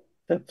Mary.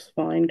 That's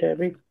fine,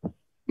 Debbie.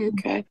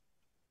 Okay.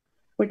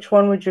 Which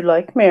one would you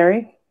like,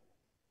 Mary?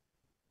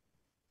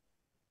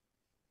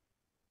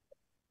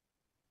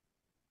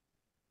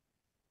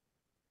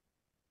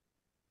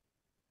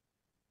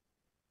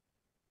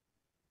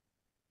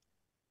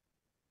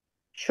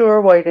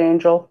 Sure, White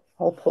Angel.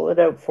 I'll pull it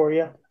out for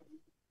you.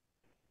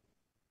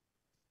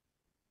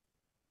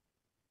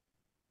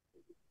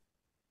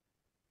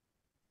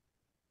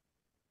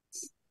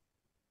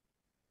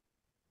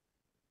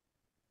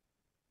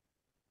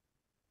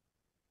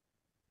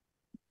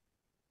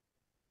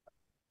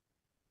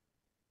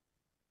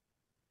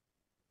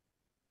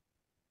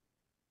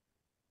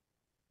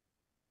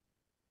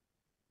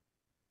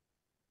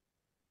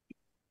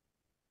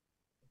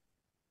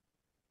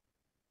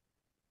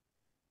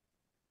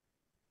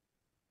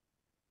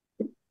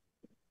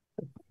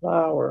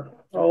 flower.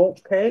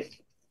 Okay.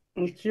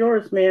 It's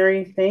yours,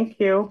 Mary. Thank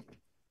you.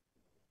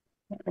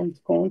 And it's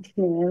going to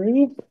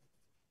Mary.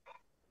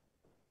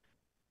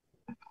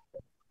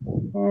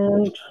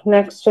 And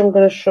next I'm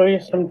going to show you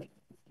some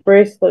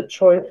bracelet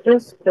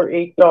choices for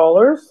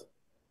 $8.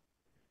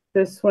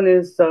 This one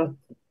is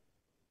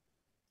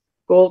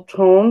gold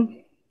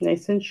tone,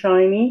 nice and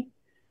shiny.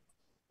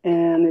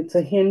 And it's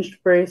a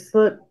hinged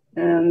bracelet.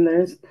 And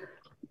there's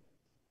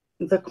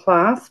the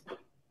clasp.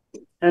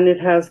 And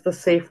it has the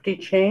safety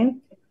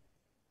chain.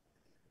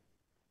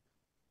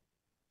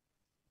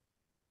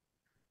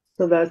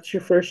 So that's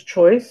your first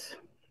choice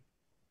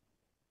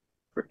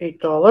for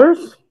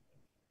 $8.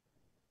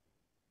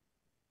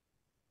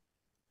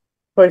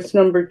 Choice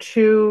number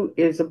 2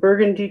 is a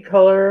burgundy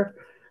color.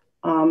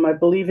 I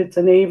believe it's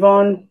an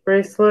Avon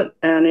bracelet,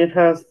 and it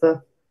has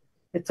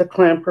it's a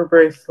clamper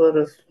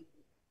bracelet,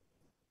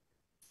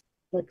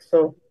 like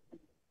so.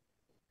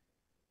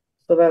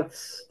 So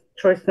that's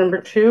choice number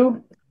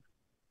 2.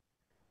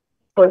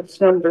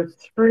 Choice number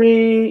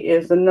 3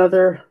 is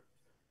another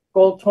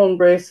gold tone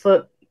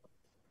bracelet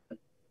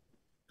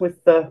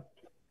with the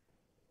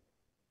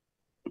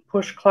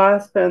push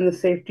clasp and the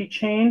safety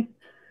chain.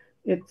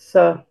 It's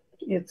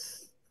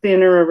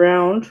thinner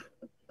around,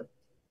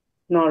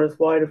 not as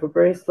wide of a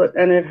bracelet,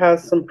 and it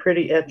has some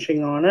pretty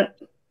etching on it.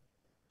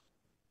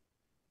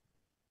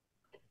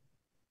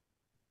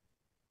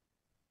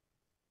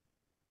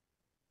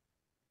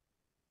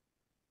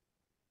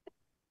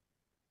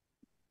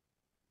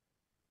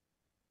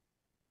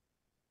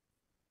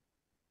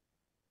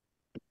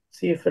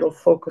 See if it'll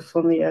focus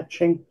on the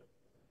etching.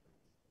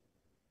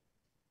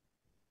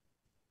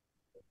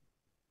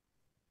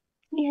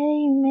 Yay,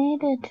 you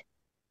made it.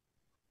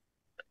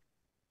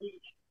 Did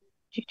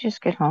you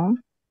just get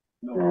home?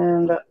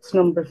 And that's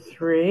number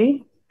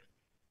 3.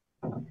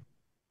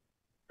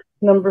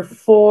 Number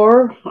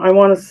 4, I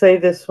want to say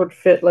this would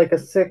fit like a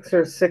 6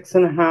 or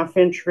 6.5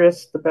 inch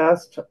wrist the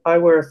best. I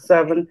wear a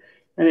 7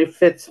 and it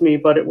fits me,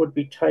 but it would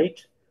be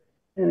tight.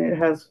 And it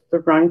has the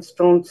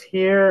rhinestones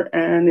here,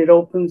 and it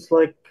opens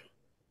like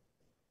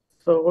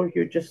so.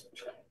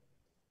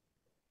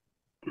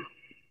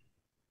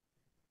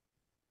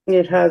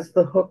 It has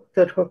the hook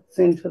that hooks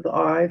into the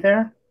eye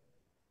there.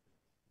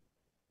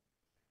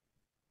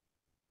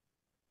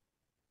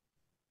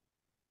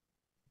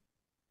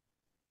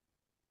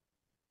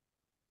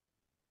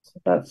 So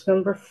that's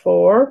number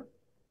 4.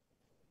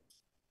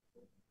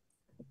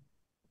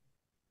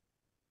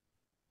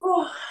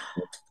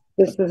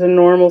 This is a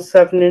normal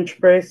 7-inch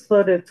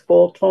bracelet. It's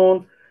gold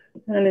tone,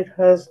 and it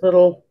has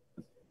little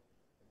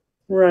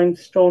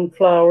rhinestone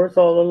flowers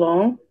all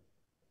along.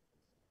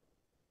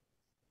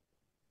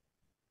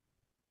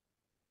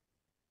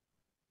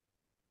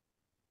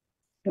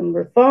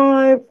 Number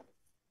 5.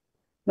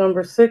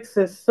 Number 6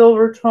 is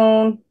silver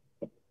tone,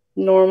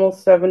 normal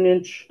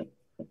 7-inch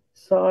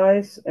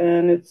size,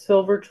 and it's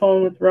silver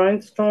tone with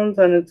rhinestones,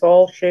 and it's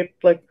all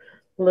shaped like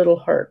little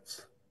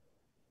hearts.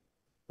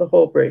 The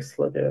whole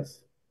bracelet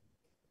is.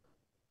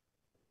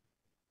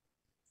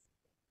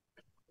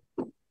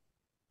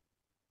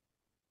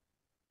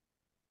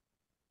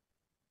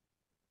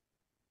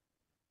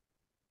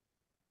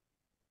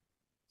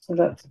 So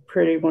that's a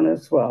pretty one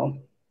as well.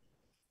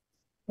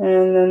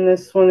 And then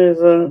this one is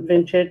a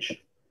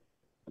vintage.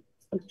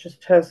 It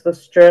just has the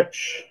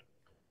stretch,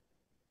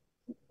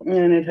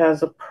 and it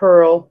has a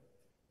pearl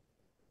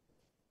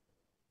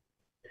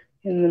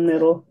in the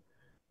middle.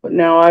 But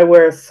now I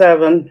wear a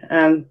 7,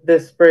 and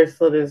this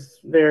bracelet is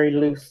very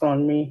loose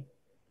on me.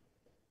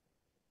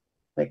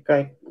 Like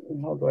how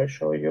do I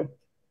show you?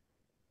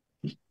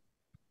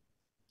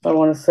 I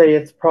want to say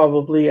it's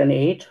probably an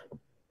 8,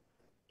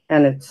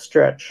 and it's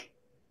stretch.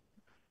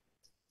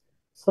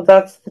 So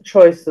that's the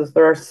choices.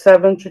 There are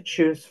 7 to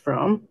choose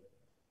from.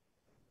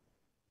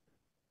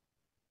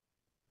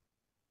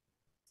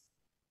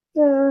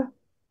 Yeah.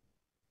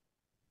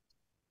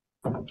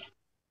 1,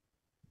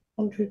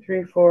 2,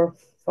 3, 4,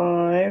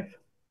 5,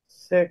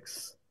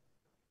 6,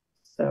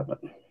 7.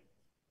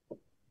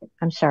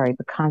 I'm sorry,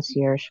 the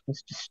concierge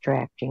was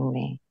distracting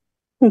me.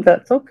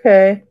 That's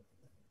okay.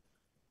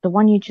 The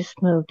one you just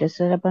moved,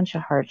 is it a bunch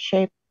of heart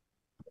shape?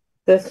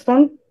 This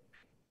one?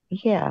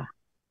 Yeah.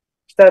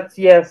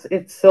 Yes,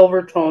 it's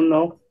silver tone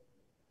though.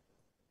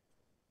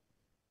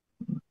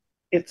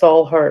 It's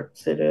all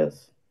hearts, it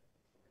is.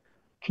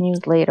 Can you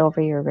lay it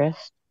over your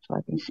wrist so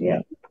I can see?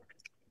 Yeah.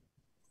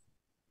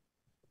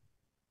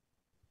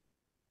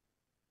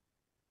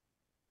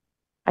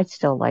 I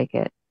still like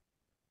it.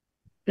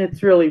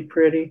 It's really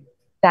pretty.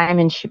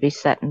 Diamonds should be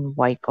set in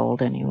white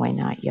gold anyway,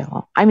 not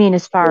yellow. I mean,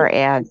 as far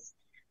as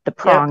the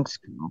prongs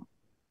go.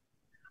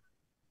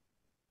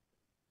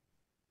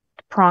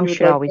 The prongs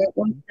should like always that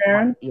one,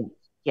 Karen?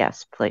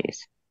 Yes,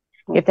 please.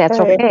 Okay. If that's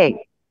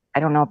okay. I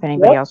don't know if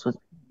anybody else was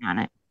on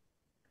it.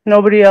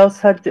 Nobody else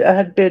had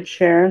bid,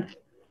 Sharon.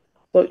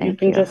 So you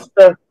can just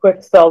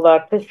quick sell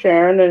that to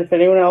Sharon, and if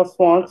anyone else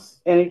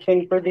wants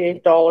anything for the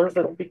 $8,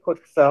 it'll be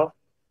quick sell.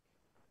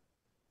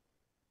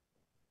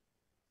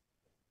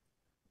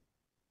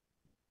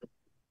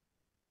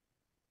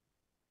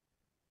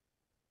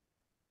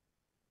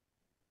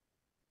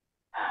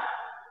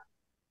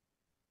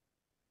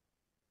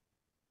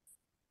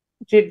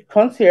 Did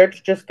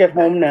concierge just get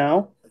home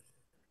now?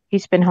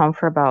 He's been home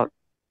for about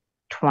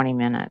 20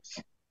 minutes.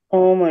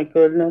 Oh my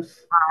goodness.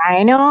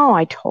 I know,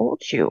 I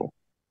told you.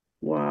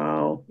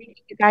 Wow.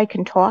 The guy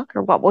can talk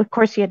or what? Well, of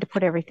course, he had to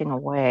put everything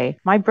away.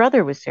 My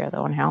brother was there,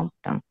 though, and helped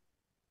him.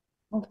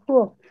 Oh,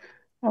 cool.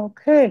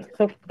 Okay,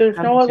 so if there's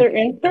no other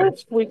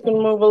interest, we can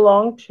move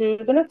along to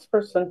the next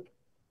person.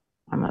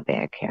 I'm a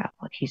bad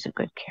Catholic. He's a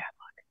good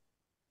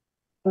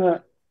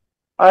Catholic.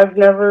 I've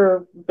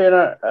never been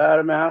at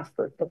a mass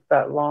that took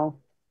that long.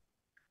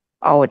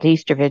 Oh, at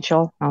Easter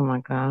Vigil? Oh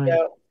my God.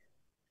 Yeah.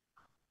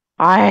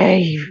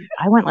 I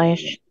went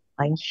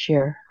last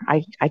year.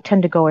 I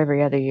tend to go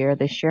every other year.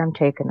 This year I'm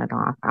taking it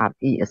off,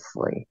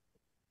 obviously.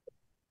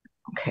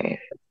 Okay.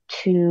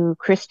 To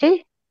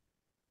Christy?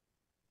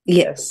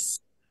 Yes.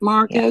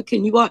 Marco, Yeah.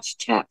 can you watch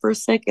chat for a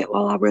second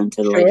while I run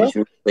to the Sure. ladies'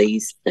 room,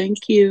 please?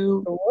 Thank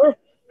you. Sure.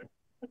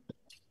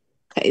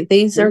 Okay,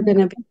 these are going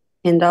to be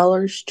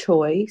 $10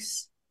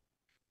 choice.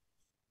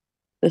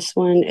 This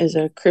one is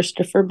a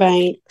Christopher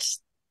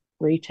Banks.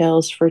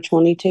 Retails for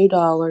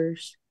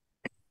 $22.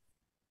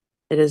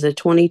 It is a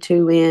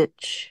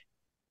 22-inch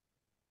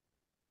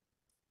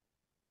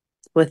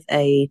with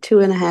a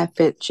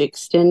 2.5-inch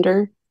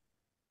extender.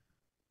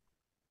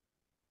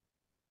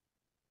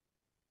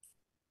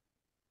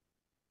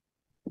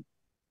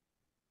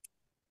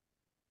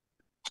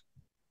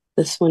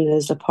 This one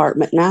is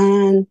apartment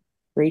 9.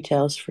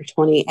 Retails for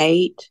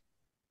 $28.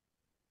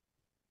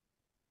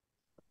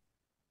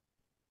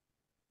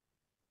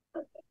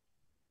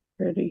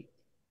 Ready.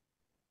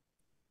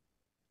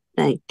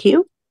 Thank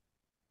you.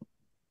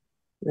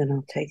 Then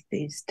I'll take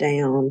these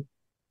down.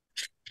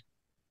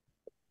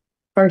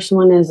 First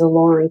one is a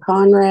Lauren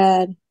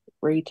Conrad.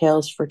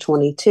 Retails for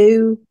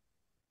 $22.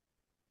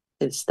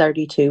 It's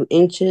 32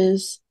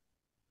 inches.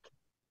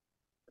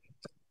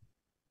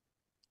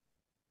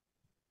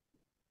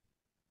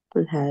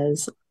 It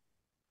has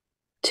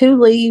 2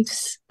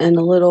 leaves and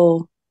a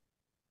little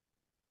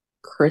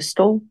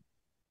crystal,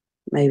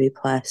 maybe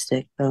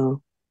plastic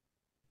though.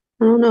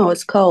 I don't know,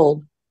 it's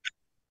cold.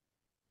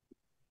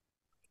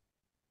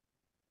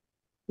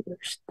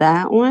 There's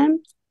that one.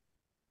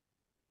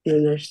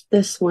 And there's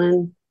this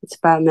one. It's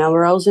by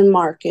Melrose and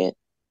Market.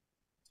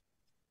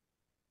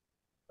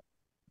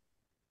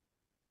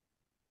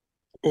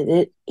 And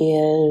it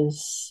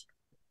is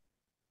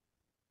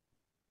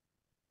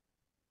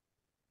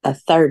a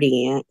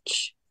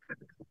 30-inch.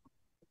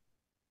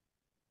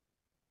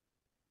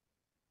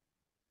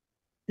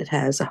 It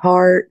has a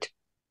heart,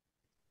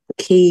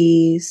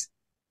 keys,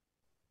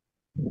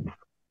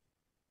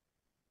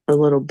 a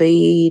little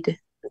bead,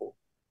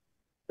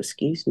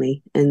 excuse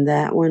me, and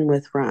that one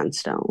with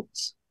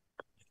rhinestones.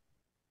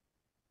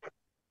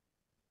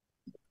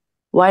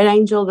 White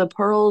Angel, the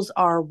pearls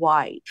are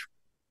white,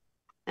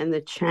 and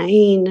the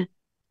chain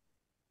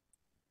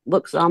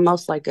looks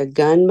almost like a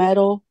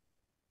gunmetal,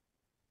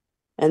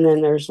 and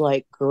then there's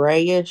like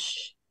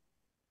grayish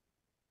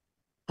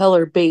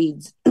color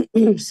beads,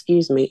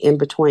 excuse me, in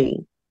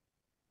between.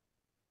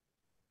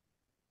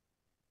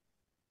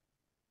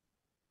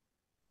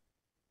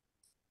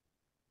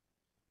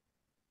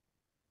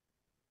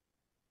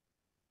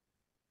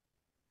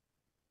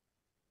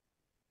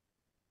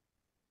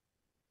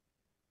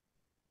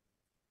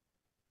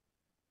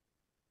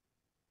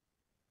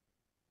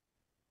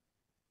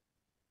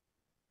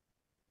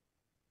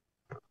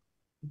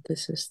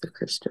 This is the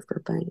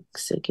Christopher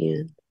Banks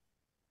again.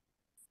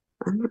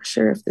 I'm not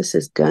sure if this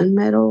is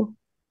gunmetal.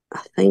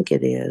 I think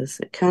it is.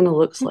 It kind of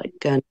looks like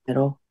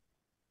gunmetal.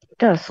 It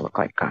does look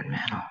like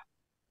gunmetal.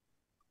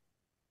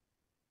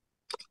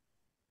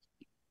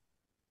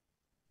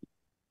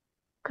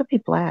 Could be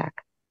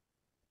black.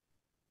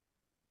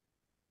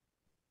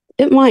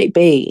 It might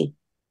be.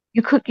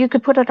 You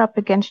could put it up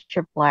against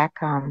your black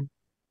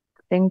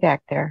thing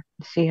back there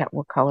and see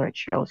what color it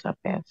shows up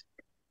as.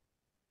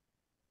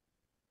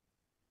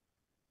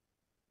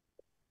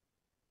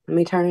 Let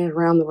me turn it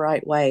around the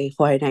right way,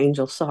 White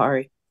Angel.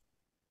 Sorry.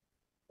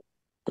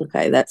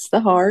 Okay, that's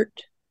the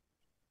heart.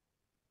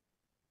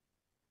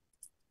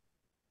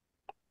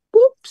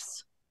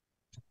 Whoops.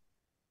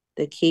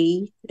 The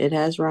key, it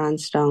has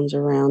rhinestones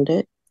around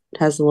it. It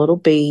has a little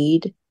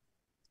bead.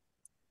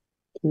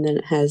 And then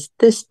it has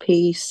this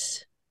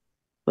piece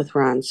with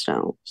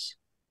rhinestones.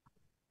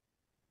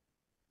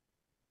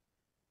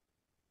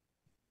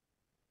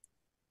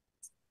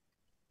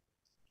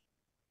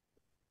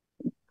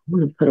 I'm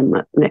going to put them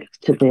up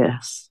next to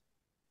this.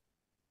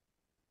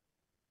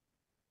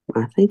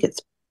 I think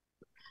it's,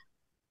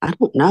 I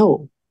don't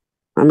know.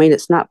 I mean,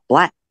 it's not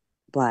black,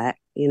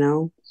 you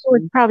know? So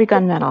it's probably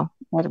gunmetal.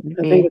 What it would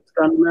I be. think it's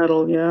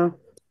gunmetal, yeah.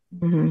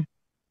 Mm-hmm.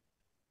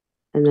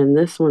 And then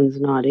this one's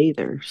not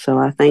either. So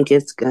I think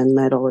it's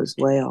gunmetal as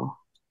well.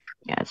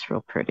 Yeah, it's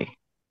real pretty.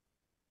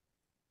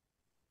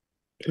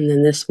 And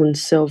then this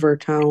one's silver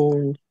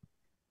toned.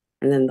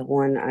 And then the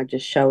one I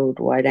just showed,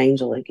 White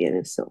Angel, again,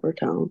 is silver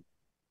toned.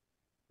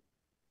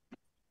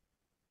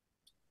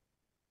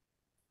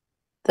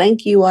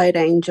 Thank you, White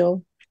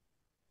Angel.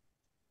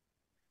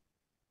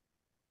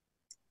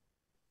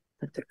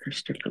 Put got the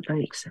Christopher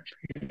Banks up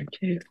here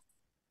too.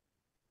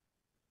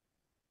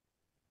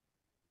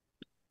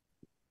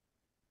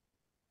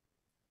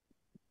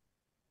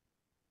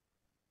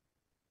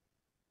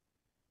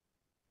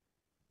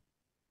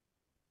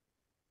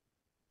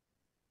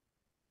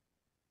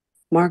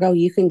 Margot,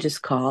 you can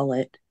just call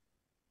it.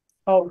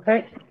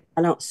 Okay.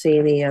 I don't see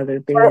any other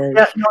bids.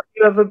 Yeah, no,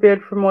 you have a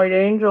bid from White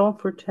Angel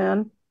for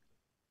 10.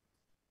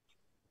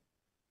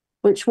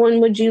 Which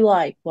one would you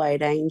like,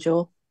 White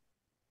Angel?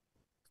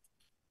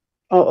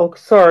 Oh,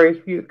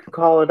 sorry. You can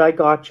call it. I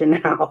got you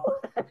now.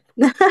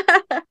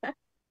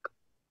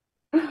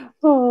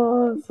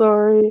 Oh,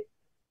 sorry.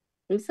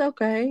 It's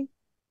okay.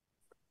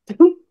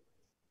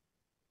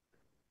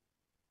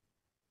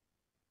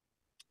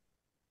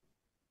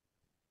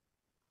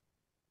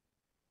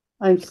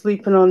 I'm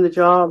sleeping on the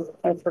job.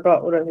 I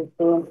forgot what I was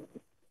doing.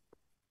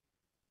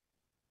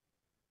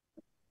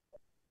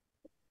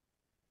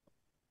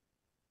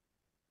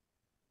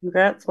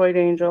 Congrats, White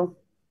Angel.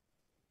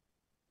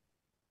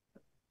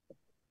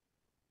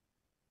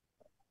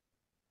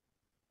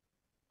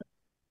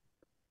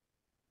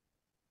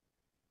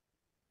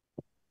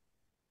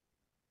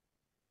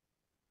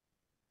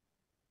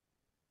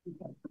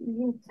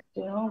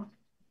 Still.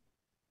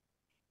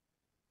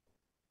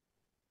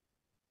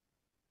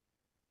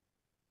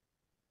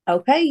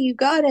 Okay, you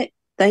got it.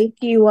 Thank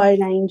you, White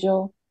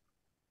Angel.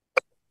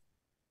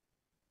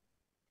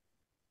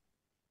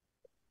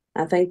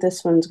 I think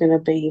this one's going to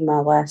be my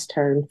last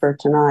turn for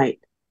tonight.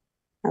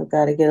 I've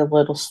got to get a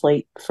little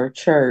sleep for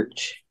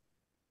church.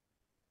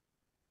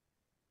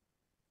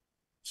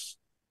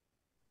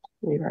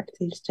 Let me write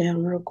these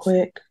down real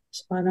quick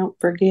so I don't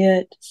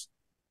forget.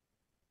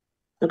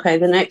 Okay,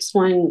 the next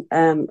one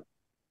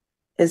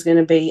is going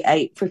to be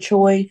 8 for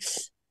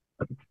choice.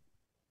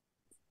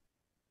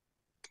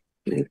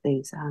 Move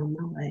these out of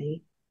my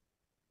way.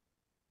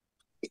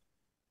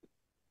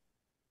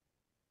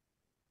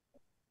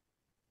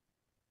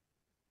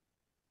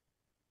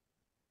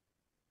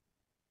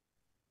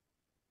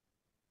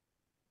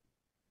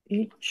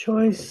 Each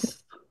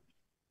choice.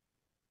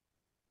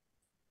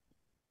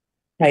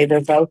 Okay,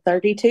 they're both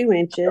 32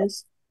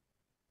 inches.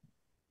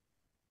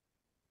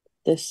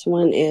 This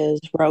one is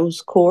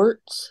rose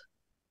quartz.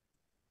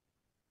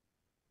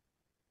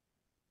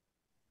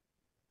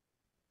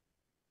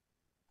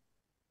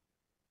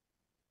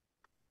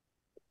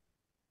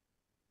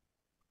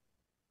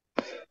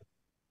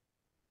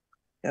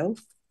 Go.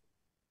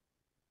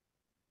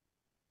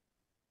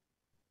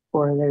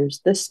 Or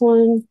there's this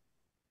one.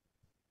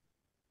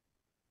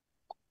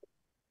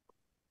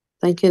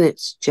 Thinking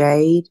it's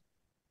jade.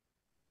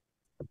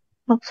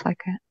 Looks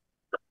like it.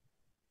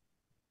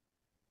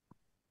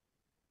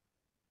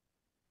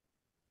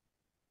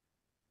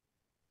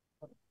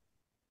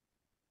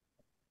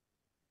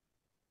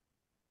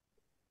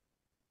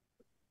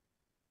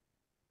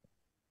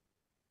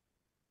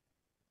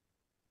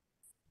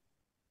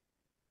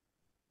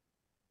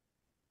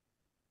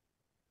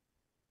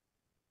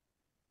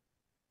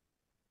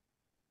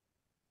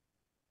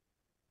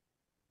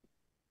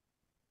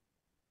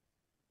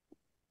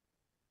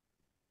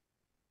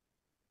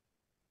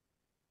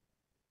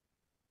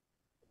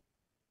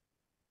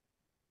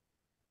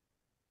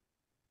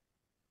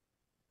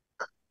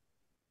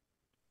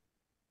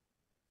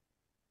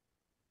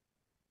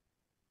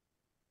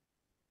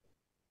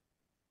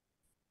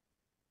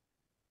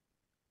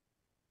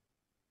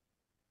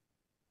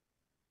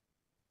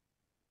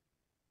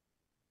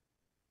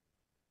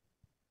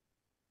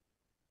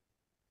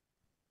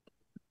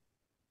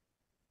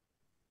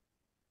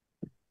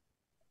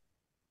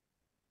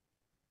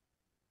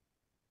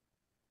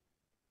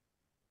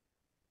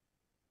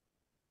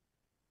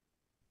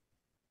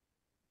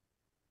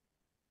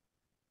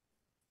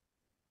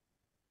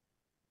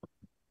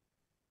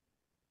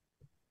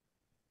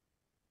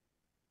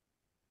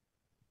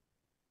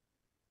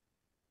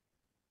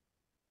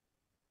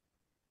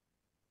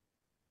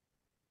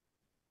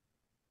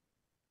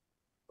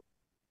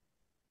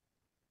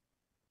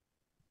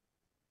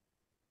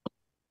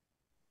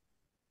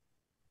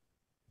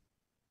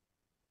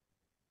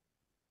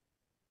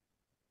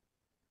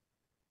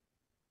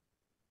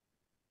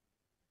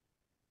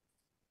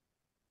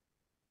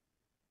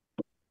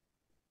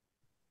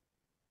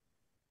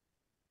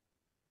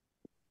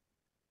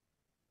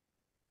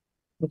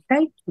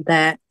 Okay,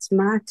 that's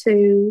my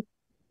 2.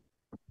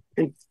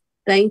 And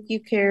thank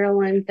you,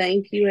 Carolyn.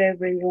 Thank you,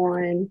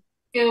 everyone.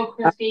 Go, I'll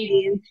Christy.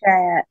 be in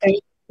chat.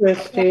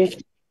 Thanks,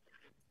 Christy.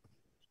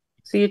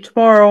 See you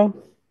tomorrow.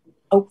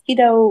 Okie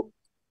doke.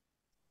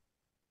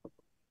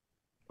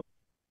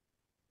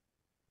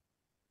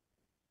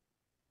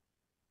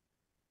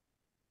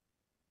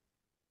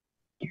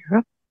 You're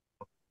up.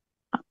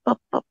 Up.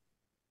 Oh,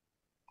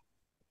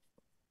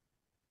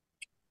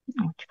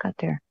 what you got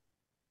there?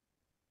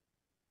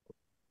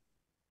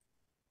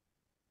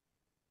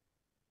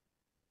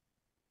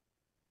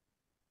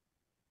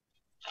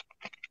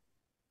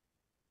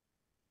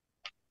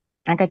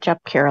 I got you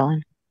up,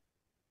 Carolyn.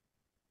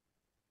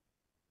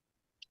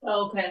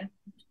 Okay.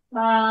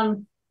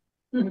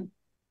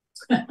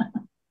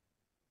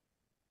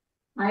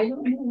 I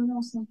don't know what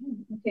else I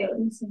have. Okay, let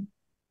me see.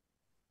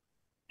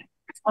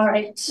 All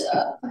right.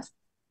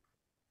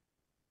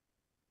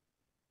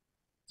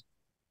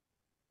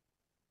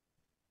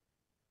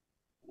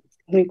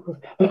 I think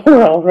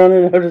we're all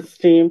running out of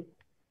steam.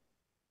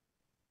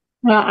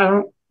 Yeah, I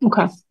don't.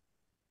 Okay.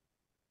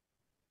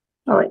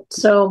 All right.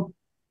 So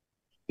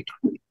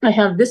I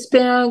have this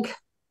bag.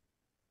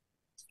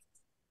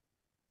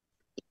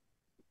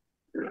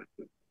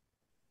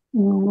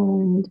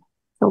 And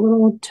the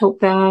little tote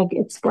bag.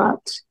 It's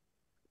got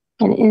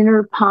an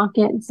inner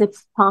pocket, zip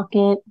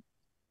pocket.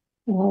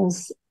 It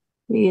has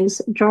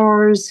these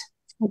drawers,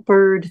 a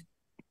bird,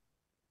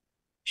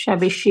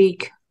 shabby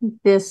chic.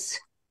 This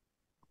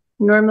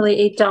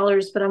normally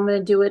 $8, but I'm going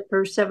to do it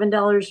for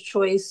 $7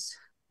 choice.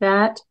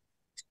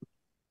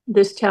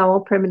 This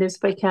towel, Primitives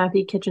by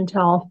Kathy, kitchen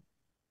towel.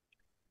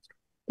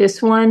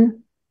 This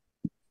one,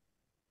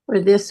 or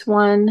this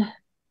one.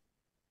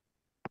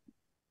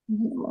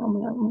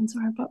 Ones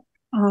are about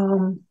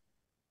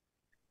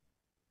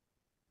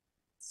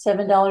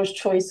 $7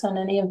 choice on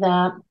any of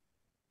that.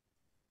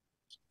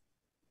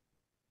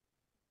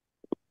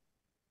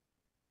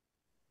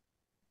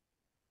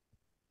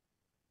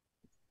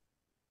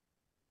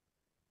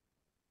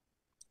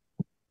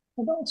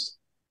 What else?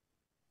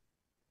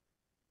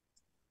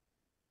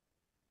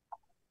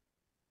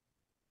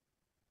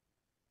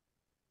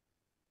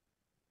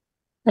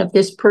 I have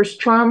this purse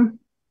charm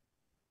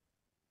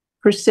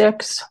for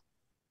 $6.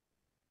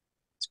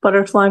 It's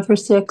butterfly for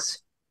 $6.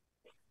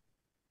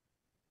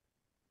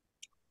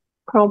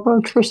 Pearl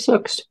brooch for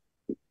 $6.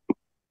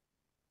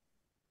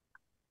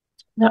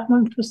 That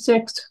one for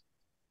 $6.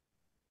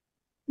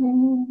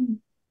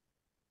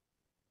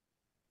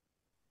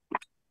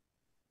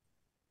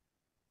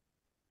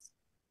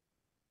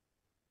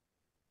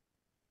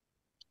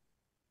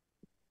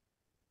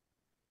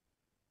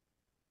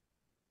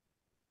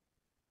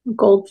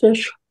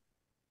 Goldfish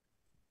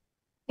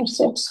for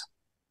 $6.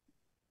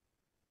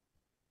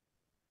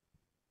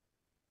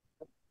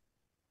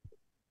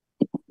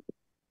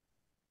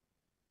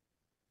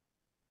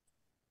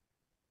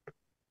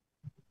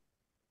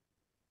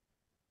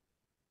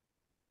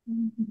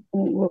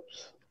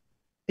 Whoops.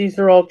 These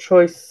are all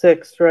choice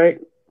 6, right?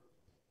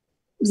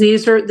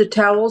 These are the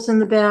towels in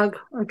the bag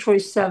are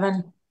choice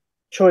 7.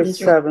 Choice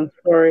 7,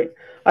 sorry.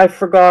 I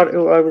forgot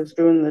I was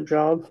doing the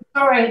job.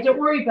 All right, don't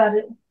worry about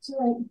it. It's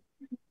all right.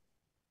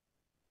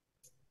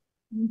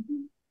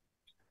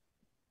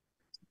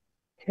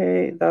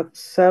 Okay, that's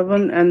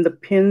 7. And the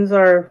pins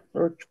are,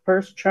 or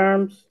purse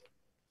charms?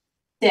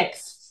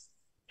 6.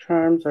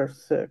 Charms are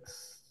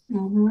 6.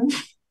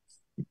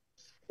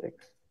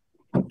 6.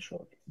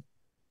 Choice.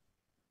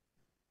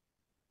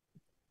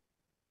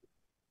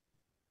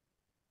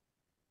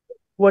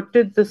 What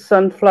did the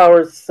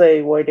sunflowers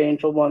say? White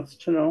Angel wants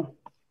to know.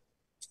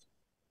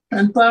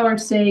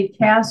 Sunflowers say,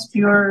 cast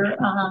your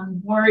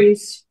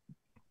worries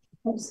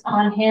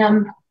on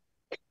him.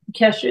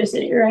 Cast your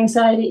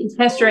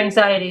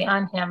anxiety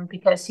on him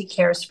because he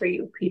cares for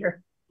you,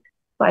 Peter.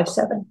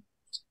 5-7.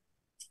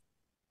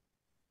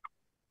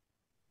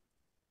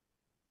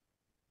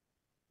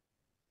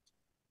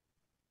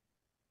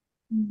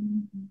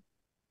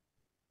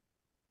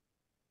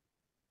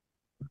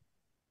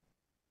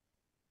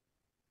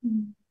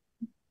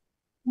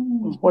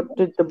 What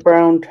did the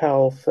brown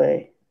towel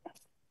say?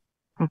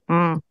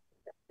 That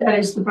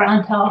is the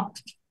brown towel.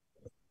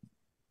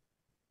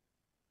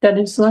 That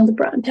is the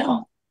brown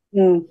towel.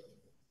 Okay.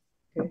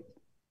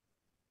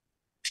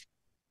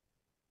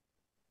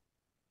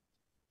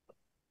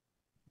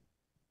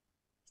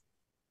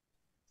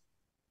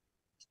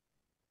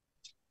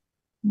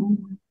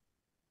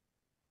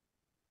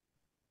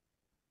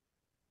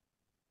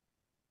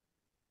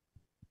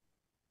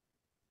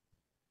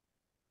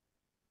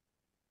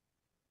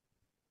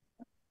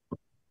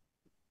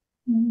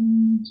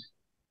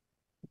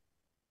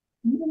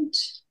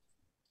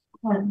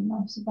 I don't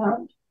know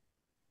about.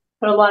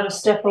 Put a lot of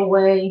stuff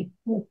away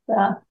with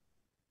the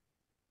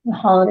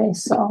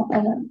holidays, so I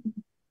don't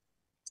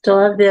still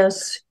have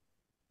this.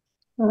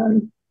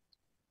 30.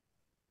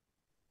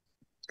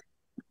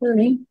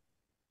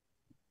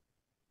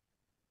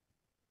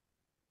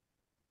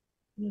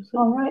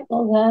 All right,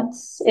 well,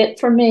 that's it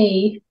for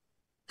me.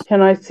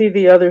 Can I see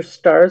the other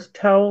stars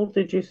towel?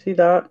 Did you see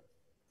that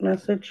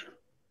message?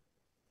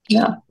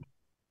 No,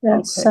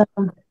 that's okay.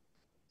 All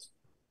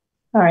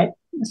right.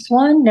 This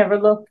one,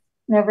 never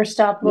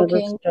stop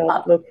looking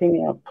up.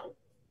 Looking up.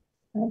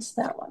 That's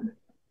that one.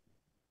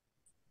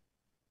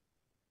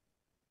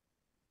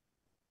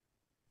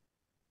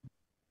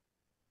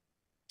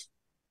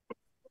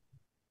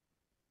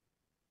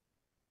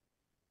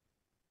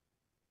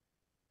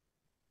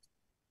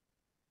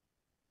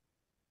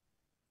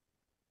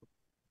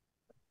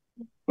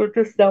 We're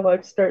just now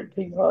I'm starting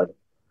to yawn.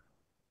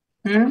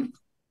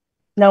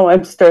 Now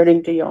I'm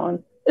starting to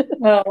yawn.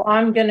 Well,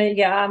 I'm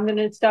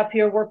gonna stop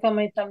here, work on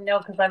my thumbnail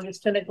because I'm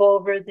just gonna go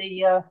over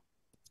the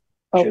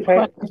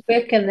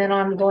quick, and then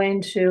I'm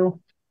going to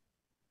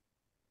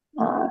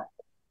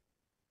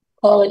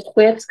call it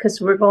quits because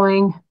we're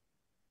going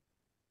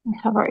We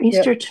have our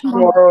Easter Yep,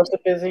 tomorrow. tomorrow's a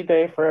busy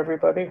day for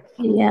everybody.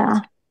 Yeah.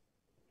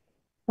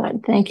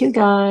 But thank you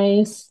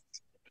guys.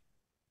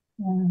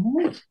 All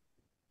right.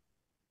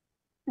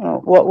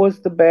 What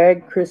was the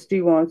bag?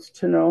 Christy wants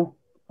to know.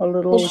 A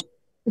little.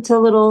 It's a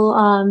little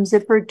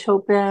zippered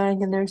tote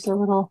bag, and there's a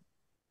little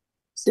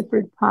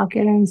zippered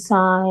pocket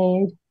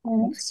inside,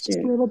 and it's just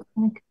a little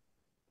bag.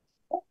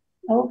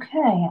 Okay,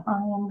 I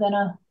am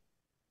gonna.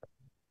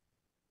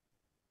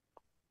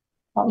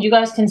 Well, you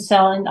guys can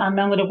sell, and I'm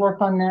gonna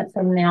work on that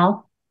from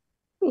now.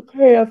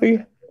 Okay,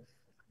 Abby.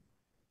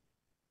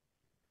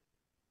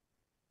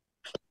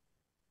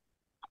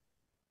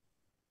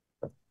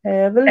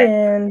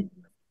 Evelyn.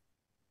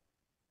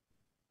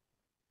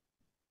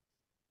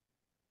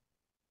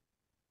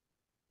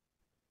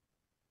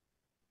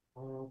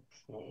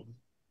 Okay.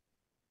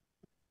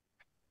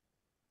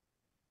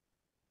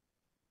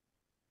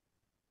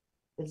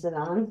 Is it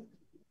on?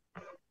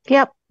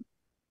 Yep.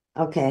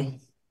 Okay.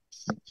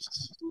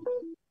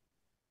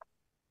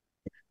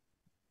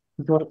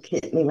 Book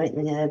hit me right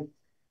in the head.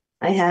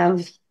 I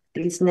have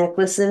these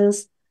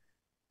necklaces.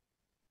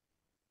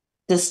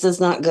 This does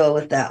not go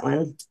with that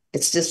one.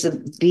 It's just a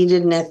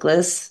beaded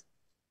necklace,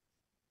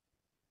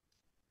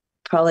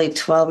 probably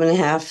 12 and a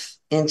half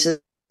inches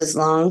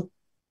long.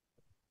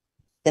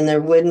 And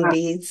they're wooden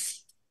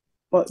beads.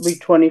 What, be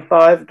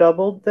 25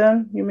 doubled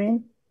then, you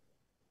mean?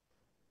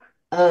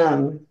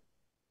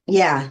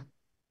 Yeah.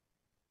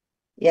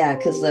 Yeah,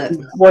 because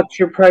what's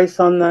your price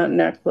on that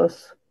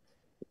necklace?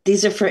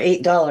 These are for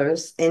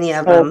 $8, any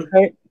of them.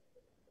 Okay.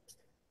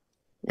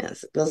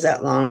 Yes, it goes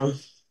that long.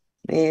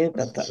 Yeah,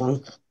 about that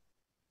long.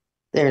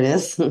 There it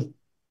is.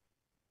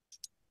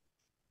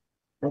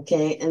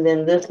 Okay, and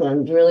then this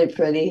one's really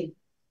pretty.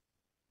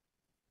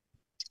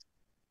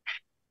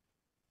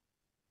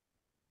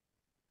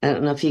 I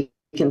don't know if you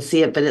can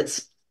see it, but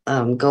it's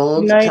gold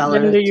Good night, color.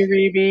 Linda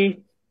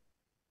Uribe.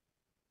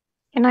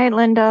 Good night,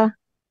 Linda.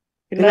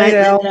 Good Good night,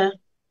 night, Al. Linda.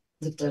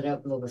 Lift it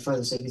up a little bit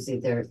further so you can see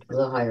it there, a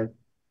little higher.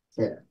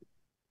 There.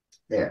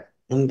 There.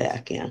 And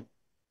back, yeah.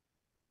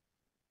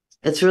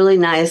 It's really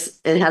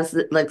nice. It has,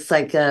 it looks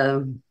like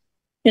Good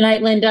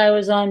night, Linda. I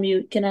was on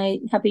mute. Good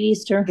night. Happy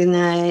Easter. Good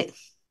night.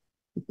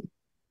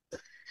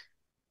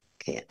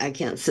 Okay, I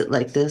can't sit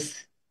like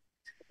this.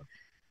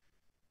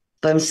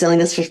 But I'm selling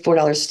this for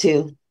 $4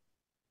 too.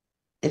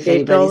 If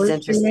anybody's $8, you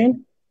interested.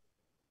 mean?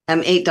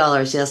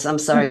 $8, yes. I'm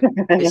sorry.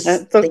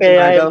 It's okay.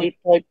 I have 8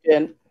 plugged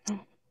in.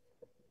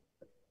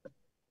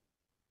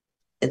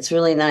 It's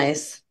really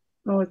nice.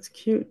 Oh, it's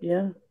cute,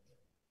 yeah.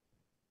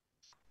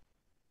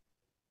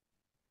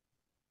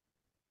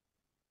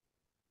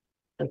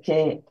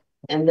 Okay,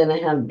 and then I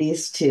have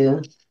these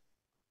two.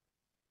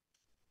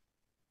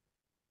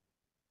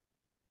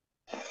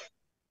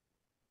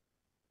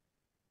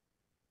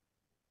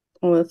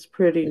 Oh, that's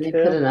pretty Let me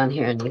too. put it on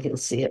here and you can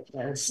see it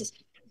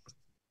best.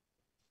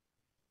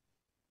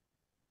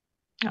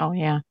 Oh,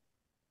 yeah.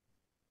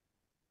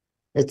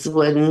 It's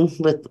wooden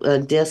with a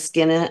disc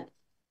in it.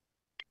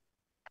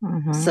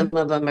 Mm-hmm. Some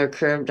of them are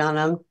curved on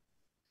them.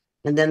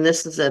 And then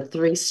this is a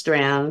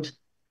 3-strand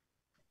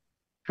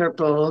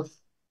purple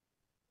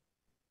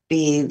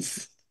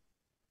beads,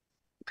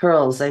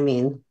 pearls, I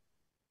mean,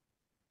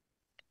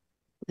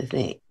 I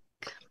think.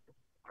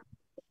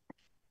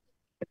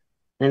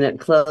 And it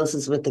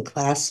closes with the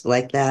clasp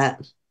like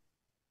that.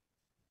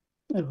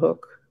 A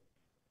hook.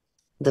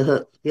 The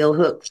hook, the old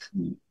hook.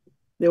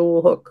 The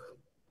old hook.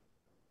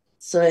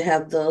 So I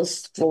have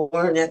those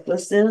 4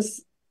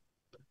 necklaces.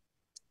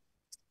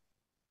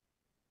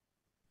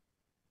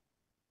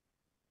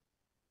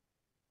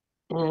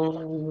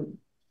 And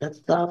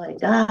that's all I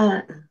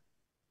got.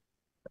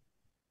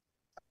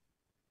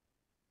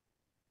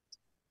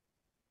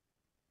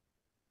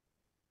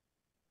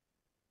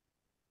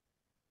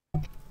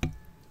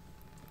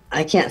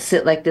 I can't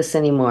sit like this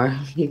anymore,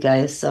 you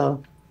guys.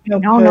 So Okay,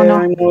 no.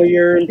 I know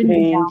you're in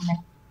pain.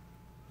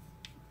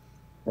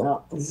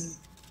 Well,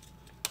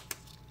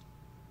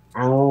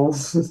 ow.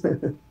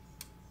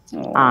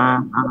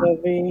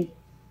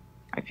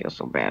 I feel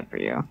so bad for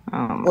you.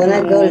 Oh, When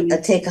I go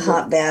to take a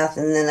hot bath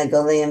and then I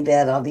go lay in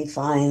bed, I'll be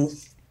fine.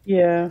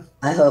 Yeah.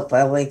 I hope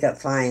I wake up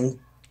fine.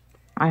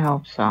 I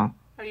hope so.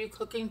 Are you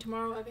cooking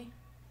tomorrow, Abby?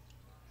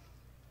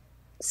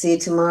 See you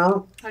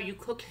tomorrow? Are you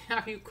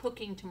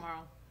cooking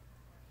tomorrow?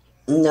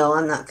 No,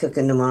 I'm not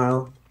cooking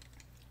tomorrow.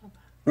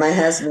 My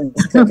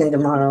husband's cooking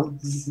tomorrow.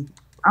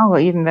 Oh,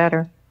 even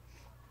better.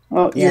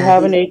 Oh, you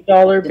have an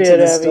 $8 bid,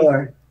 the Abby.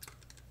 store.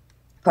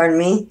 Pardon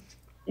me?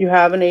 You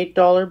have an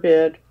 $8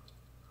 bid.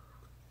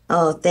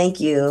 Oh, thank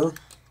you.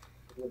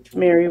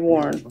 Mary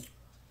Warren.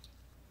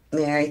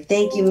 Mary.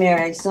 Thank you,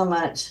 Mary, so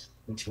much.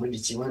 Which one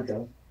did you want,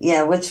 though?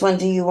 Yeah, which one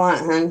do you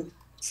want, hon?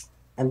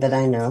 I bet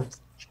I know.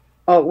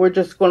 Oh, we're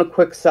just going to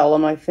quick sell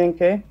them, I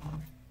think, eh?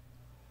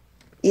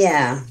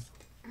 Yeah.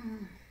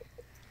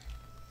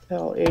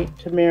 Sell 8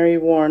 to Mary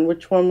Warren.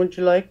 Which one would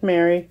you like,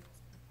 Mary?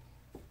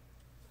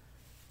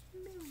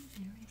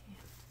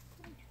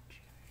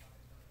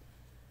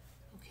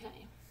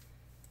 Okay.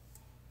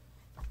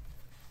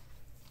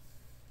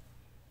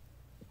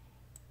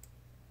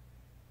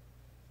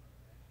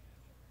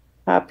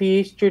 Happy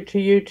Easter to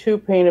you too,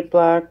 Painted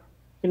Black.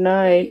 Good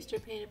night. Easter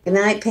Painted Good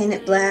night,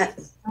 Painted Black.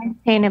 I'm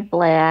Painted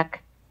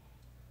Black.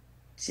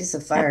 She's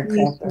a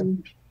firecracker.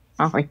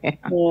 Oh, yeah.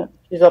 Yeah,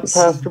 she's up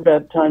past her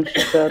bedtime,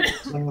 she said.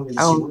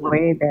 Oh,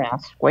 way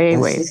past. Way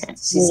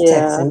past. She's Yeah.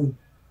 texting.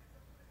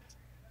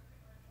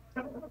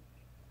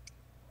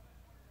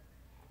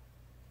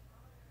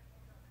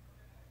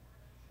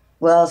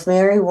 Well, if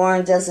Mary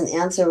Warren doesn't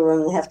answer, we're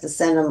going to have to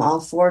send them all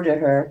 4 to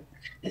her.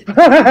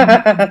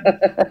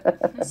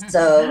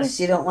 So if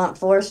she don't want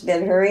 4, she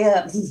better hurry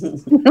up.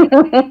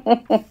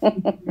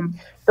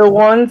 The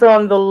ones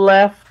on the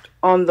left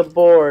on the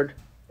board.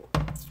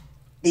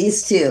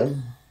 These 2.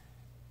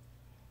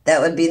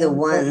 That would be the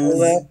ones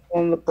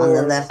on the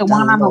board. left. The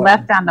one on the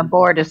left on the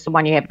board is the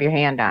one you have your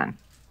hand on.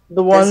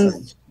 The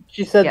ones,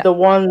 she said the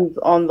ones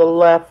on the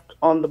left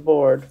on the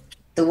board.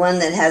 The one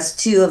that has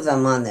 2 of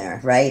them on there,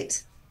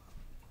 right?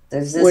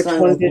 There's this Which one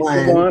one with did you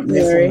 1. want,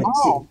 This one Mary? with 2.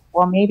 Oh,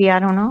 well, maybe, I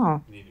don't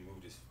know.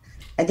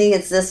 I think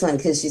it's this one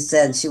because she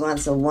said she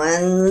wants the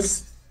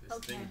ones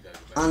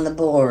on the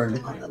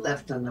board. On the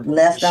left on the board.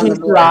 Left on the She's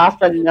board.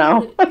 laughing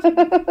now.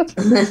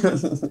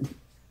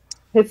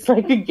 It's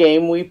like a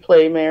game we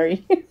play,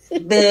 Mary.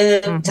 Boo,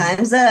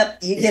 time's up.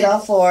 You get all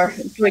 4.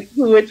 It's like,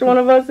 which one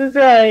of us is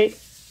right?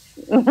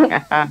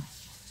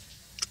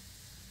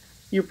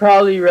 You're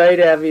probably right,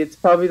 Abby. It's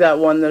probably that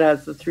one that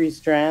has the 3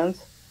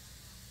 strands.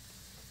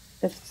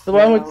 If it's the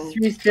one with the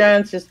 3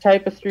 strands, just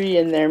type a 3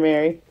 in there,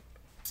 Mary.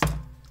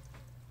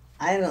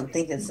 I don't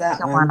think it's that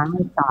The one.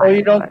 one Oh,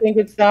 you don't think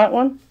it's that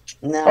one?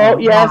 No. Oh,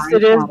 yes,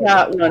 it is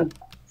that one.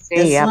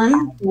 This one?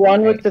 The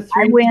one with the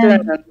 3 win.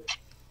 strands.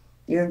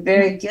 You're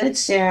very good,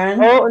 Sharon.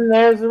 Oh, and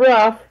there's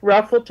Ruff.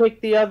 Ruff will take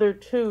the other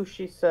 2,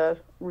 she said.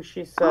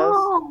 She says.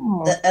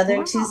 Oh, The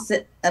other 2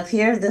 sit up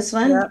here. This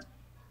one. Yep.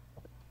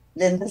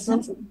 Then this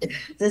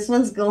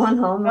one's going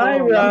home. Hi,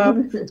 all Ruff.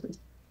 alone.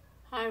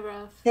 Hi,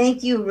 Ruff.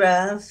 Thank you,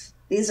 Ruff.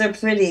 These are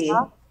pretty.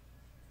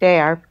 they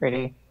are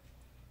pretty.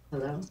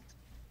 Hello?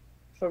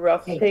 So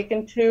Ruff's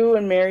taken 2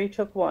 and Mary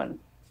took 1.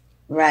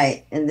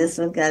 Right, and this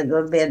one got to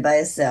go to bed by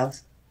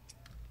itself.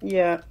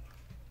 Yeah.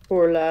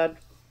 Poor lad.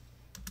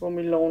 Gonna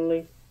be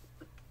lonely.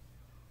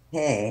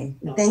 Hey,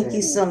 thank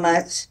you so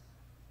much.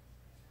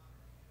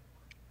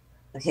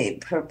 Okay,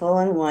 purple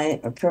and white,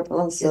 or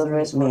purple and silver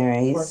is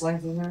Mary's.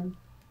 And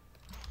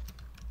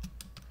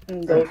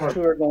those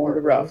 2 are going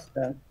to Ruff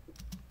then.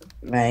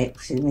 Right,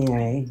 she's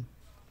Mary.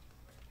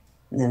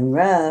 And then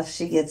Ruff,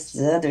 she gets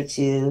the other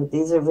 2.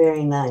 These are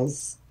very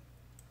nice.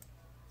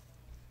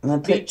 I'm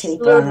gonna put Beach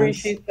tape on delivery, them.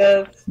 she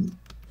says.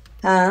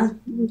 Huh?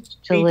 Beach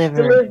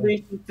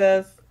delivery, she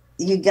says.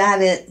 You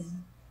got it.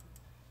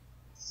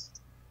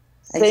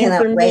 I Same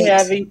cannot for me, wait.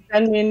 Abby.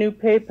 Send me a new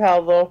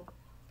PayPal, though.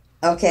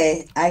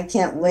 Okay, I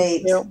can't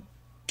wait. Yep.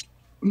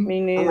 Me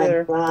Oh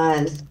neither. my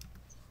God.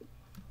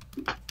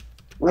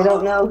 We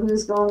don't know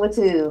who's going with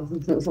who.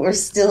 We're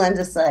still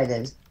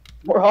undecided.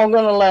 We're all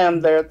going to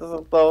land there,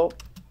 though.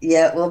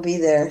 Yeah, we'll be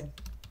there.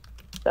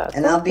 That's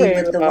And I'll be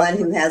okay, with the Ruff. one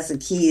who has the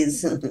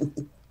keys.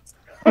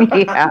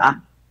 Yeah.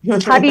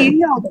 How do you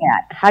know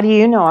that? How do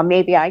you know?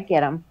 Maybe I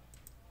get them.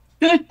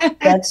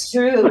 That's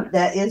true.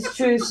 That is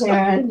true,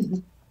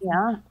 Sharon.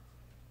 Yeah.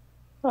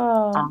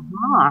 Oh.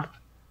 Uh-huh.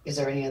 Is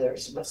there any other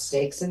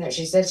steaks in there?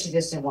 She said she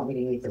just didn't want me to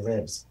eat the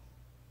ribs.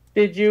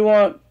 Did you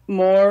want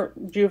more?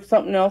 Do you have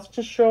something else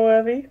to show,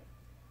 Abby?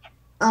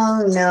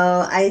 Oh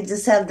no, I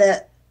just have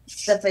that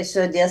stuff I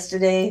showed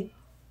yesterday.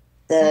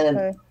 The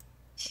Okay.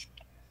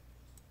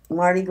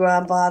 Mardi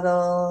Gras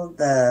bottle,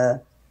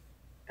 the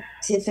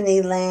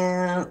Tiffany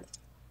lamp,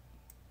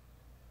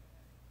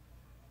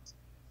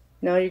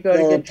 Now you got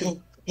to the get you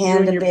in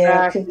Panda your Bear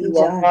back cookie into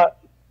a jar. hot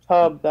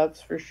tub,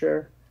 that's for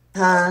sure.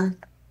 Huh?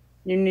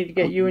 You need to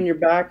get you and your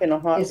back in a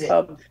hot Is it-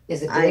 tub.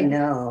 Is it I big?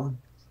 know.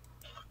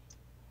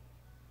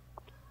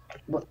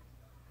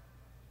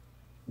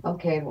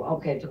 Okay,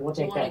 okay, we'll You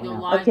take want that to go one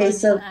out. live Okay, on,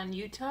 so- on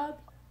YouTube?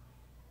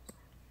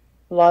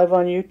 Live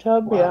on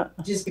YouTube, Well,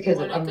 just because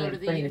Wanna I'm go going to to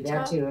the bring it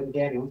down YouTube? to it,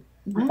 Daniel.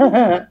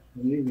 yeah.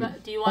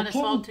 But do you want us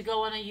Okay. all to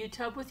go on a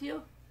YouTube with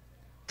you?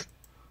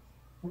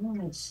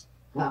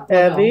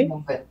 Abby?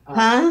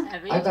 Huh?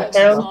 Evie, I've got do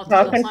you want us Carol's all to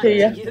talking go on to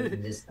a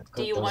you.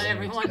 Do you want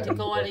everyone to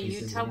go on a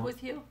YouTube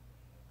with you?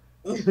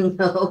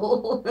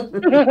 No.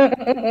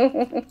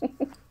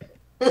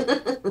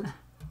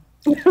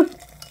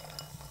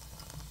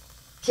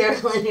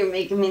 Carolyn, you're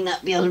making me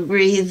not be able to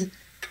breathe.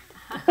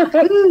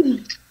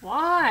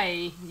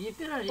 Why? You've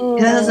been on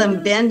Because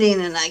I'm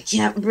bending and I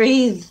can't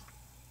breathe.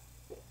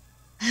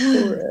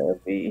 Poor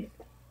Abby.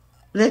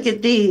 Look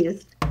at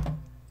these.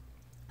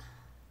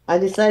 I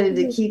decided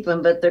to keep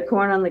them, but they're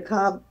corn on the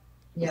cob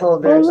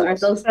holders. Aren't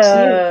those cute?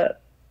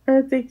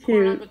 Aren't they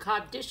corn on cute? the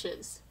cob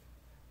dishes.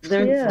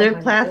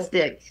 They're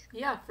plastic.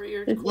 Yeah, for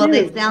your It's Well,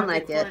 they cute. sound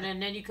like it. corn,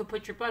 and then you could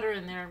put your butter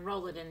in there and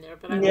roll it in there.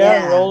 But I don't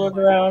Yeah, Yeah. roll it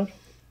around.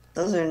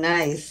 Those are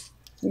nice.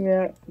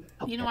 Yeah.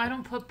 You know, I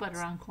don't put butter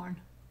on corn.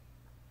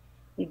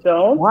 You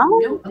don't? What?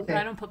 Nope, Okay.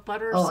 I don't put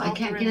butter or Oh, salt I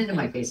can't or get into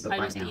my anything. Facebook I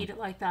right just now. eat it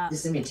like that.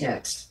 Just send me a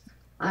text.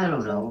 I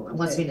don't know. It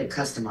wants me to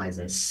customize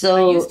it. I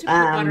So, used to put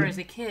butter as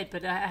a kid,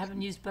 but I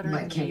haven't used butter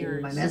I in can't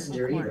years. use my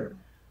messenger on corn. either.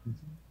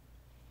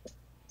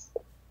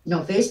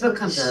 No, Facebook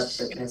comes up,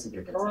 but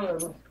Messenger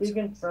doesn't. I'm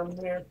speaking from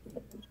here.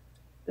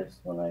 This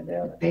one I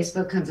did.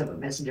 Facebook comes up, but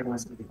Messenger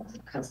wants me to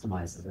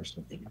customize it or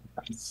something.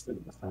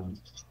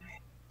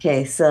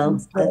 okay, so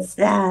that's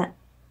that.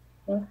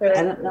 Okay.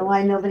 I don't know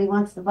why nobody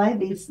wants to buy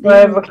these I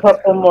have a things.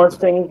 couple more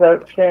things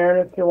out,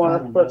 Sharon, if you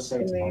want to flip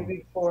to me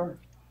before.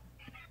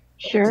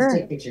 Just Sure.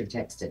 take a picture and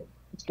text it.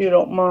 If you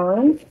don't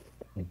mind.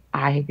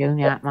 I do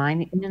not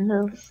mind in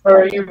those.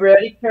 Are you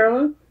ready,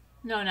 Carolyn?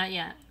 No, not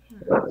yet.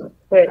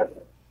 Okay.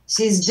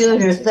 She's doing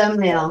her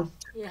thumbnail.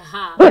 Yeah.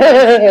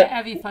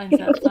 Abby finds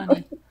that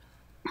funny.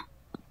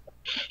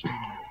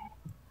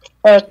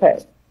 Okay.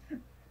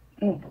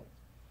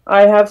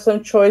 I have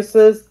some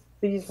choices.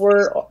 These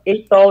were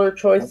 $8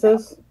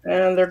 choices,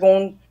 and they're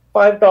going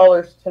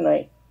 $5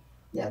 tonight.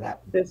 Yeah,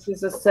 that. This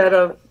is a set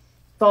of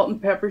salt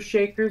and pepper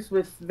shakers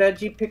with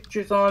veggie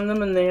pictures on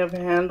them, and they have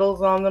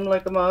handles on them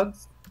like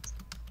mugs.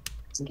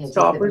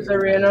 Stoppers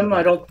are in them.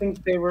 I don't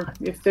think they were,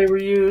 if they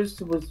were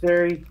used, it was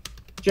very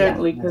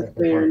gently because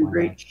they are in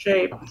great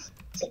shape.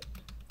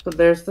 So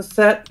there's the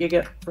set you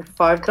get for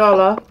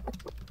 $5.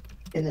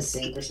 In the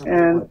sink or something.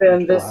 And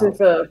then this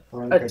is a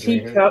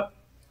teacup,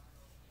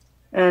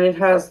 and it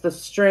has the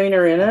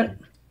strainer in it.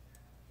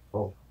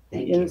 Oh,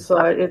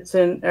 Inside, it's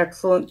in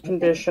excellent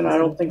condition. I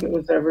don't think it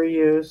was ever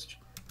used.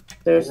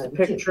 There's the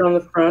picture on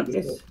the front.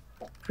 It's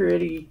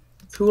pretty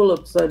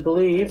tulips, I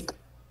believe.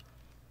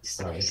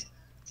 Sorry.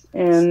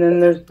 And then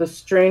there's the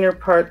strainer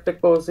part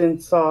that goes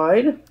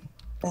inside.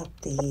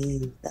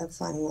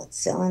 That's I'm not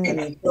selling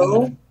anything.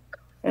 So,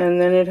 and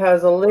then it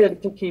has a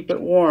lid to keep it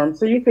warm.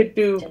 So you could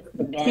do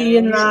tea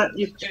in that.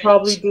 You could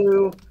probably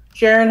do,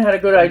 Sharon had a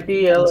good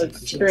idea, like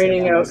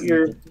straining out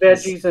your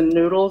veggies and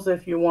noodles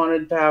if you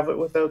wanted to have it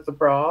without the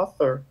broth,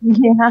 or.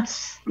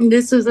 Yes.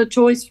 This is a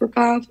choice for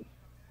 $5.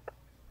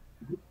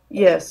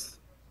 Yes.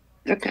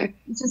 Okay.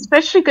 It's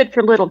especially good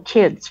for little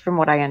kids, from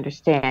what I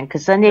understand,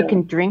 because then they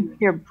can drink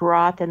their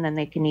broth and then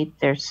they can eat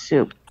their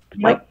soup.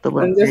 Yep. Like the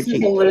little And this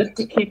is a lid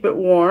to keep it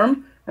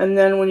warm. And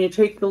then when you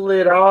take the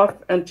lid off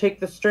and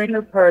take the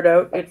strainer part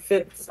out, it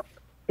fits.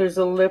 There's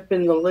a lip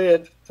in the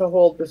lid to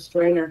hold the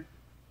strainer.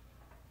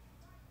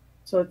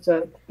 So it's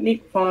a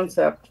neat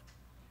concept.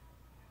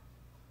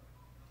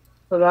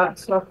 So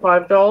that's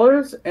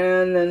 $5.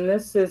 And then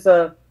this is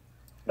a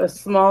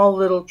small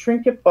little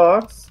trinket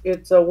box.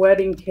 It's a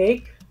wedding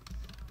cake.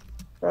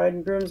 Bride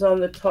and groom's on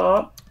the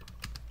top.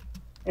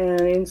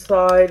 And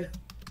inside,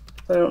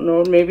 I don't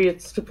know, maybe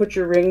it's to put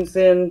your rings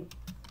in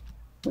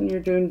when you're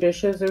doing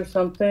dishes or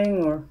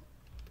something, or.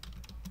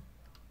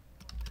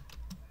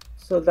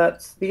 So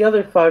that's the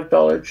other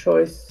 $5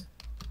 choice.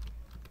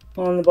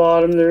 On the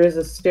bottom, there is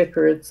a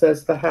sticker. It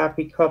says the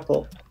happy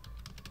couple.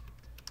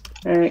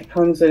 And it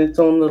comes in its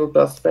own little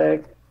dust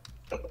bag.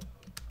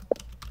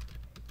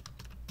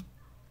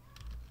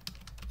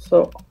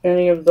 So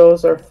any of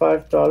those are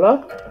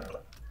 $5.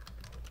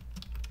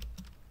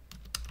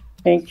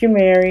 Thank you,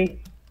 Mary.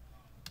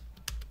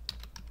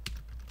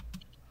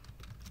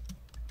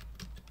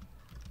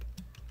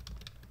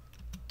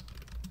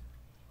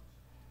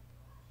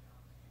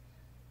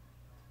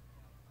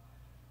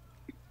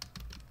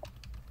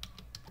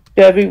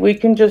 Debbie, we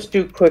can just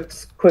do quick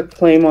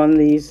claim on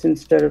these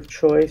instead of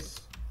choice.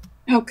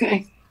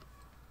 Okay.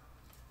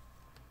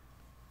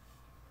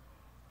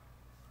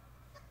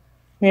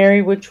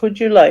 Mary, which would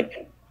you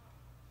like?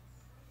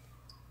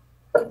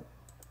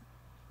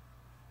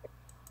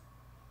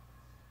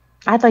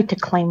 I'd like to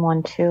claim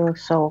one too,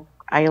 so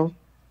I'll.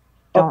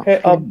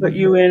 Okay, I'll put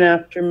you in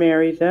after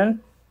Mary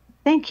then.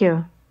 Thank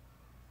you.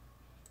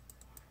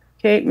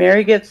 Okay,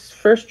 Mary gets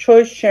first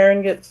choice,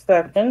 Sharon gets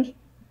second.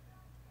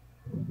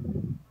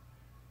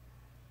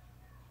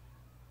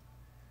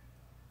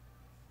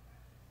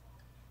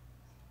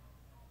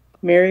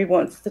 Mary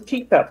wants the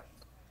teacup.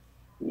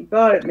 You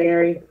got it,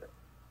 Mary.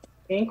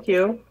 Thank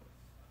you.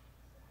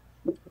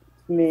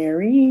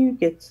 Mary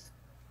gets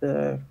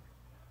the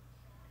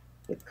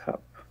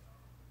cup.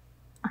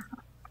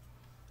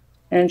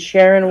 And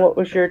Sharon, what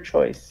was your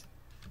choice?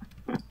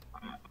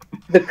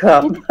 The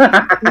cup.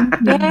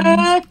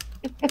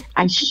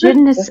 I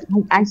shouldn't have.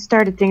 I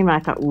started thinking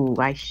about it. I thought, ooh,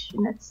 I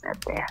shouldn't have said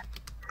that.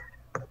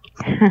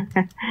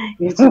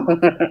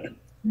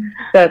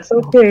 That's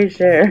okay,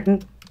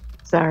 Sharon.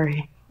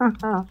 Sorry.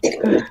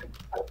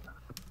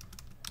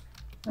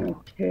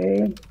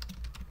 Okay.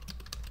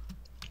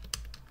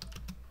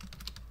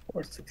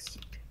 460.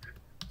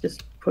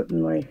 Just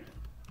putting my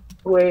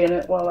way in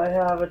it while I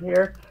have it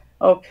here.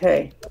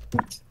 Okay.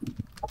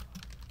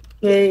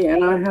 Okay,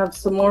 and I have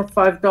some more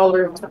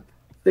 $5.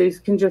 These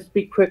can just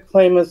be quick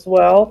claim as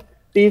well.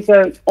 These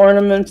are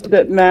ornaments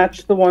that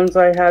match the ones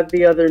I had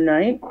the other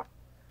night.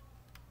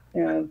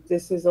 And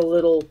this is a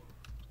little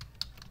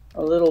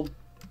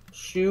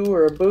shoe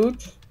or a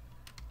boot.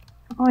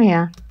 Oh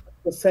yeah.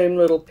 The same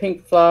little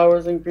pink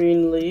flowers and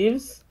green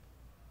leaves.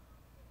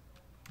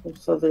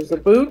 So there's a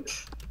boot.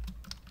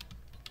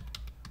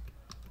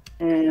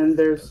 And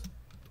there's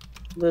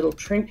little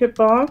trinket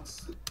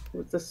box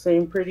with the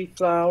same pretty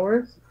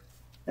flowers,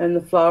 and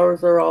the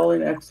flowers are all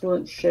in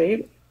excellent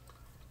shape.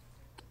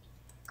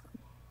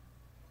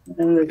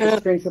 And there's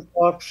a trinket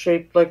box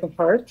shaped like a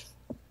heart.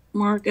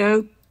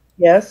 Margot?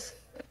 Yes?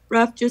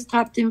 Ruff just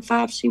typed in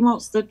 5. She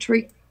wants the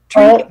trinket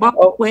box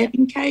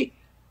wedding cake.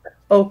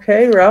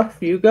 Okay, Ruff,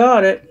 you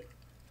got it.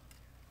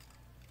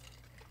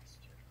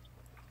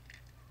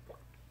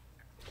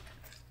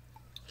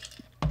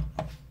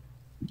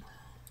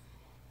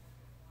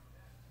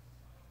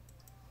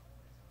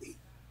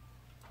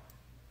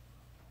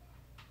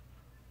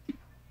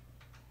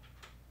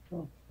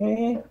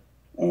 Okay,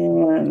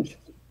 and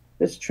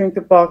this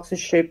trinket box is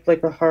shaped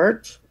like a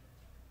heart,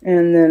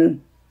 and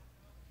then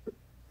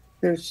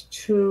there's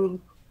two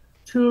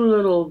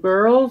little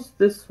girls.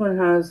 This one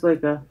has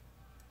like a,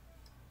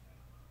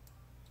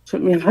 to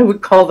me, I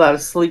would call that a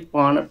sleep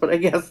bonnet, but I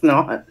guess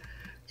not.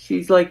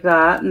 She's like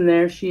that, and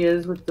there she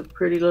is with the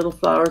pretty little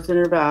flowers in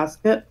her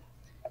basket.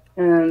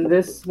 And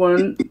this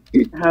one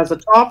has a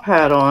top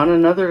hat on,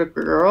 another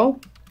girl,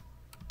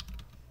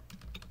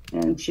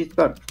 and she's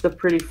got the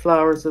pretty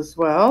flowers as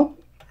well.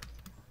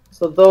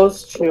 So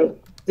those two,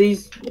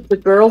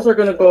 the girls are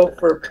going to go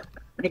for,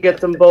 you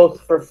get them both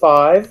for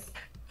 $5.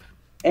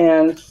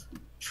 And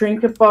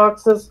trinket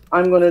boxes,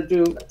 I'm going to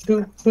do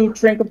two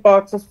trinket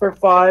boxes for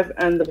 $5,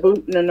 and the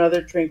boot and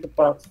another trinket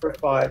box for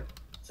 $5.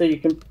 So you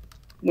can,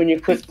 when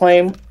you quit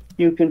claim,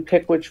 you can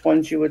pick which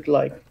ones you would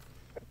like.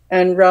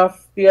 And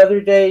Ruff, the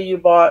other day you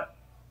bought,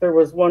 there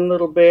was one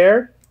little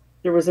bear.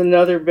 There was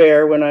another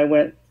bear when I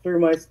went through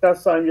my stuff,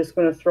 so I'm just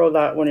going to throw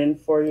that one in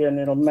for you, and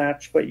it'll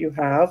match what you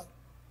have.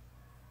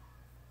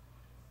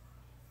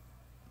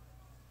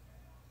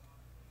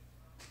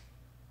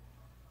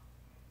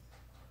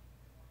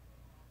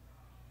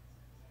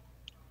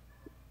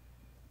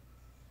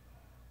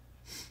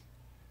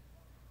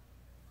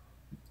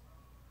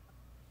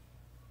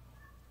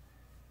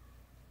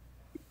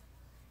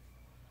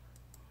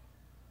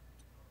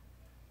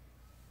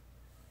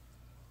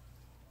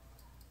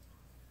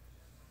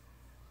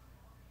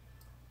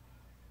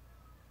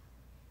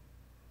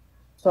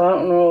 So I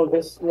don't know,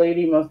 this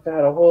lady must have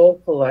had a whole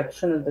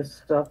collection of this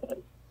stuff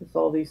with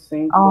all these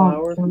same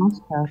flowers. Oh,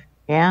 must have.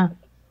 Yeah.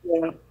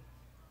 Yeah.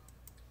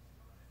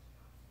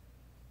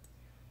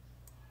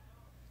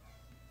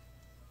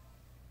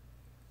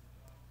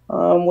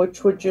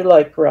 Which would you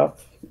like,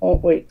 Ruff? Oh,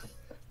 wait.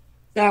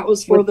 That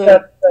was for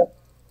the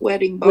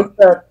wedding box. With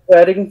that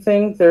wedding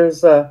thing,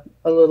 there's a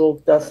little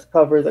dust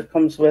cover that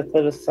comes with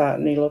it, a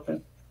satiny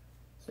looking.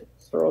 So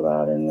throw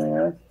that in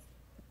there.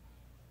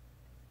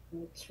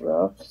 That's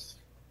Ruff's.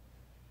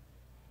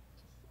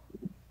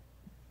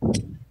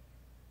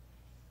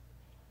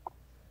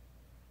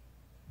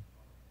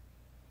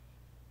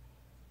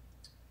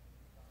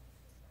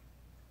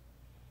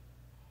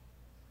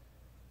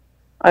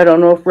 I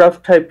don't know if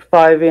Ruff typed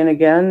 5 in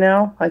again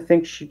now. I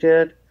think she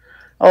did.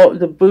 Oh,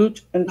 the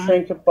boot and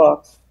trinket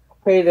box.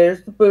 Okay,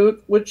 there's the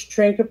boot. Which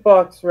trinket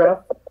box,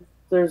 Ruff?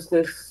 There's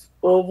this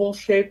oval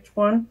shaped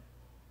one,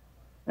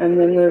 and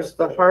then there's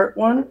the heart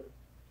one,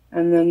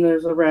 and then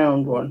there's a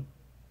round one.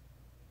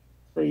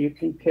 So you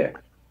can pick.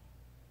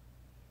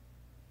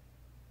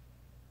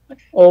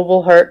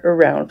 Oval, heart, or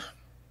round.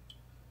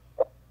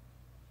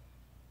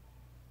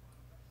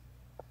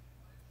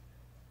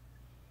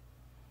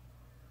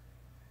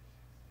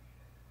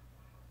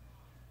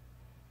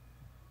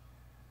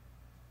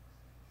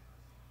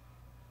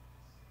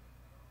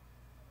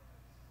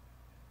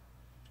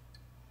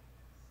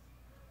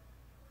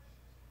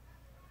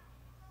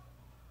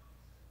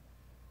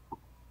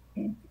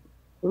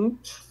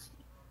 Boot.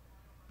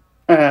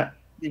 Did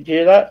you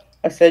hear that?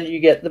 I said you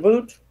get the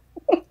boot.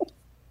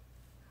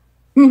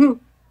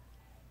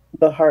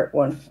 The heart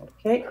one.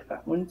 Okay,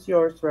 that one's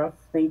yours, Ruff.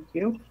 Thank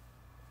you.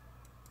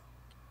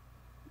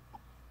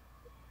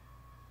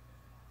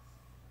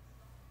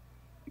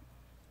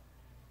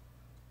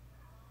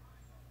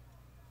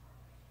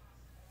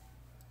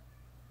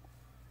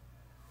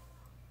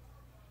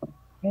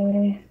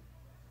 Okay.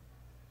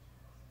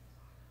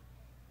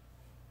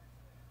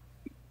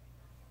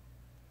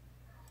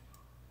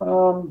 I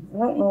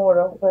don't know what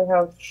else I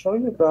have to show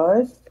you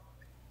guys.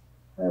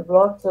 I have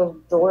lots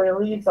of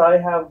doilies. I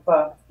have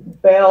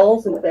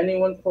bells, if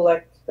anyone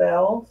collects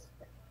bells.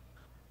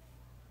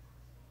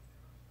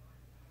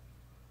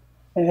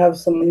 I have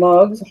some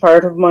mugs,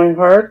 Heart of My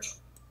Heart.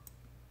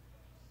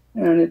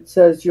 And it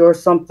says You're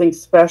Something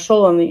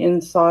Special on the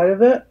inside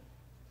of it.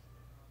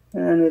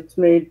 And it's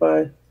made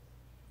by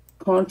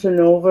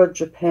Kontanova,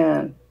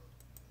 Japan.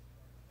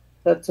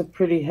 That's a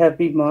pretty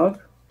heavy mug.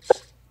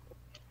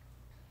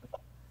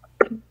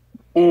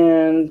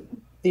 And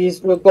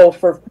these will go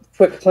for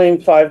quick claim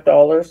 $5.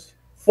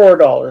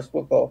 $4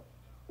 will go.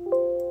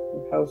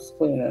 House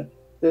cleaning.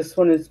 This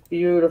one is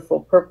beautiful.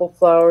 Purple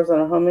flowers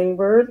on a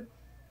hummingbird.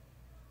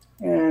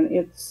 And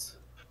it's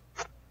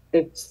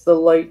the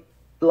light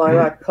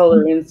lilac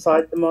color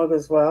inside the mug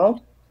as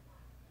well.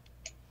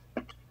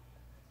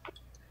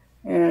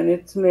 And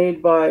it's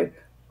made by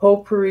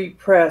Potpourri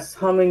Press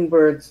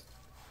Hummingbirds,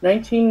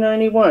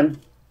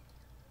 1991.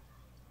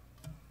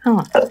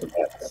 Huh.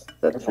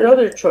 That's your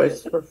other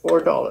choice for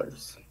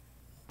 $4.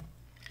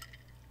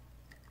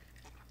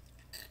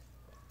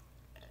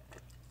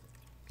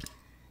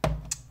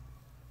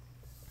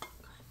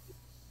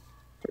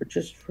 Or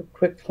just for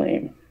quick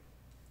claim.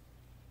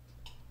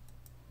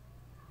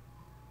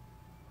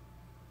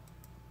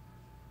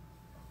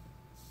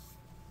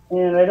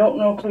 And I don't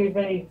know if we have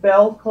any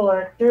bell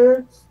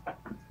collectors.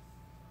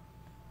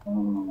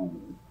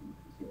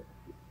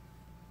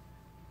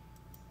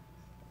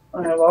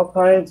 I have all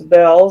kinds of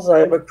bells. I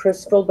have a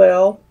crystal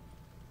bell.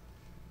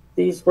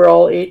 These were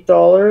all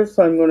 $8.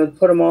 I'm going to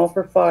put them all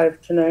for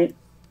 $5 tonight.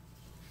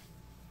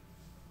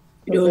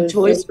 You doing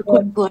choice or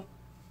quick claim?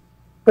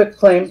 Quick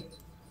claim.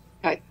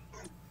 Okay.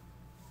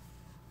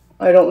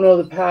 I don't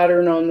know the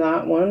pattern on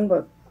that one,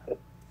 but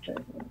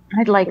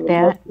I'd like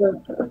that.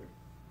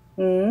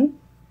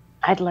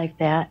 I'd like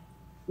that.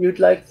 You'd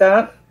like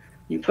that?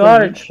 You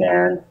got it,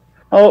 Sharon.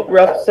 Oh,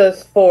 Ruff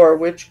says 4.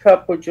 Which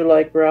cup would you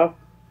like, Ruff?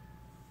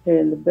 Okay,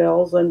 and the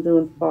bells, I'm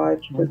doing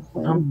 5. Quick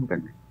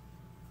claim.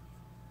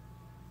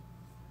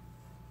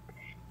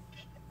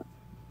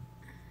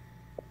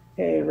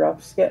 Okay,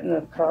 Ruff's getting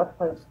a cup.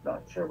 I'm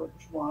not sure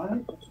which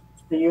one.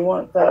 Do you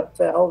want that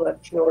bell?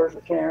 That's yours,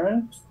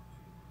 Karen.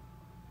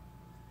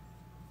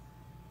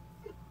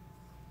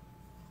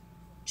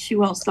 She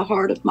wants the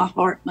heart of my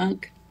heart,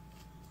 Monk.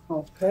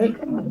 Okay,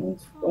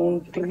 it's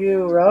going to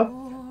you, Ruff.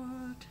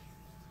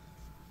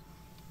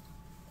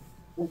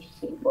 Let's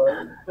see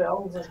what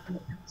bells are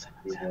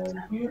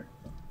here.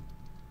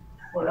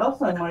 What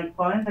else I might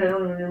find? I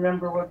don't even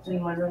remember what's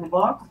in my little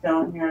box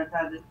down here. I've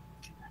had it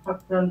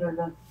tucked under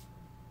the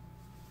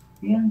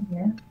bin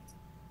here.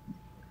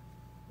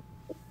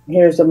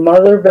 Here's a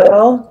mother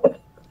bell.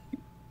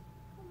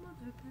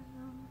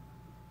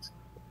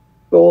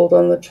 Gold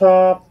on the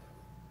top,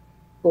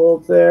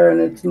 gold there, and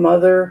it's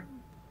mother.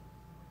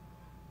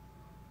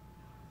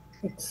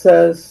 It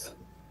says,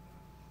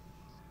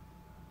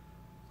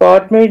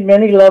 God made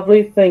many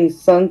lovely things,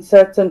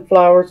 sunsets and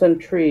flowers and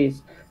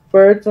trees,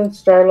 birds and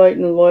starlight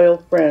and loyal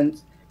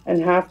friends.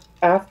 And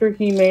after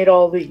he made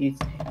all these,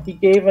 he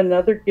gave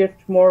another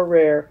gift more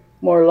rare,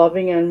 more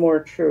loving and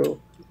more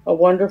true, a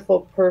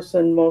wonderful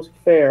person most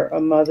fair, a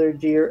mother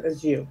dear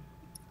as you.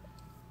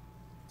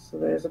 So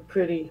there's a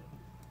pretty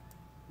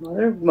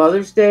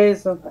Mother's Day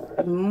is a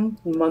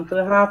month and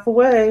a half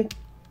away.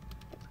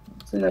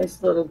 It's a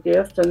nice little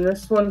gift. And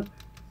this one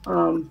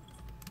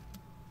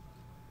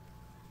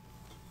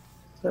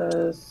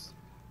says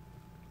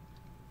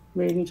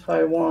made in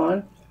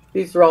Taiwan.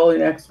 These are all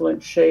in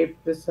excellent shape.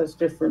 This has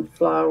different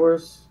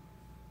flowers.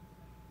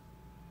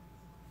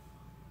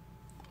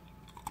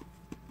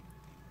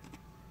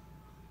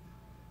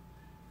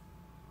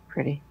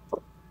 Pretty.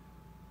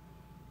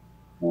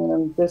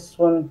 And this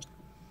one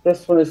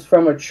is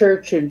from a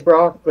church in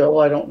Brockville.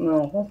 I don't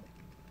know.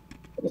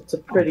 It's a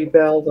pretty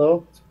bell,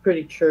 though. It's a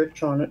pretty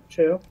church on it,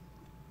 too.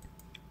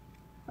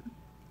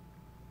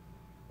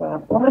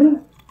 That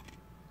one.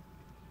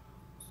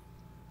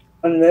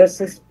 And this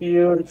is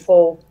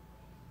beautiful.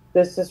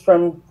 This is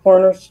from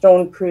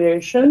Cornerstone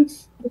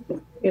Creations.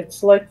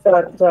 It's like that,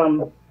 I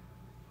don't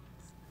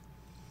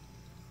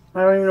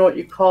even know what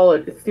you call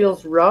it. It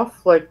feels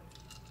rough, like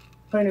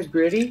kind of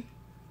gritty.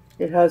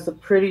 It has the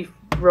pretty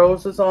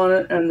roses on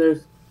it, and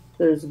there's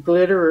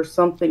glitter or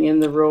something in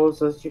the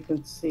roses, you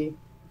can see.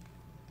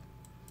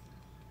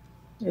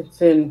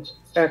 It's in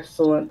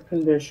excellent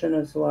condition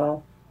as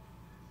well.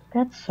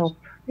 That's so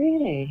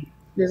pretty.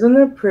 Isn't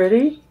it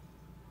pretty?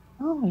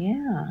 Oh,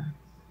 yeah.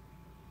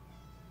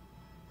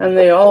 And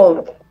they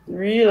all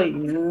really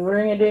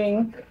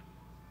ring-a-ding.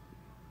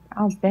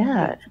 I'll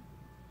bet.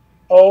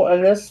 Oh,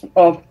 and this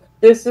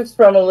is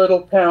from a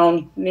little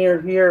town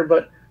near here,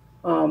 but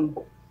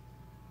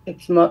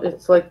it's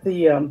like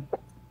the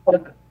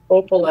like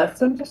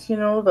opalescent, you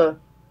know,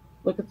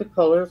 look at the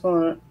colors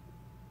on it.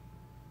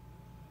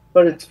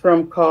 But it's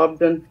from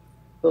Cobden,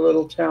 the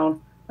little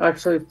town.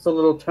 Actually, it's the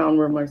little town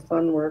where my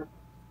son worked.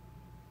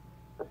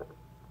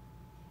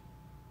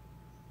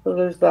 So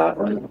there's that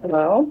one as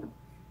well.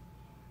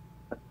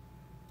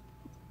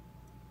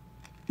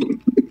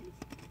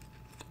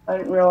 I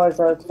didn't realize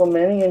there were so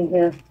many in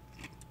here.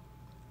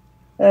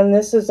 And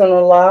this is an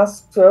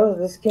Alaska.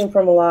 This came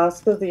from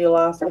Alaska, the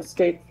Alaska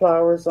State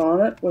Flowers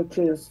on it, which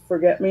is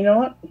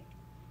Forget-Me-Not.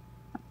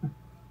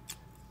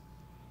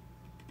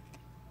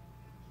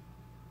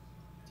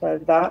 So I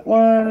have that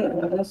one,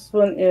 and this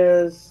one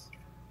is,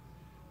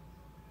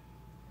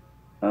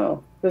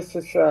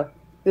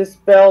 this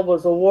bell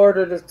was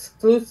awarded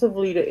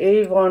exclusively to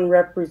Avon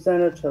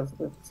representatives,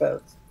 it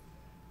says.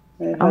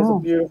 And it has a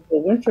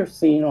beautiful winter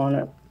scene on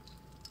it.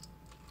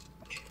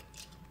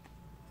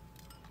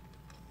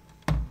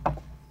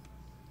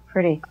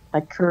 Pretty,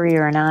 like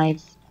Courier and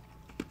Ives.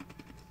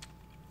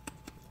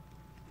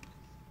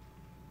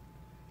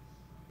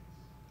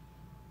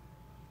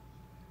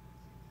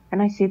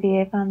 Can I see the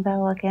Avon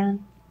bell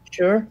again?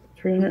 Sure.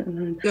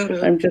 309. Got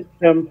a I'm just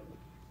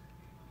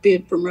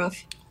bid from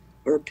Ruff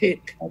or a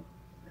pick. Oh.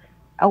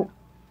 All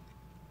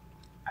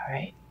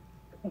right.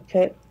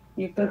 Okay.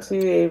 You can see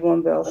the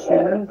A1 bell,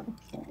 Sharon.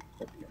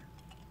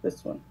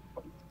 This one.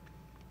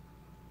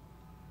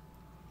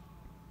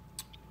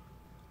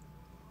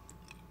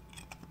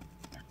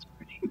 That's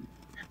pretty.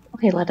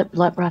 Okay,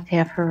 let Ruth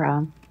have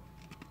her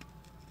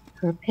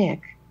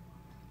pick.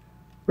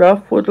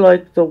 Ruff would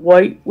like the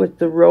white with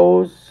the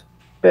rose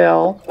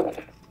bell.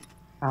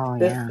 Oh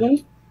This yeah.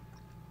 one.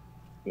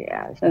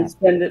 Yeah. And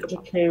send it to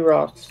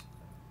K-Ross.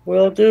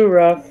 Will do,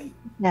 Ruff.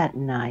 That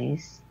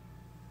nice.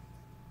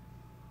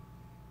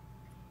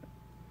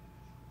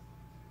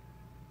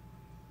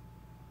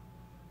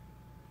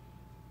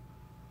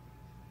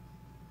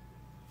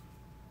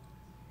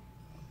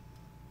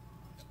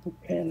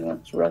 Okay, and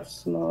that's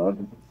Ruff's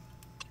mug.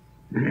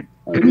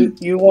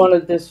 You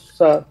wanted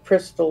this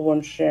crystal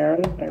one,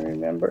 Sharon, I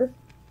remember.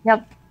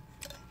 Yep.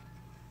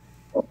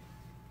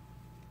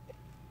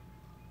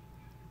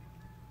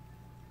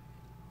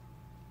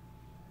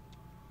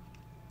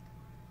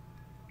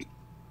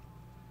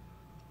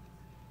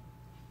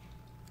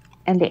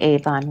 And the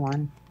Avon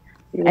one.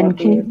 You want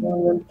the Avon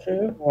one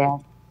too? Yeah.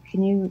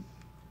 Can you?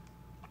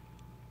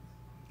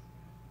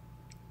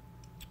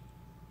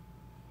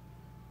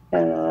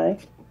 Can I?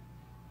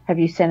 Have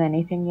you sent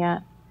anything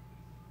yet?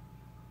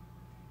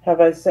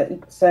 Have I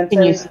sent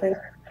anything?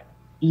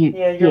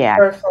 Your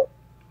parcel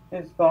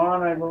is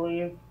gone, I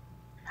believe.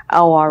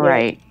 Oh, all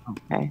right.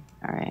 Okay.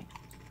 All right.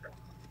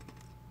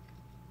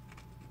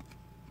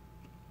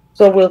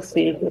 So we'll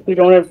see. If we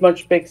don't have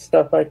much big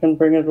stuff, I can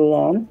bring it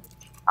along.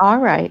 All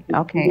right.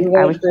 Okay. We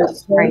want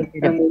this one,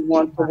 and we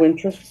want the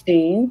winter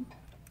steam.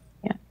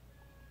 Yeah.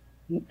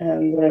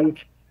 And then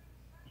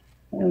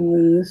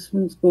this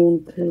one's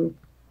going to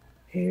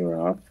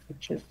K-Rock,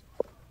 which is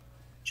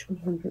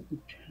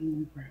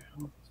 210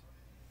 grams.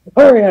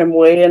 Sorry, I'm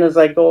weighing as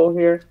I go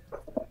here.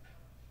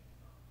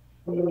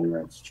 And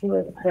that's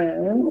 2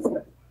 grams.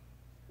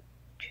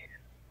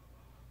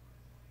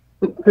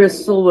 The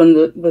crystal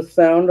and the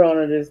sound on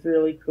it is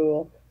really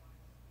cool.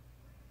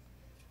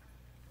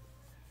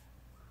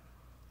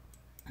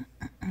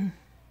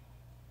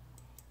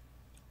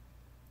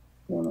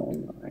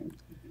 $109.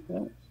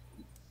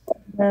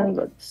 And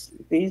let's,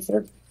 these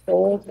are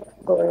gold.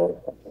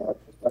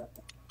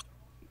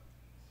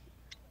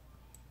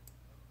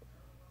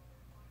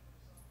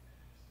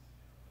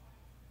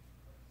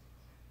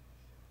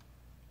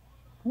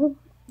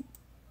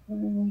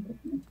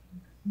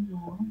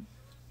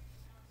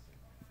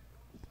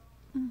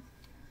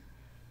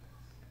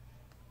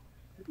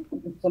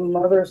 Some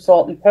other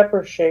salt and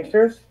pepper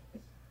shakers.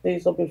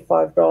 These will be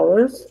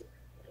 $5.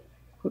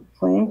 Quick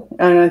clean.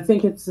 And I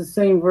think it's the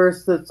same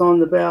verse that's on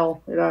the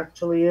bell. It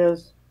actually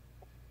is.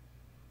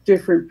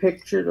 Different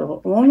picture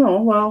though. Oh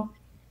no, well,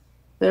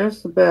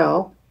 there's the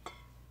bell.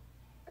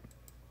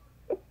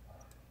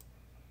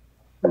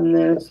 And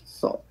there's the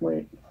salt.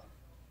 Wait.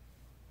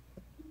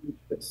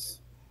 This.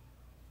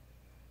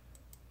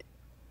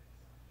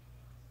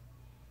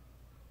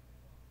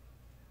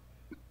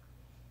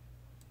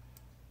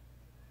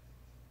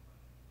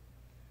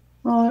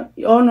 Oh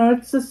no,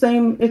 it's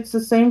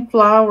the same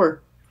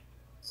flower.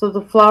 So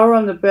the flower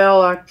on the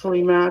bell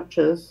actually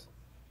matches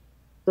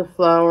the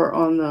flower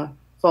on the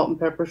salt and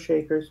pepper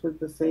shakers with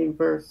the same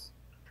verse.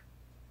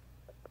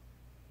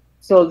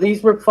 So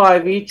these were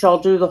 $5 each. I'll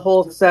do the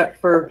whole set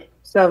for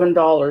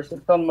 $7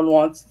 if someone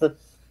wants the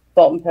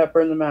salt and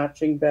pepper and the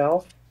matching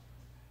bell.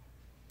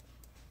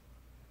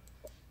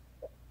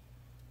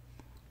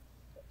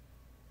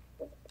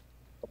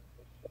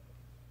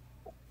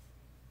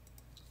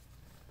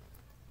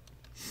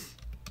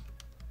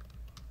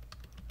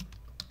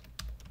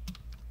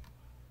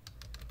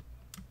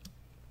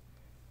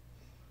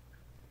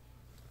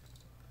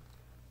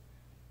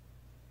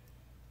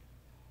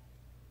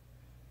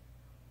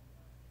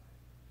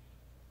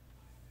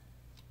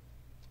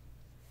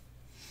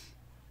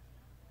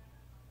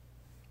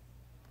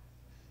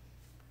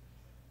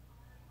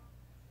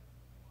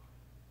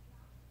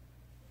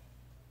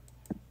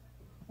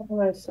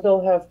 I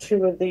still have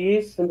 2 of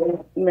these,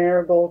 the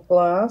marigold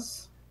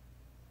glass.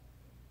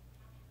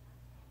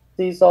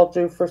 These I'll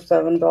do for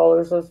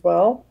 $7 as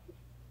well.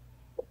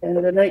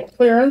 And the night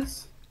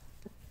clearance,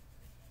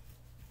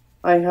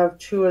 I have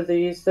 2 of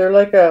these. They're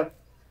like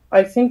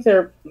I think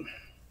they're,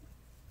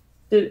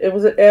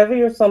 was it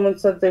Evie or someone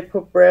said they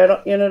put bread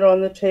in it on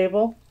the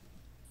table?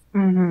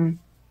 Mm-hmm.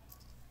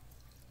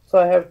 So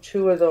I have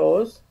 2 of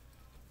those.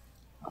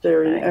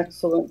 They're in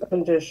excellent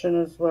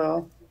condition as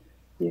well.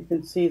 You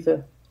can see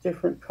the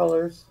different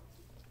colors.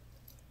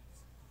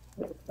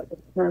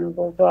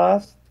 Turnable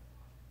glass.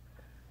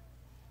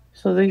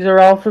 So these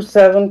are all for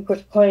 $7.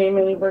 Quick claim.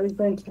 Anybody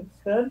think it's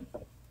good?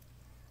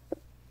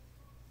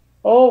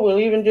 Oh, we'll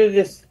even do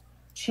this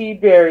tea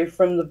berry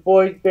from the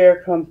Boyd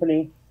Bear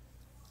Company.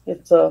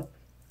 It's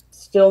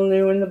still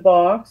new in the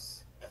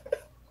box.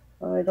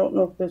 I don't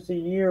know if there's a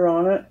year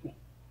on it.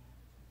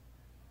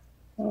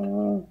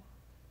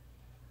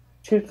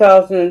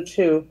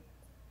 2002.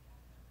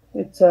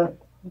 It's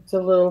a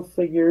little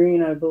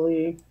figurine, I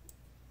believe.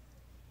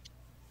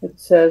 It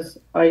says,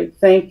 "I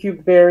thank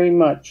you very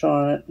much"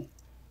 on it.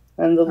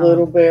 And the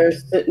little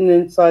bear's sitting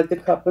inside the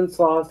cup and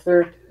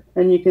saucer.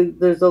 And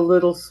there's a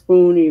little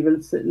spoon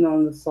even sitting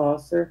on the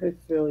saucer.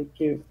 It's really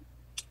cute.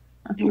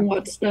 And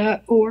what's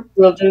that for?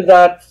 We'll do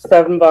that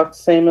 $7,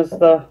 same as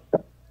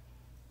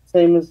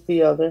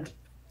the other.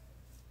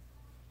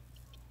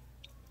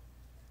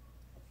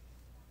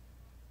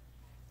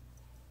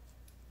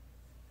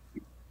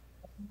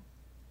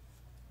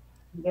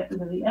 I'm getting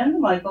to the end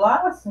of my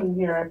glass in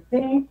here, I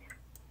think.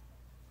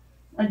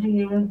 I didn't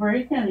even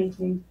break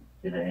anything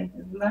today.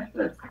 Isn't that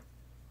good?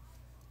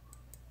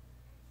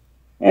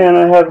 And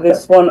I have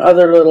this one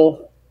other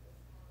little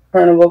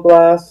carnival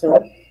glass.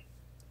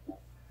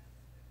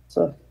 It's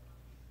a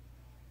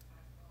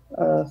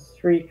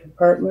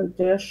 3-compartment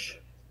dish.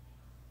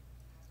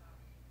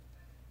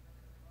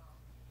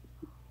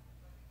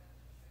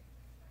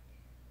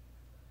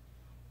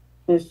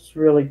 It's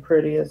really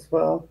pretty as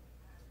well.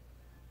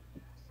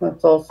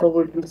 That's also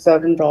would be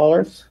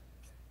 $7.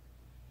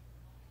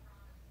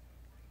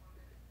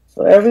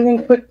 So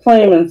everything quick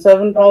claim and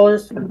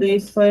 $7 for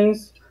these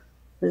things.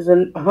 There's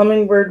a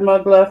hummingbird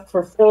mug left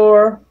for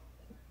 $4.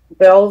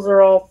 Bells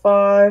are all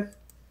 $5.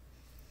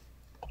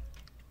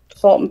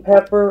 Salt and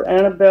pepper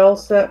Annabelle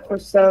set for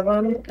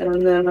 $7.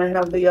 And then I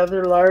have the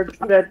other large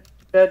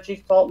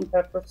veggie salt and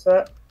pepper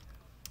set.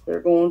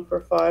 They're going for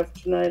 $5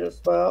 tonight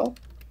as well.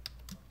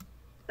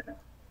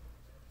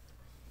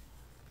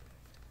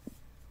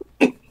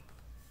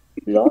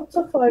 Lots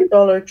of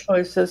 $5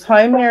 choices.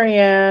 Hi,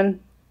 Marianne.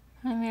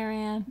 Hi,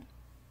 Marianne.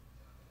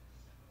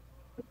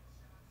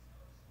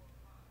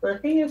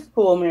 Turkey is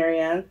cool,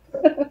 Marianne.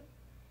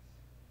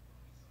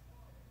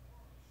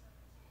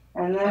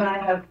 And then I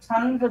have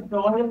tons of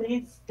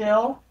doilies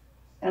still.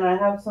 And I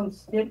have some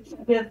stitch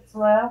kits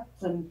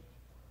left. And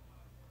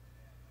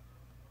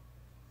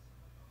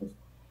if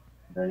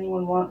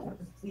anyone wants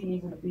to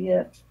see, would be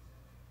it.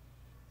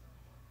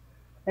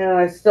 And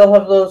I still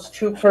have those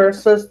 2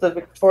 purses, the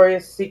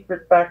Victoria's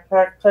Secret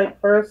backpack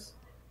type purse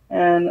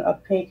and a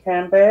pink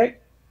handbag.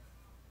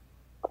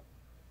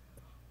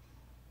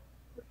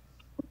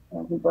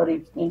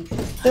 Everybody's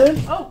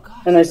interested. Oh,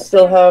 gosh. And I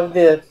still have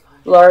the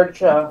large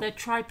the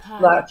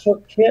tripod latch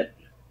hook kit.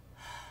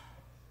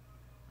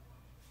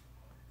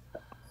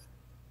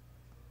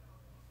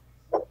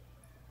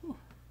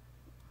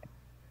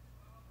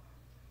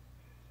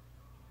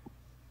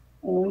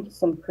 And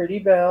some pretty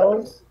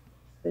bells.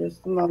 There's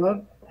the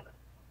mug.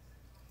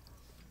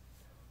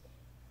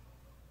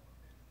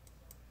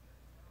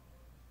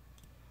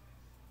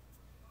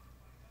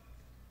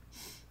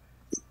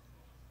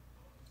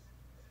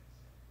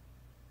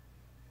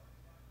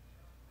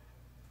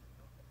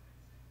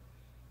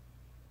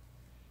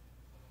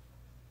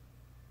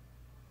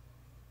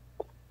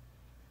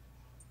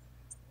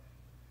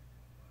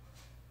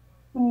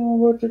 Oh,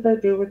 what did I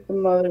do with the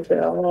mother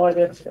bell? Oh, I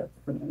guess that's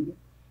for me.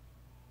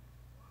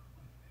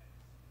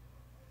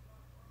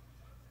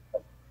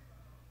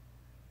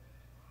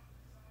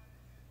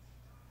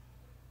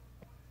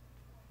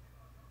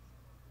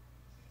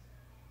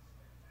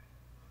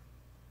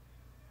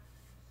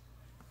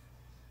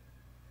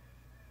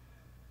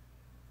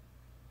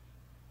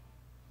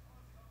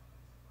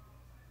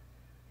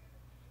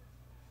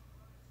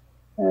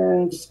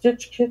 And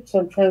stitch kits,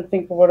 I'm trying to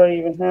think of what I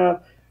even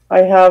have.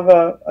 I have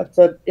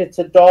it's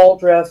a doll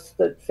dress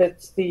that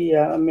fits the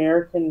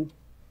American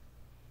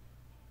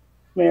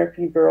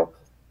Girl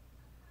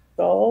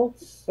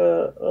dolls,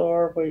 17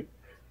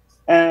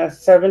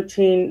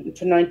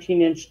 to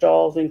 19-inch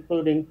dolls,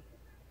 including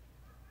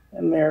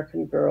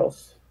American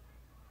Girls.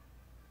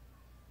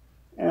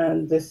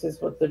 And this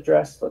is what the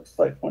dress looks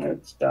like when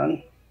it's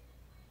done.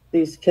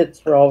 These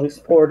kits were always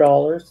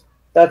 $4.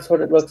 That's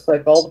what it looks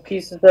like. All the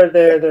pieces are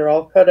there. They're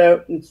all cut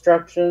out.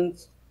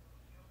 Instructions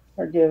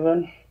are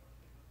given.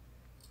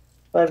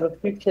 I have a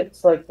few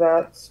kits like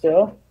that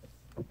still.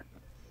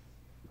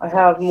 I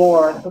have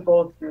more to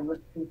go through, but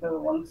these are the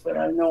ones that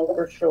I know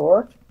for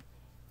sure.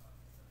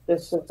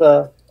 This is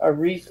a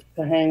wreath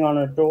to hang on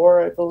a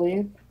door, I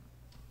believe.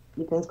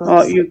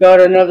 Oh, you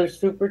got another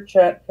super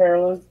chat,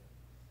 Carolyn.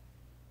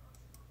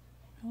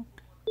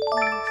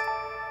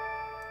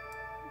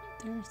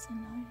 There's a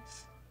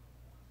nice.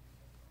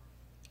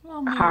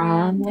 Oh,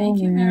 Marianne.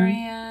 Thank you,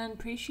 Marianne.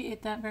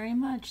 Appreciate that very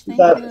much. Thank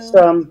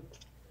you.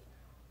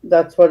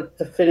 That's what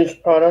the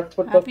finished product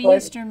would look like. Happy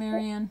Easter,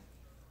 Marianne.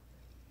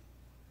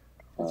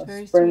 That's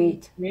very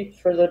spring sweet. wreath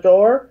for the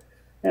door,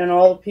 and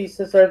all the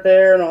pieces are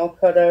there and all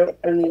cut out,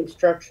 and the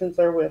instructions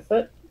are with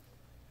it.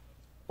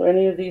 So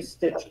any of these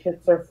stitch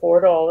kits are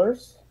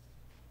 $4.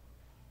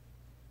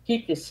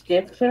 Keep you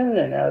stitching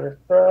and out of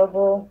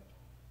trouble.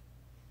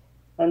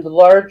 And the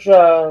large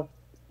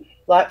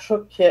latch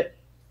hook kit,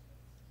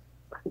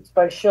 it's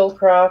by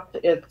Shillcraft.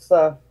 It's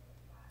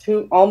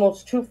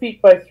almost 2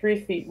 feet by 3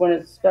 feet when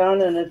it's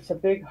done, and it's a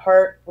big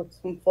heart with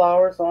some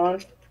flowers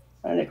on.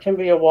 And it can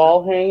be a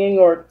wall hanging,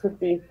 or it could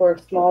be for a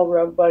small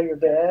rug by your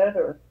bed,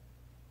 or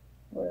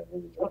whatever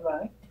you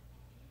like.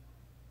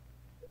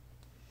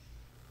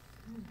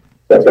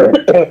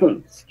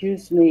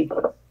 Excuse me.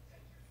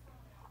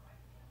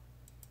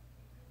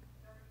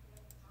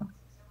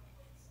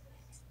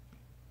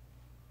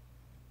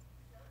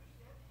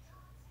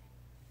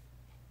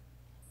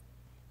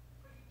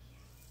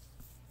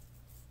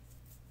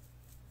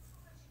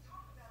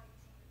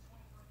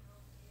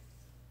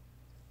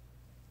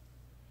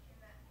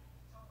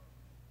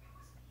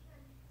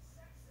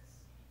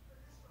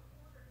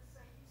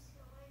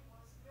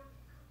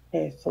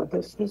 Okay, so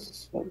this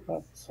is what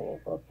got sold.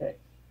 Okay.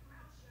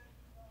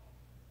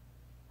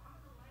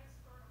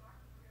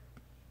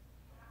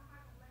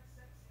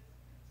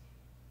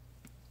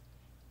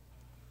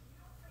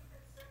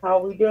 How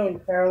are we doing,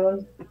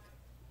 Carolyn?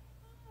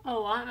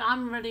 Oh,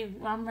 I'm ready.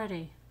 I'm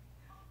ready.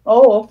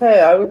 Oh, okay.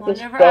 I was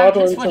just Whenever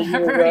bothering till you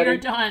were whenever you're ready.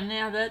 done.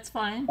 Yeah, that's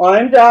fine.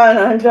 I'm done.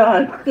 I'm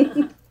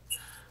done.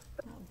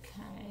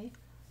 Okay.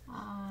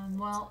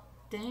 Well,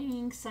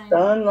 thanks. I know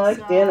Done it was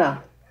like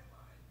dinner.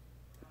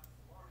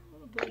 a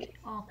little bit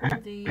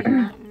awkward.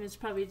 It's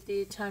probably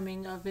the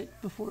timing of it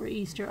before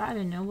Easter. I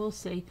don't know. We'll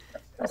see.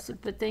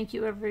 But thank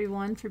you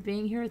everyone for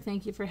being here.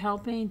 Thank you for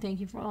helping. Thank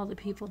you for all the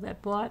people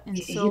that bought and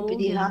sold.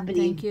 Hippity And hoppity,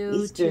 thank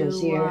you Easter's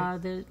to here.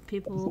 the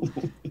people,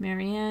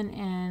 Marianne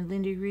and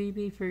Lindy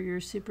Reeby, for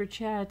your super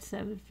chats.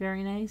 That was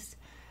very nice.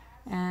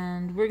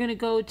 And we're gonna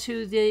go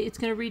to it's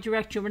gonna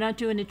redirect you. We're not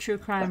doing a true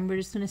crime. We're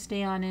just gonna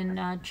stay on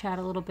and chat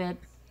a little bit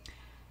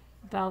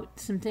about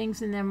some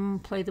things, and then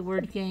play the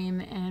word game,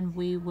 and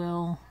we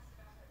will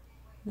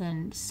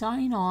then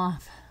sign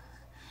off.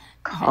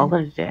 Call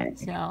it a day.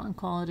 And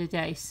call it a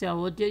day.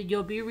 So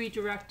you'll be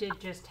redirected.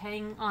 Just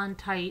hang on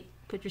tight.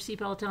 Put your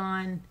seatbelt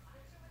on,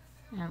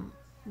 and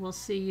we'll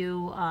see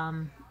you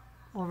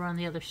over on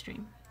the other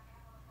stream.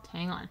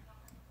 Hang on.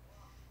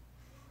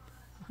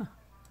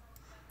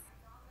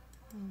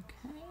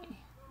 Okay.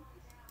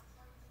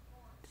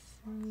 Let's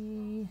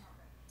see.